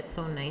they get it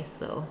so nice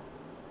though.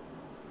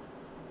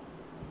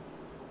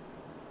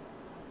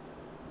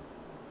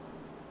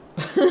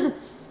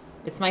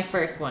 It's my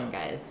first one,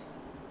 guys.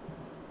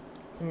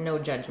 It's a no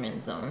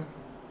judgment zone.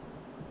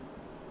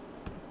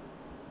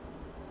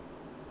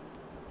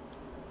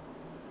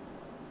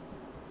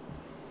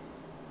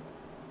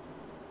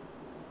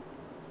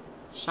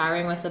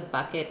 Showering with a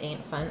bucket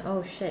ain't fun.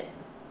 Oh shit.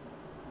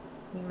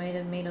 We might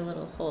have made a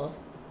little hole.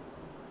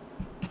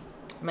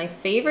 My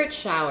favorite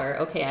shower,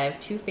 okay, I have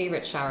two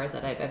favorite showers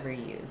that I've ever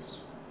used.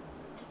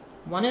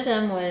 One of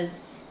them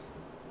was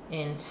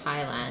in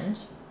Thailand.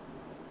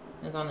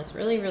 It was on this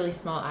really, really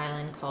small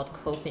island called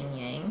Koh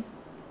Phangan.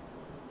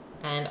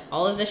 And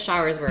all of the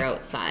showers were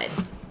outside.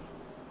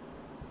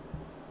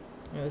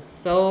 It was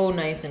so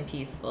nice and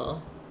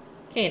peaceful.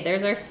 Okay,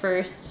 there's our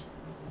first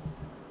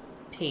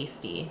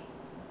pasty.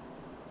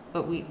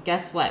 But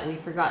guess what? We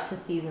forgot to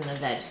season the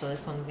veg, so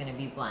this one's gonna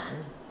be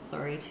bland.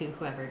 Sorry to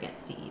whoever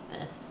gets to eat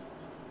this.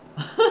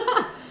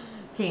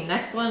 Okay,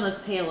 next one, let's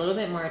pay a little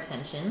bit more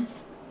attention.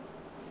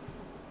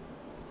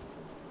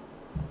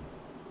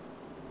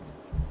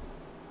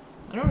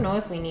 I don't know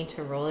if we need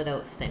to roll it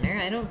out thinner.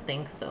 I don't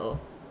think so.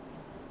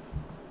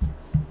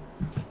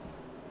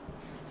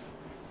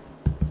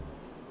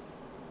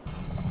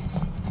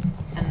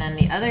 And then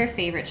the other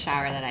favorite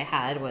shower that I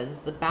had was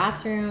the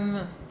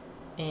bathroom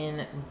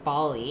in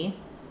Bali.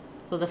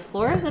 So the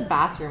floor of the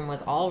bathroom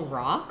was all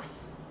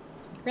rocks,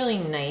 really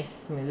nice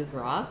smooth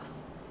rocks.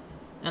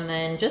 And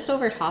then just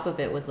over top of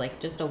it was like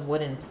just a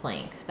wooden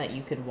plank that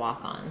you could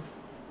walk on.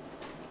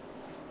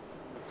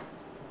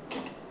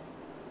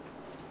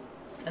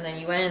 And then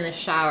you went in the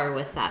shower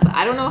with that. But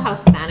I don't know how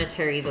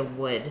sanitary the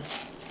wood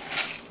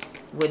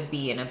would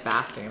be in a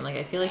bathroom. Like,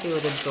 I feel like it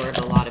would absorb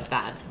a lot of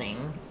bad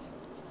things.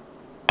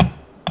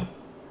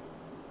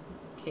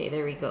 Okay,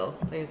 there we go.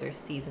 There's our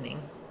seasoning.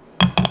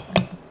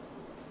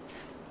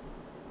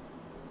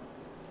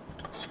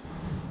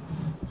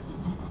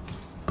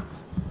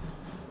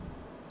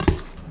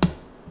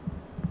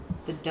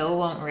 The dough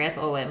won't rip.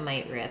 Oh, it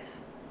might rip.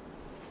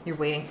 You're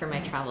waiting for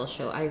my travel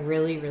show. I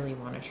really, really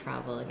want to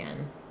travel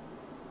again.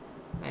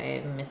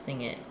 I'm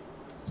missing it.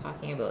 I was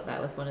talking about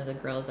that with one of the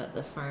girls at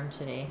the farm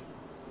today.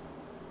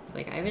 It's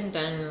like, I haven't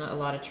done a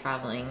lot of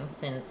traveling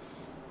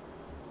since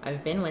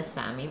I've been with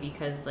Sammy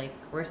because, like,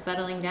 we're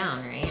settling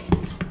down, right?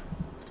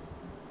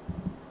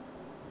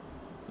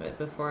 But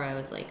before I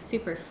was, like,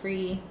 super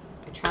free.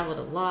 I traveled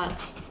a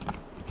lot.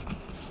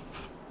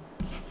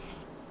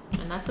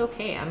 And that's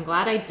okay. I'm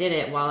glad I did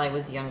it while I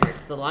was younger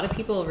because a lot of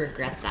people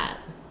regret that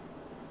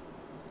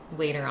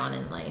later on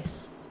in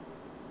life.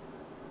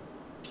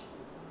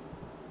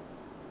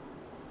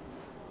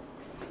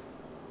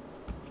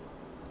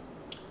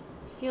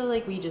 I feel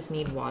like we just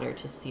need water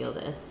to seal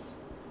this.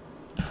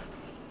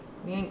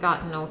 We ain't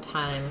got no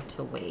time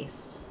to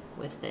waste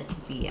with this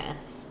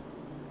BS.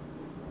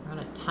 We're on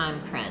a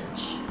time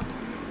crunch.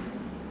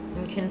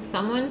 And can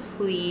someone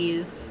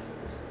please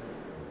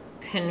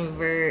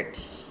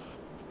convert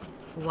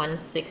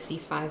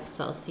 165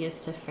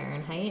 Celsius to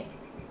Fahrenheit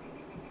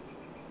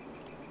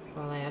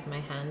while I have my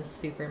hands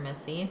super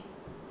messy?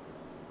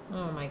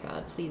 Oh my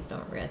God, please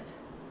don't rip.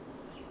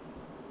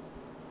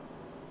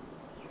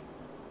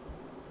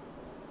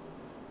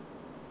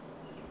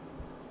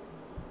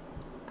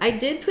 I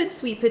did put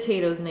sweet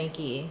potatoes,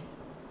 Nike.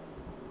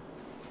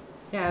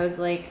 Yeah, I was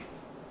like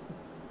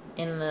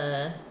in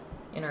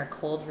our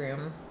cold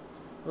room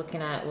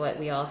looking at what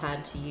we all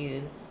had to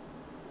use.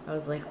 I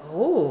was like,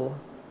 oh,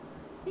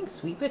 I think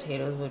sweet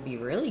potatoes would be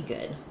really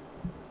good.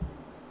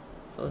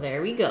 So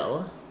there we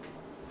go.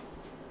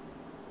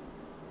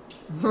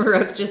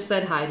 Rook just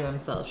said hi to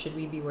himself. Should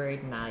we be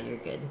worried? Nah, you're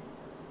good.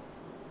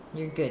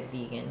 You're good,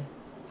 vegan.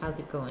 How's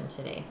it going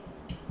today?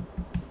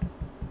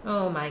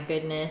 Oh my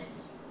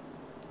goodness.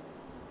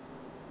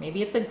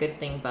 Maybe it's a good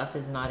thing Buff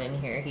is not in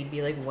here. He'd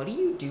be like, what are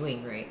you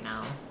doing right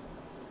now?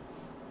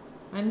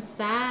 I'm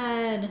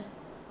sad.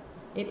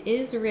 It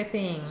is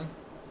ripping.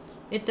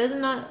 It does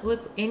not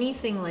look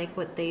anything like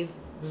what they've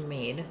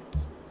made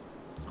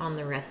on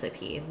the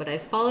recipe, but I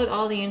followed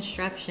all the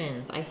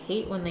instructions. I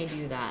hate when they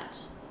do that.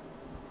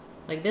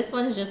 Like, this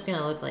one's just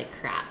gonna look like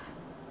crap.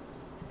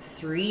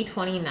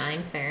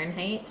 329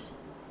 Fahrenheit?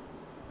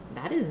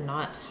 That is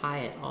not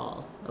high at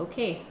all.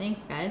 Okay,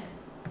 thanks guys.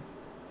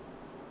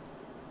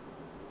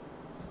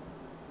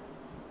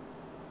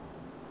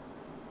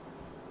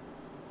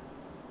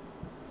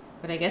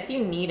 But I guess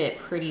you need it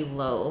pretty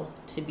low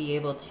to be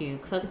able to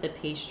cook the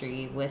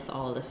pastry with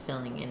all the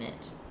filling in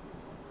it.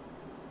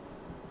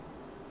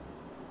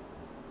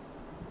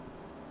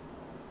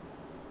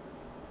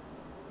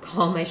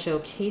 Call my show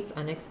Kate's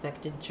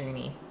Unexpected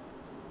Journey.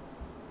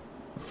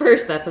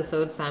 First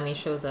episode, Sammy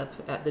shows up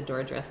at the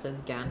door dressed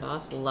as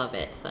Gandalf. Love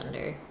it,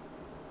 Thunder.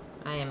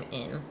 I am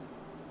in.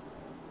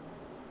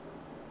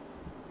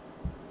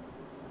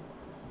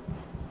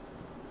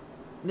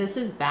 This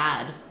is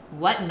bad.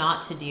 What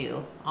not to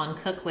do on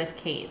Cook with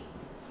Kate.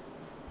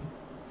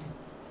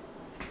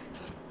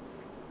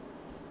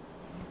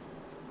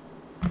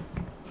 I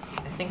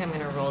think I'm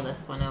gonna roll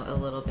this one out a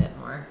little bit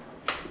more.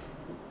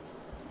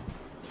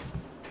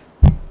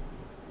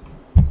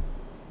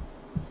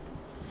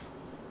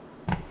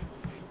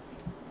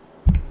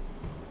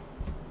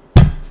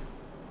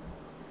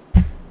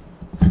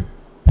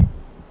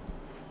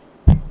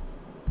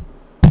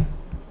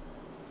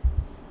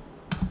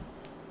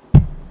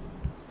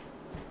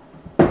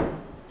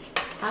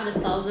 How to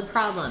solve the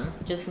problem.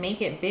 Just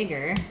make it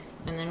bigger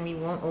and then we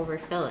won't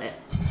overfill it.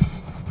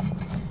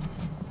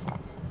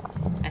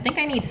 I think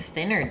I need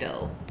thinner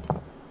dough.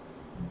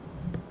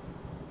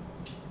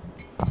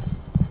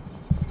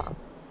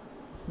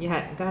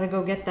 Yeah, gotta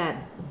go get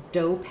that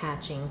dough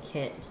patching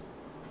kit.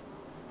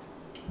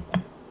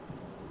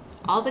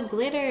 All the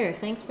glitter,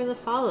 thanks for the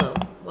follow.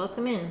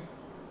 Welcome in.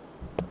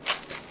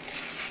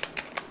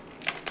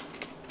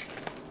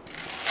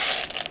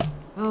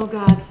 Oh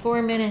God,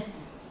 4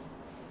 minutes.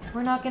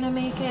 We're not gonna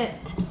make it.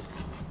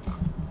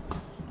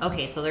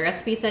 Okay, so the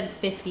recipe said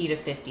 50 to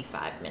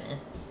 55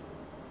 minutes.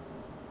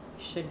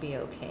 Should be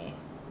okay.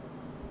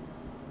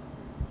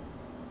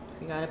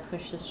 If we gotta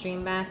push the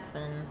stream back,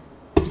 then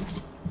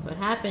that's what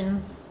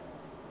happens.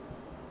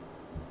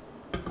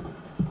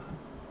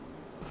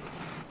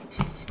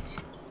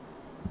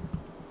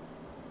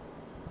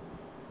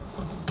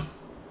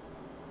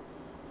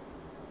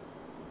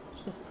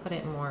 Just put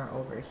it more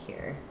over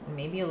here, and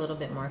maybe a little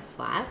bit more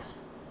flat.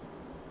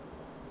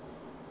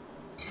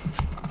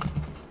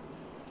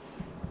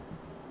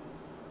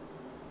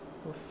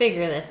 We'll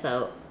figure this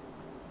out.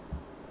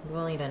 We've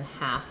only done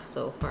half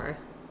so far.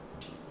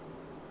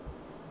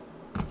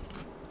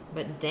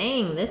 But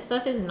dang, this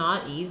stuff is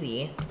not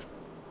easy.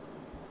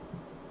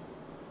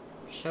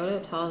 Shout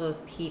out to all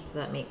those peeps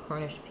that make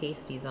Cornish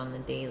pasties on the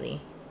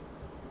daily.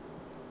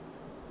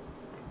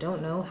 I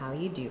don't know how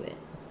you do it.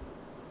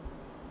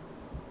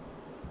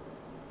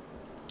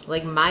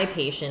 Like, my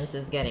patience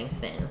is getting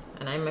thin,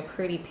 and I'm a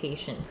pretty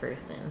patient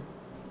person.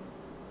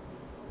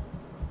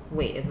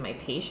 Wait, is my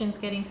patience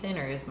getting thin,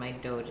 or is my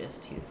dough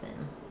just too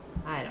thin?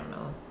 I don't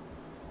know.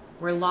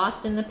 We're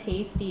lost in the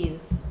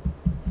pasties.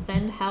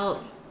 Send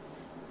help.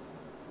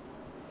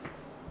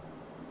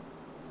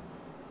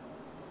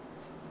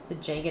 The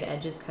jagged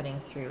edges cutting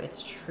through.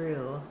 It's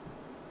true.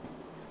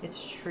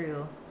 It's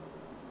true.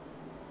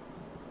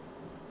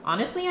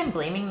 Honestly, I'm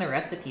blaming the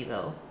recipe,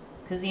 though,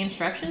 because the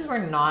instructions were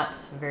not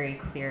very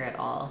clear at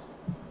all.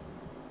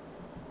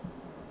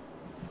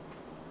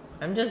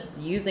 I'm just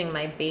using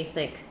my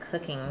basic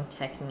cooking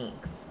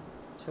techniques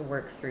to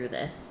work through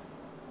this.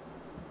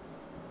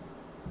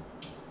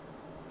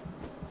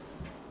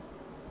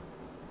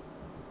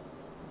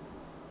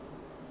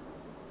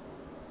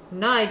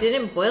 No, I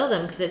didn't boil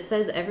them because it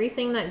says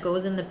everything that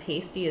goes in the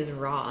pasty is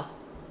raw.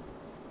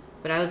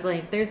 But I was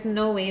like, there's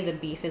no way the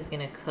beef is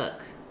gonna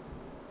cook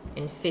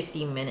in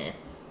 50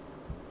 minutes.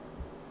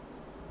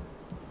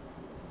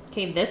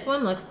 Okay, this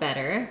one looks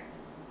better.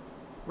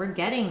 We're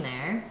getting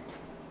there.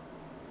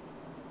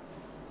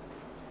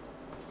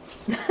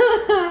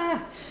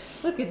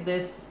 Look at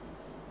this.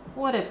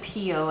 What a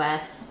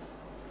POS.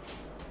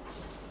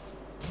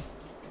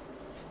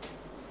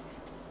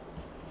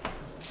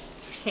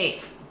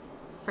 Okay,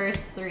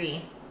 first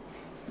 3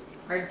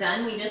 are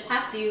done. We just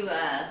have to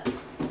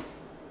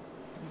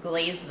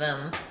glaze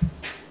them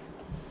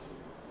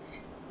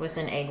with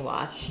an egg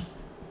wash.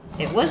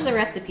 It was the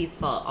recipe's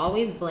fault.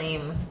 Always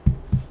blame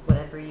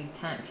whatever you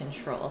can't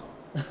control.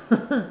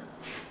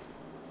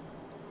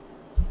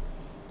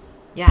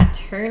 Yeah,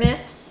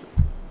 turnips,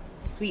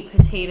 sweet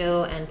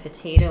potato, and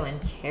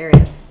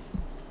carrots.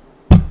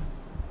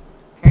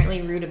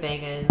 Apparently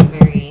rutabaga is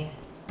very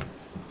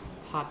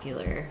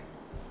popular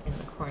in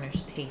the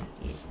Cornish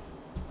pasties.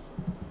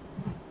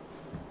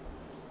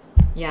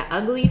 Yeah,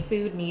 ugly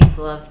food needs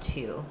love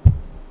too.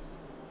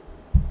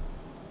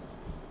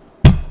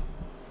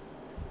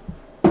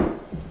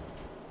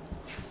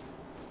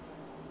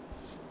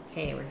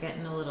 Okay, we're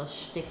getting a little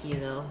sticky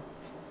though.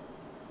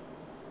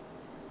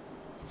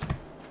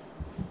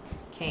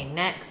 Okay,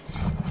 next.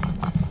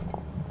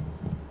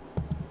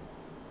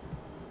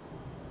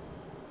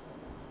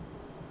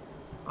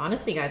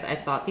 Honestly, guys, I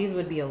thought these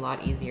would be a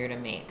lot easier to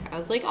make. I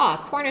was like, oh,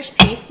 Cornish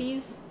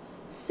pasties,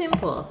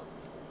 simple.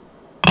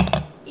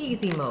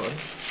 Easy mode.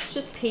 It's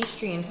just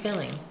pastry and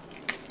filling.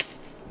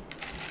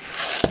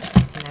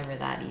 It's never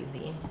that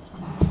easy.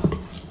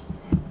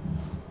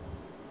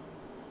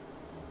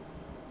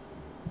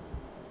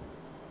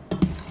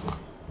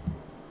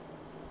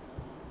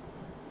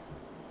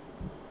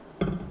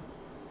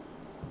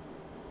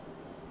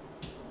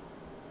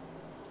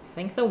 I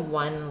think the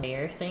one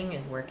layer thing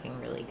is working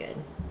really good.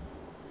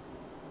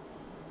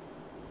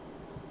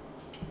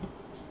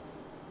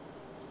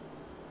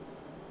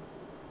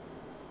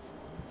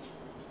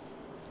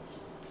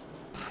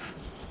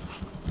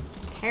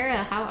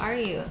 Tara, how are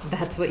you?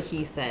 That's what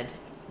he said.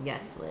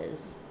 Yes,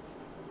 Liz.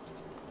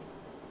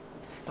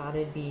 Thought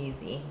it'd be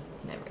easy.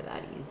 It's never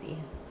that easy.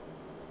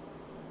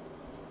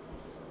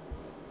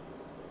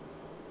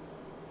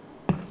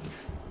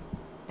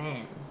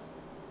 Bam.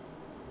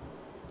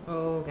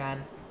 Oh, God.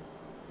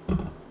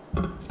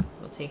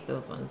 We'll take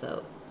those ones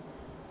out.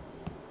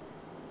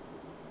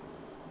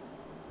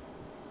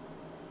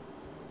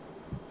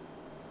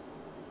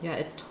 Yeah,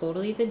 it's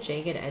totally the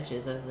jagged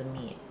edges of the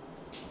meat.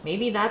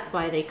 Maybe that's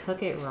why they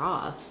cook it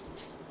raw.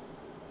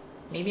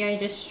 Maybe I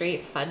just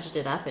straight fudged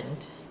it up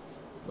and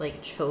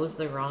like chose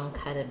the wrong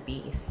cut of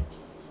beef.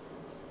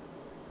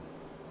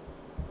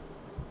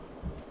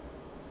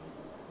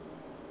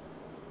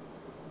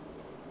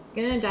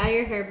 Gonna dye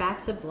your hair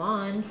back to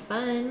blonde.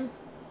 Fun.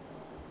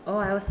 Oh,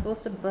 I was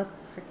supposed to book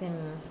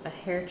freaking a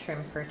hair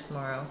trim for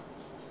tomorrow.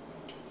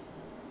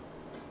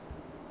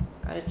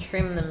 Gotta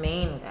trim the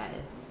mane,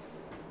 guys.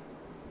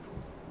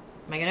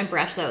 Am I gonna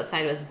brush the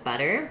outside with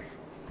butter?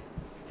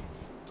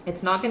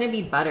 It's not gonna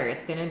be butter,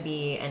 it's gonna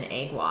be an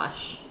egg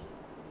wash.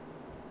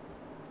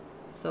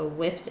 So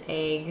whipped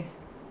egg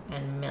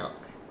and milk.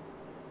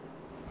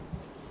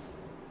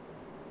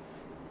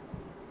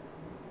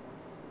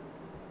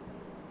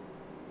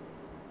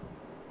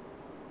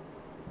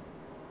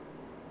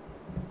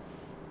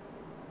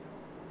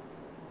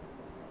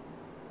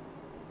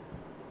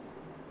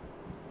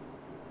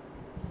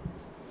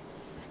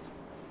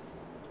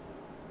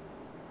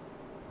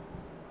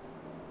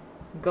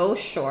 Go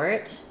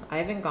short. I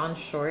haven't gone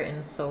short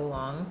in so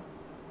long.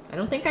 I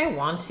don't think I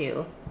want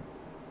to.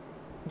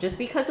 Just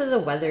because of the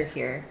weather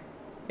here.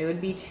 It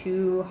would be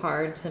too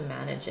hard to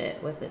manage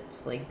it with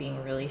it like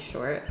being really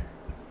short.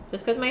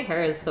 Just because my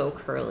hair is so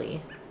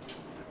curly.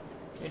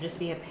 It would just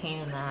be a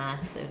pain in the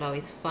ass. It would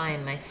always fly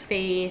in my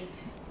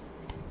face.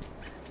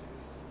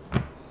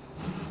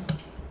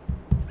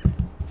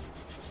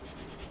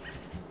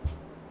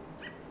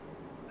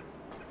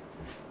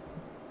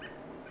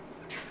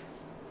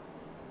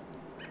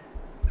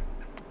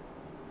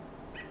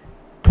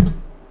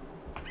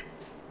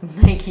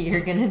 Nike,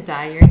 you're gonna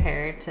dye your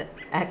hair to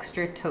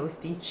extra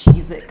toasty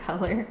Cheez-It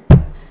color.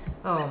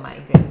 Oh my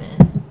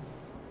goodness.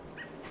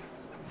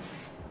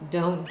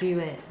 Don't do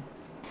it.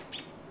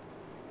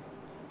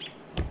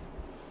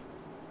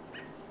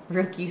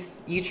 Rook,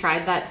 you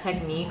tried that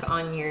technique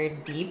on your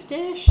deep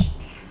dish?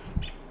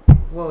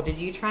 Whoa, did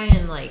you try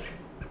and like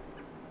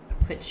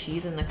put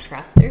cheese in the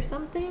crust or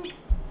something?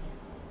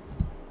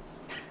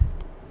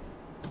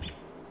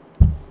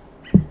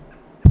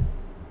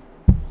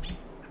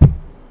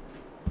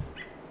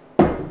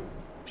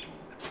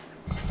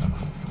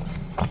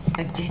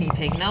 A guinea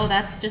pig. No,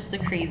 that's just the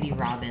crazy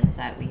robins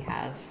that we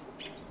have.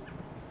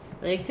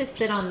 They like to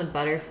sit on the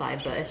butterfly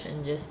bush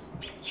and just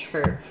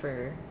chirp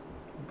for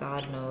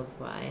God knows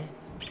why.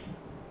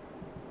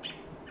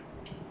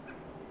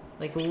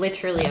 Like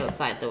literally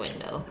outside the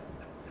window.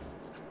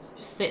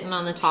 Just sitting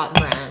on the top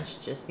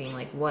branch, just being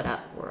like, what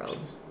up,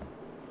 world?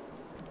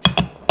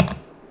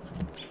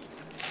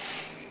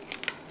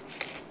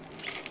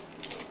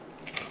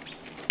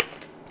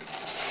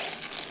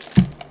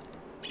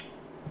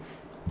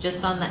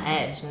 Just on the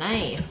edge.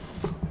 Nice.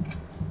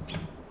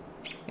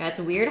 Yeah, it's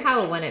weird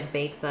how when it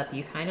bakes up,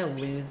 you kind of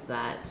lose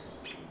that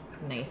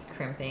nice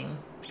crimping.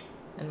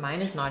 And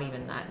mine is not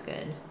even that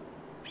good.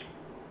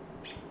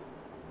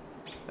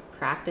 But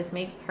practice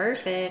makes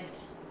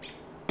perfect.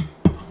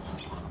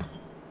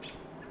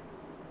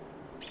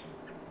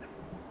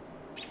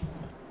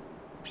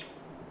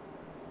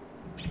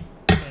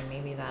 Okay,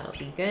 maybe that'll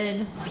be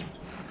good.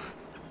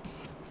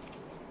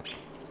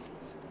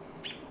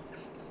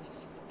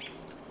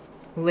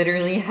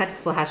 Literally had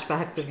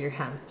flashbacks of your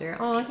hamster.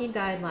 Oh, he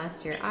died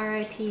last year.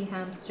 R.I.P.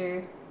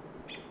 hamster.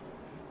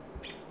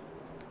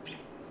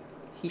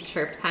 He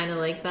chirped kind of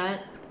like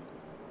that.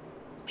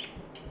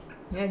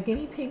 Yeah,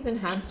 guinea pigs and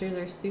hamsters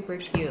are super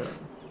cute.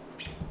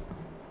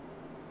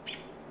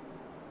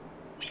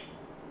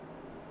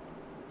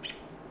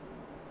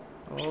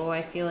 Oh,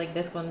 I feel like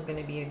this one's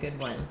gonna be a good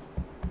one.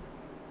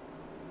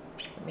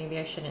 Maybe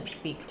I shouldn't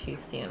speak too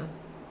soon.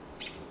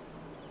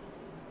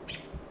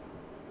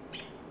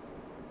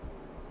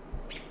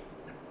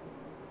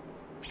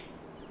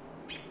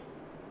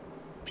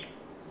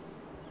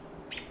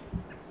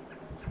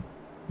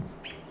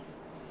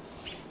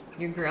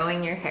 You're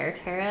growing your hair,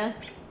 Tara?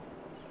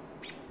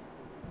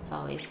 It's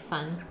always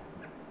fun.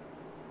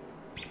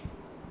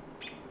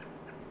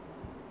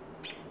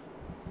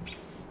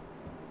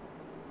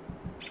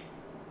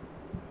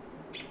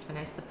 And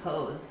I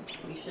suppose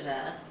we should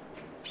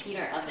heat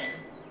our oven.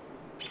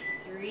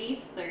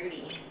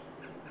 330.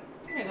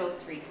 I'm gonna go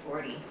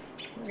 340.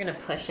 We're gonna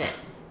push it.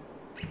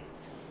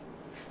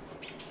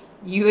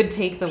 You would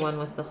take the one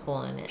with the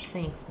hole in it.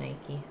 Thanks,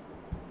 Nike.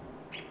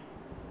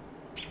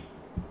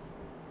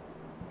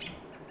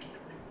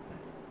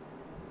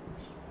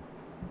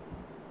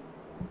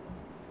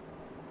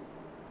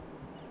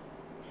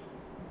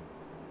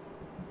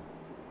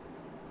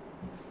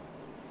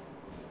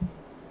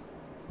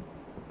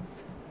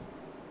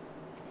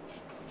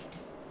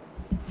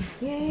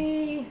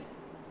 Yay!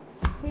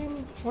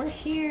 We're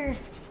here.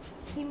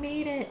 He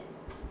made it.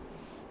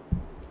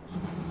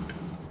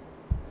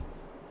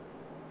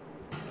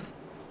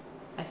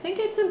 I think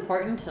it's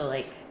important to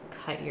like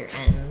cut your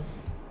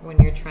ends when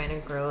you're trying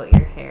to grow out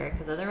your hair,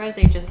 because otherwise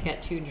they just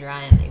get too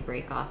dry and they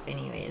break off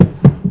anyways.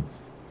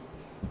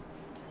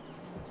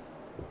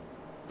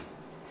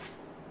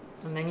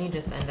 And then you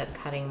just end up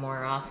cutting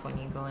more off when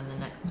you go in the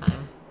next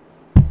time.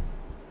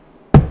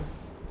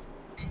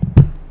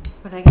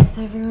 But I guess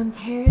everyone's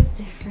hair is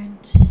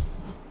different.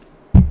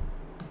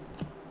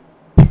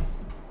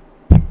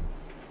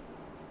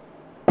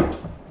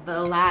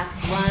 The last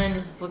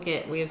one. Look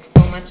at, we have so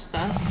much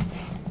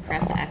stuff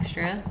prepped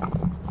extra.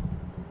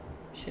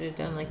 Should have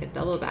done like a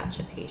double batch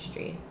of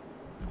pastry.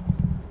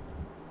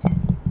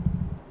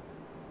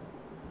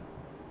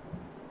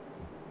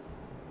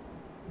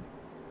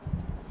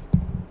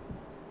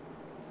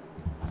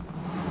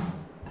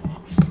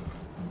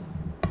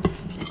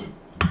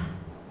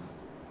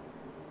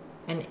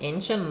 An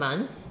inch a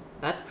month?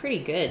 That's pretty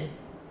good.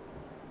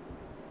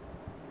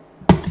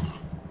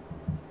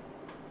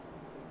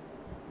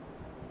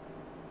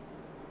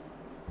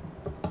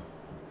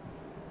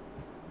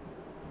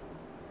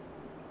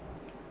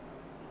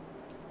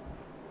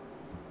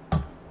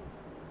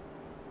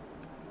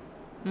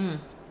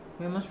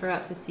 We almost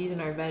forgot to season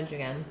our veg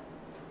again.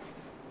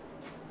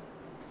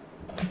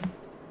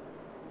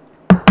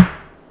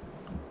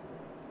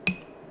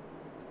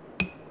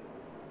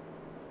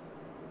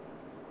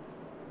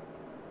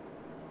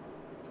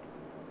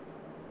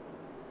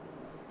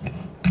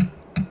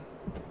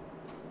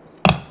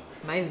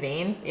 My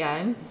veins, yeah,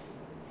 I'm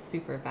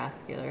super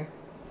vascular.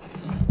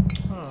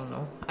 I don't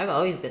know. I've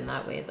always been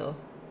that way though.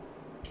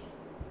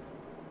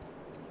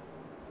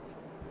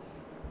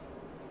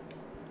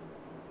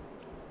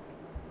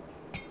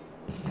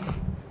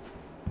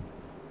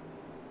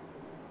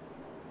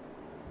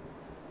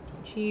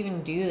 Don't you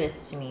even do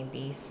this to me,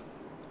 beef?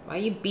 Why are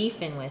you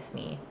beefing with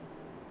me?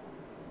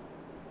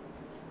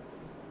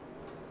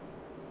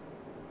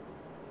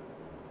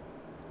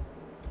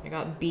 I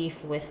got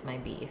beef with my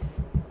beef.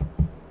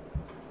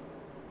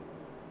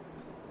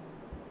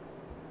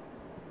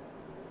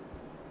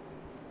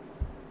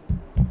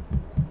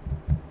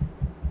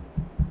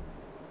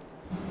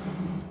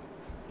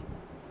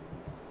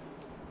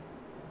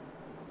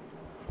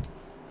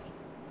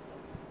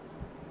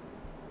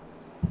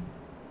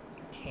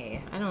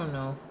 Okay, I don't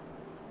know.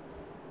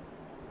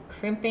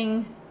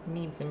 Crimping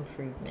needs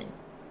improvement.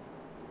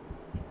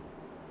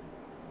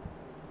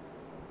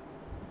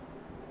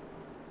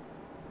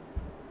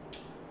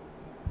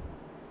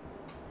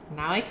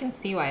 Now I can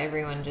see why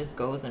everyone just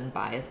goes and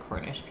buys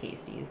Cornish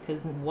pasties.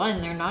 Because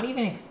one, they're not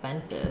even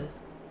expensive.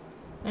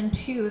 And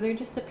two, they're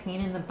just a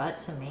pain in the butt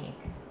to make.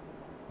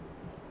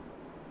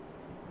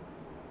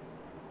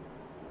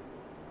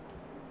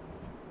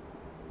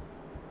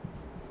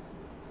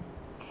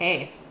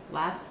 Okay,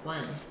 last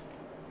one.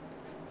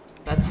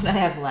 That's what I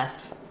have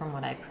left from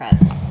what I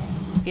prepped.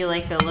 I feel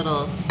like a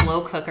little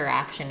slow cooker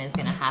action is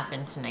gonna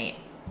happen tonight,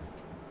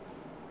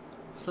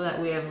 so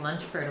that we have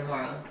lunch for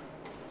tomorrow.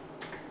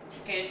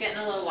 Okay, just getting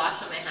a little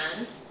wash on my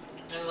hands,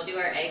 and we'll do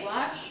our egg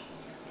wash.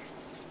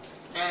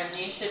 And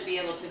these should be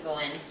able to go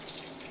in.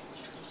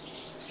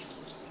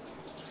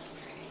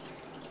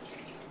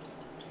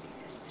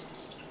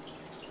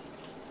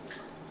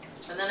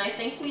 And then I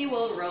think we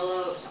will roll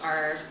out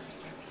our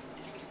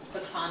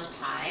pecan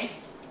pie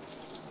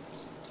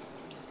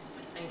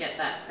and get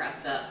that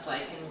prepped up so I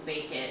can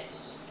bake it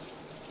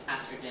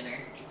after dinner.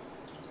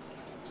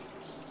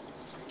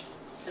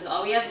 Because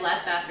all we have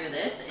left after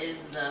this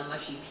is the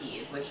mushy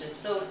peas, which is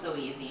so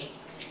easy.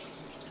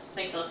 I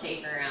think they'll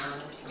take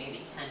around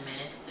maybe 10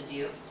 minutes to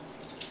do.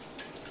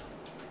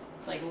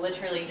 Like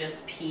literally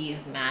just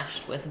peas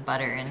mashed with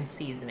butter and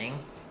seasoning.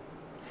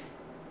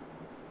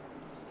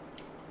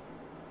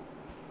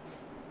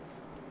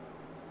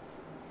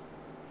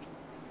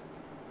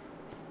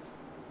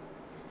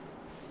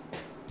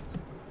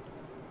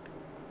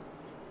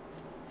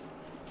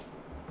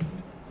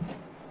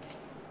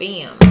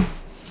 Bam.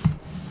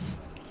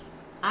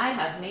 I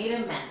have made a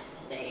mess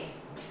today.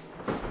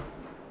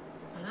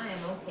 And I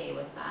am okay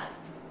with that.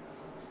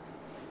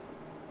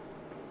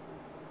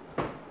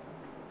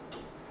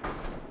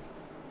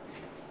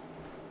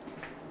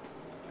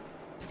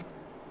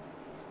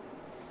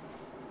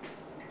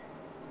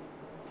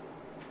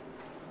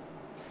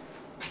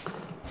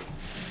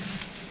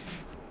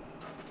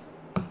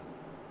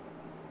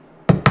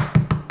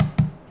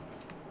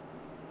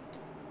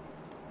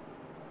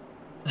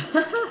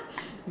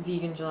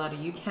 Vegan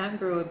gelato, you can't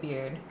grow a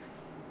beard.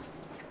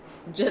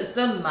 Just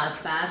a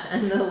mustache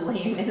and the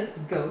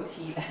lamest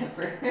goatee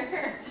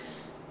ever.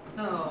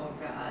 Oh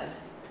god.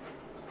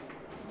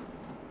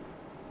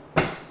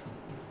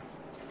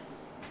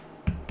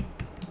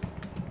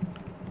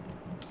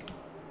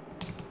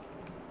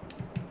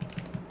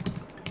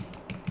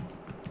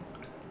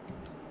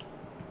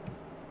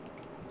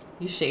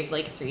 You shave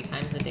like 3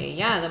 times a day.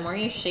 Yeah, the more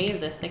you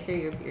shave, the thicker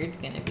your beard's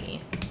gonna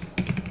be.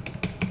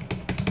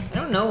 I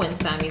don't know when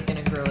Sammy's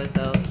gonna grow his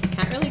out. He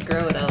can't really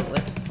grow it out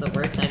with the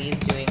work that he's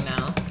doing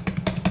now.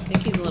 I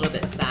think he's a little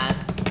bit sad.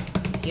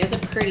 He has a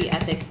pretty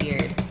epic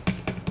beard.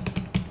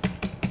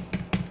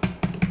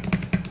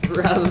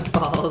 Rub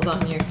balls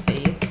on your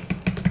face.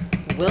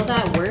 Will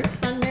that work,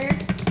 Thunder?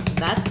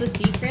 That's the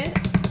secret?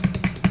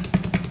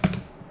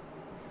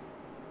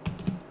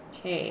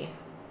 Okay,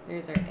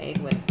 there's our egg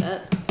whipped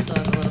up. Still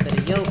have a little bit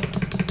of yolk.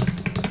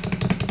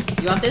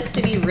 You want this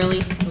to be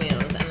really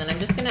smooth, and then I'm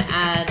just gonna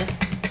add,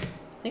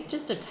 I think,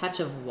 just a touch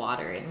of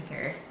water in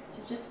here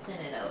to just thin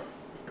it out.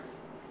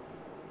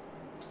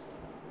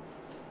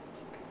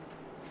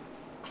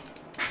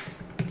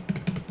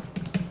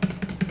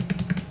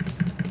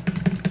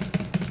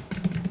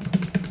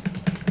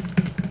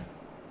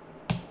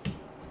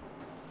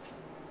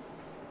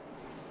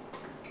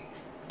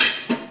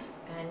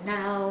 And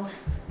now,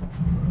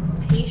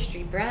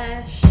 pastry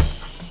brush,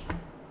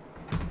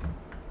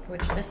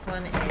 which this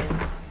one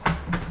is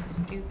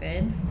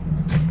stupid.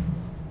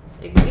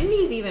 Do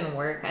these even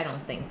work? I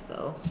don't think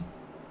so.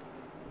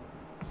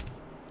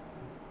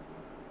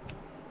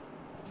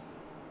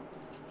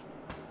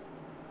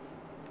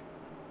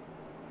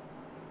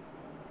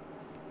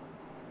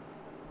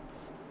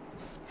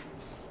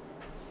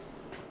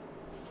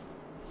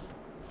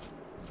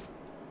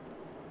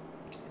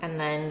 And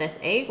then this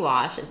egg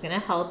wash is gonna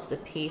help the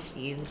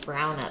pasties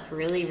brown up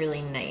really,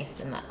 really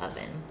nice in the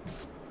oven.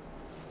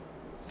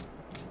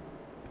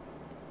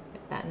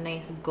 Get that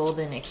nice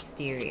golden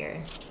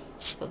exterior.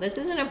 So this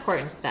is an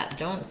important step.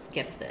 Don't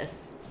skip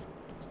this.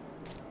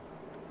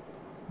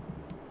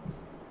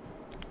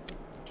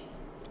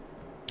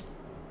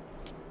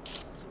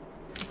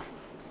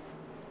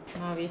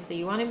 And obviously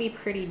you want to be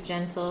pretty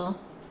gentle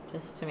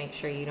just to make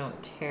sure you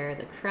don't tear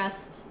the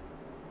crust.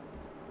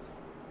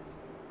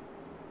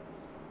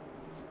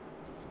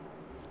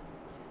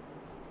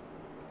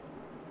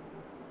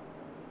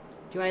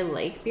 Do I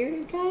like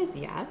bearded guys?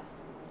 Yeah.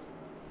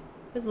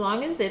 As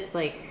long as it's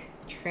like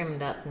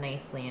trimmed up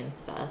nicely and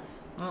stuff.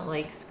 I don't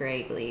like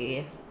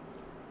scraggly,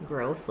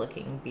 gross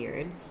looking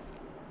beards.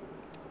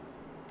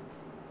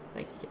 It's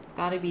like, it's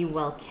gotta be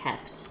well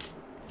kept.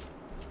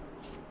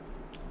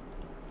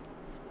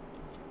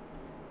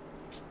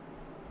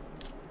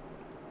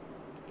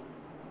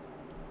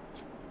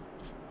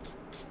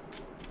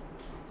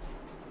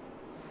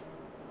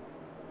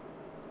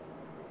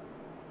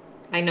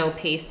 I know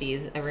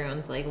pasties,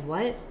 everyone's like,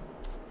 what?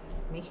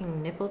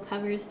 Making nipple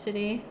covers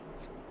today?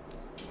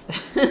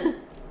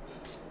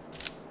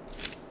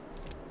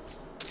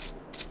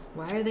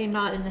 Why are they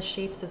not in the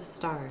shapes of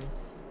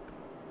stars?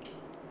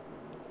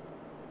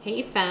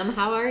 Hey femme,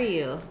 how are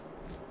you?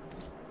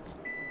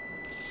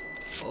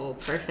 Oh,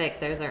 perfect,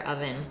 there's our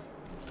oven.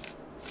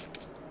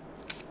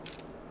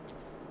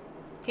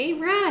 Hey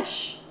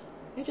Rush!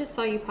 I just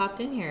saw you popped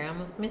in here, I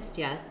almost missed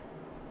ya.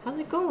 How's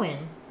it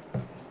going?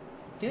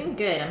 Doing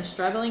good. I'm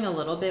struggling a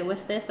little bit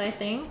with this, I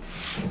think.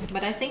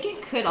 But I think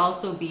it could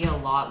also be a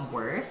lot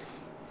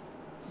worse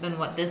than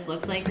what this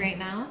looks like right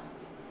now.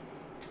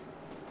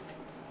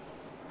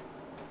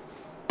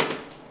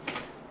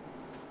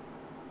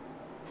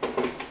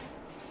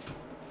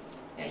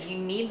 Yeah, you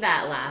need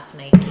that laugh,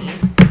 Nike.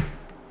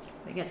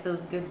 To get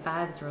those good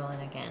vibes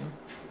rolling again.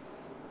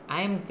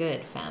 I'm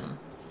good, femme.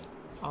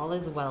 All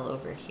is well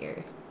over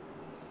here.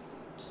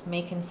 Just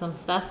making some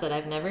stuff that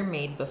I've never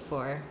made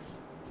before.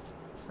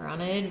 We're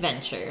on an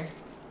adventure.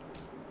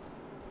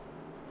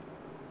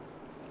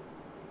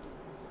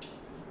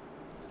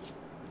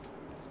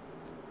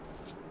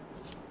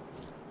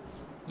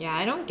 Yeah,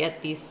 I don't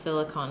get these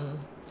silicone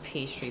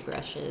pastry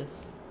brushes.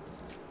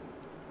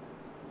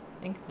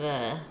 I think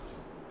the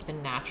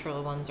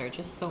natural ones are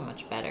just so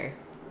much better.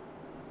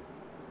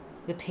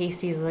 The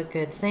pasties look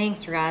good.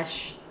 Thanks,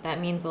 Rush. That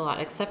means a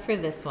lot, except for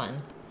this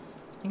one.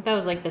 I think that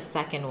was like the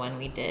second one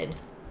we did.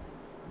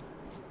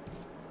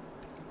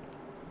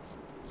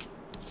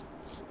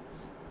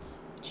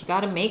 You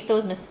gotta make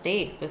those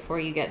mistakes before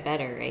you get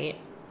better, right?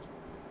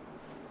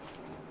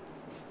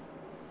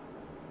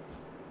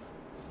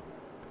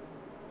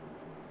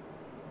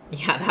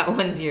 Yeah, that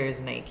one's yours,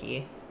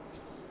 Nike.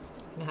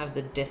 I'm gonna have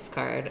the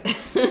discard.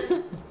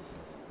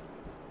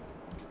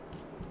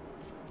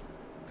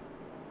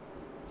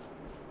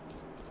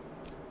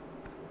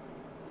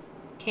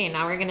 Okay,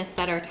 now we're gonna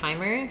set our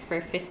timer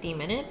for 50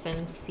 minutes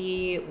and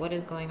see what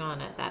is going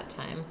on at that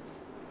time.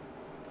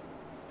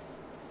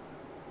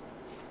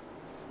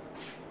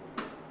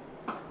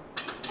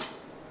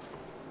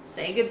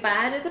 Say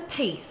goodbye to the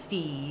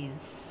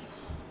pasties.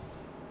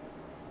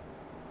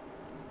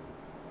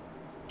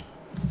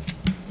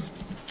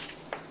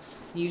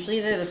 Usually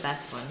they're the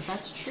best ones.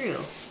 That's true.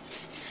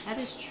 That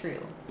is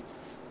true.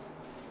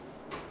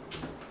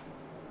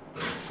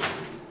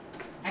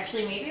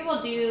 Actually, maybe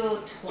we'll do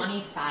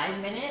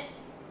 25-minute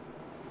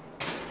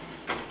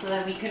so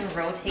that we can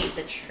rotate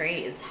the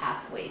trays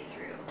halfway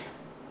through.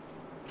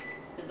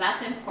 Because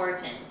that's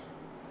important,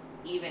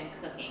 even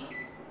cooking.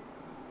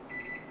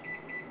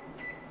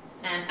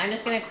 And I'm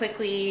just gonna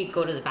quickly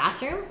go to the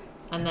bathroom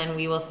and then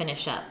we will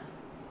finish up.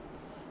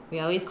 We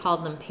always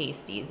called them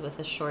pasties with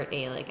a short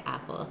A like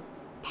apple.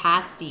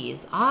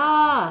 Pasties,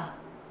 ah!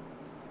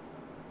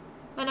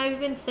 And I've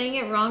been saying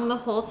it wrong the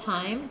whole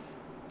time.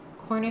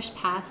 Cornish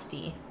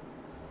pasty.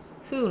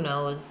 Who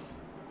knows?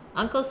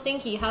 Uncle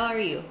Stinky, how are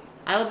you?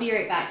 I will be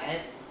right back,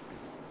 guys.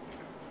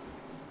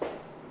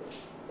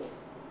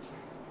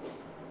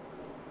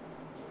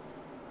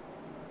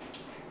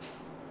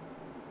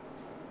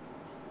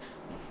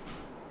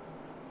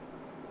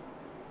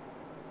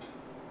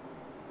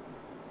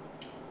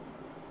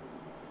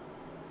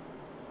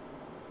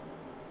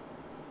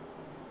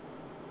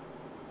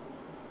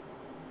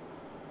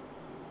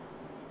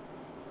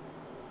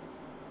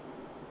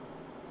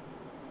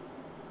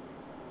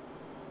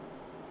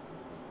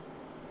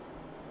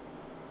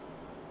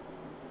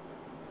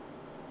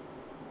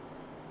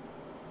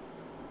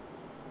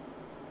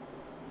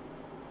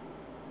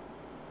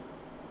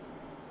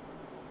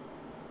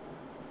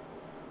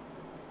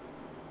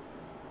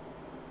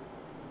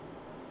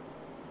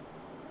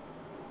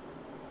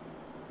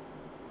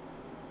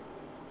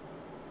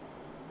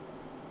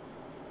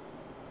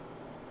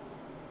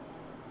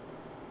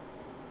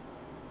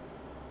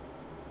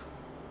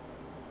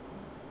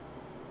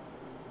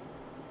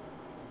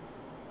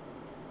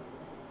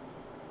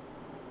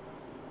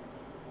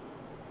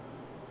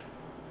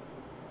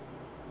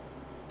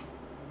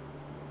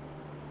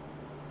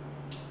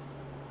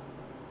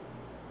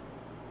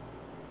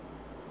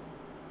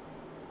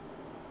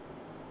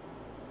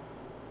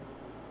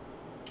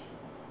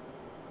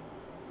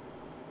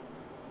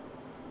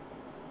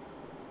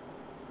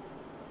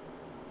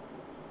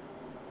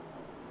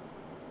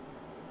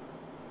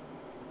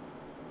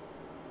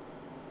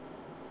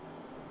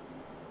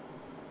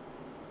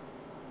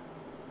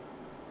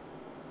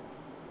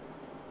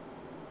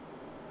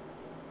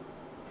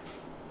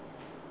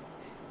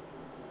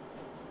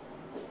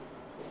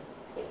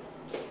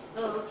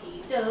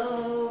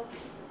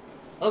 dokes.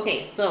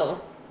 Okay,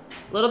 so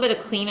a little bit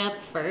of cleanup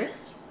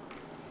first.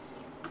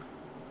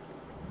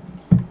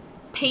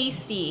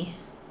 Pasty.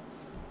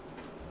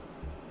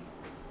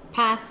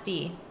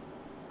 Pasty.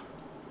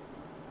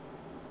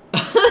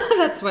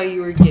 That's why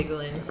you were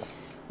giggling.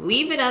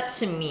 Leave it up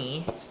to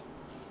me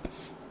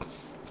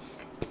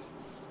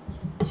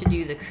to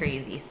do the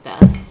crazy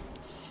stuff.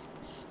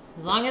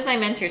 As long as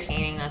I'm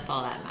entertaining, that's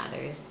all that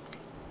matters.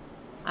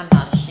 I'm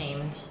not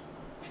ashamed.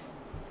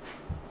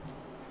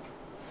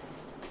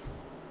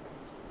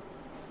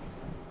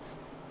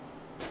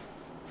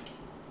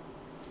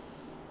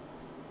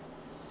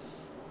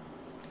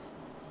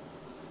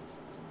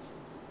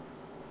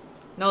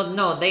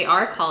 No, they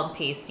are called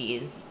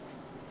pasties.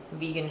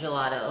 Vegan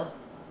gelato.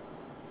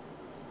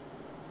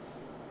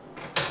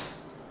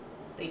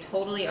 They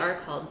totally are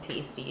called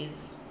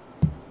pasties.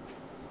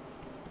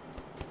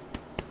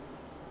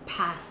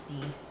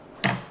 Pasty.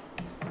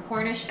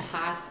 Cornish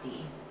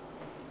pasty.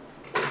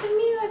 To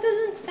me, that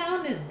doesn't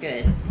sound as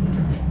good.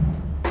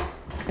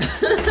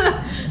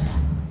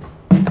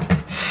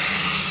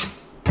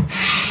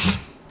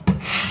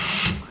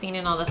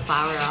 Cleaning all the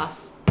flour off.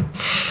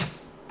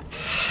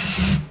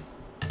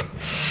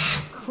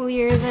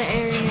 Clear the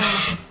area.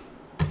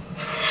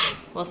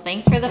 Well,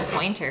 thanks for the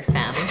pointer,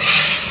 femme.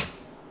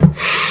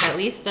 At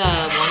least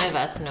one of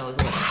us knows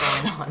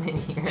what's going on in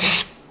here.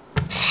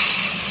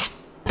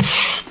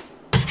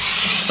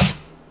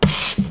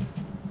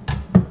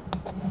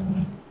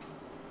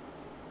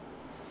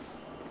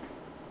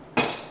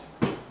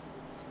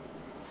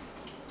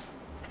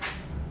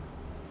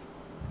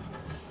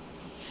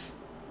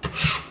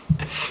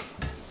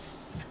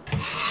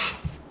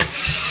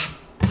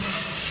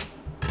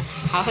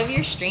 How have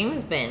your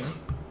streams been?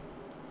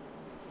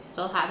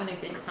 Still having a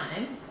good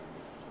time?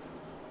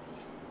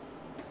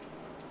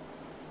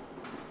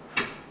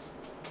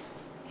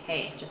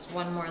 Okay, just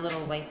one more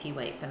little wipey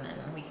wipe and then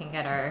we can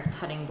get our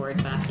cutting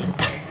board back in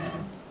here.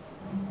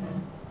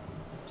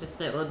 Just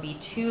it would be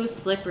too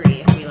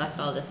slippery if we left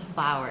all this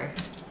flour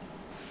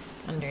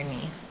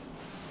underneath.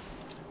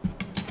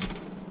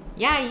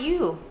 Yeah,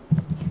 you.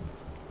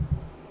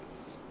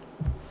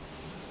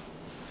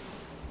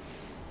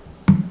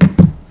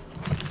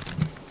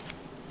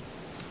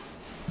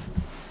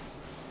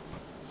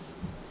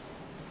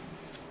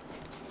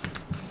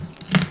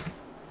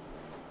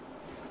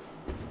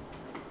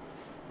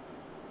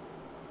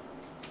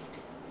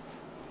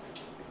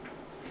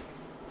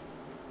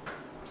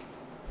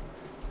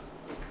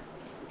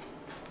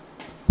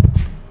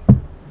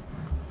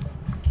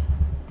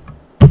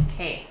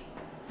 Okay,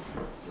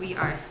 we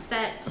are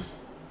set.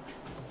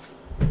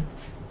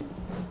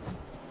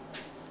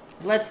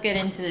 Let's get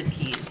into the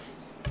peas.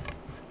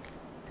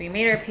 So we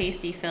made our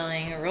pasty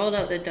filling, rolled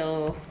out the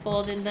dough,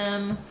 folded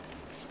them,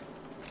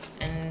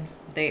 and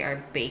they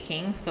are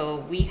baking.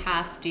 So we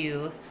have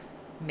to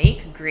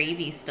make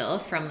gravy still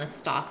from the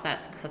stock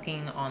that's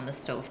cooking on the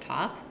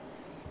stovetop.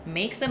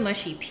 Make the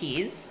mushy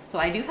peas. So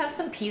I do have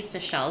some peas to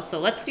shell, so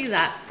let's do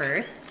that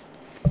first.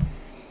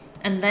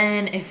 And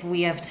then if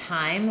we have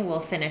time, we'll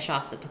finish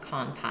off the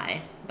pecan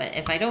pie. But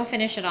if I don't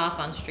finish it off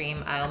on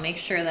stream, I'll make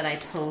sure that I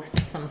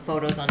post some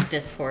photos on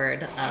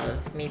Discord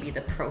of maybe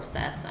the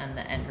process and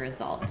the end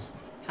result.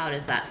 How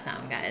does that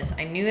sound, guys?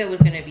 I knew it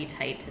was gonna be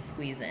tight to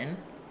squeeze in.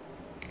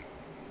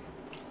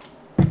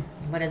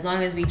 But as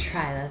long as we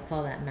try, that's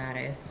all that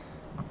matters.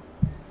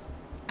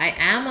 I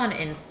am on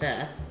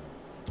Insta,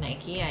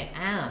 Nike, I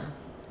am.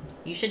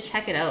 You should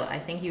check it out. I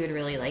think you would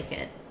really like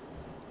it.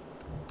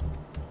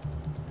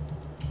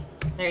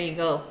 There you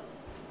go.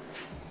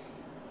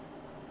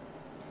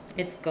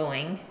 It's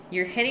going.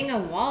 You're hitting a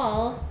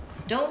wall.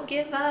 Don't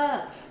give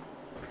up.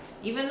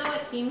 Even though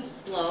it seems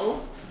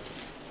slow,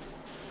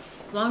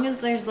 as long as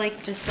there's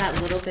like just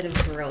that little bit of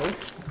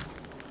growth,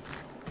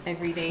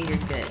 every day you're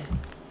good.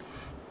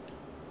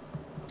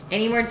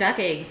 Any more duck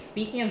eggs?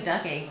 Speaking of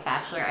duck eggs,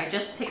 Bachelor, I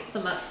just picked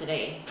some up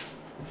today,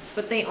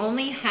 but they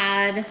only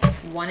had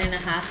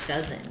 1.5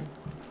 dozen.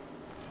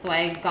 So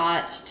I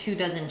got 2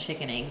 dozen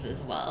chicken eggs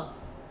as well.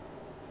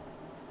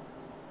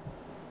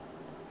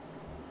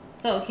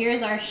 So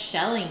here's our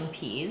shelling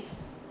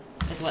peas,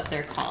 is what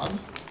they're called.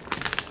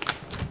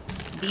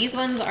 These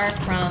ones are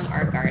from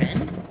our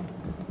garden.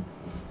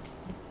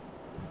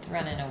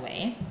 Running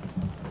away.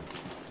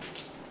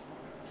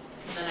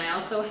 And then I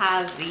also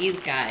have these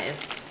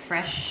guys,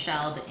 fresh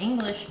shelled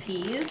English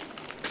peas,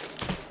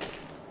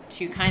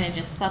 to kind of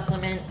just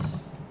supplement.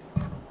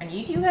 And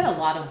you do get a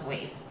lot of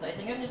waste, so I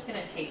think I'm just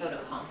gonna take out a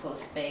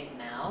compost bag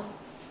now,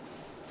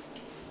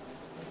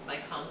 since my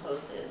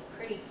compost is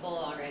pretty full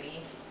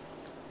already.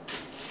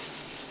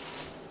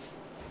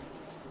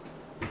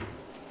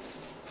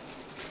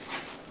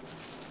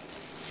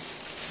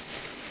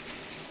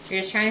 You're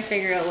just trying to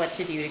figure out what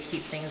to do to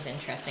keep things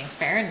interesting.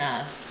 Fair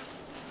enough.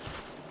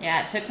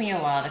 Yeah, it took me a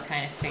while to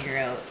kind of figure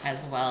out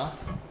as well.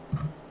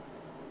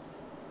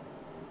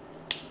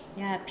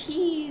 Yeah,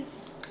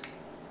 peas.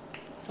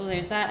 So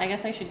there's that. I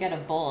guess I should get a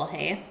bowl,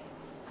 hey?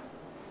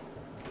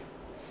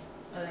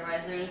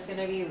 Otherwise they're just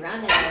gonna be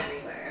running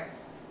everywhere.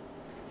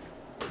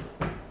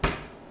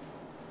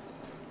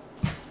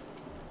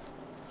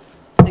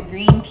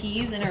 green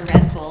peas in a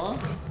red bowl.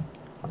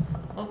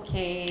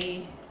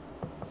 Okay.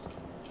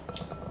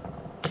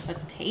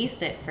 Let's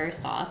taste it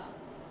first off.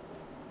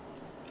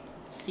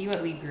 See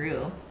what we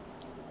grew.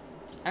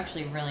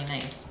 Actually really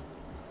nice.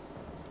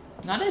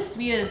 Not as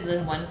sweet as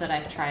the ones that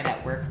I've tried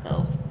at work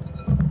though.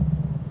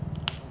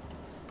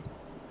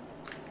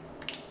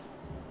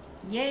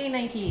 Yay,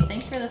 Nike.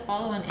 Thanks for the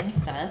follow on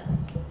Insta.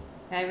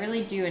 I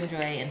really do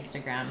enjoy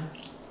Instagram.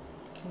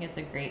 I think it's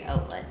a great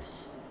outlet.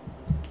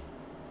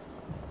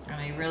 And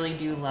I really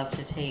do love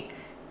to take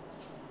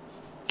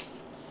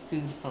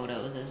food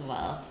photos as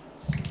well.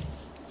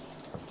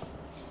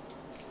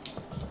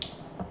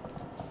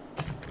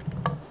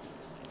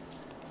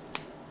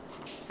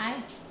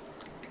 Hi.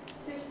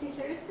 Thirsty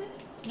Thursday?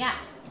 Yeah.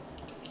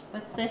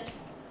 What's this?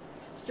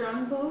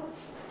 Strongbow,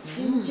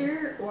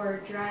 ginger,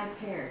 or dry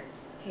pear.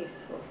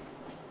 Tasteful.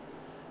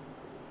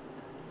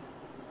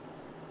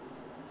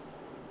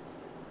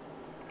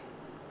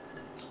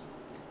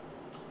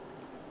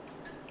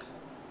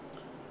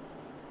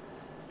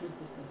 I think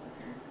this was the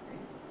pear, right?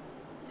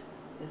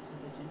 Yeah. This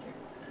was a ginger.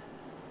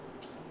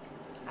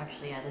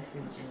 Actually, yeah, this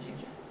is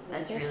ginger. Like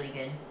That's it? really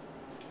good.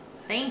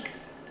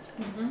 Thanks.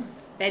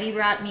 Betty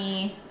brought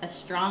me a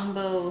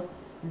Strongbow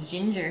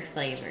ginger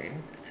flavored.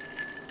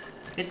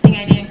 Good thing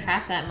I didn't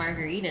crack that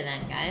margarita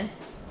then,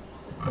 guys.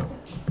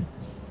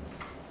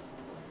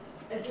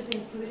 Has it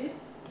been fooded?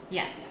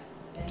 Yeah.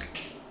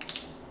 Okay.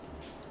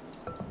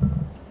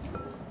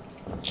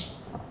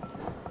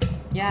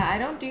 Yeah, I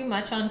don't do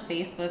much on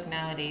Facebook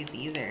nowadays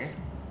either.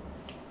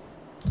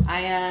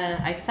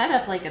 I set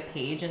up like a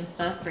page and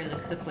stuff for the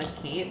Cook with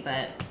Kate,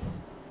 but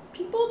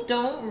people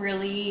don't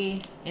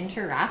really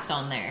interact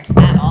on there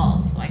at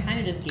all. So I kind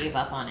of just gave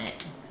up on it.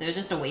 So it was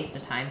just a waste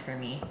of time for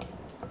me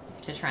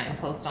to try and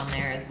post on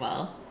there as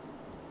well.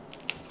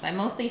 But I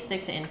mostly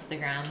stick to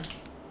Instagram.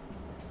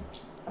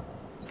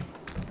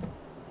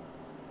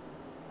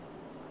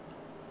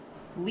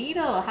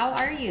 Lido, how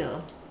are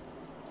you?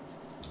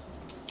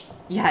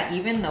 Yeah,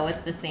 even though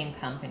it's the same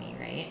company,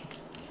 right?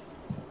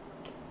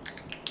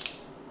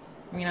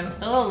 I mean, I'm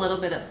still a little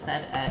bit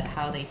upset at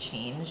how they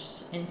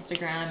changed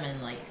Instagram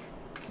and like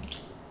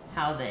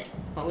how the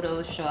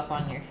photos show up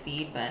on your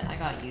feed, but I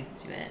got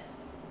used to it.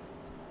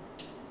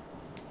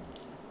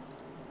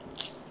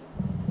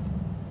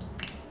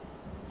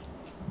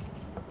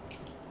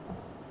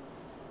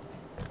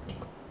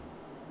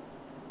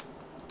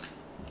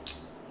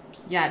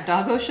 Yeah,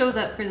 Doggo shows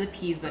up for the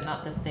peas, but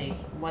not the steak.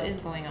 What is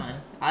going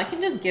on? I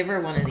can just give her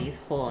one of these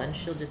whole, and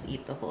she'll just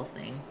eat the whole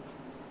thing.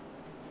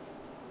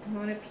 You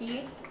want a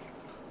pea?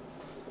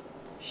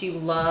 She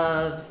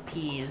loves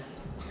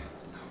peas.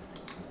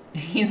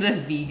 He's a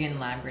vegan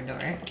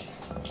Labrador.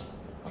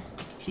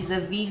 She's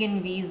a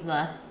vegan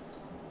Vizsla.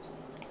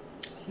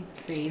 She's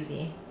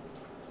crazy.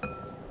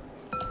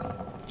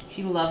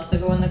 She loves to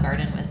go in the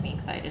garden with me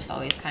because I just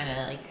always kind of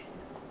like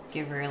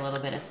give her a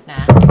little bit of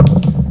snacks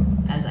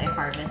as I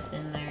harvest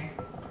in there.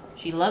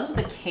 She loves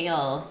the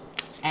kale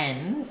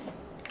ends,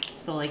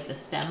 so like the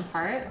stem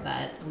part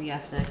that we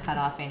have to cut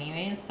off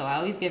anyways, so I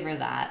always give her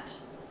that.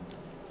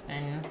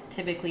 And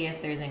typically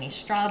if there's any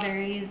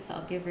strawberries,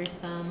 I'll give her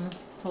some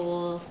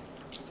whole,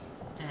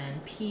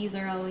 and peas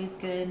are always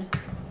good.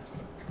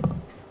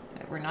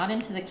 But we're not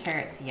into the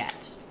carrots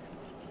yet.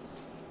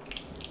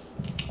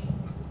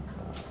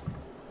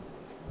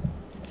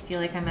 I feel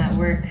like I'm at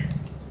work.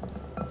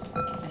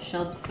 I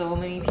shelled so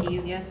many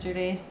peas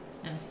yesterday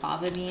and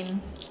fava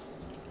beans.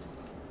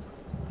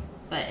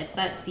 But it's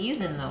that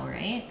season though,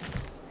 right?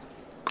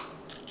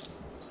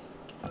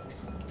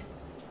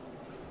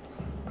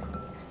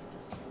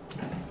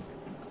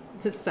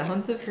 The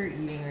sounds of her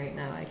eating right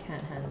now, I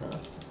can't handle.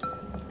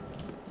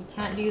 You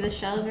can't do the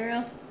shell,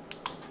 girl?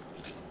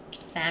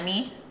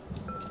 Sammy?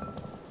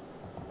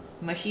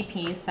 Mushy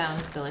peas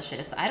sounds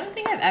delicious. I don't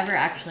think I've ever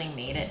actually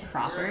made it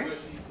proper.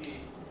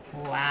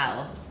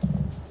 Wow.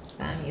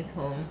 Sammy's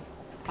home.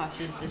 Posh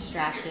is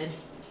distracted.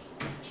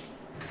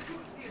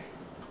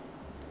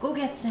 Go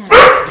get Sam.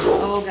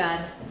 Oh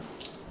god.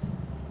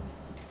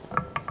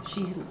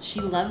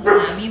 She loves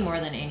Sammy more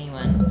than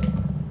anyone.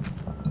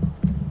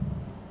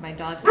 My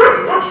dog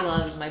seriously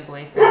loves my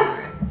boyfriend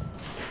more.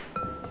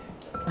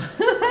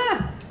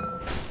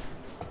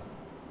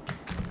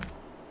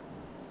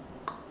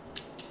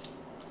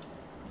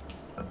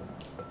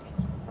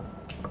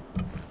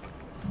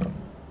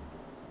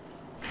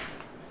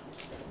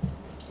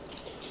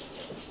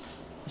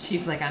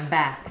 She's like, I'm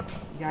back.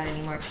 You got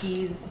any more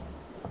peas?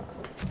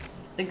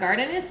 The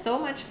garden is so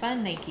much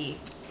fun, Nike.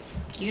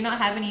 Do you not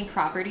have any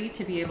property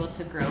to be able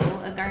to grow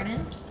a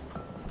garden?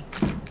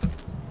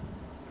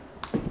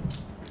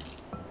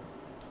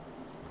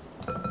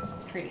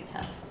 It's pretty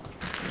tough.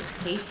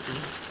 It's tasty.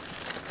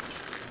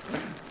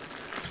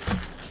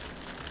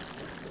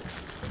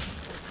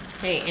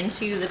 Okay,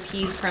 into the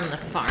peas from the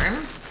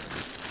farm.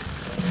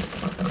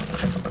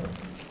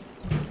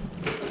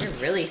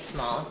 They're really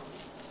small.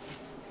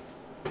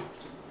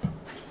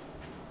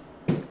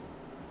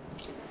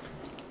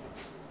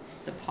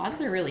 The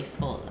pods are really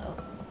full though.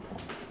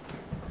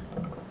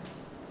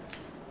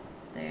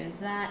 There's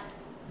that.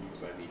 You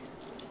funny.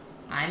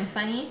 I'm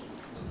funny?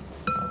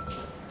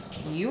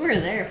 You were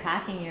there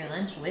packing your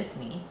lunch with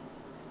me.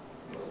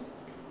 No.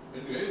 I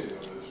didn't do anything on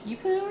this. You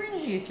put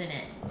orange juice in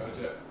it. That's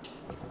it.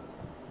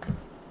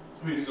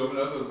 When you just opened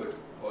it up, I was like,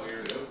 oh, here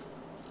it is.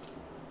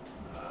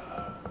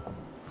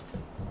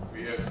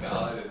 We have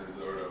salad and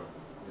risotto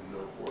and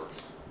no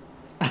forks.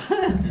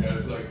 You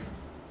guys like,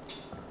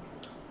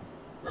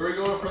 where are we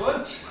going for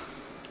lunch?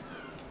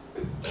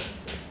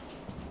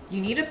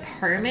 You need a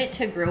permit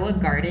to grow a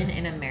garden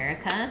in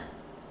America?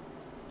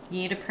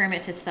 You need a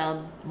permit to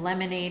sell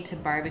lemonade, to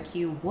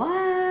barbecue.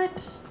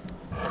 What?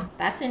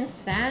 That's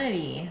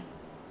insanity.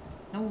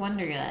 No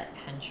wonder that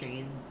country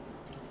is,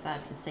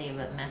 sad to say,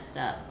 but messed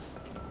up.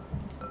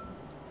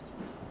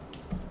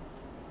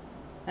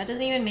 That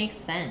doesn't even make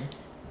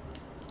sense.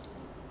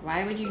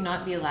 Why would you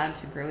not be allowed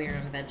to grow your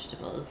own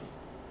vegetables?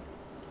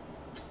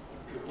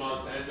 Because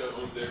Monsanto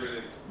owns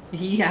everything.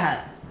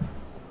 Yeah.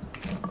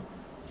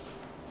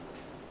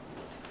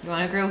 You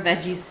want to grow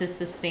veggies to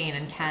sustain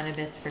and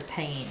cannabis for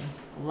pain.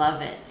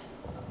 Love it.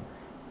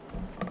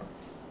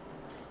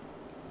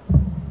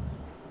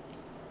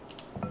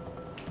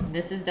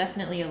 This is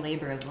definitely a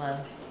labor of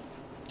love.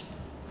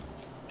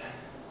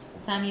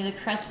 Sammy, the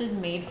crust is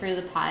made for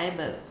the pie,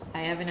 but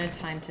I haven't had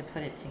time to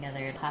put it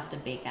together. I'll have to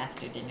bake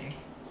after dinner.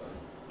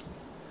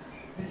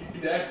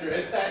 Your dad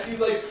read that, he's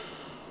like,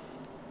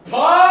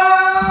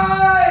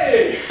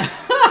 pie!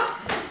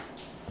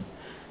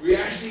 We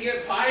actually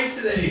get pie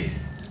today.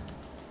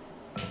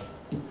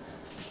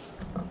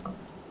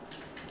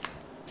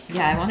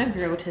 Yeah, I want to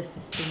grow to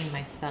sustain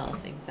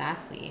myself.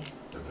 Exactly.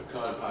 The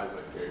pecan pie is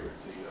my favorite,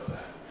 so you know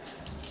that.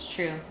 It's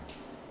true.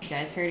 You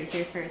guys heard it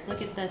here first.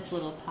 Look at this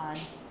little pod.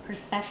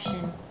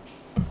 Perfection.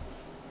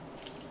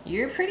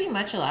 You're pretty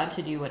much allowed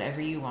to do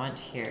whatever you want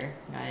here,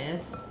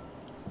 guys.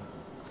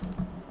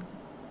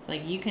 It's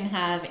like you can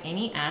have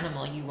any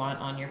animal you want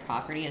on your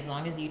property as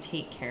long as you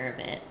take care of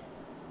it.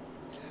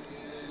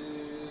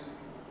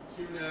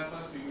 And 2.5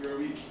 months we can grow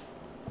wheat.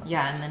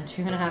 Yeah, and then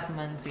 2.5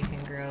 months we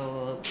can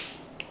grow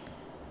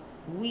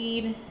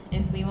weed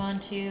if we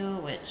want to,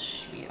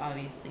 which we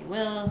obviously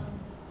will.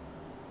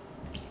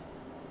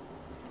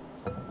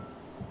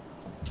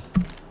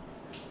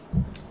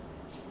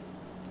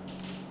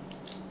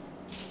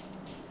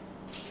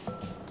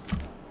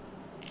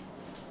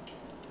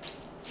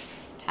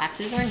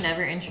 Taxes were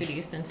never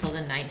introduced until the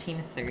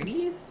 1930s? We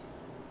did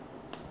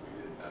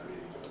that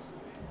many jobs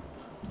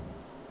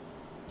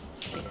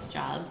today. 6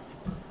 jobs.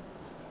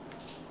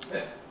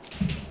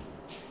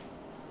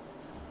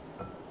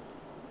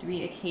 Do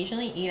we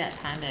occasionally eat at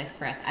Panda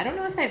Express? I don't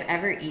know if I've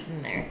ever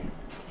eaten there.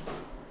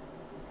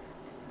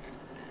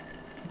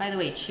 By the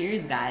way,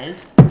 cheers,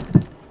 guys. If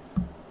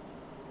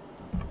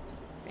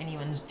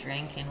anyone's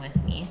drinking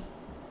with me.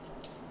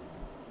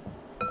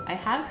 I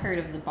have heard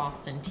of the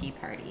Boston Tea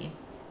Party.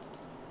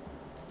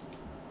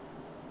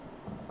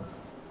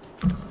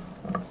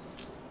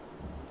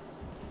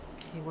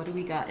 Okay, what do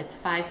we got? It's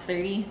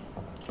 5:30.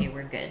 Okay,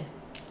 we're good.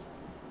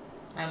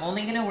 I'm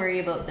only gonna worry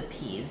about the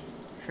peas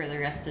for the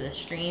rest of the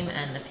stream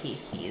and the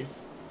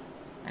pasties.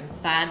 I'm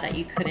sad that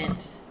you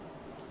couldn't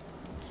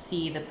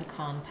see the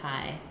pecan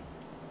pie.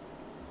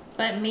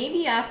 But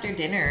maybe after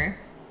dinner,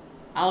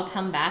 I'll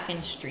come back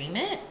and stream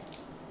it.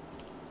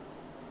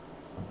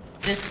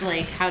 Just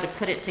like how to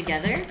put it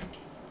together.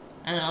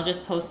 And then I'll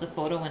just post the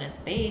photo when it's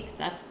baked.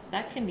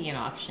 That can be an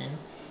option.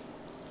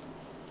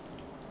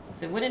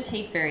 So it wouldn't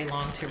take very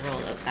long to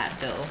roll out that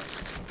dough.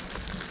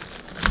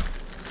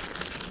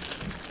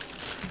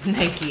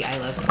 Nike, I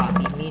love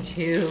coffee. Me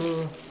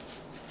too.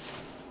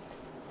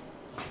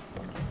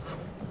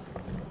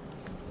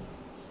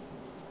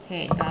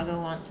 Okay, Doggo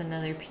wants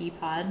another pea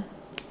pod.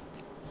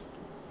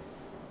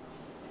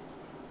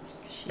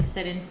 She's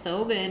sitting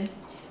so good.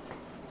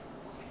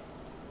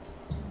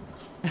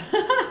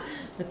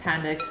 The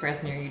Panda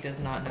Express near you does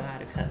not know how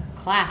to cook.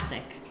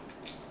 Classic.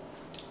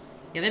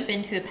 You haven't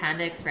been to a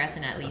Panda Express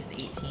in at least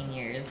 18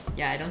 years.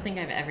 Yeah, I don't think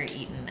I've ever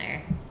eaten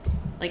there.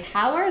 Like,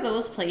 how are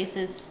those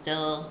places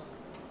still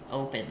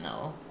open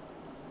though?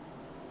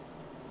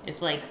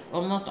 If like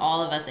almost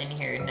all of us in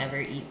here never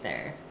eat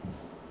there.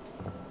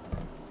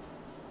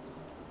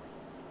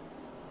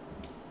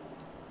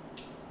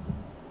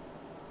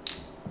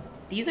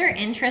 These are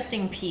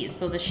interesting peas.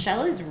 So the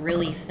shell is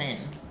really thin,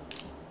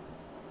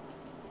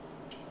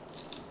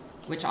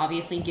 which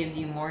obviously gives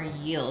you more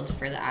yield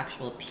for the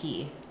actual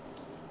pea.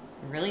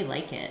 I really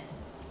like it.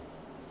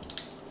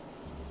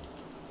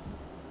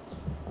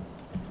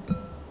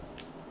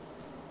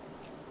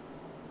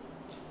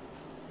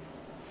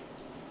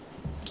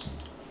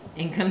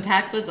 Income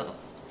tax was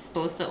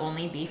supposed to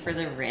only be for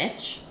the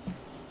rich.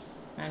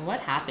 And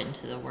what happened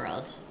to the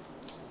world?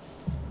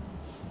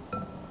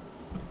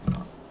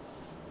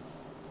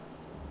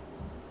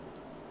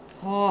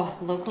 Oh,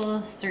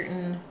 local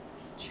certain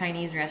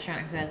Chinese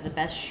restaurant who has the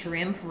best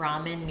shrimp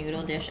ramen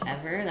noodle dish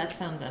ever. That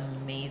sounds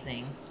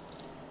amazing.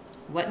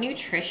 What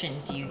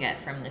nutrition do you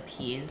get from the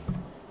peas?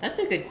 That's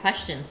a good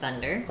question,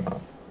 Thunder.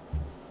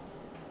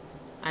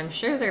 I'm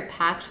sure they're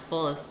packed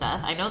full of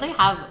stuff. I know they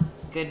have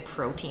good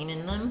protein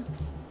in them.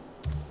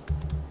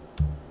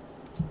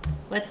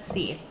 Let's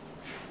see.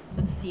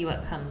 Let's see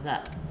what comes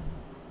up.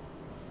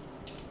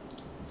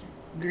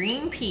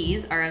 Green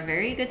peas are a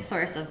very good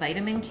source of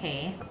vitamin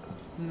K,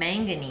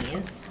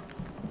 manganese,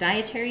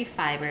 dietary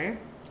fiber,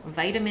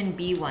 vitamin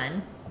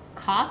B1,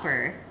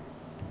 copper,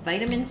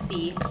 vitamin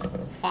C,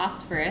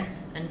 phosphorus,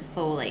 and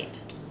folate.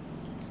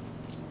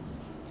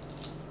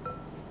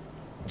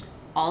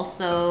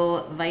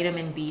 Also,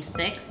 vitamin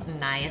B6,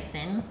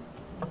 niacin,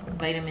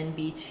 vitamin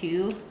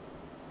B2,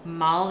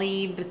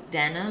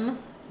 molybdenum,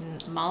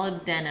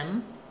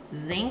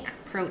 zinc,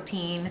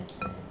 protein,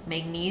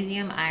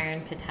 magnesium,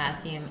 iron,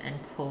 potassium, and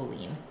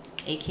choline,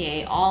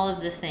 aka all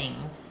of the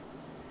things.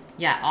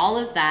 Yeah, all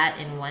of that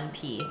in one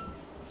pea.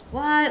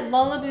 What?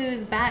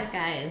 Lullaboo's back,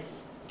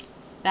 guys.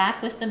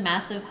 Back with the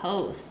massive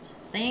host.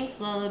 Thanks,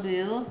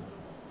 Lullaboo.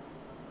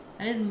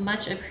 That is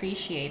much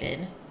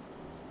appreciated.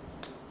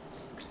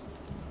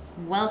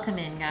 Welcome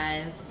in,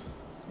 guys.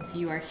 If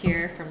you are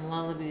here from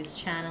Lullaboo's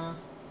channel,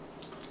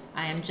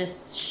 I am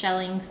just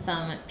shelling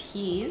some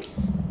peas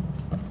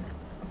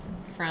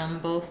from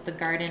both the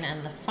garden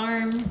and the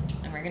farm,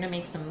 and we're gonna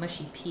make some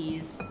mushy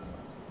peas.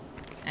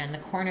 And the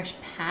Cornish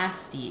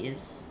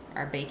pasties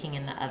are baking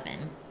in the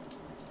oven.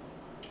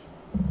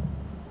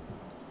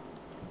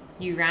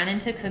 You ran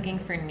into cooking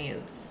for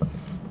noobs.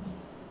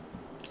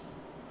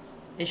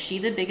 Is she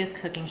the biggest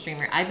cooking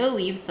streamer? I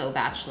believe so,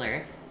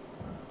 Bachelor.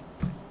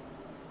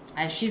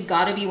 She's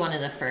gotta be one of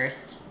the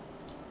first.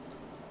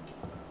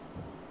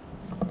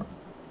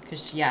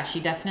 Because, yeah, she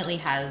definitely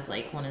has,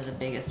 like, one of the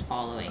biggest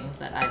followings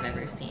that I've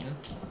ever seen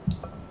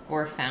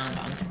or found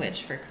on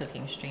Twitch for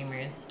cooking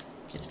streamers.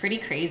 It's pretty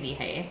crazy,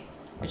 hey?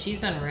 But she's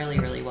done really,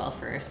 really well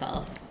for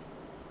herself.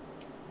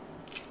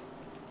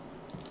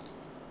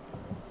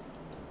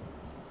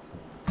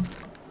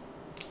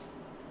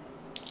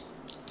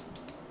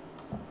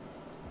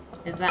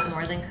 Is that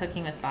more than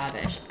cooking with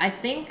Bobbish? I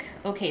think,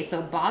 okay,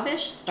 so Bobbish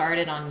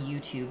started on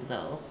YouTube,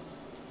 though.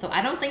 So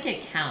I don't think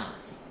it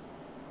counts.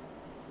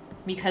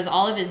 Because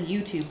all of his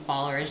YouTube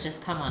followers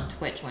just come on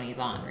Twitch when he's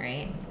on,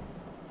 right?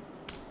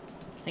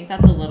 I think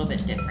that's a little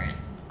bit different.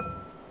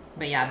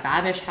 But yeah,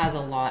 Babish has a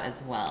lot as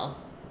well.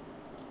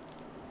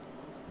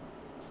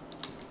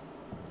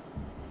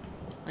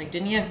 Like,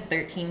 didn't he have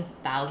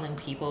 13,000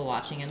 people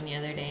watching him the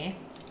other day?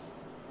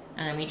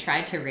 And then we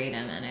tried to rate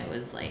him and it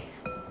was like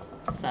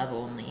sub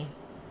only.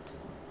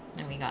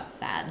 And we got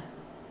sad.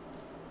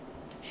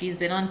 She's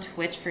been on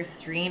Twitch for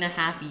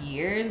 3.5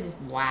 years?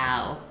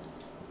 Wow.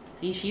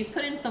 See, she's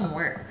put in some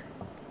work.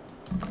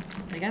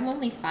 Like, I'm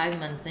only 5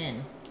 months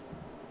in.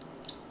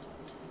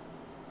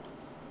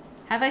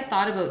 Have I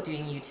thought about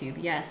doing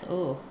YouTube? Yes.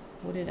 Oh,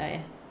 what did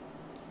I...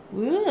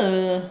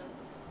 Ooh.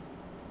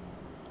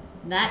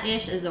 That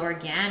ish is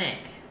organic.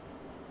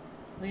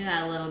 Look at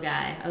that little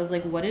guy. I was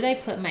like, what did I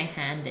put my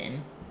hand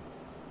in?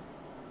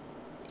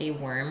 A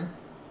worm.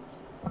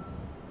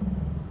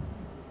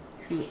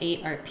 Who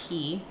ate our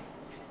pea.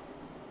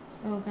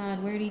 Oh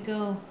God, where'd he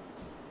go?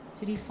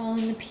 Did he fall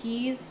in the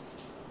peas?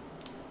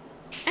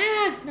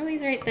 Ah, no,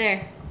 he's right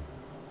there.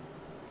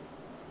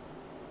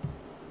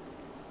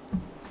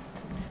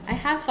 I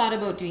have thought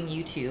about doing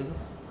YouTube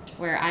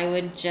where I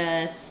would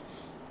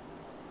just...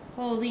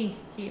 Holy,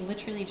 he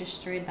literally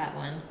destroyed that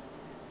one.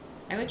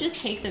 I would just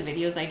take the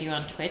videos I do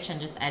on Twitch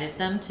and just edit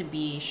them to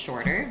be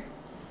shorter.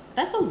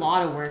 That's a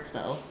lot of work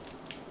though.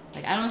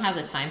 Like, I don't have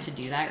the time to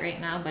do that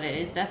right now, but it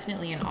is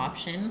definitely an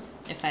option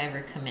if I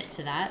ever commit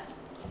to that.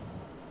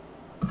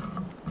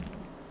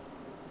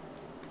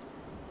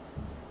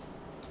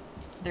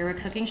 There were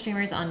cooking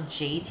streamers on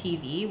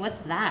JTV.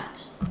 What's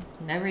that?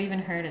 Never even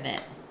heard of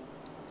it.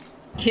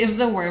 Give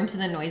the worm to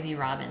the noisy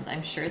robins.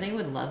 I'm sure they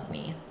would love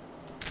me.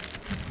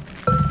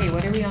 Okay,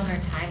 what are we on our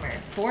timer?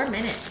 4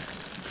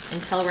 minutes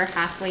until we're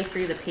halfway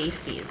through the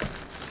pasties.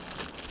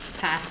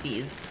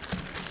 Pasties.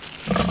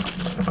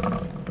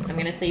 I'm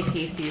gonna say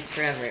pasties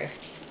forever.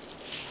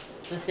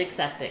 Just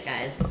accept it,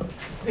 guys.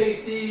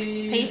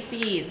 Pasties!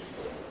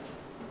 Pasties!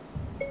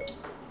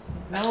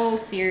 No,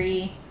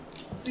 Siri.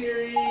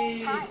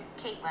 Siri! Hi,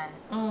 Caitlin.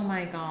 Oh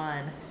my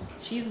God.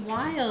 She's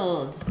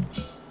wild.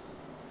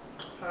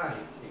 Hi,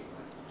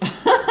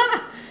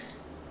 Caitlin.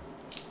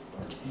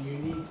 What do you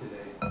need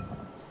today?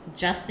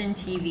 Justin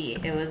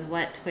TV. It was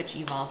what Twitch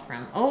evolved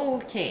from. Oh,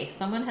 okay.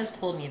 Someone has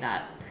told me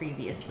that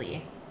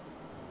previously.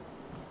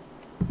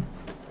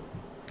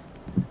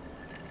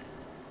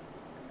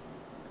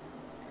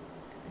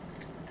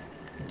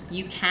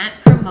 You can't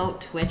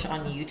promote Twitch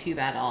on YouTube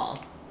at all.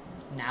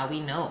 Now we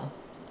know.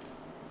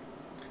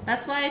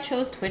 That's why I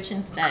chose Twitch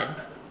instead.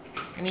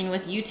 I mean,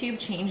 with YouTube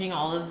changing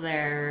all of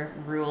their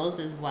rules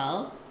as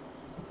well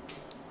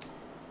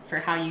for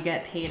how you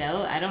get paid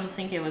out, I don't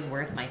think it was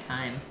worth my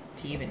time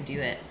to even do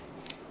it.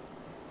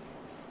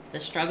 The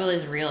struggle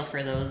is real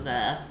for those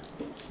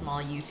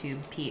small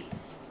YouTube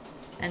peeps.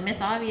 And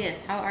Miss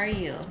Obvious, how are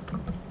you?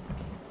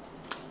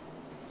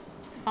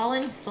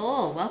 Fallen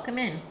Soul, welcome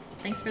in.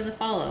 Thanks for the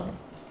follow.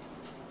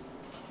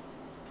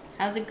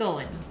 How's it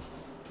going?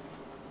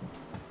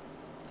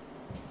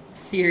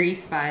 Siri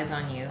spies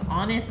on you.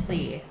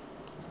 Honestly,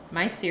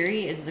 my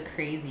Siri is the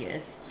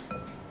craziest.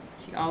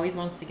 She always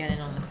wants to get in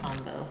on the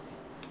combo.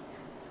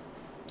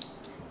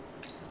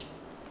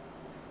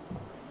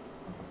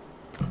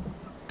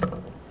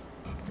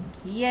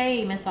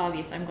 Yay, Miss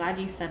Obvious. I'm glad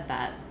you said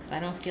that because I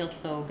don't feel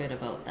so good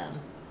about them.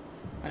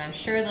 But I'm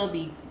sure they'll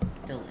be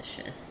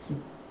delicious.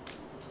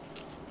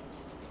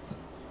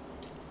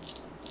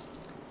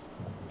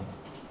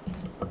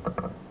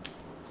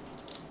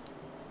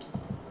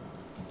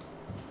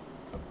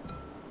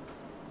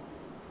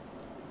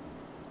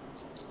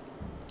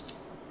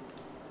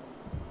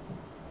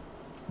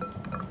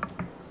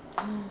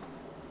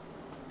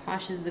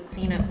 Posh is the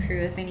cleanup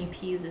crew if any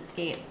peas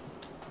escape.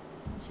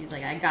 She's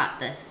like, I got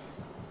this.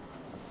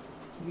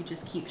 You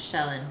just keep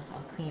shelling,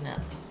 I'll clean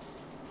up.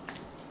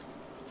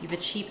 You have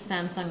a cheap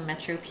Samsung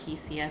Metro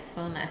PCS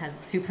phone that has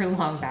super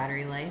long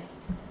battery life.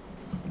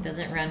 It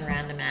doesn't run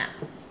random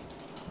apps.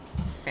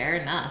 Fair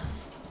enough.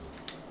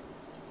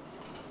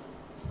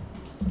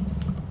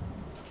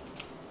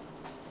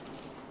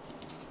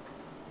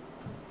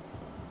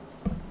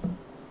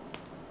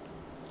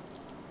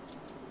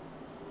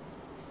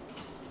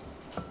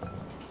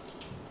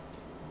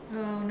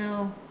 Oh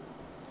no.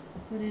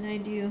 What did I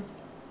do?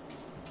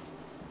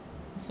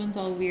 This one's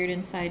all weird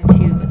inside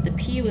too, but the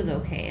pea was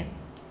okay.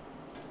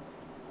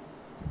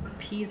 The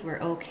peas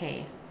were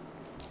okay.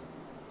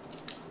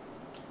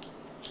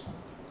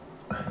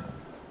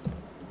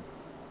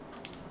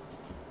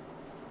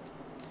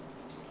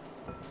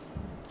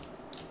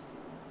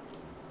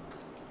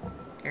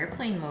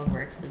 Airplane mode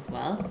works as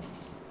well.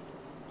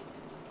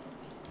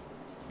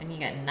 And you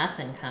got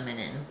nothing coming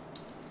in.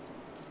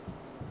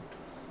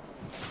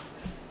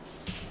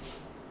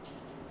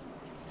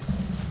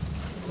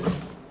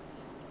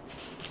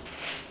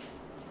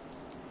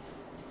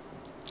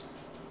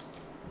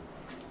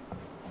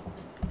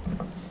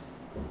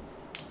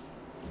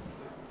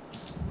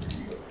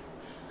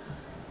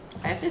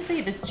 I have to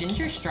say, this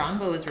ginger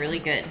strongbow is really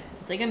good.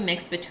 It's like a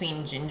mix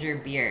between ginger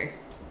beer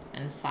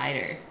and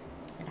cider.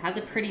 It has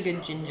a pretty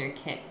good ginger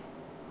kick.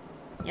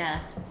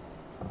 Yeah,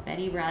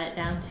 Betty brought it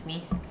down to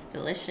me. It's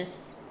delicious.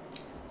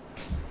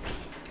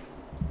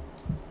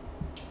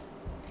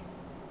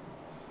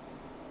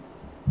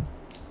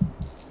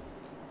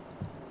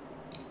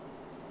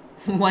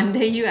 One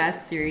day you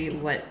ask Siri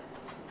what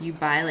you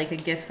buy, like a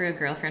gift for a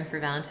girlfriend for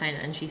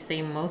Valentine's, and she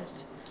say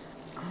most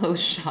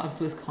clothes shops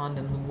with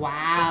condoms.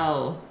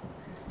 Wow.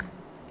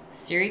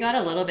 Siri got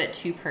a little bit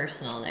too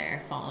personal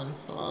there, Fallen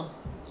Soul.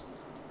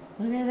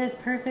 Look at this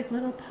perfect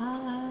little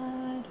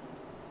pod.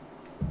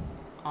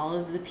 All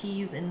of the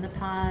peas in the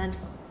pod.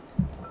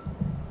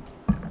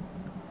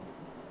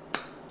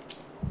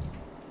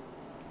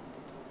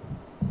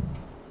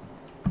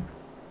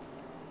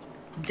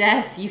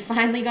 Death, you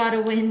finally got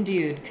a win,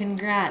 dude.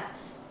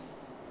 Congrats.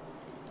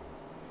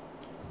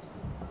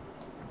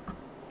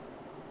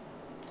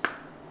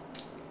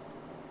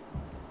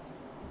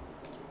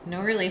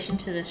 No relation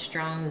to the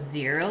strong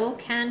zero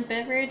canned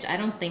beverage? I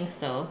don't think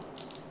so.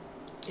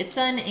 It's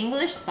an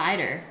English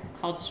cider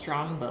called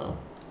Strongbow.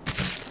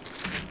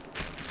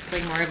 It's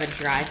like more of a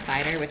dry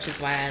cider, which is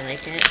why I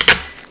like it.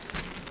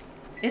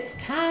 It's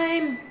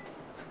time!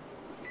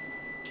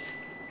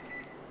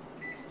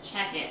 Let's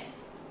check it.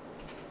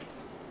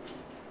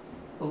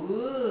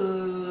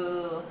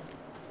 Ooh.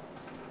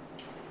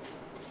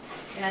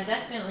 Yeah,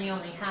 definitely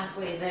only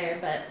halfway there,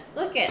 but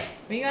look it.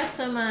 We got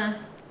some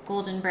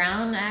golden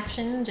brown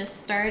action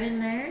just starting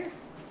there.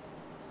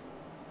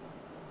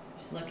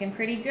 Just looking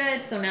pretty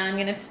good. So now I'm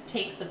gonna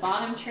take the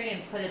bottom tray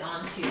and put it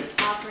onto the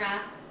top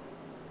rack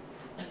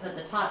and put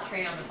the top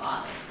tray on the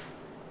bottom.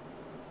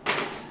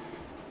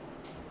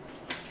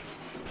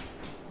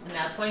 And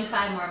now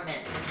 25 more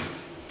minutes.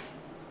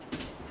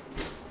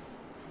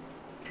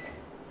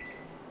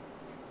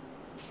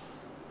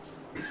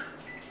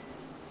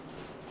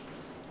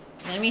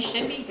 And we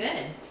should be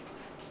good.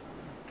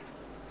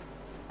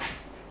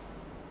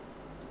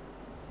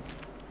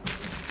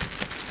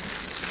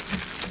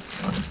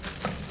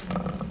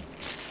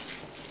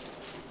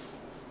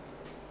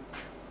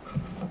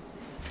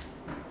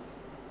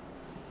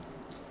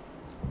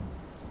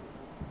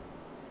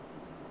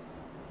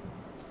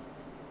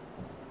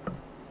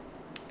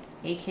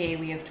 AKA,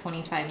 we have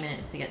 25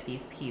 minutes to get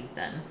these peas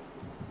done.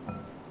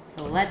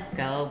 So let's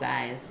go,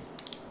 guys.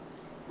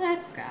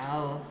 Let's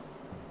go.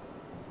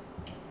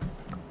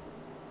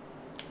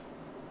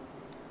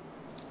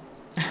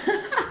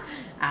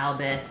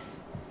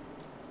 Albus.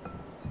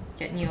 It's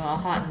getting you all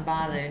hot and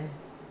bothered.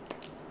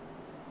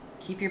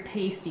 Keep your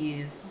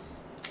pasties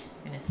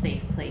in a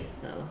safe place,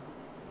 though.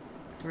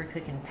 Because we're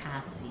cooking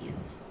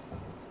pasties.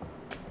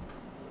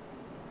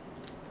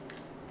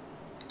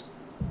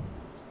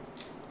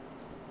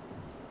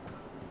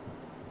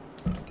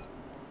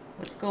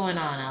 What's going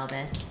on,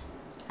 Albus?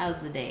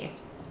 How's the day?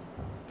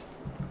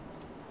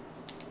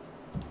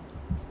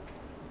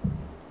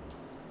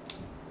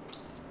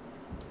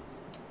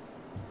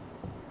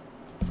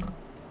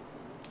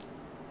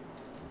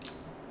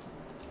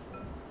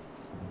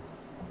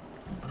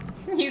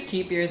 You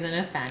keep yours in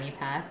a fanny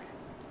pack.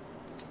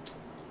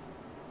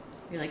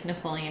 You're like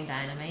Napoleon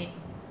Dynamite.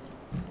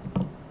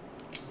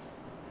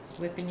 Just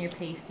Whipping your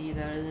pasties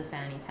out of the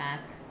fanny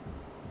pack.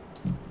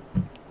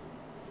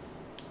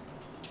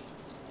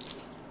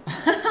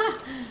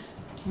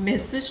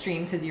 Missed the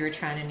stream because you were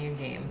trying a new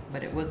game,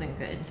 but it wasn't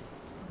good.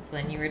 So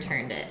then you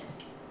returned it.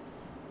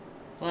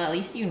 Well, at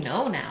least you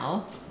know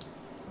now.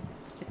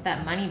 Get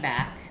that money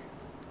back.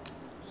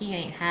 He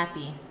ain't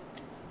happy.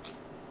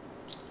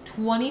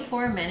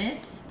 24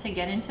 minutes to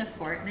get into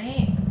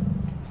Fortnite?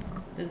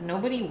 Does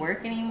nobody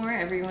work anymore?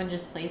 Everyone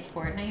just plays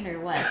Fortnite or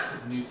what?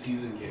 New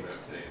season came out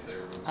today, so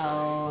everyone's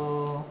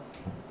Oh.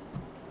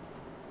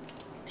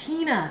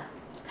 Tina,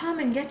 come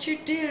and get your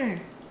dinner.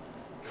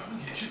 Come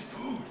and get your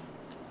food.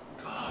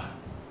 God.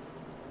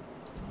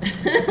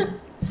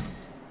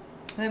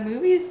 That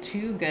movie's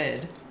too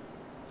good.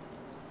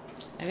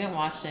 I haven't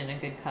watched it in a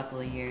good couple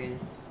of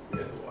years. We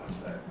have to watch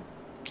that.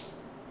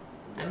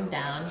 I'm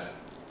down.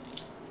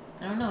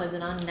 I don't know, is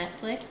it on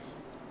Netflix?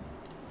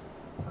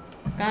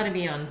 It's gotta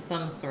be on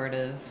some sort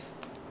of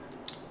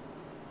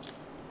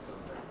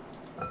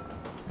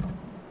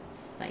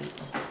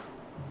site.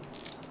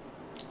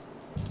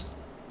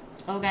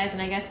 Oh guys,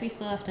 and I guess we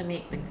still have to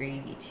make the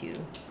gravy too.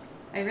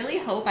 I really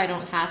hope I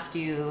don't have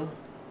to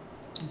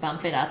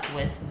bump it up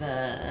with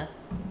the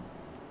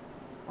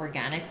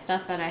organic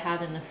stuff that I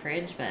have in the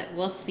fridge, but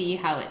we'll see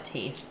how it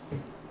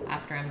tastes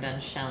after I'm done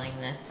shelling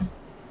this.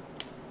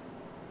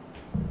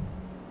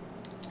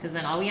 Because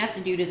then all we have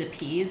to do to the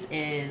peas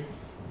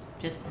is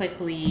just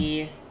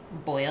quickly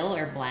boil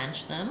or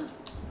blanch them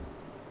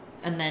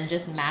and then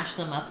just mash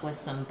them up with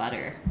some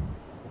butter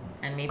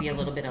and maybe a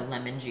little bit of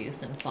lemon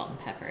juice and salt and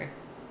pepper.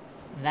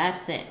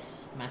 That's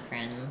it, my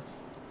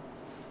friends.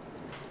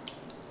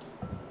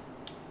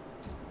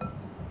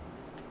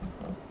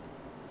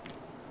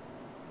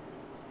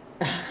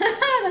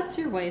 That's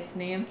your wife's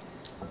name.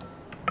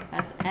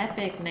 That's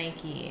epic,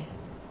 Nike.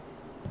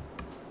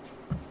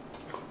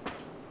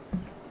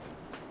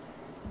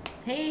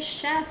 Hey,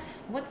 chef,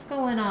 what's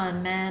going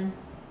on, man?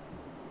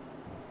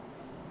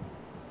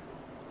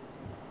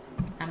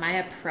 Am I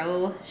a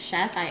pro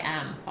chef? I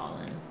am,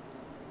 Fallen.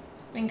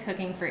 Been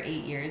cooking for 8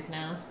 years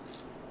now.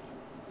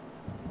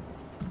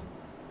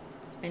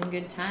 It's been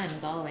good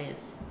times,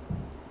 always.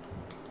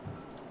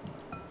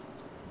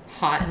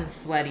 Hot and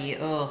sweaty,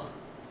 ugh.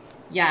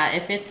 Yeah,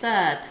 if it's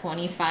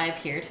 25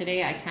 here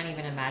today, I can't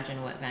even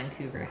imagine what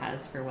Vancouver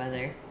has for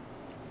weather.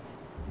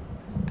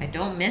 I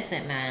don't miss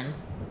it, man.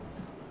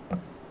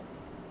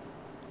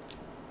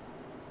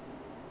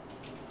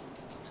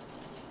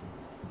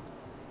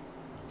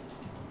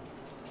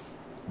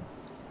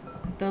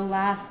 The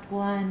last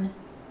one.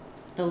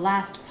 The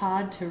last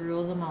pod to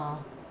rule them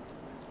all.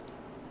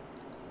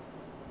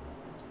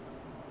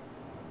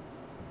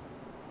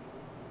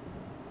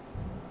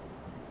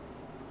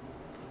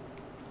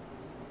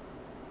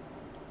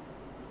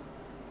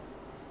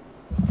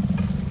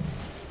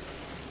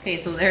 Okay,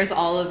 so there's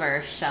all of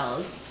our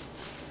shells.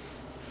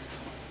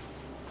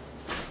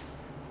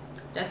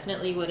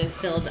 Definitely would have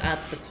filled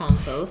up the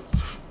compost.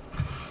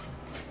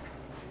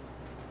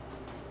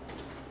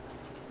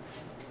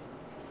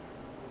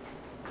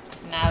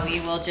 Now we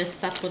will just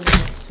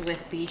supplement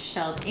with the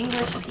shelled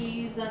English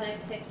peas that I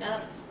picked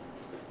up.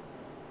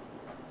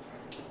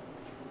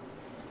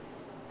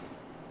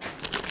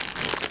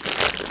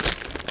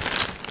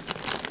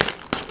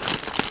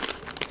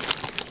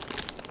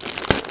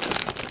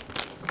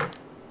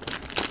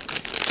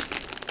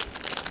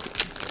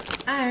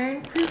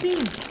 Iron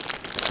Cuisine.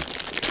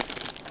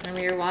 And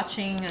we were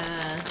watching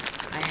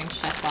Iron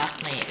Chef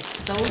last night.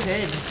 It's so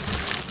good.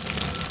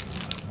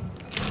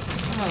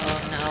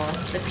 Oh no,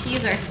 the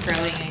peas are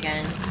sprouting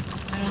again.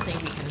 I don't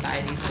think we can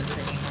buy these ones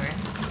anymore.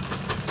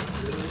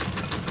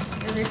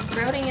 Yeah, they're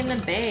sprouting in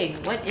the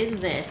bag. What is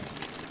this?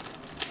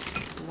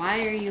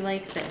 Why are you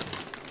like this?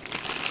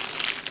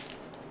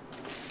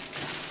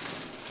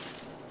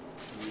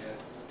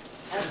 Yes.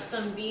 That's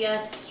some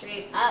BS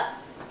straight up.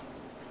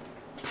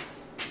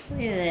 Look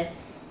at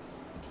this.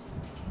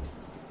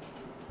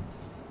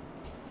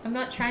 I'm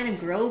not trying to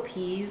grow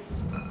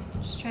peas.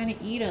 I'm just trying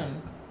to eat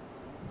them.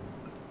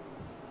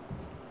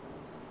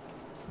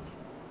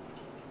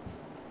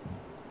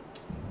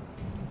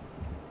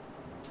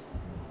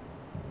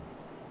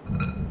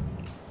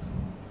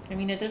 I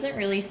mean, it doesn't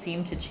really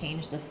seem to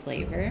change the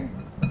flavor.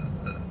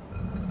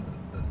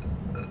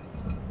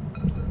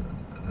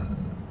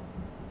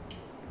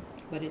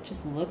 But it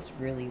just looks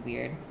really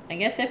weird. I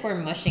guess if we're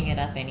mushing it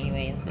up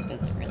anyways, it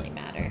doesn't really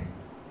matter.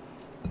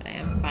 But I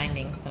am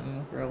finding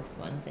some gross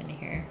ones in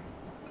here.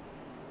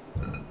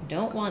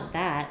 Don't want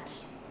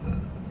that.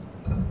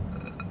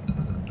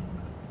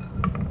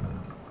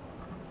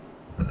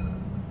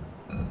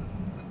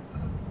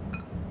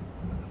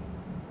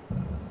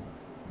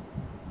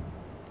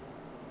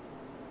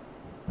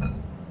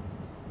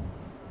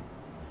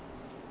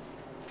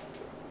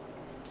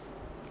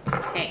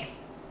 Okay.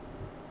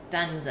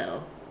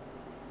 Dunzo.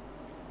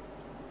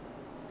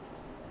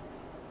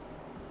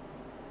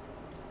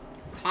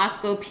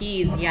 Costco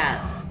peas,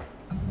 yeah.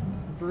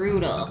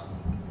 Brutal.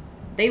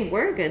 They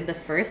were good the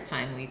first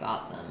time we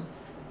got them.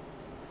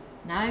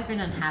 Now I've been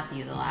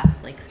unhappy the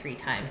last like 3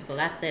 times, so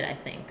that's it, I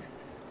think.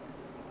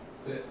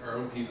 That's it. Our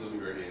own peas will be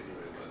ready anyways.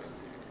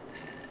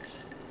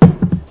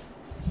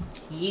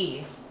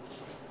 Yee.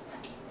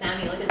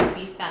 Sammy, look at the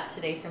beef fat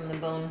today from the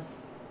bones.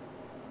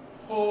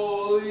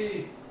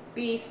 Holy!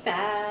 Beef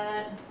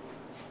fat.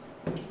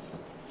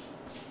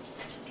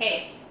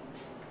 Okay.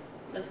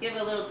 Let's give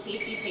a little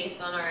tasty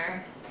taste on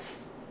our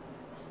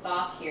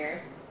stock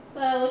here. It's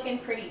looking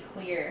pretty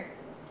clear.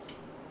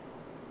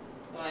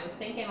 So I'm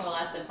thinking we'll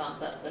have to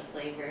bump up the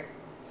flavor.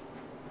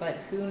 But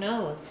who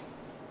knows?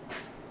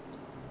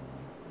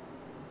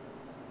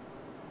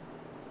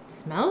 It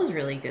smells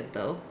really good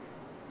though.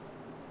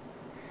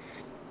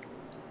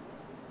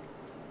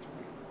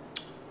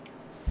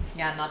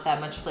 Yeah, not that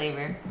much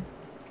flavor.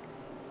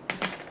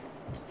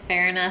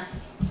 Fair enough.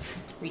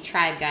 We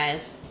tried,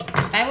 guys.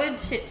 If I would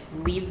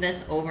leave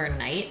this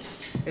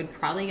overnight, it would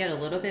probably get a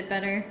little bit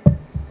better.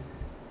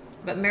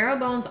 But marrow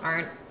bones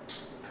aren't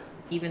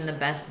even the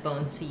best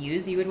bones to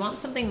use. You would want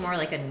something more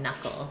like a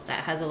knuckle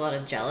that has a lot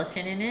of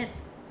gelatin in it.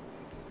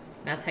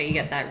 That's how you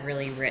get that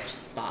really rich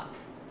stock.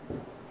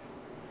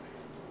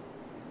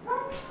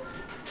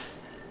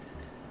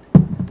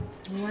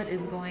 What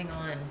is going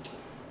on?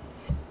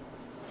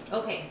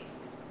 Okay,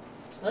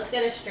 let's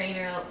get a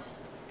strainer out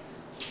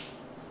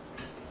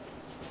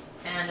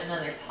and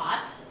another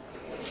pot.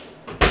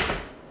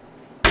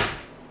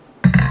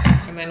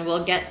 And then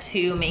we'll get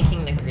to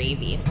making the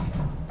gravy.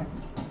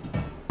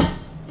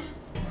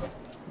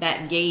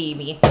 That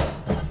gravy.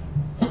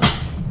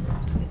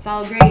 It's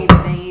all gravy,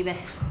 baby.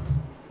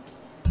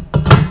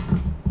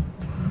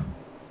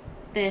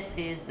 This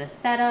is the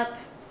setup,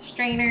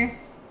 strainer,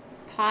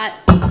 pot,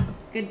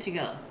 good to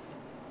go.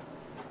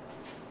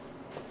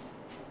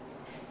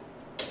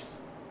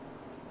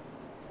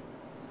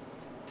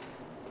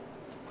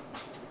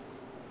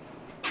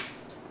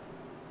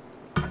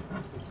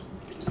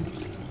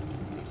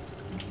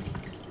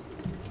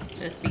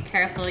 Just be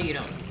careful you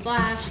don't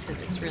splash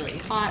because it's really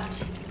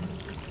hot.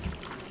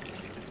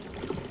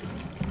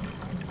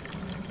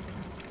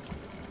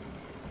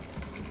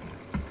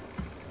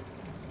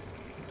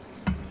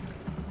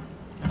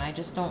 And I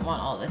just don't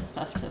want all this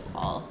stuff to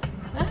fall.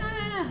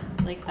 Ah,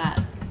 like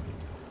that.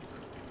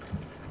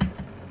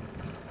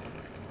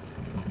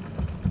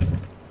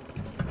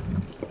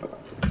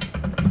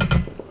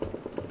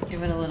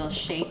 Give it a little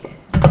shake.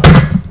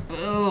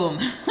 Boom.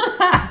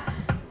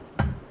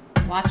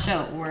 Watch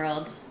out,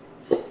 world.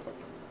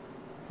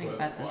 I think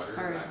that's as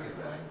far as we're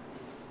going.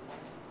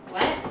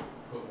 What?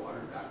 Put water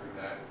back in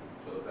that and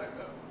fill it back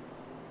up.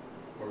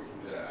 Or we can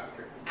do that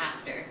after.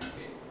 After.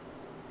 Okay.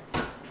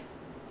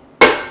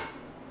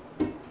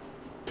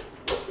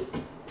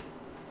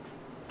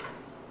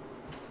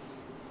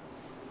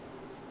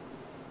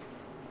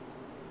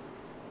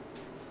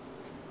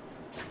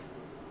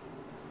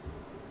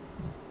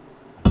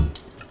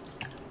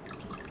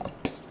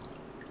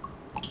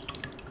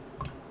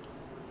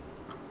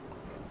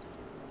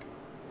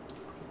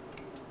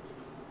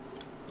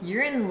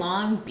 You're in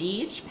Long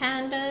Beach,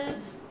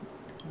 pandas?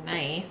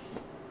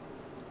 Nice.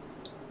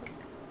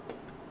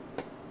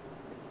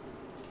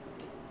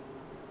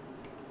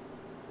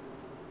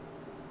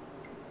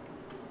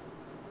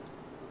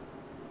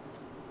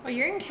 Oh,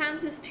 you're in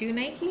Kansas too,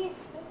 Nike?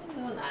 I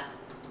didn't know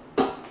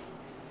that.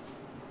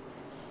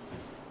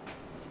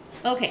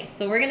 Okay,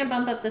 so we're gonna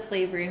bump up the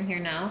flavor in here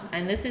now.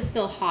 And this is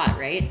still hot,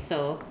 right?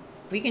 So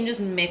we can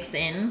just mix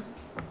in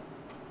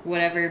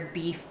whatever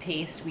beef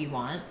paste we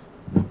want.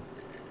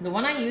 The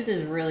one I use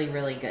is really,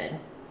 really good.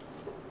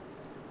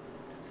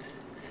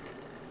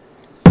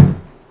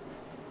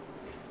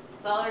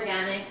 It's all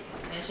organic,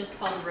 and it's just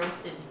called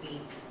roasted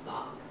beef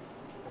stock.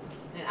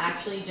 It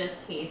actually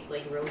just tastes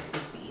like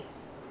roasted beef.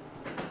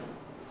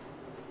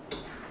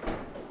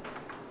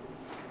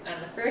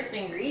 And the first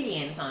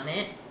ingredient on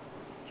it,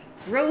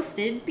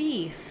 roasted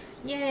beef.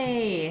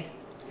 Yay!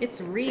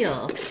 It's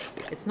real.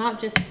 It's not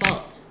just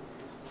salt.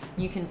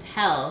 You can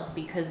tell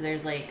because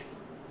there's like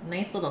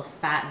nice little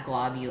fat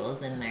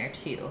globules in there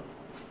too.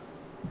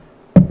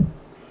 I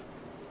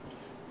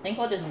think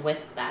we'll just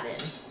whisk that in.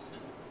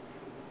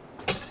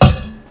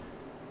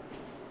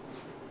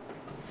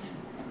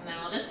 And then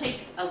we'll just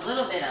take a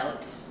little bit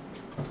out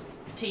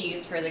to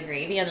use for the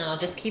gravy, and then I'll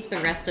just keep the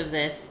rest of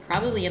this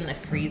probably in the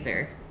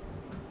freezer.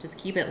 Just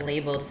keep it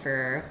labeled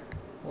for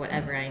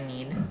whatever I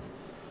need.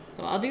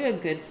 So I'll do a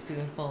good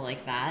spoonful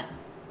like that.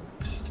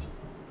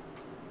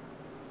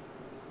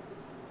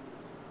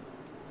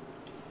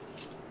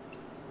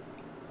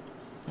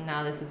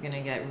 Now this is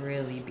gonna get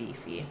really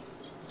beefy.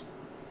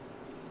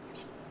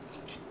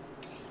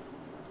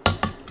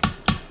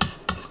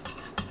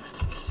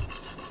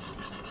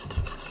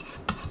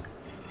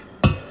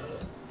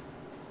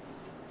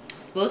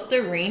 It's supposed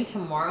to rain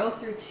tomorrow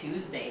through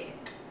Tuesday.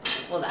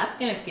 Well, that's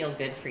gonna feel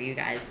good for you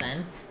guys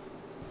then.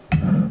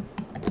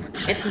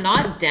 It's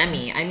not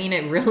demi. I mean,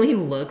 it really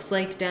looks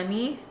like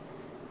demi,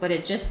 but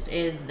it just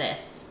is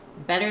this.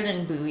 Better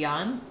than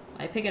bouillon.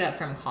 I pick it up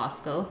from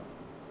Costco.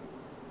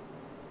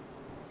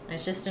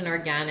 It's just an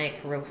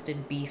organic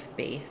roasted beef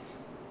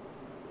base.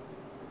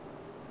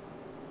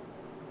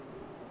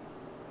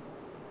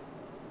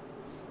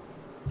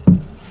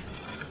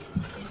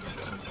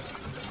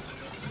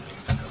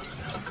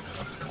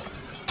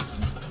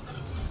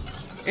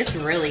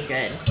 looks really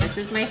good. This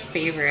is my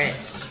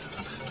favorite,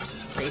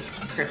 like,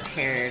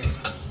 prepared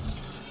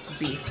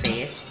beef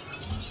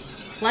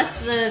base. Plus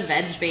the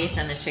veg base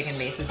and the chicken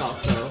base is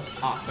also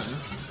awesome.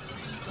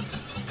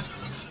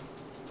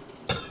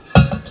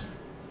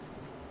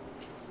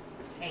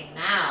 Okay,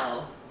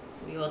 now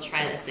we will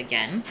try this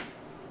again.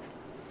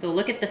 So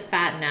look at the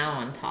fat now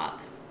on top.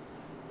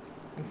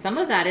 And some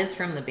of that is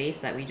from the base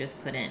that we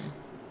just put in.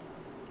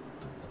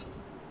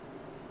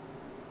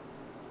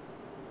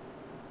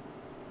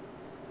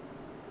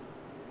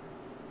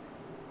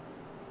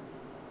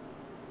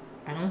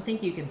 I don't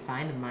think you can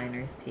find a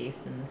miner's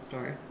paste in the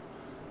store.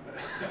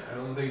 I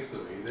don't think so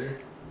either,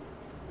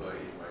 but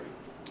you might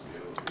be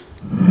able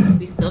to.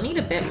 We still need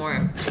a bit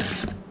more.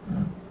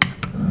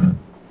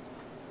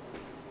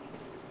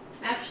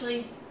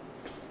 Actually,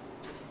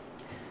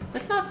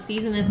 let's not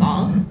season this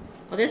all.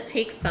 I'll just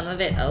take some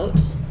of it out.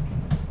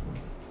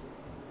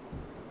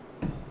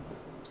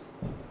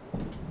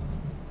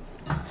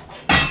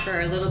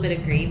 For a little bit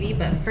of gravy,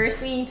 but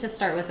first we need to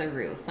start with a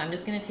roux. So I'm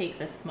just gonna take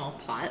this small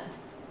pot.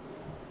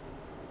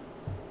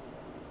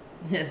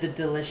 The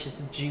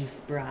delicious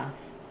juice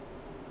broth.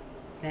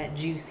 That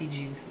juicy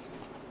juice.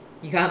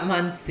 You got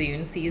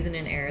monsoon season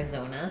in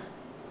Arizona.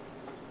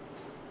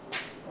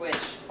 Which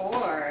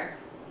for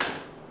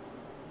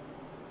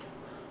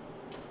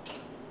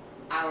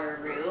our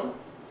roux,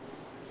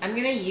 I'm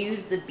gonna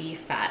use the beef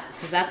fat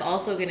because that's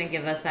also gonna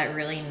give us that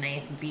really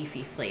nice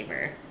beefy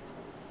flavor.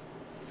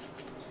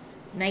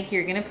 Nike,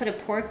 you're gonna put a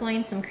pork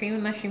loin, some cream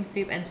and mushroom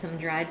soup, and some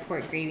dried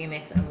pork gravy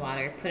mix and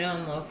water. Put it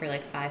on low for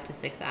like 5 to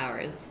 6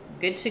 hours.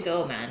 Good to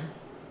go, man.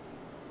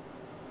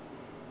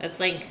 That's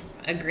like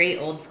a great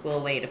old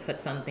school way to put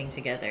something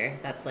together.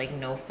 That's like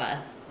no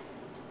fuss.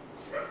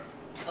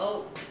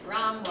 Oh,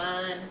 wrong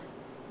one.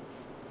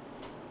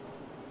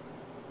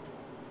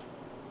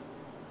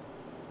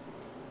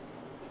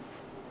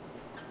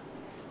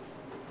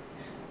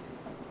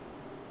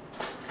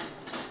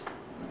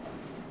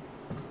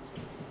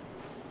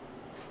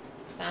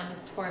 Sam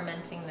is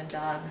tormenting the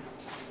dog.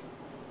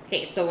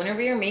 Okay, so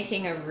whenever you're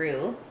making a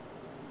roux,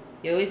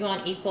 you always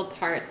want equal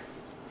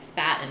parts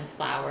fat and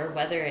flour,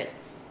 whether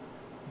it's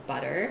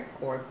butter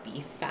or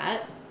beef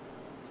fat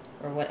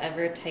or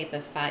whatever type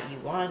of fat you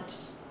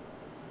want.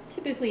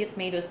 Typically it's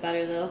made with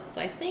butter though,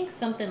 so I think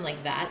something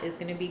like that is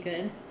gonna be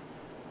good.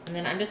 And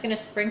then I'm just gonna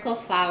sprinkle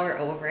flour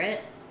over it,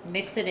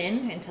 mix it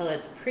in until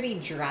it's pretty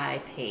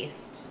dry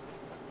paste.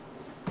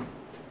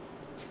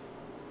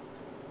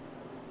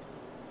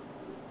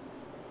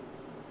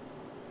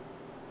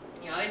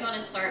 You always want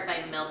to start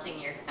by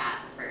melting your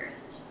fat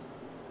first.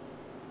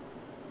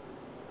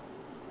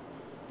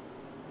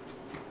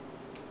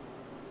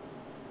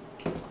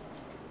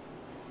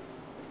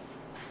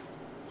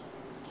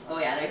 Oh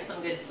yeah, there's some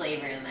good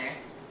flavor in there.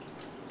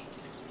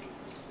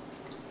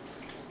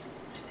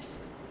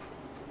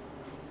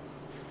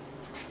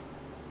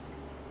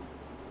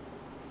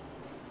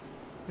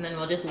 And then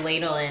we'll just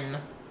ladle in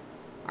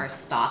our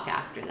stock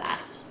after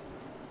that.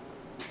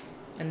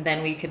 And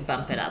then we could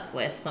bump it up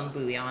with some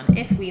bouillon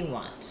if we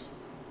want.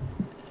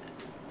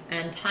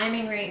 And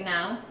timing right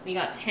now, we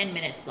got 10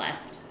 minutes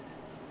left.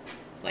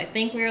 So I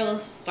think we'll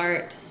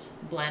start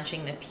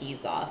blanching the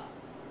peas off.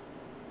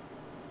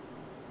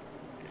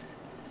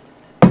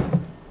 I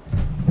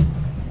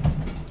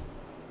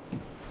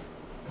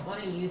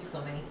want to use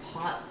so many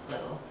pots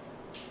though.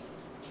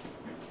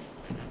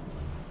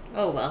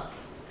 Oh well.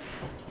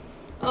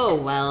 Oh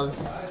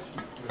wells.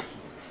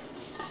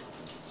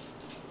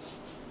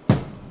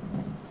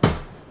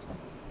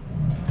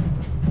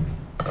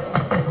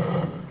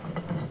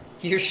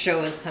 Your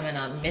show is coming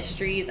on.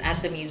 Mysteries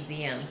at the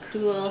Museum.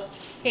 Cool.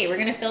 Okay, we're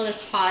gonna fill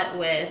this pot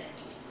with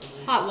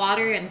hot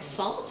water and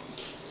salt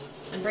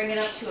and bring it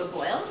up to a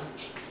boil.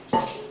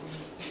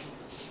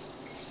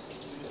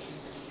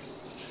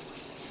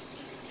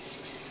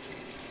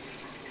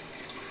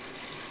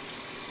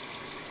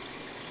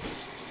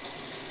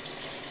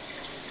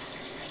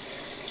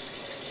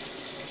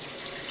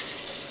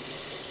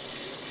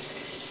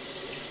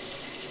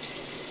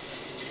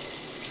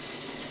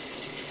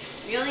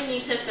 You only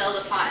need to fill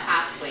the pot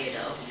halfway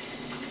though.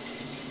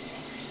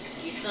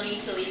 You still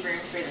need to leave room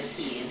for the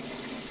peas.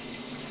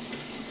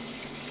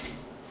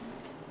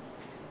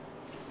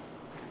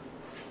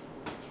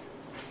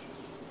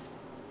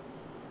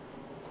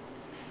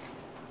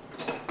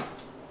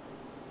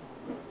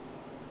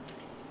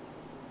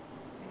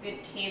 A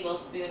good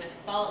tablespoon of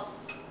salt.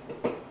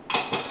 And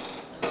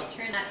we'll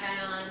turn that guy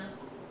on.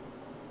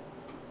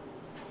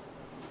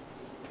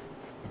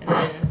 And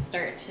then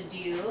start to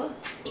do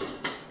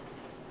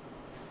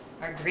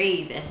our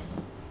gravy.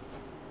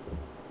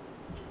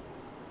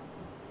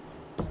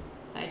 So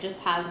I just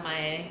have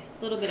my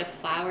little bit of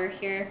flour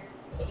here.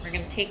 We're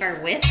gonna take our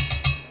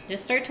whisk,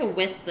 just start to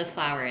whisk the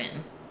flour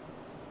in.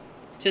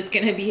 Just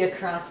gonna be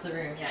across the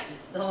room. Yeah, you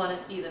still wanna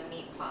see the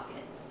meat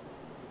pockets.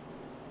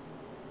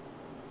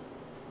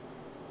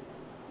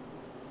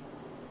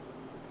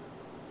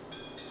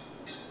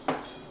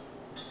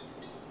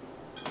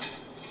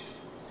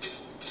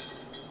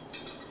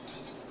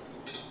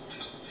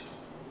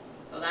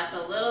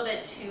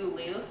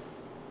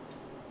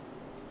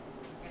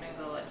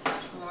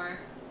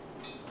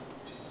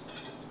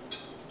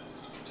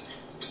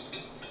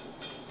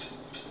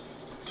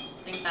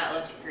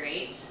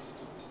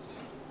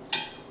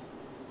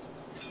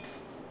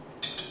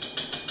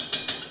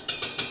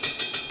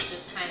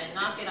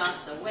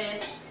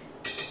 whisk.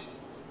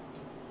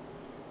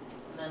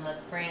 And then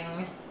let's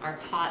bring our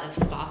pot of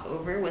stock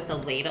over with a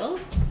ladle.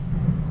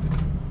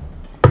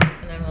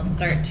 And then we'll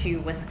start to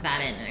whisk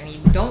that in. I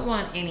mean, you don't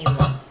want any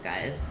lumps,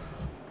 guys.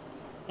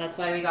 That's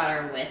why we got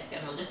our whisk,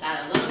 and we'll just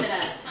add a little bit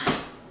at a time.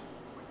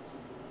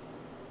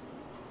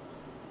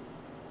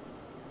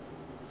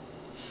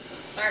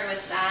 Start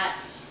with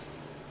that,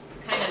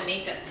 kind of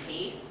make a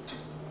paste.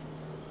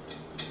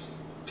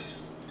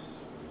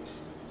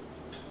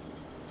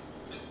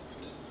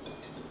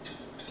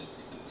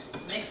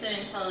 Mix it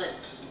until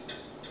it's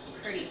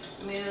pretty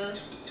smooth,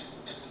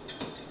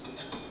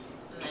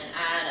 and then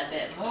add a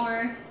bit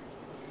more.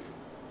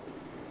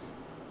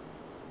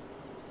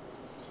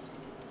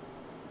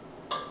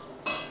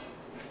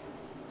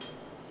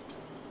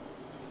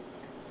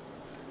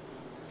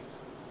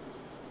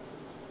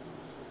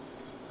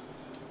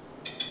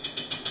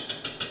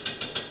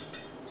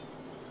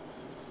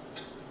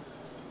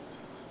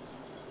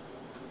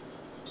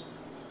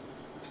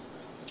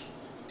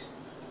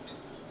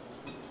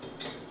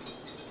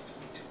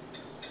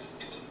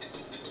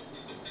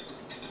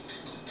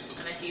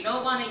 If you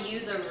don't want to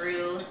use a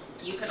roux,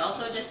 you could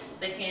also just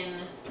thicken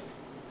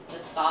the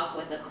stock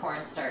with a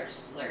cornstarch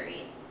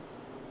slurry.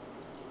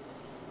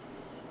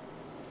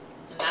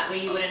 And that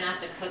way you wouldn't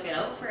have to cook it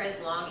out for as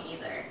long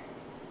either.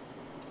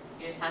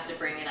 You just have to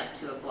bring it up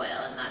to a boil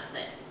and that's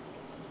it.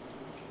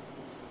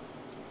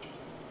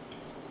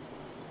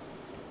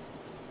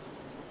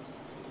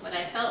 But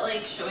I felt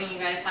like showing you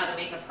guys how to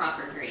make a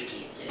proper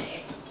gravy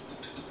today.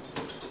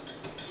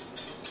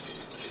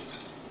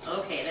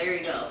 Okay, there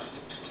we go.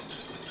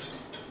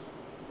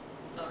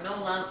 So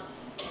no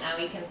lumps. Now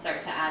we can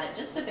start to add it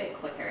just a bit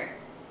quicker.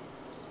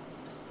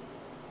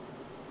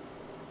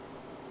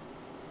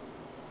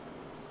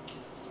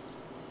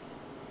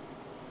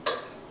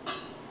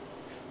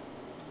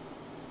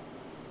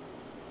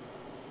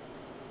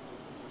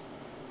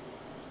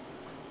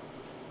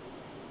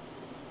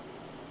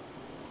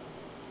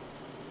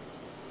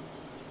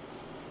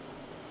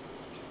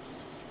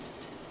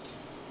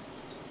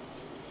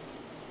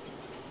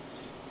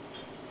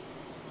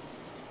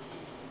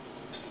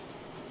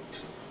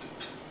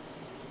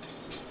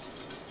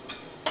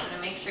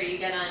 Make sure you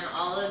get on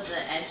all of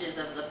the edges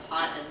of the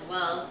pot as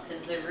well,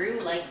 because the roux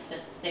likes to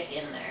stick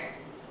in there.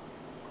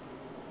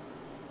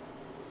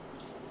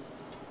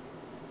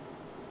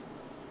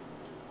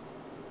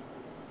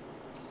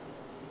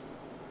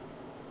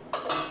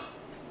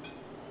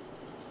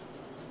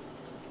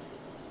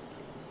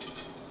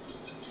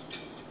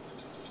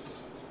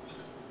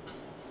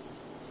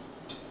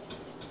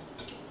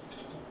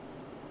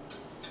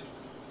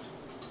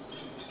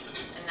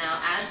 And now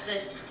as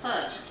this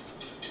cooks,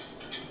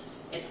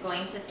 it's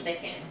going to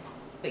thicken,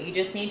 but you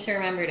just need to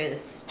remember to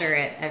stir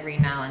it every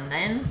now and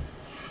then,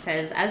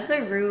 because as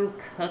the roux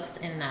cooks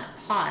in that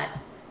pot,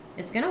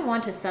 it's going to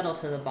want to settle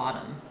to the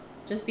bottom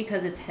just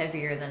because it's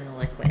heavier than the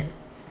liquid.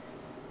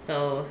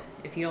 So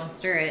if you don't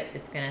stir it,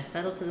 it's going to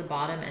settle to the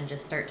bottom and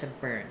just start to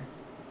burn.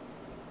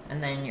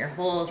 And then your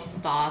whole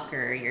stock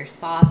or your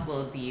sauce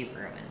will be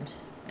ruined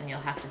and you'll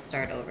have to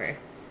start over.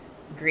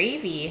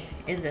 Gravy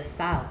is a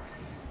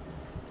sauce.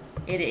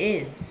 It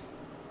is.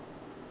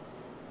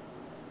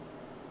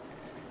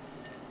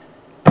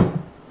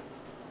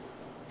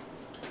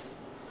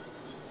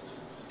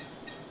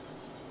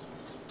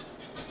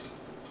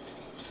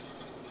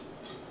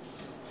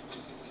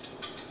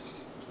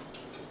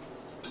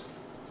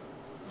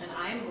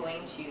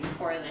 To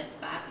pour this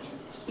back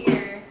into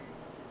here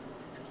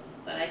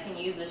so that I can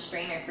use the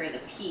strainer for the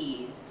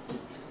peas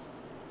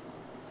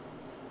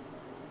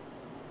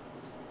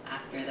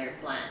after they're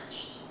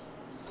blanched.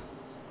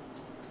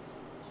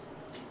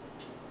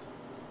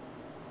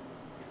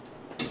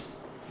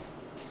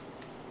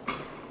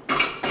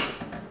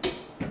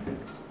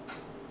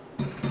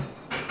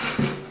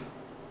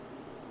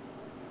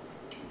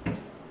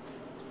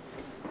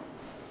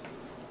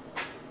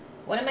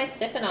 What am I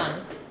sipping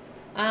on?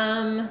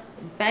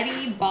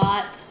 Betty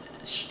bought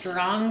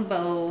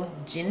Strongbow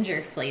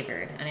ginger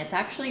flavored, and it's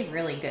actually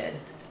really good.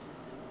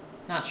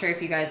 Not sure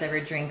if you guys ever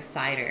drink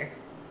cider,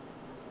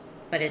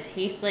 but it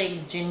tastes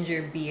like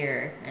ginger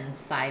beer and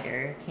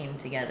cider came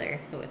together,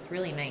 so it's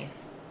really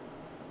nice.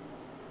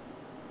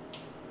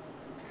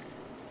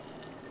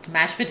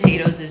 Mashed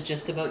potatoes is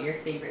just about your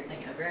favorite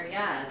thing ever.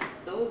 Yeah, it's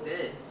so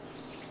good.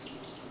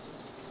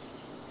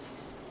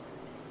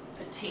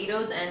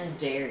 Potatoes and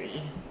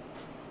dairy.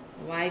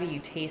 Why do you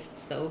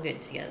taste so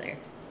good together?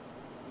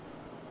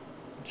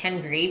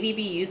 Can gravy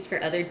be used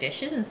for other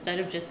dishes instead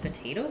of just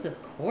potatoes? Of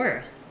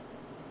course.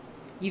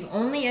 You've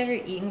only ever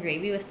eaten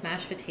gravy with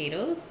smashed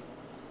potatoes?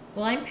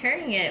 Well, I'm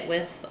pairing it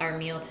with our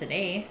meal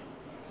today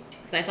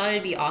because I thought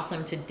it'd be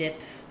awesome to dip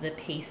the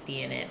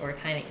pasty in it, or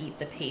kind of eat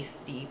the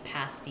pasty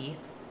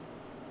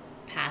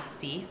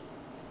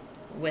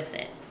with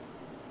it.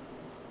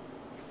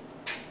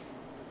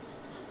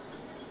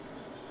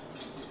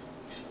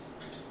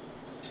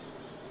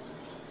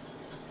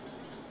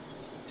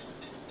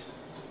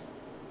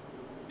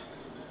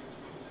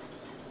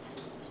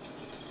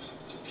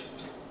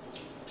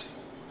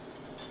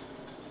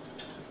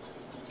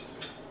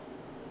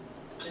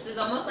 is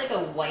almost like a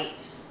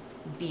white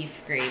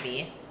beef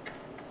gravy.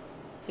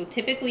 So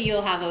typically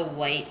you'll have a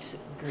white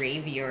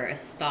gravy or a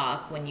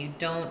stock when you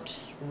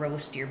don't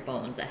roast your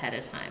bones ahead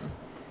of time.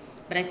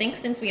 But I think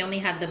since we only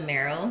had the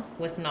marrow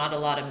with not a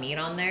lot of meat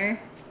on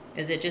there,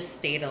 it just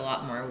stayed a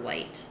lot more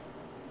white.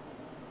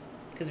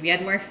 Because we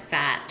had more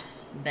fat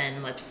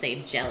than, let's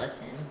say,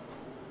 gelatin.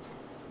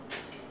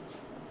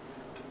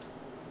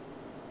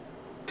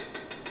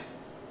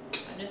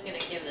 I'm just gonna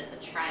give this a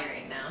try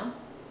right now.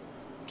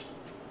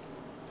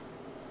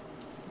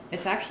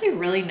 It's actually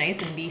really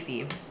nice and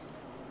beefy.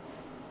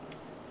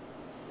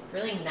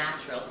 Really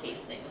natural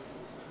tasting.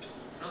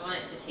 I don't want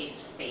it to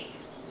taste fake.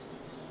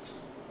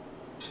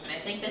 And I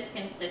think this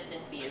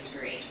consistency is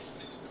great.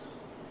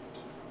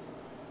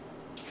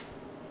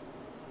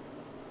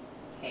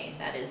 Okay,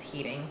 that is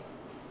heating.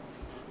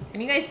 Can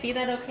you guys see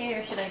that okay,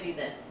 or should I do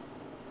this?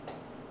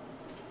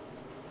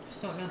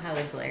 Just don't know how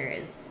the glare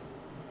is.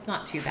 It's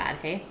not too bad,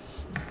 hey?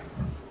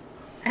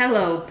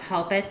 Hello,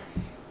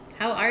 pulpits.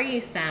 How are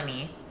you,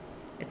 Sammy?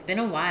 It's been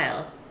a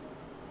while.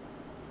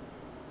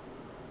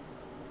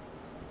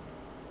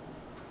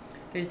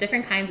 There's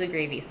different kinds of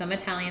gravy. Some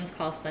Italians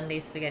call Sunday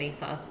spaghetti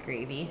sauce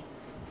gravy.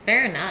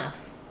 Fair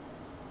enough.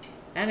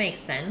 That makes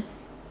sense.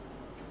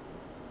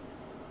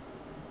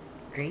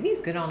 Gravy's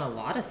good on a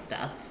lot of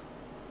stuff.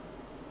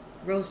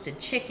 Roasted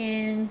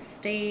chicken,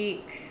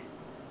 steak,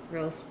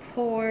 roast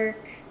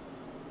pork,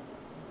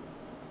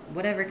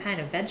 whatever kind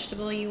of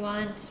vegetable you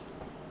want.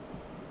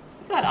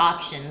 You got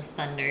options,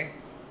 Thunder.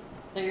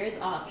 There's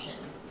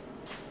options.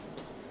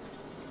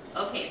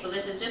 Okay, so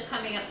this is just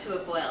coming up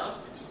to a boil,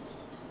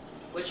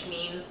 which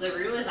means the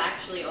roux is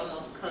actually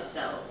almost cooked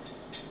out.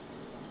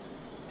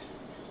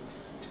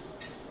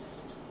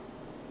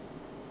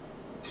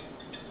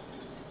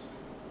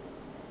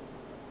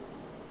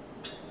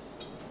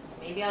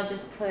 Maybe I'll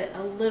just put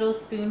a little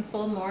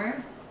spoonful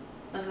more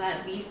of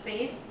that beef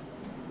base.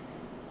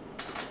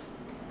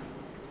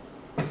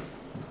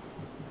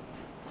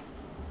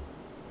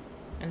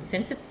 And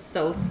since it's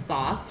so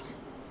soft,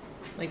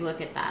 like look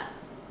at that.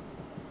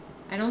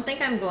 I don't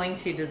think I'm going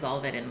to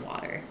dissolve it in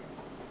water.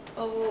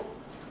 Oh.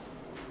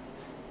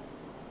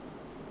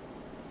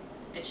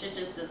 It should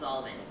just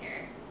dissolve in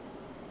here.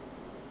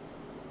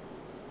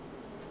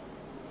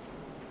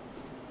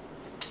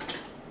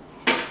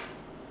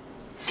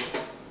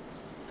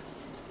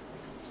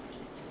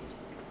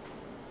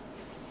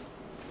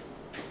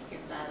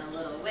 Give that a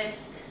little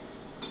whisk.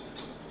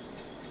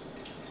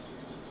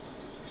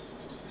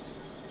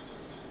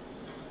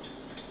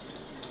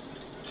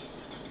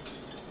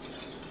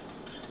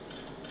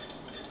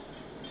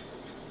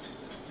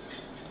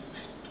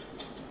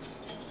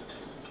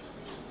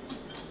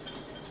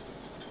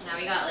 Now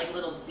we got like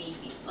little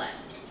beefy flecks.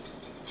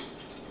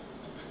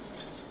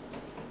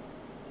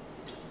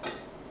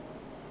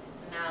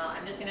 Now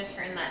I'm just gonna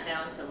turn that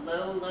down to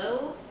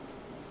low.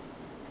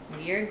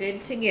 You're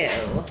good to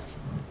go.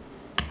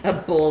 A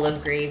bowl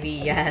of gravy,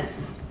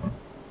 yes.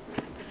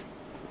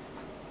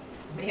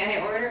 May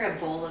I order a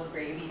bowl of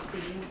gravy,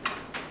 please?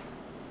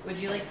 Would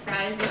you like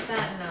fries with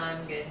that? No,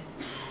 I'm good.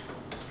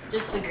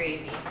 Just the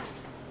gravy.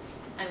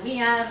 And we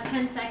have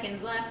 10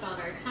 seconds left on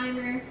our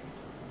timer.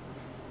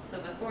 So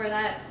before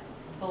that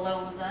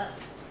blows up,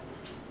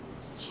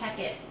 let's check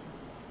it.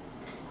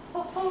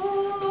 Ho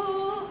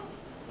ho!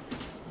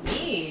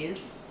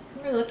 These,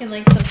 we're looking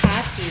like some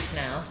pasties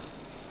now.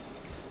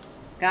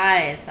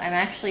 Guys, I'm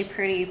actually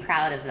pretty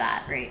proud of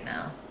that right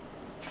now.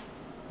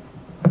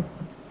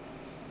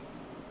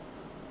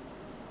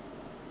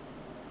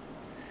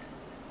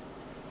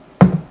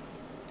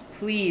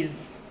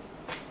 Please,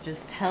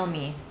 just tell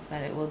me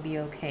that it will be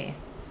okay.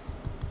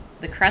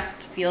 The crust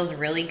feels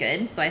really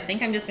good, so I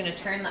think I'm just gonna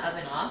turn the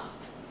oven off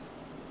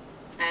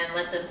and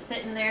let them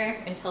sit in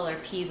there until our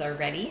peas are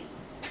ready,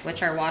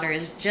 which our water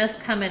is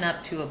just coming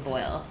up to a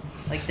boil.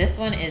 Like this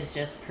one is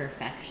just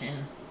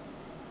perfection.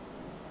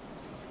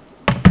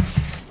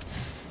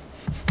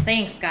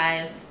 Thanks,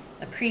 guys.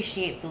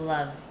 Appreciate the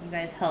love. You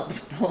guys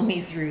helped pull me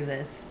through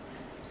this.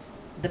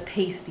 The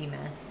pasty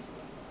mess.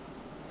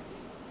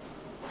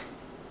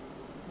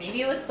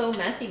 Maybe it was so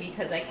messy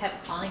because I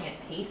kept calling it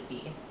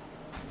pasty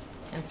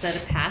instead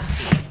of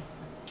pasty.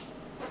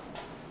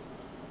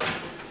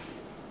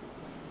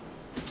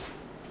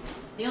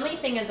 The only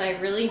thing is I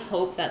really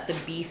hope that the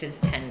beef is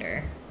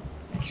tender.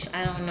 Which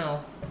I don't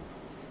know.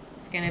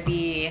 It's gonna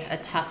be a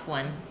tough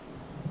one.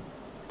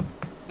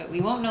 But we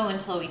won't know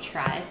until we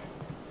try.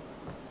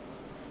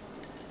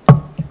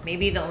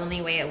 Maybe the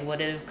only way it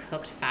would have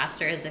cooked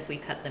faster is if we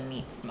cut the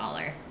meat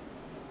smaller.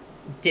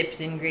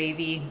 Dipped in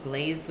gravy,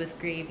 glazed with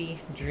gravy,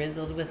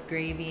 drizzled with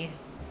gravy.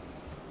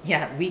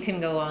 Yeah, we can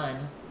go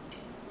on.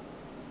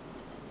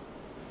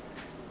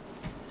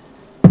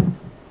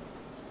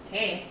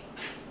 Okay.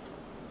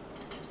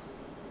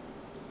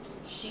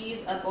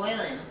 She's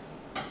a-boiling.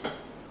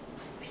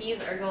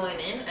 Peas are going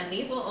in, and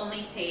these will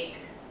only take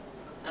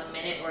a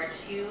minute or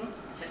two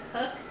to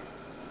cook.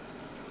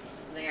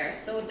 So they are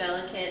so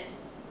delicate.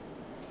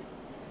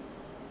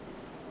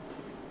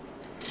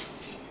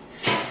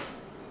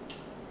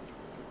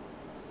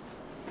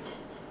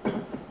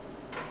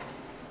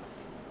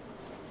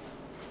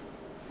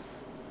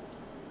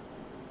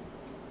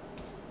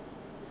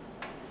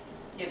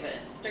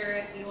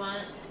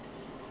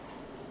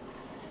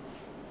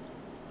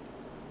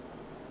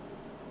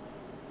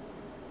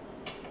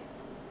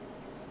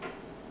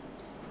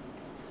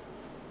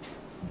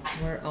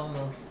 We're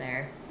almost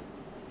there.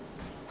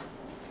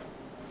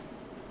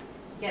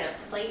 Get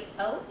a plate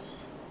out.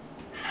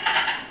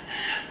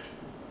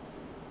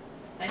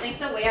 I think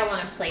the way I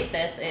want to plate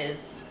this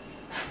is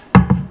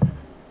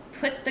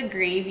put the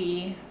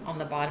gravy on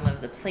the bottom of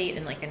the plate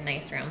in like a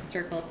nice round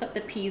circle, put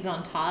the peas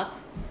on top,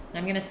 and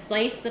I'm gonna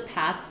slice the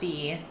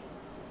pasty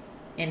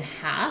in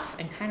half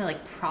and kind of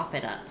like prop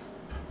it up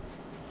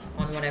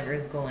on whatever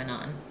is going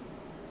on.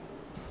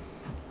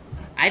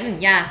 I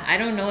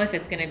don't know if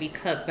it's gonna be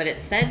cooked, but it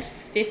said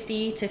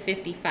 50 to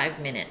 55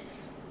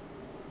 minutes.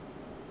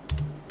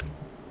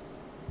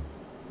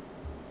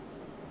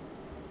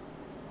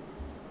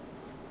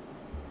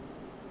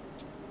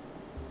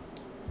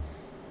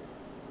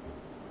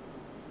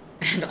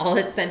 And all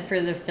it said for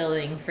the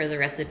filling for the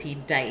recipe,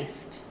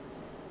 diced.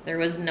 There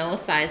was no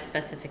size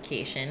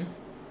specification.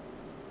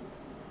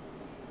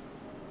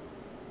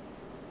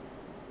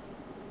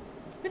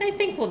 But I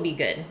think we'll be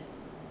good.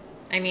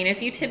 I mean,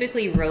 if you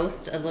typically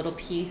roast a little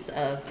piece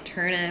of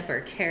turnip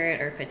or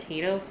carrot or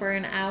potato for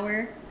an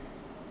hour,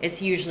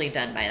 it's usually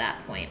done by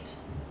that point.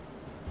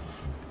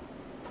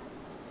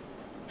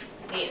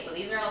 Okay, so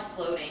these are all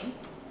floating.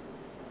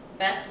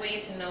 Best way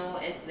to know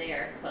if they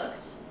are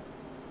cooked,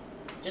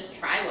 just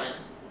try one.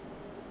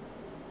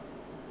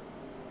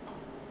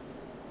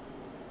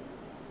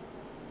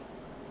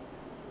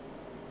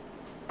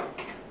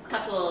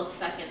 Couple of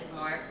seconds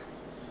more.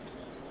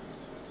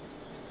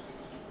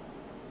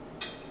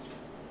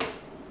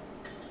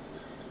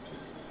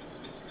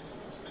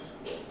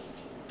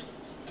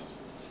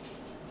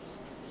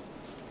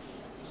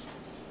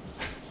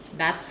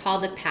 That's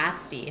called a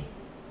pasty.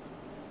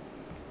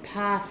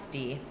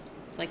 Pasty.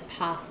 It's like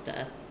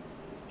pasta.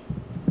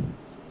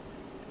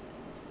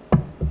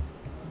 I'm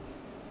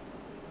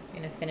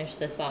gonna finish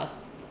this off.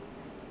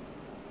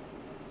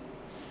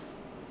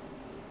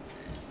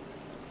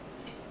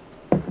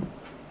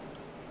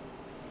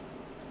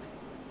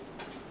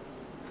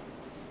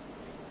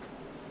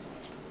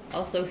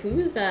 Also,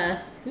 who's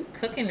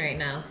cooking right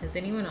now? Is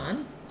anyone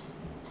on?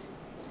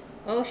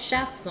 Oh,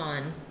 chef's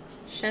on.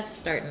 Chef's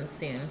starting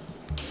soon.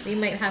 We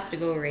might have to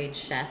go raid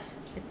chef.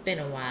 It's been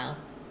a while.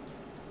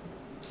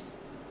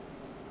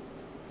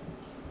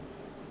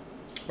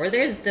 Or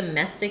there's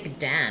Domestic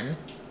Dan.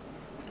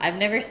 I've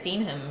never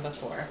seen him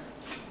before.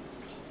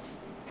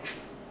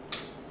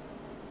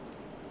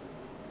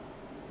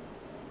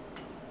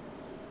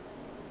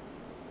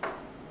 I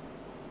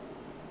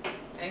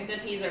think the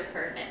peas are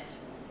perfect.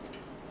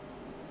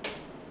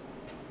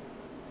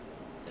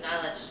 So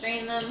now let's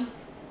strain them,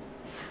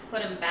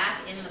 put them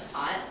back in the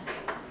pot.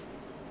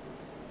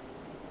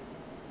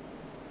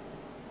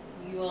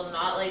 You will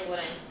not like what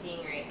I'm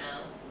seeing right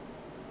now.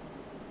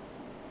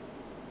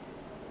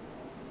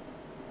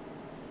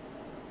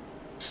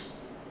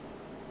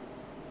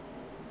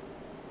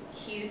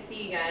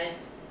 QC,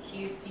 guys.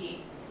 QC.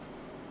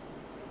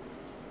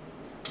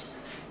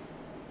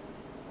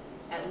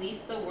 At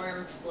least the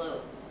worm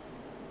floats.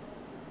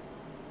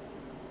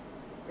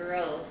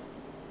 Gross.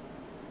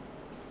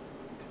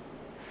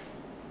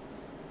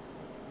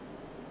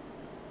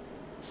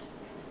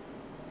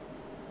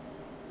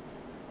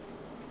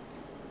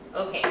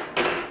 Okay.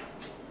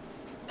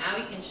 Now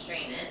we can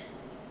strain it.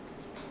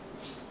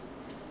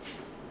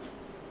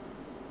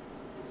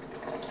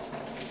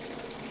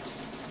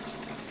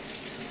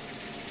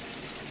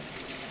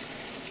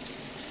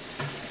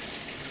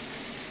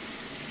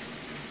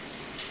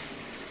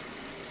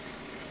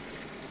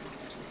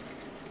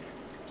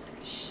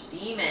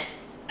 Steam it.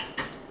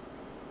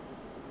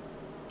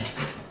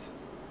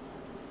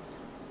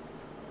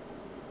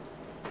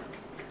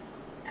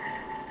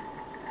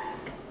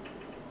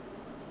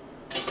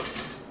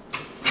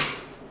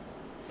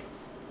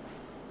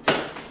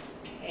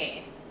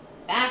 Okay,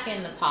 back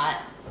in the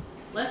pot.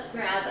 Let's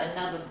grab a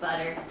nub of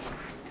butter.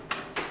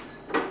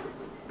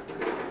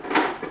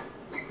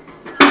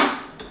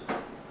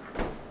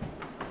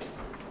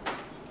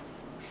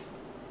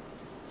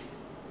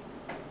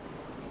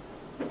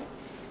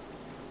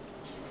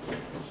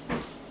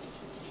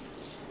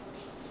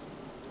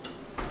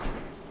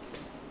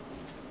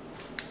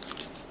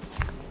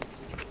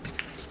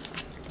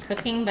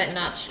 Cooking but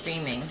not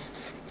streaming.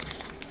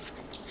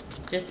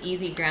 Just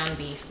easy ground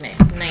beef mix.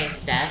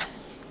 Nice, Steph.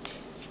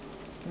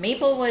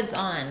 Maplewood's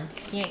on.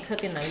 He ain't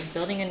cooking though. He's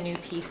building a new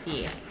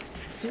PC.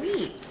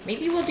 Sweet.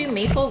 Maybe we'll do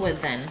Maplewood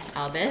then,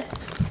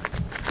 Albus.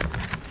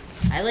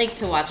 I like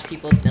to watch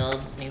people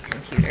build new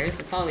computers.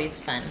 It's always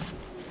fun.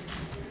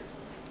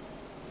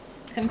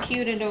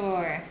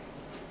 Computador.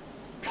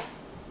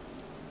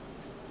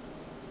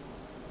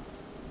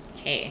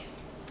 Okay.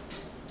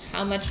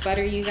 How much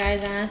butter you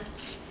guys asked?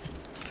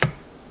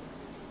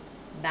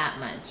 That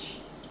much.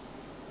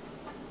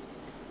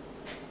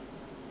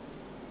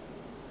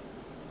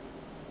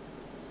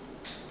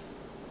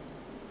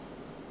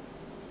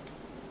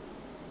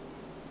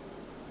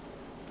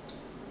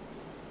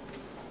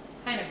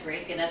 Kind of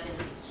break it up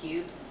into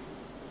cubes.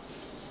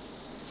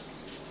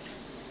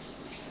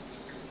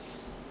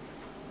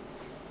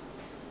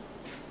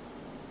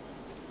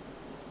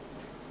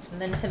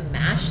 And then to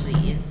mash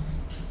these,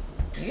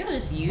 Maybe I'll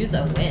just use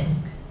a whisk.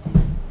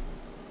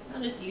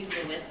 I'll just use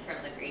the whisk from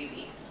the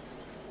gravy.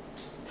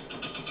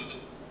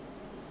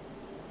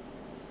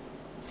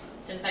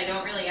 Since I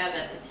don't really have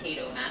a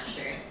potato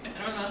masher.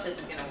 I don't know if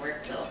this is gonna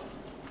work though.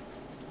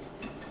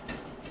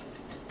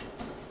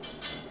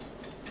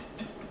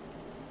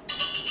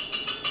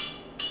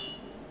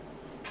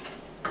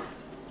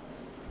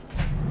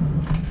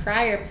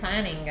 Prior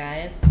planning,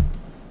 guys.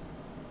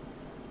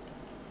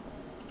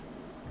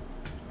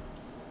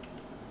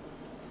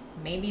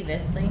 Maybe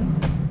this thing?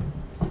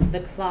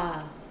 The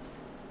claw.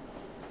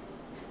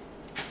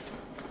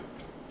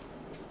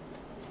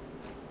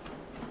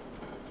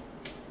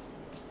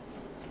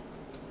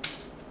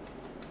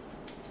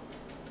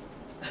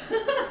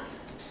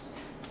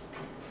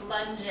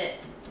 Plunge it.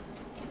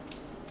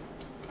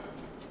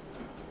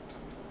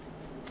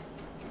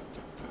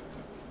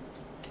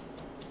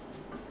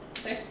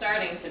 They're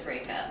starting to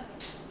break up.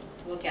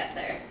 We'll get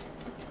there.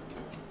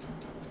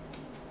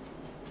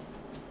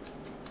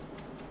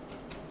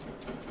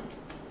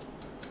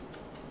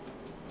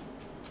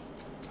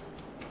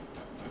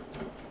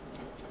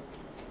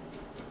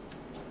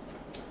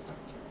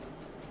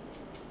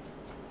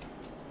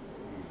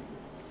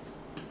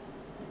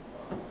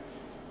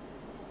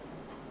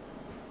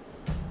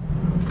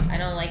 I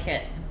don't like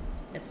it.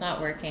 It's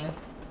not working.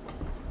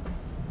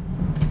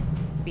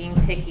 Being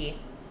picky.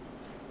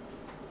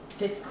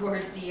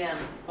 Discord DM.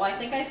 Oh, I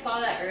think I saw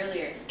that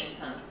earlier,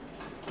 Steampunk.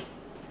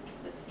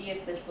 Let's see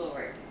if this will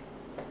work.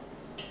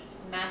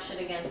 Just mash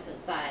it against the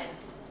side.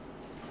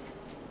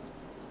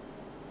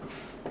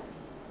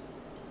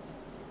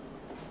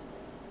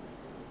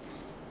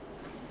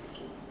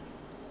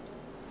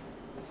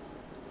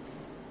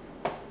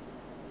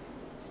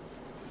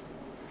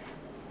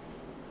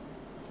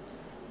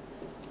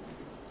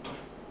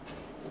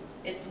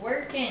 It's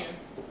working.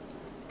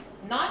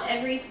 Not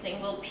every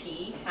single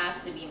pea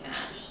has to be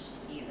mashed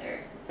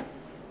either.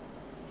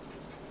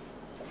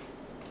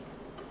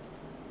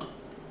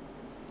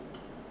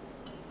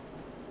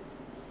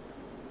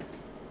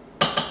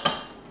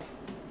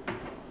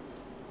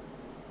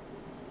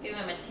 Let's give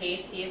them a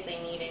taste, see if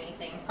they need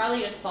anything.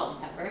 Probably just salt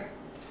and pepper.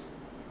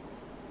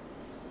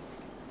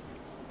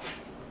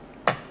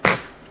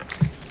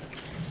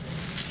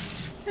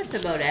 That's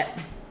about it.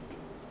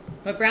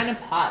 What brand of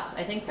pots?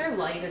 I think they're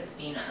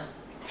Ligustina.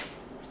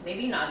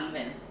 Maybe not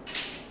even.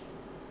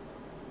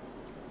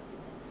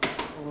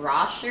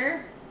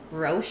 Rocher?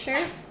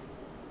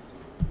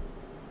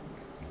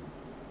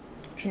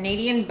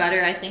 Canadian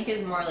butter, I think,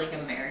 is more like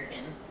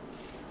American.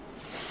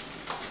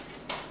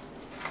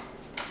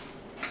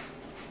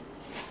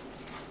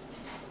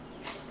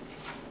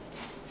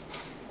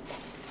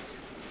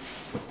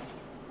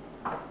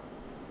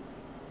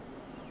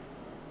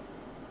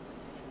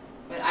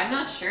 But I'm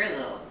not sure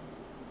though.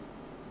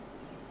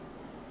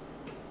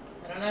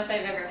 I don't know if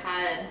I've ever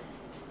had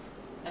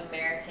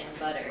American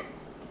butter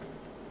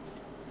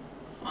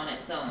on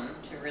its own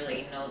to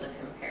really know the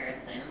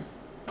comparison.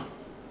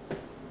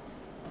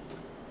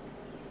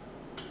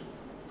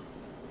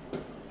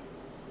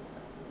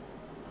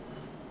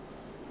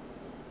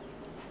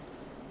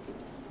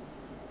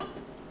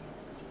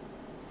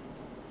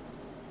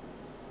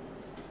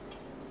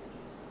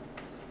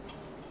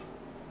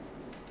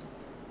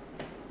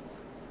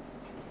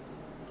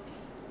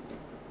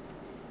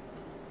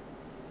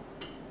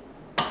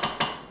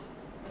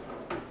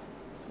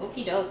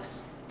 Okie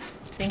dokes.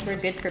 I think we're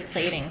good for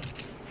plating.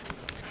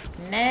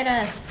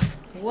 Netus,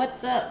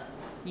 what's up?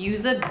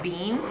 Use a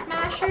bean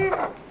smasher?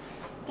 What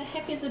the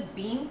heck is a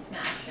bean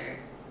smasher?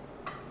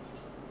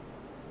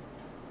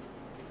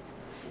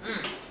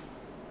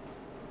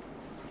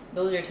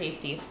 Those are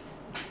tasty.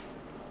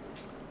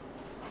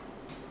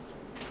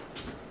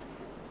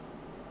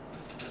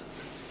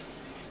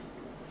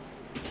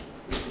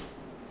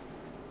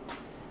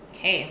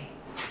 Okay,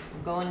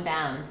 going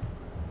down.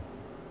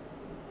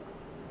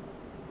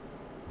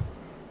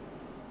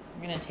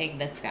 I'm gonna take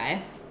this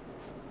guy.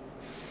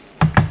 It's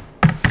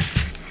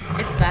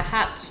a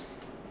hot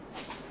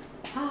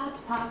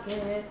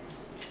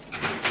pockets.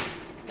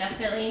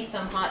 Definitely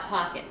some hot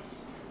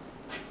pockets.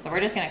 So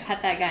we're just gonna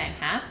cut that guy in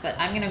half, but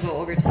I'm gonna go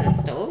over to the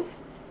stove,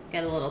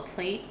 get a little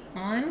plate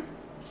on.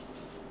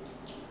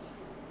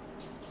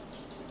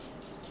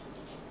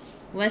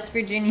 West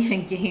Virginia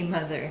gay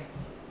mother,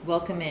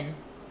 welcome in.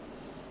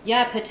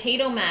 Yeah,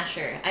 potato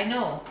masher. I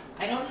know,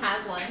 I don't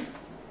have one.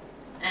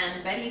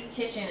 And Betty's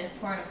kitchen is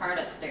torn apart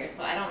upstairs,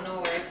 so I don't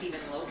know where it's even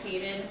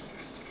located.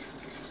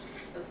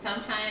 So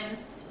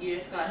sometimes you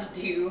just gotta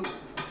do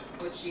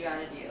what you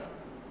gotta do.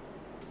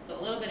 So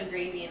a little bit of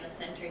gravy in the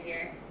center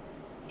here.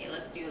 Okay,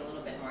 let's do a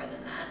little bit more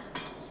than that.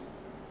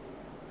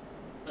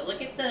 But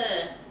look at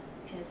the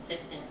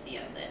consistency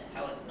of this,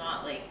 how it's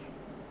not like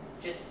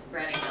just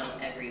spreading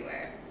out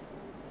everywhere.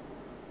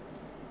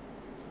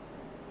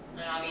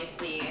 And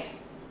obviously,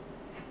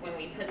 when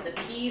we put the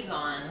peas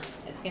on,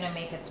 it's gonna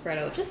make it spread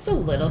out just a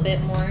little bit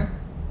more,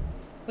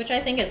 which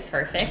I think is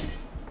perfect.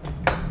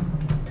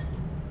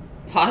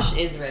 Posh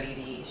is ready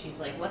to eat. She's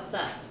like, what's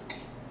up?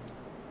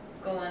 What's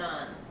going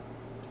on?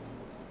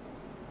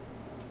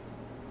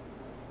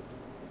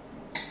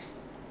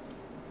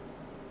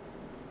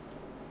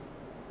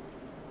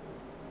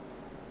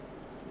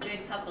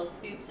 couple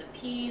scoops of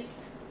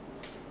peas.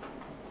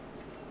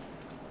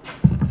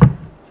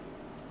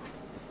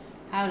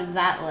 How does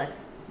that look,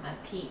 my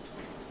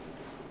peeps?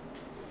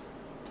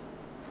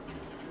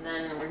 And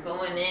then we're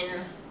going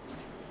in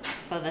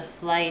for the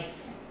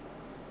slice.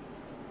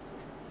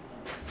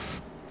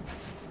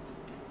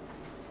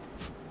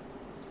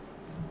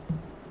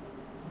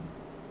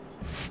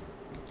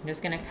 I'm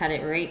just gonna cut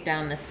it right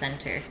down the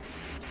center.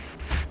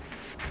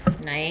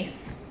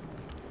 Nice.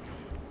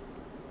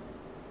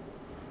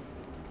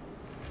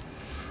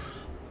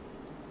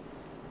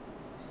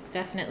 It's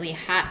definitely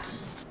hot.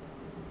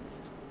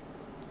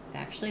 It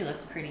actually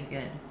looks pretty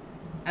good.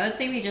 I would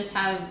say we just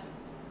have,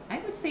 I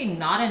would say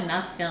not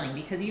enough filling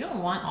because you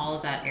don't want all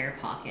of that air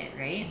pocket,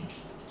 right?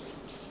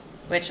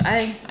 Which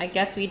I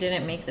guess we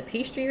didn't make the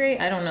pastry right,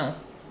 I don't know.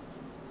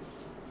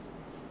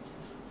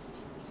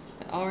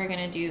 But all we're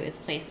gonna do is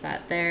place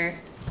that there.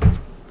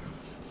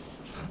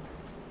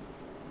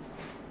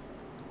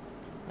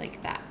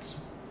 Like that.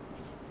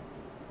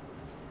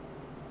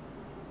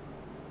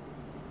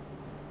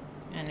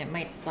 And it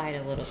might slide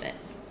a little bit.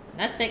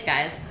 That's it,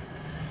 guys.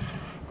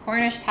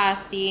 Cornish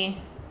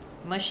pasty,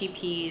 mushy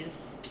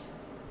peas,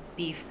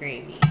 beef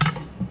gravy.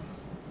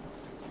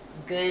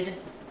 Good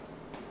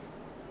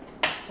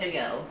to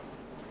go.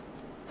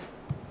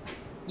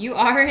 You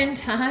are in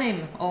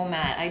time. Oh,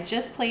 Matt, I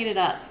just played it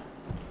up.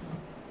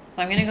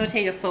 So I'm gonna go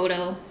take a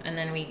photo and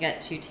then we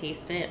get to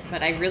taste it.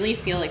 But I really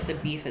feel like the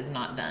beef is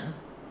not done.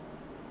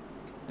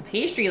 The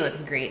pastry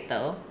looks great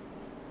though.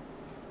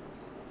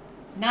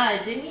 Nah,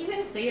 it didn't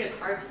even say to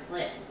carve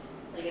slits.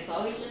 Like it's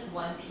always just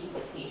one piece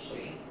of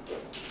pastry.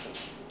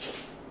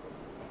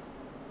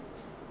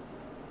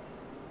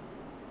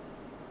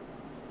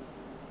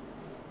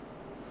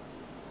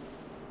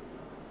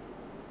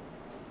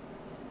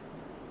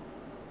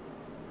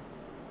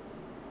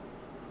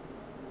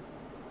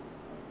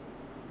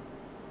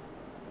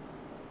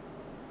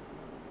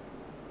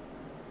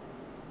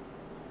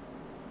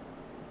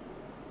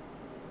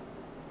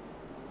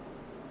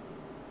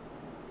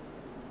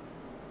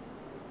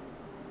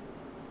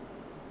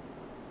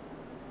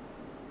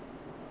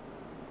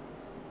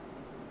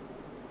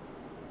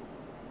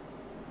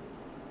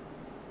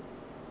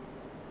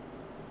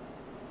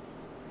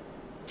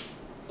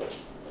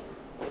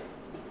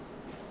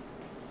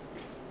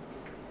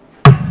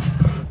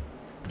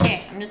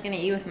 I'm just gonna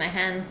eat with my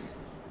hands.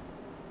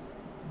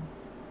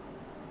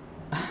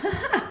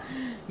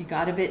 You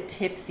got a bit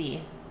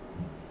tipsy.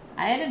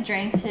 I had a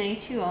drink today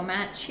too, oh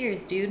Matt.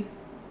 Cheers, dude.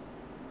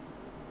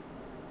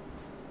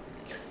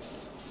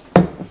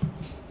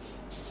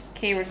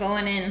 Okay, we're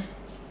going in.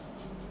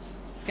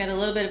 It's got a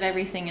little bit of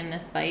everything in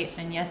this bite,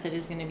 and yes, it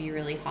is gonna be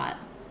really hot.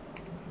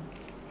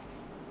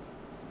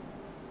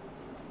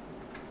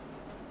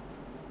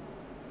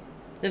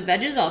 The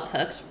veg is all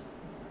cooked.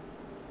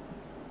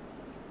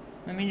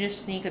 Let me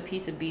just sneak a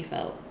piece of beef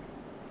out.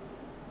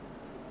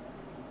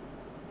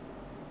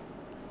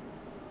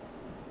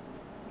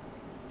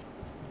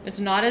 It's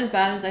not as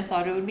bad as I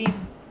thought it would be.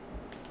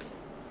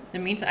 The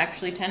meat's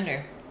actually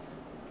tender.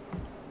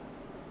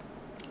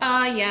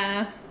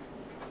 Yeah.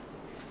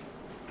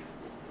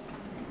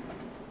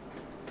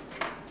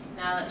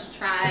 Now let's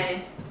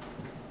try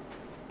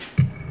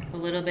a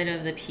little bit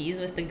of the peas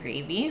with the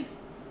gravy.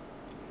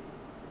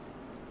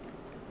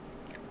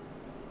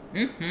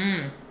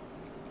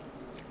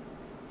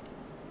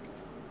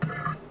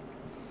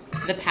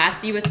 The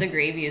pasty with the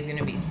gravy is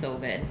gonna be so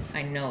good.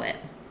 I know it.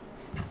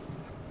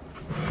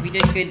 We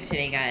did good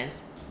today,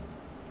 guys.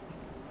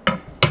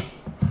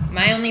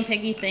 My only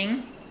picky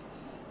thing,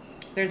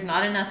 there's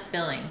not enough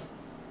filling.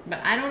 But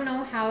I don't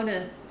know how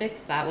to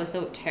fix that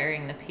without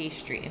tearing the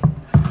pastry.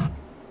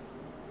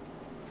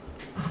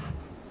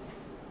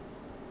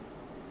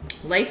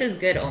 Life is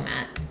good, oh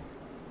Matt.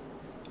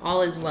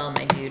 All is well,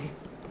 my dude.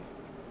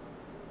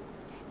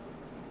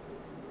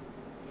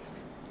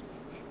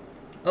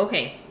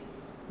 Okay,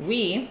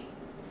 we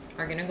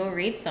are gonna go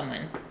raid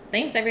someone.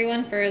 Thanks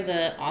everyone for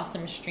the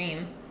awesome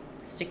stream,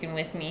 sticking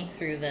with me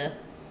through the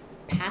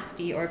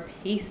pasty or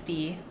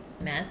pasty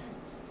mess.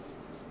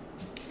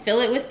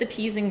 Fill it with the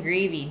peas and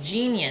gravy.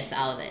 Genius,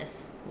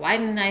 Alvis. Why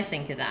didn't I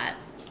think of that?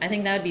 I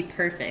think that would be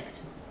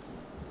perfect.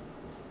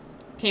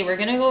 Okay, we're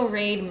gonna go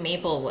raid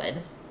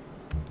Maplewood.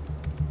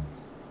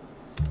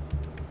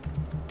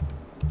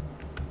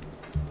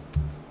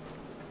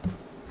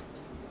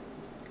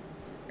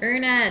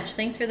 Ernadge,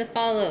 thanks for the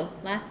follow.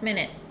 Last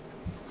minute.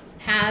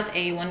 Have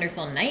a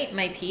wonderful night,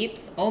 my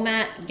peeps. Oh,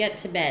 Matt, get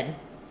to bed.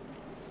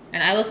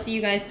 And I will see you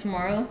guys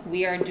tomorrow.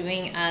 We are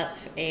doing up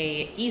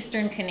a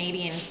Eastern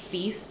Canadian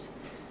feast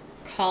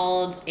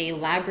called a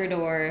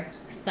Labrador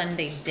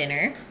Sunday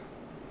dinner.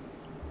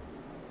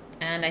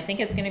 And I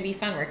think it's going to be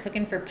fun. We're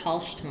cooking for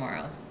Pulsh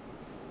tomorrow.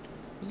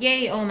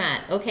 Yay, oh,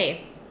 Matt.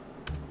 Okay.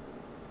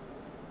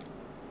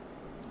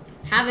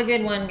 Have a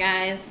good one,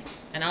 guys.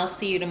 And I'll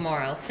see you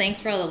tomorrow. Thanks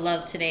for all the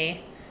love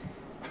today.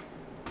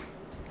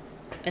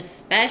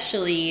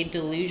 Especially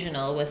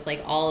Delusional with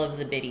like all of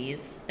the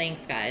biddies.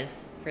 Thanks,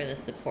 guys, for the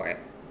support.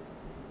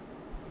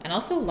 And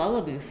also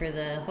Lullaboo for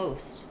the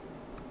host.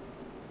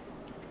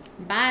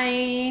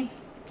 Bye.